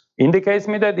 indicates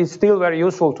me that it's still very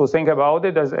useful to think about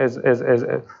it as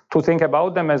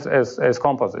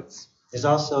composites. There's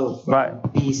also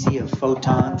BEC of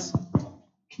photons.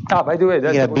 By the way,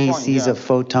 that's a good point. BECs of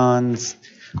photons,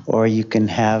 or you can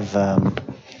have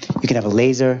a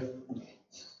laser,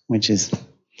 which is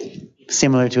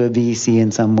similar to a BEC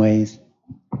in some ways.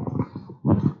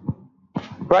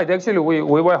 Right. Actually, we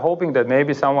were hoping that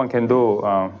maybe someone can do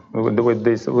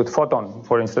with photon,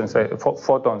 for instance,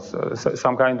 photons,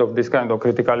 some kind of this kind of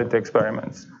criticality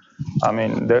experiments. I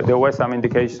mean, there were some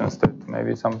indications that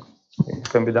maybe some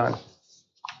can be done.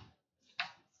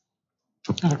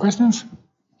 Other questions?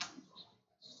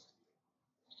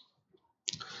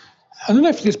 I don't know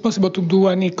if it is possible to do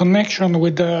any connection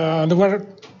with there were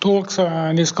talks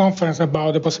in this conference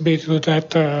about the possibility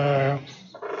that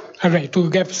to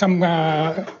get some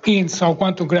hints of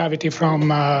quantum gravity from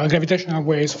gravitational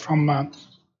waves from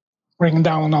bringing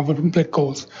down of black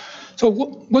holes. So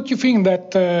what do you think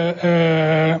that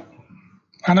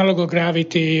analog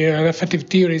gravity effective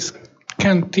theories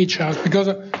can teach us? Because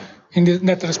in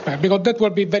that respect, because that will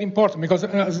be very important. Because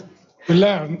as we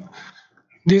learn,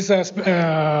 these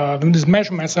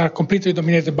measurements are completely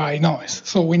dominated by noise.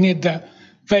 So we need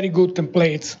very good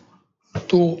templates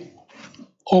to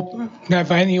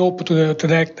have any hope to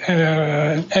detect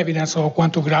evidence of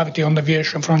quantum gravity on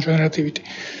deviation from generativity.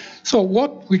 So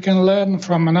what we can learn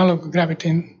from analog gravity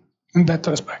in that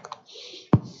respect?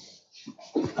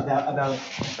 About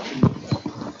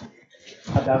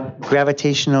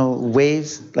gravitational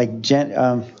waves, like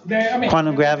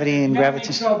quantum gravity and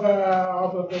gravitation. Of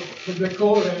the black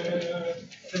hole,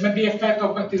 there may be effect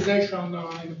of quantization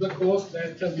in black holes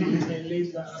that may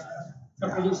lead to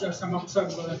produce some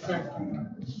observable effect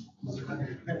on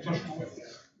gravitational waves.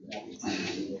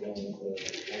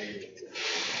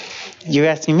 You're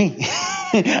asking me.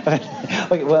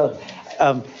 Okay, well,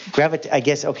 gravity. I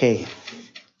guess. Okay.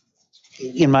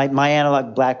 in my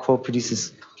analog black hole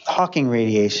produces Hawking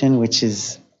radiation, which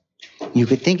is, you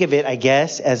could think of it, I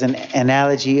guess, as an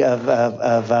analogy of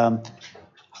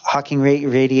Hawking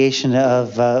radiation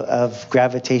of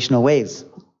gravitational waves,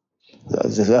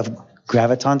 of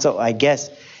gravitons. So I guess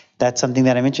that's something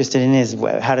that I'm interested in, is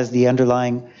how does the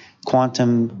underlying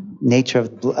quantum nature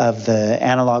of the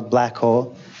analog black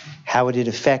hole, how would it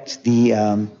affect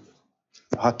the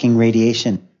Hawking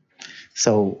radiation?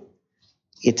 So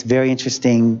it's a very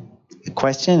interesting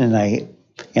question, and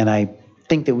I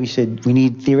think that we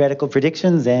need theoretical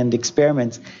predictions and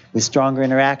experiments with stronger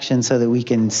interaction so that we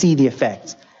can see the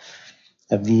effects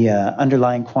of the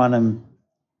underlying quantum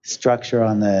structure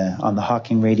on the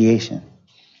Hawking radiation.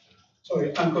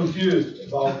 Sorry, I'm confused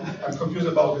about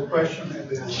the question and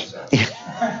the answer. I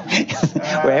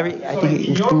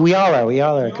think we all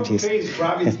are confused. In your case,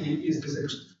 gravity is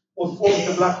this. What forms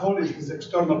the black hole is this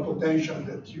external potential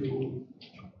that you.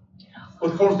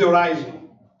 What forms the horizon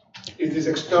is this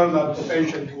external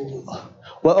potential you.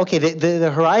 Well, okay,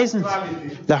 the horizon.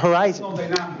 Gravity. The horizon. It's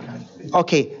not dynamic.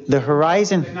 Okay, the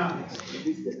horizon. Dynamics.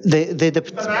 The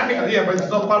dynamic idea, but it's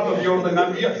not part of your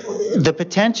dynamic. The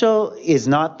potential is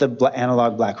not the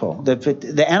analog black hole.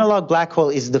 The analog black hole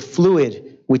is the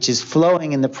fluid which is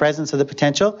flowing in the presence of the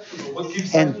potential,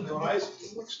 and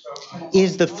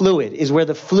is the fluid, is where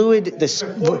the fluid, the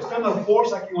external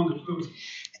force acting on the fluid.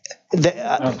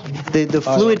 The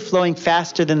fluid flowing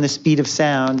faster than the speed of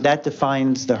sound, that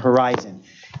defines the horizon.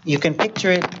 You can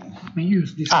picture it.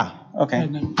 Okay.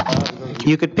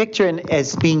 You could picture it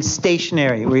as being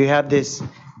stationary, where you have this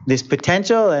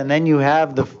potential, and then you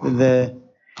have the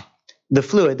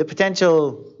fluid. The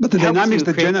potential. But the dynamics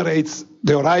that generates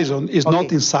the horizon is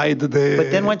not inside the.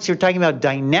 But then once you're talking about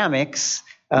dynamics.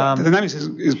 The dynamics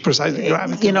is precisely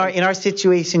gravity. In our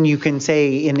situation, you can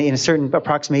say in a certain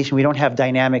approximation, we don't have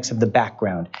dynamics of the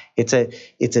background. It's a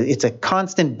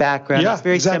constant background. Yeah, it's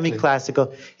very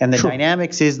semi-classical, and the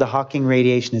dynamics is the Hawking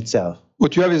radiation itself.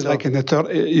 What you have is like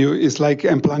it's like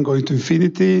M-plan going to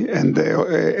infinity and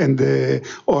the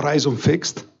horizon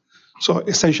fixed. So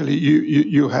essentially,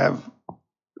 you have.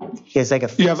 It's like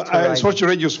you have Schwarzschild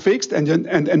radius fixed, and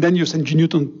then you send G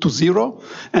Newton to 0,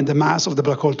 and the mass of the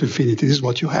black hole to infinity. This is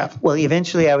what you have. Well,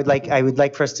 eventually, I would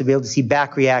like for us to be able to see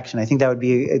back reaction. I think that would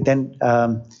be then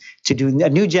to do a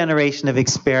new generation of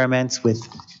experiments with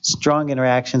strong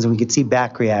interactions, and we could see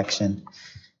back reaction,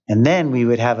 and then we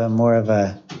would have a more of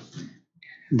a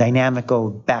dynamical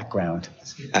background.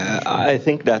 I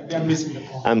think that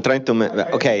I'm trying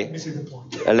to. Okay,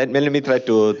 let me try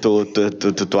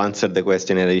to answer the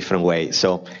question in a different way.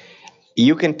 So,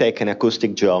 you can take an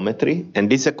acoustic geometry, and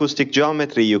this acoustic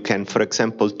geometry you can, for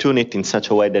example, tune it in such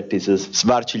a way that this is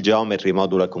Schwarzschild geometry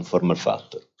modular conformal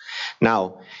factor.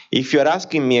 Now, if you're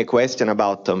asking me a question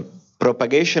about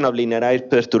propagation of linearized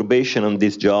perturbation on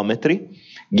this geometry,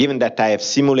 given that I have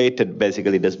simulated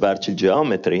basically the Schwarzschild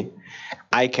geometry,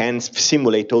 I can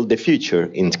simulate all the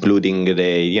feature, including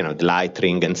the light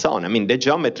ring and so on. I mean, the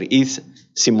geometry is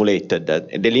simulated. The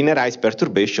linearized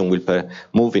perturbation will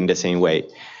move in the same way.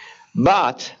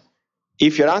 But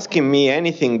if you're asking me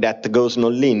anything that goes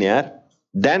nonlinear,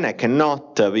 then I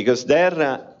cannot, because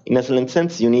there, in a certain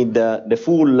sense, you need the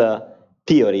full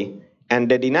theory, and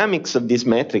the dynamics of this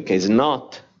metric is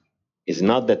not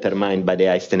determined by the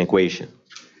Einstein equation.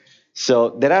 So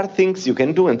there are things you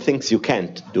can do and things you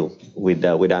can't do with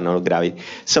analog gravity.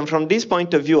 So from this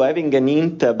point of view, having an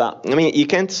hint about, I mean, you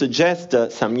can't suggest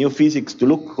some new physics to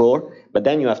look for, but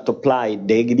then you have to apply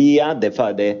the idea,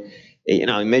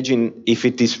 imagine if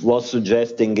it was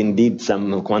suggesting indeed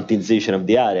some quantization of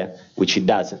the area, which it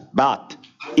doesn't. But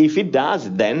if it does,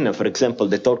 then, for example,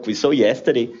 the talk we saw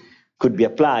yesterday could be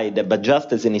applied, but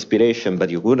just as an inspiration, but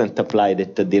you couldn't apply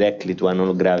it directly to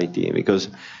analog gravity, because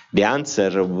the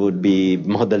answer would be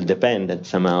model dependent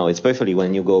somehow, especially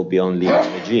when you go beyond linear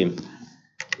regime.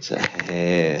 So,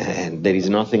 there is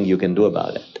nothing you can do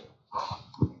about it.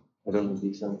 I don't know if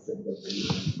this answer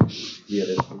is clear.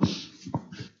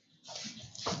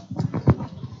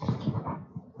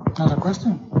 Another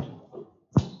question?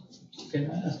 Can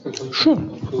I ask a question? Sure.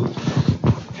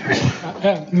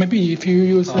 Maybe if you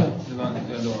use. To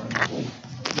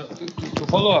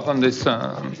follow up on this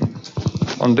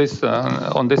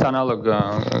analog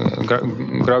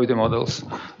gravity models,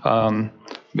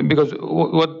 because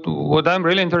what I'm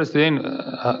really interested in,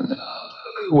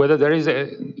 whether there is a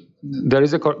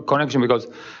connection, because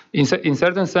in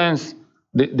certain sense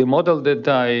the model that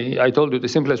I told you, the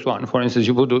simplest one, for instance,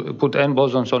 you put n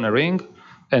bosons on a ring,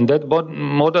 and that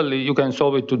model you can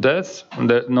solve it to death,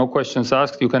 no questions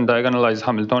asked. You can diagonalize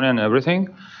Hamiltonian and everything,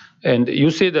 and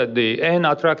you see that the n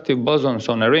attractive bosons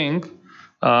on a ring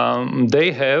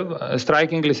they have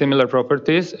strikingly similar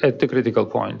properties at the critical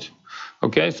point.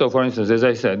 Okay, so for instance, as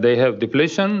I said, they have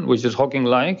depletion, which is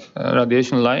Hawking-like,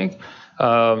 radiation-like.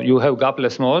 You have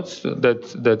gapless modes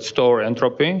that store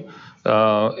entropy.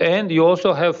 And you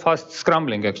also have fast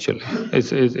scrambling, actually.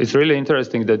 It's really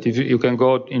interesting that if you can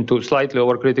go into slightly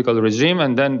overcritical regime,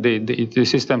 and then the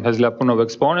system has Lyapunov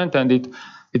exponent, and it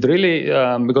really,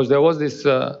 because there was this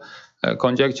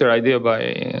conjecture idea by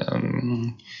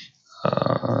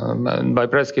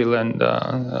Preskill and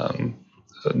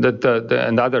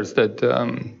and others that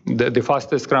the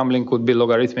fastest scrambling could be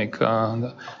logarithmic,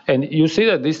 and you see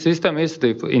that this system is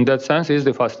in that sense is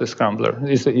the fastest scrambler.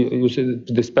 You see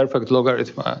this perfect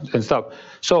logarithm and stuff.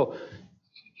 So,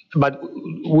 but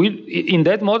in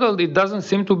that model it doesn't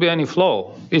seem to be any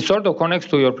flaw. It sort of connects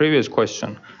to your previous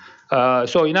question.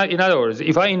 So in other words,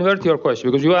 if I invert your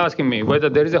question, because you are asking me whether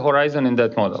there is a horizon in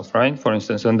that model, right? For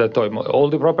instance, in that toy model, all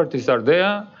the properties are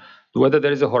there. Whether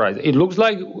there is a horizon. It looks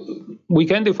like we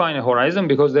can define a horizon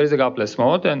because there is a gapless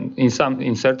mode, and in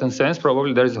certain sense,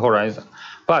 probably there is a horizon.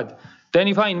 But then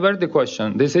if I invert the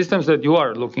question, the systems that you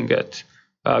are looking at,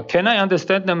 can I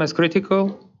understand them as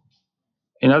critical?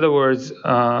 In other words,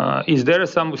 is there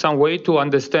some way to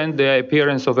understand the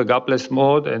appearance of a gapless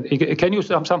mode? And can you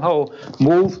somehow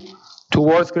move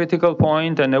towards critical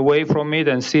point and away from it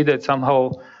and see that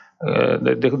somehow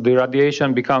the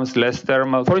radiation becomes less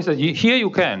thermal? For instance, here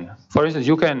you can. For instance,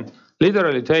 you can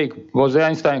literally take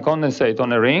Bose-Einstein condensate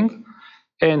on a ring,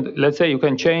 and let's say you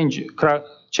can change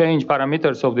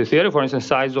parameters of the theory, for instance,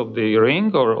 size of the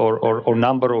ring or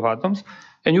number of atoms,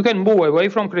 and you can move away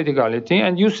from criticality,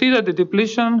 and you see that the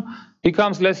depletion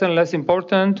becomes less and less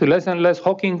important, less and less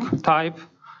Hawking type,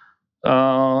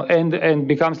 and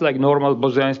becomes like normal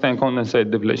Bose-Einstein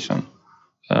condensate depletion.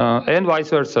 And vice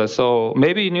versa. So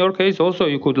maybe in your case also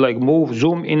you could like move,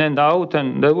 zoom in and out,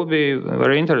 and that would be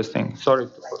very interesting. Sorry.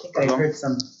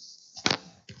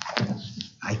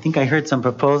 I think I heard some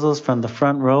proposals from the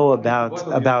front row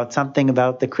about something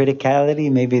about the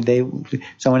criticality. Maybe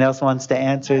someone else wants to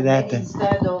answer that.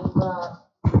 Instead of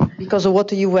because of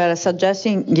what you were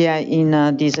suggesting, yeah, in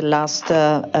this last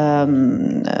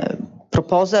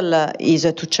proposal is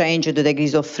to change the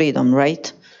degrees of freedom,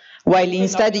 right? While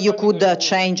instead you could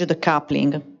change the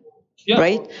coupling,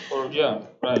 right?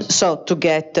 Right. So to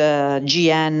get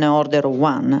GN order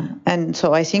 1. And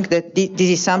so I think that this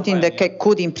is something that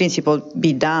could in principle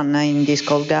be done in these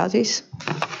cold gases.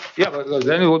 Yeah, but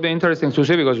then it would be interesting to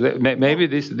see, because maybe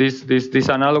these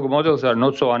analog models are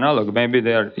not so analog. Maybe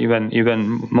they are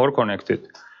even more connected.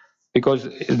 Because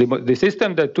the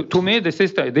system that, to me, the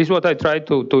system, this is what I tried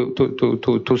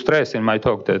to stress in my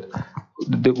talk, that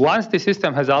once the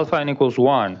system has alpha n equals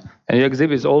 1, and it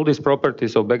exhibits all these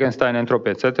properties of Bekenstein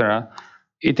entropy, etc.,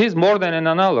 it is more than an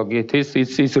analog.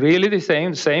 It's really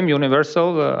the same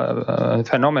universal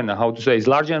phenomena, how to say, it's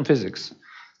Largian physics.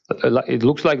 It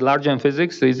looks like Largian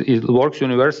physics. It works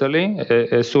universally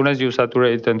as soon as you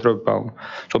saturate entropy power.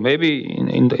 So maybe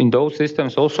in those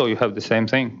systems also you have the same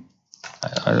thing.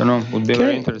 I don't know, would be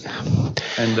very interesting.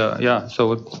 And yeah,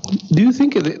 so. Do you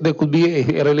think there could be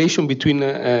a relation between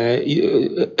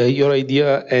your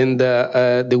idea and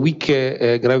the weak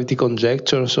gravity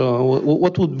conjecture? So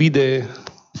what would be the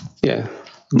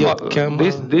outcome?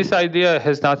 This idea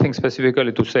has nothing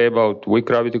specifically to say about weak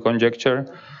gravity conjecture.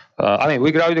 I mean,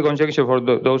 weak gravity conjecture, for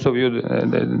those of you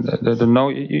that don't know,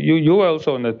 you were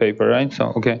also on that paper, right?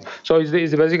 So, okay. So it's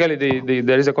basically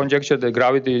there is a conjecture that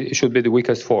gravity should be the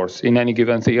weakest force in any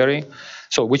given theory.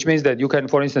 So, which means that you can,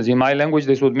 for instance, in my language,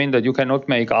 this would mean that you cannot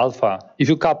make alpha. If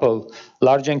you couple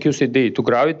large N QCD to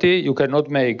gravity, you cannot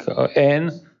make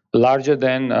N larger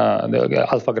than the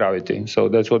alpha gravity. So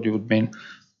that's what you would mean.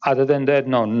 Other than that,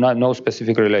 no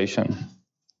specific relation.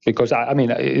 Because I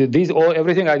mean,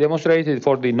 everything I demonstrated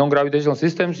for the non-gravitational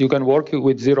systems, you can work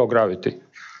with zero gravity.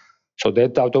 So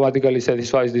that automatically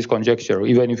satisfies this conjecture,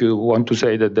 even if you want to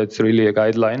say that that's really a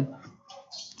guideline.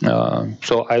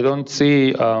 So I don't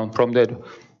see from that,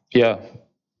 yeah.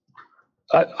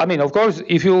 I mean, of course,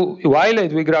 if you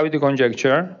violate weak gravity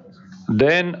conjecture,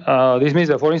 then this means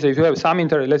that, for instance, if you have some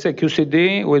let's say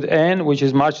QCD with N, which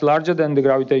is much larger than the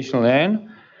gravitational N,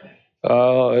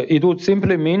 it would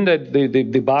simply mean that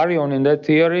the baryon in that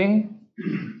theory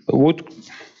would,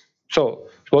 so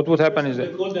what would happen is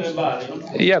that,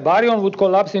 baryon would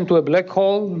collapse into a black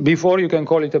hole before you can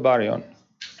call it a baryon.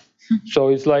 So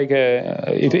it's like,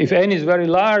 if N is very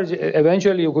large,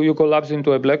 eventually you collapse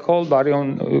into a black hole,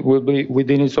 baryon will be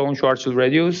within its own Schwarzschild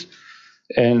radius,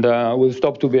 and will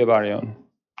stop to be a baryon.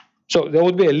 So there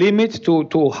would be a limit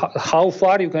to how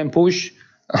far you can push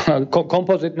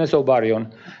compositeness of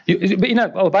baryon.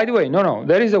 Oh, by the way, no,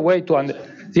 there is a way to,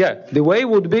 the way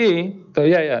would be,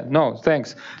 no,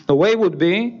 thanks. The way would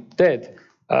be that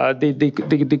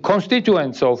the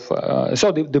constituents of,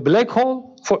 so the black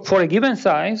hole, for a given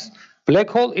size, black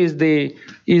hole is the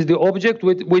object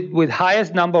with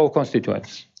highest number of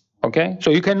constituents. Okay, so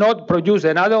you cannot produce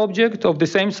another object of the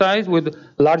same size with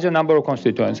larger number of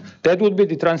constituents. That would be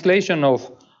the translation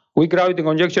of weak gravity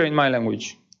conjecture in my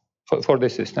language for the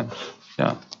system.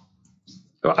 Yeah,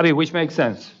 I mean, which makes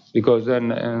sense because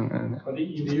then. In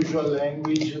the usual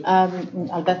language.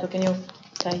 Alberto, can you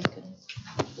take?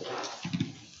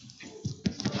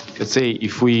 Let's say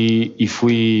if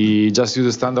we just use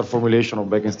the standard formulation of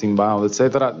Bekenstein bound,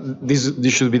 etc., this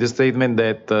should be the statement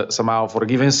that somehow for a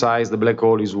given size the black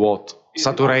hole is what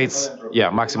saturates,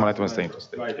 maximal atom state.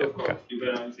 Right. Okay.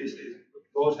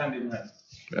 It goes hand in hand.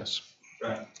 Yes.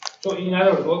 Right. So in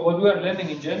other words, what we are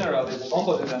learning in general is the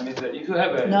composite means that if you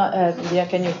have a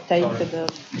can you take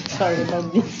sorry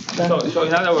about this? So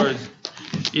in other words,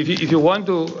 if you want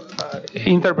to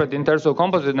interpret in terms of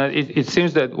compositeness, it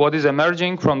seems that what is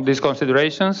emerging from these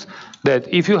considerations, that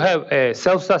if you have a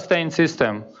self-sustained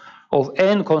system of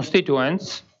n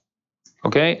constituents,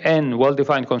 okay, n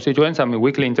well-defined constituents, I mean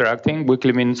weakly interacting,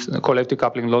 weakly means collective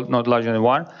coupling not larger than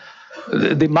 1,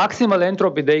 the maximal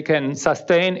entropy they can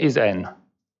sustain is n.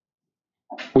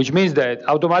 Which means that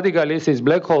automatically, since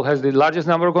black hole has the largest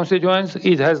number of constituents,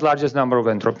 it has largest number of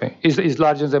entropy, is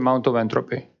largest amount of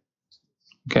entropy.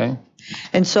 Okay.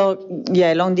 And so,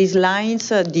 along these lines,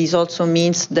 this also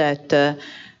means that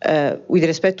with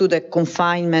respect to the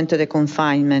confinement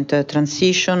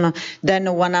transition,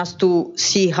 then one has to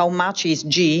see how much is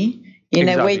G in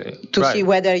a way to see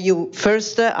whether you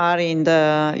first are in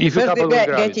the,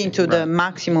 get into the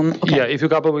maximum. Okay. Yeah, if you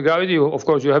couple with gravity, of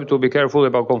course, you have to be careful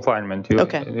about confinement.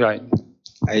 Right.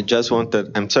 I just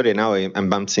wanted, I'm sorry, now I'm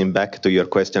bouncing back to your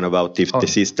question about if the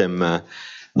system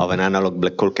of an analog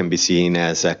black hole can be seen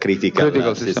as a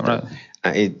critical system.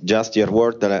 Right. Just your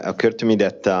word that occurred to me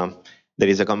that there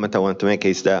is a comment I want to make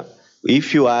is that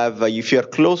if you are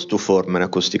close to form an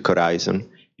acoustic horizon,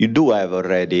 you do have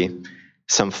already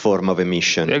some form of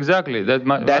emission. Exactly.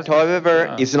 That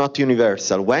however, is not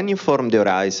universal. When you form the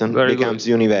horizon, it becomes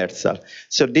universal.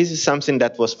 So this is something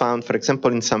that was found, for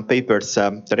example, in some papers,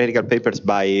 theoretical papers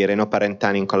by Renaud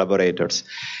Parentani and collaborators.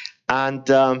 And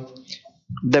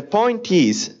the point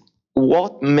is,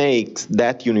 what makes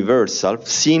that universal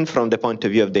seen from the point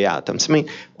of view of the atoms? I mean,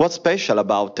 what's special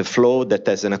about a flow that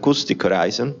has an acoustic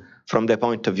horizon from the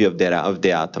point of view of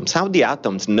the atoms? How the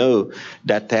atoms know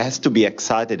that it has to be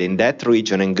excited in that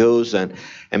region and goes and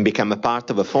become a part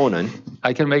of a phonon?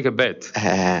 I can make a bet.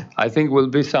 I think will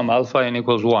be some alpha n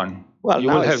equals 1. Well, you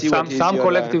will have some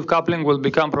collective coupling will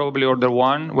become probably order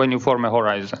 1 when you form a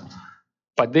horizon.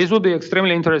 But this will be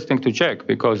extremely interesting to check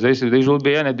because this will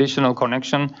be an additional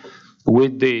connection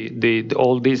with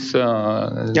all this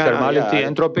thermality,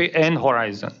 entropy, and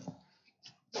horizon.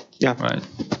 Yeah. Right.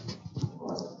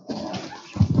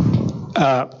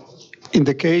 In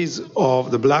the case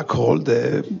of the black hole,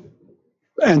 the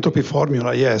entropy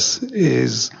formula,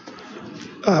 is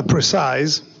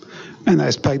precise. And I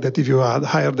expect that if you add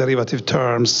higher derivative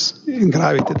terms in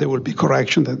gravity, there will be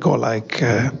corrections that go like...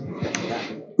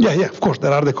 of course,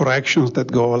 there are the corrections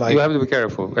that go like... You have to be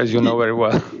careful, as you know very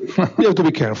well. You have to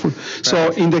be careful.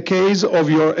 So in the case of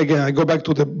again, I go back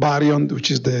to the baryon, which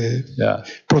is the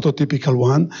prototypical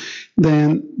one,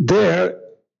 then there,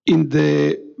 in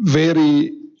the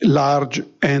very large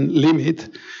n limit,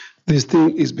 this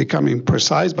thing is becoming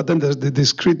precise, but then there's the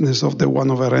discreteness of the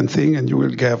 1/n thing, and you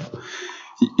will have...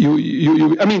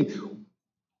 I mean...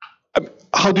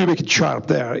 How do you make it sharp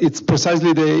there? It's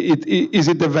precisely is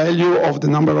it the value of the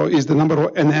number, or is the number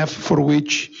of NF for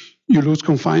which you lose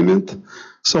confinement?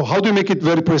 So how do you make it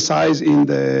very precise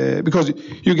because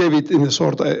you gave it in a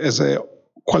sort as a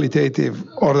qualitative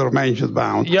order of magnitude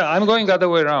bound. Yeah, I'm going the other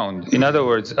way around. In other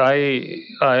words,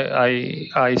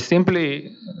 I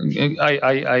simply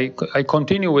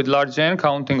continue with large n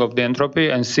counting of the entropy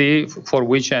and see for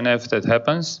which NF that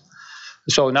happens.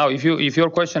 So now, if your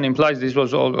question implies, this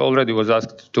was already was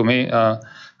asked to me,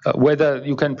 whether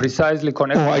you can precisely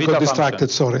connect. Oh, I got distracted.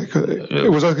 Sorry,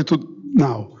 it was asked to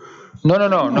now. No,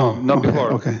 not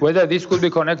before. Okay. Whether this could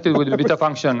be connected with the beta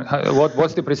function,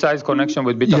 what's the precise connection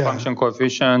with beta function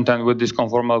coefficient and with this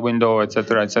conformal window,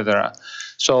 etc., etc.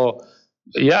 So,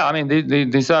 yeah, I mean,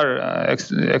 these are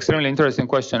extremely interesting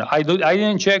questions. I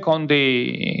didn't check on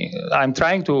I'm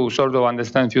trying to sort of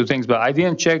understand a few things, but I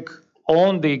didn't check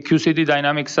on the QCD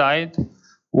dynamic side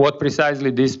what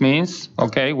precisely this means,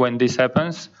 okay, when this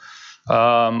happens.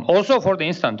 Also for the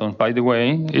instantons, by the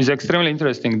way, is extremely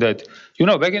interesting that,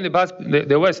 back in the past,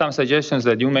 there were some suggestions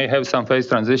that you may have some phase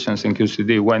transitions in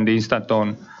QCD when the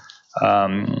instanton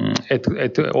at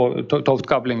Toft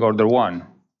coupling order 1,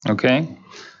 okay?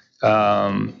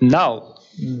 Now,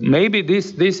 maybe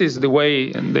this is the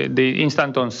way the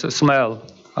instantons smell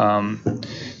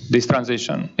this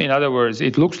transition. In other words,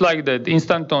 it looks like that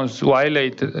instantons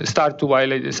start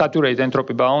to saturate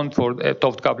entropy bound for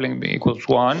Toft coupling equals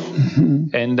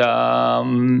 1. And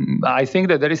I think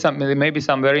that there is maybe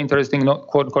some very interesting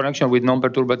connection with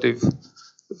non-perturbative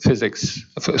physics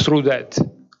through that.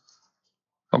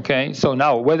 Okay, so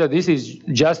now whether this is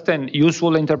just an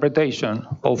useful interpretation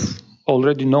of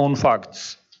already known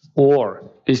facts, or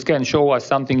this can show us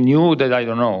something new that I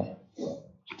don't know.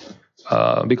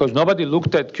 Because nobody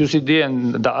looked at QCD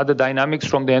and the other dynamics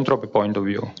from the entropy point of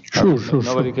view. Sure.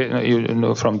 Nobody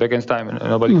from Bekenstein,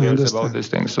 nobody cares about these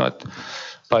things.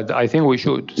 But I think we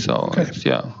should. So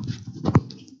yeah.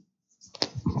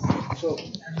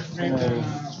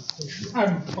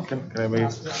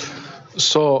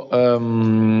 So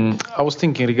I was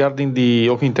thinking regarding the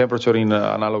Hawking temperature in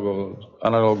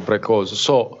analog black holes.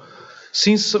 So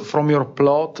since from your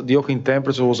plot, the Hawking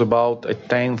temperature was about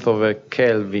 1/10 of a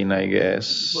Kelvin, I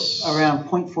guess. Around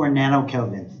 0.4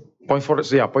 nanokelvin.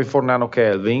 0.4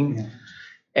 nanokelvin. Yeah.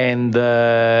 And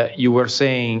you were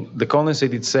saying the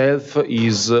condensate itself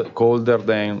is colder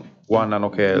than 1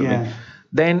 nanokelvin. Yeah.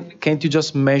 Then can't you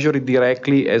just measure it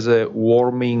directly as a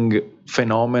warming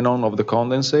phenomenon of the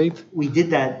condensate? We did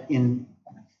that in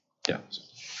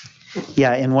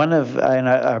in one of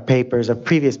our papers, a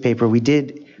previous paper, we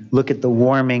did look at the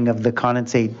warming of the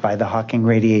condensate by the Hawking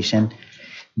radiation,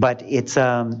 but it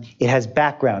has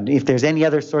background. If there's any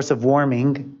other source of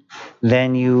warming,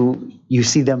 then you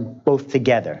see them both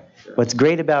together. What's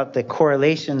great about the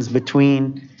correlations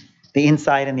between the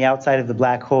inside and the outside of the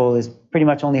black hole is pretty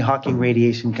much only Hawking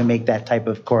radiation can make that type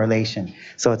of correlation.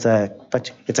 So it's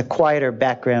a quieter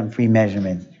background-free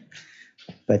measurement.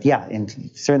 But yeah,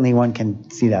 and certainly one can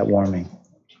see that warming.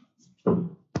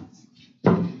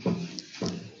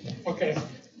 Okay,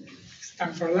 it's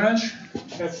time for lunch.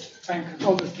 Let's thank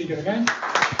all the speakers again.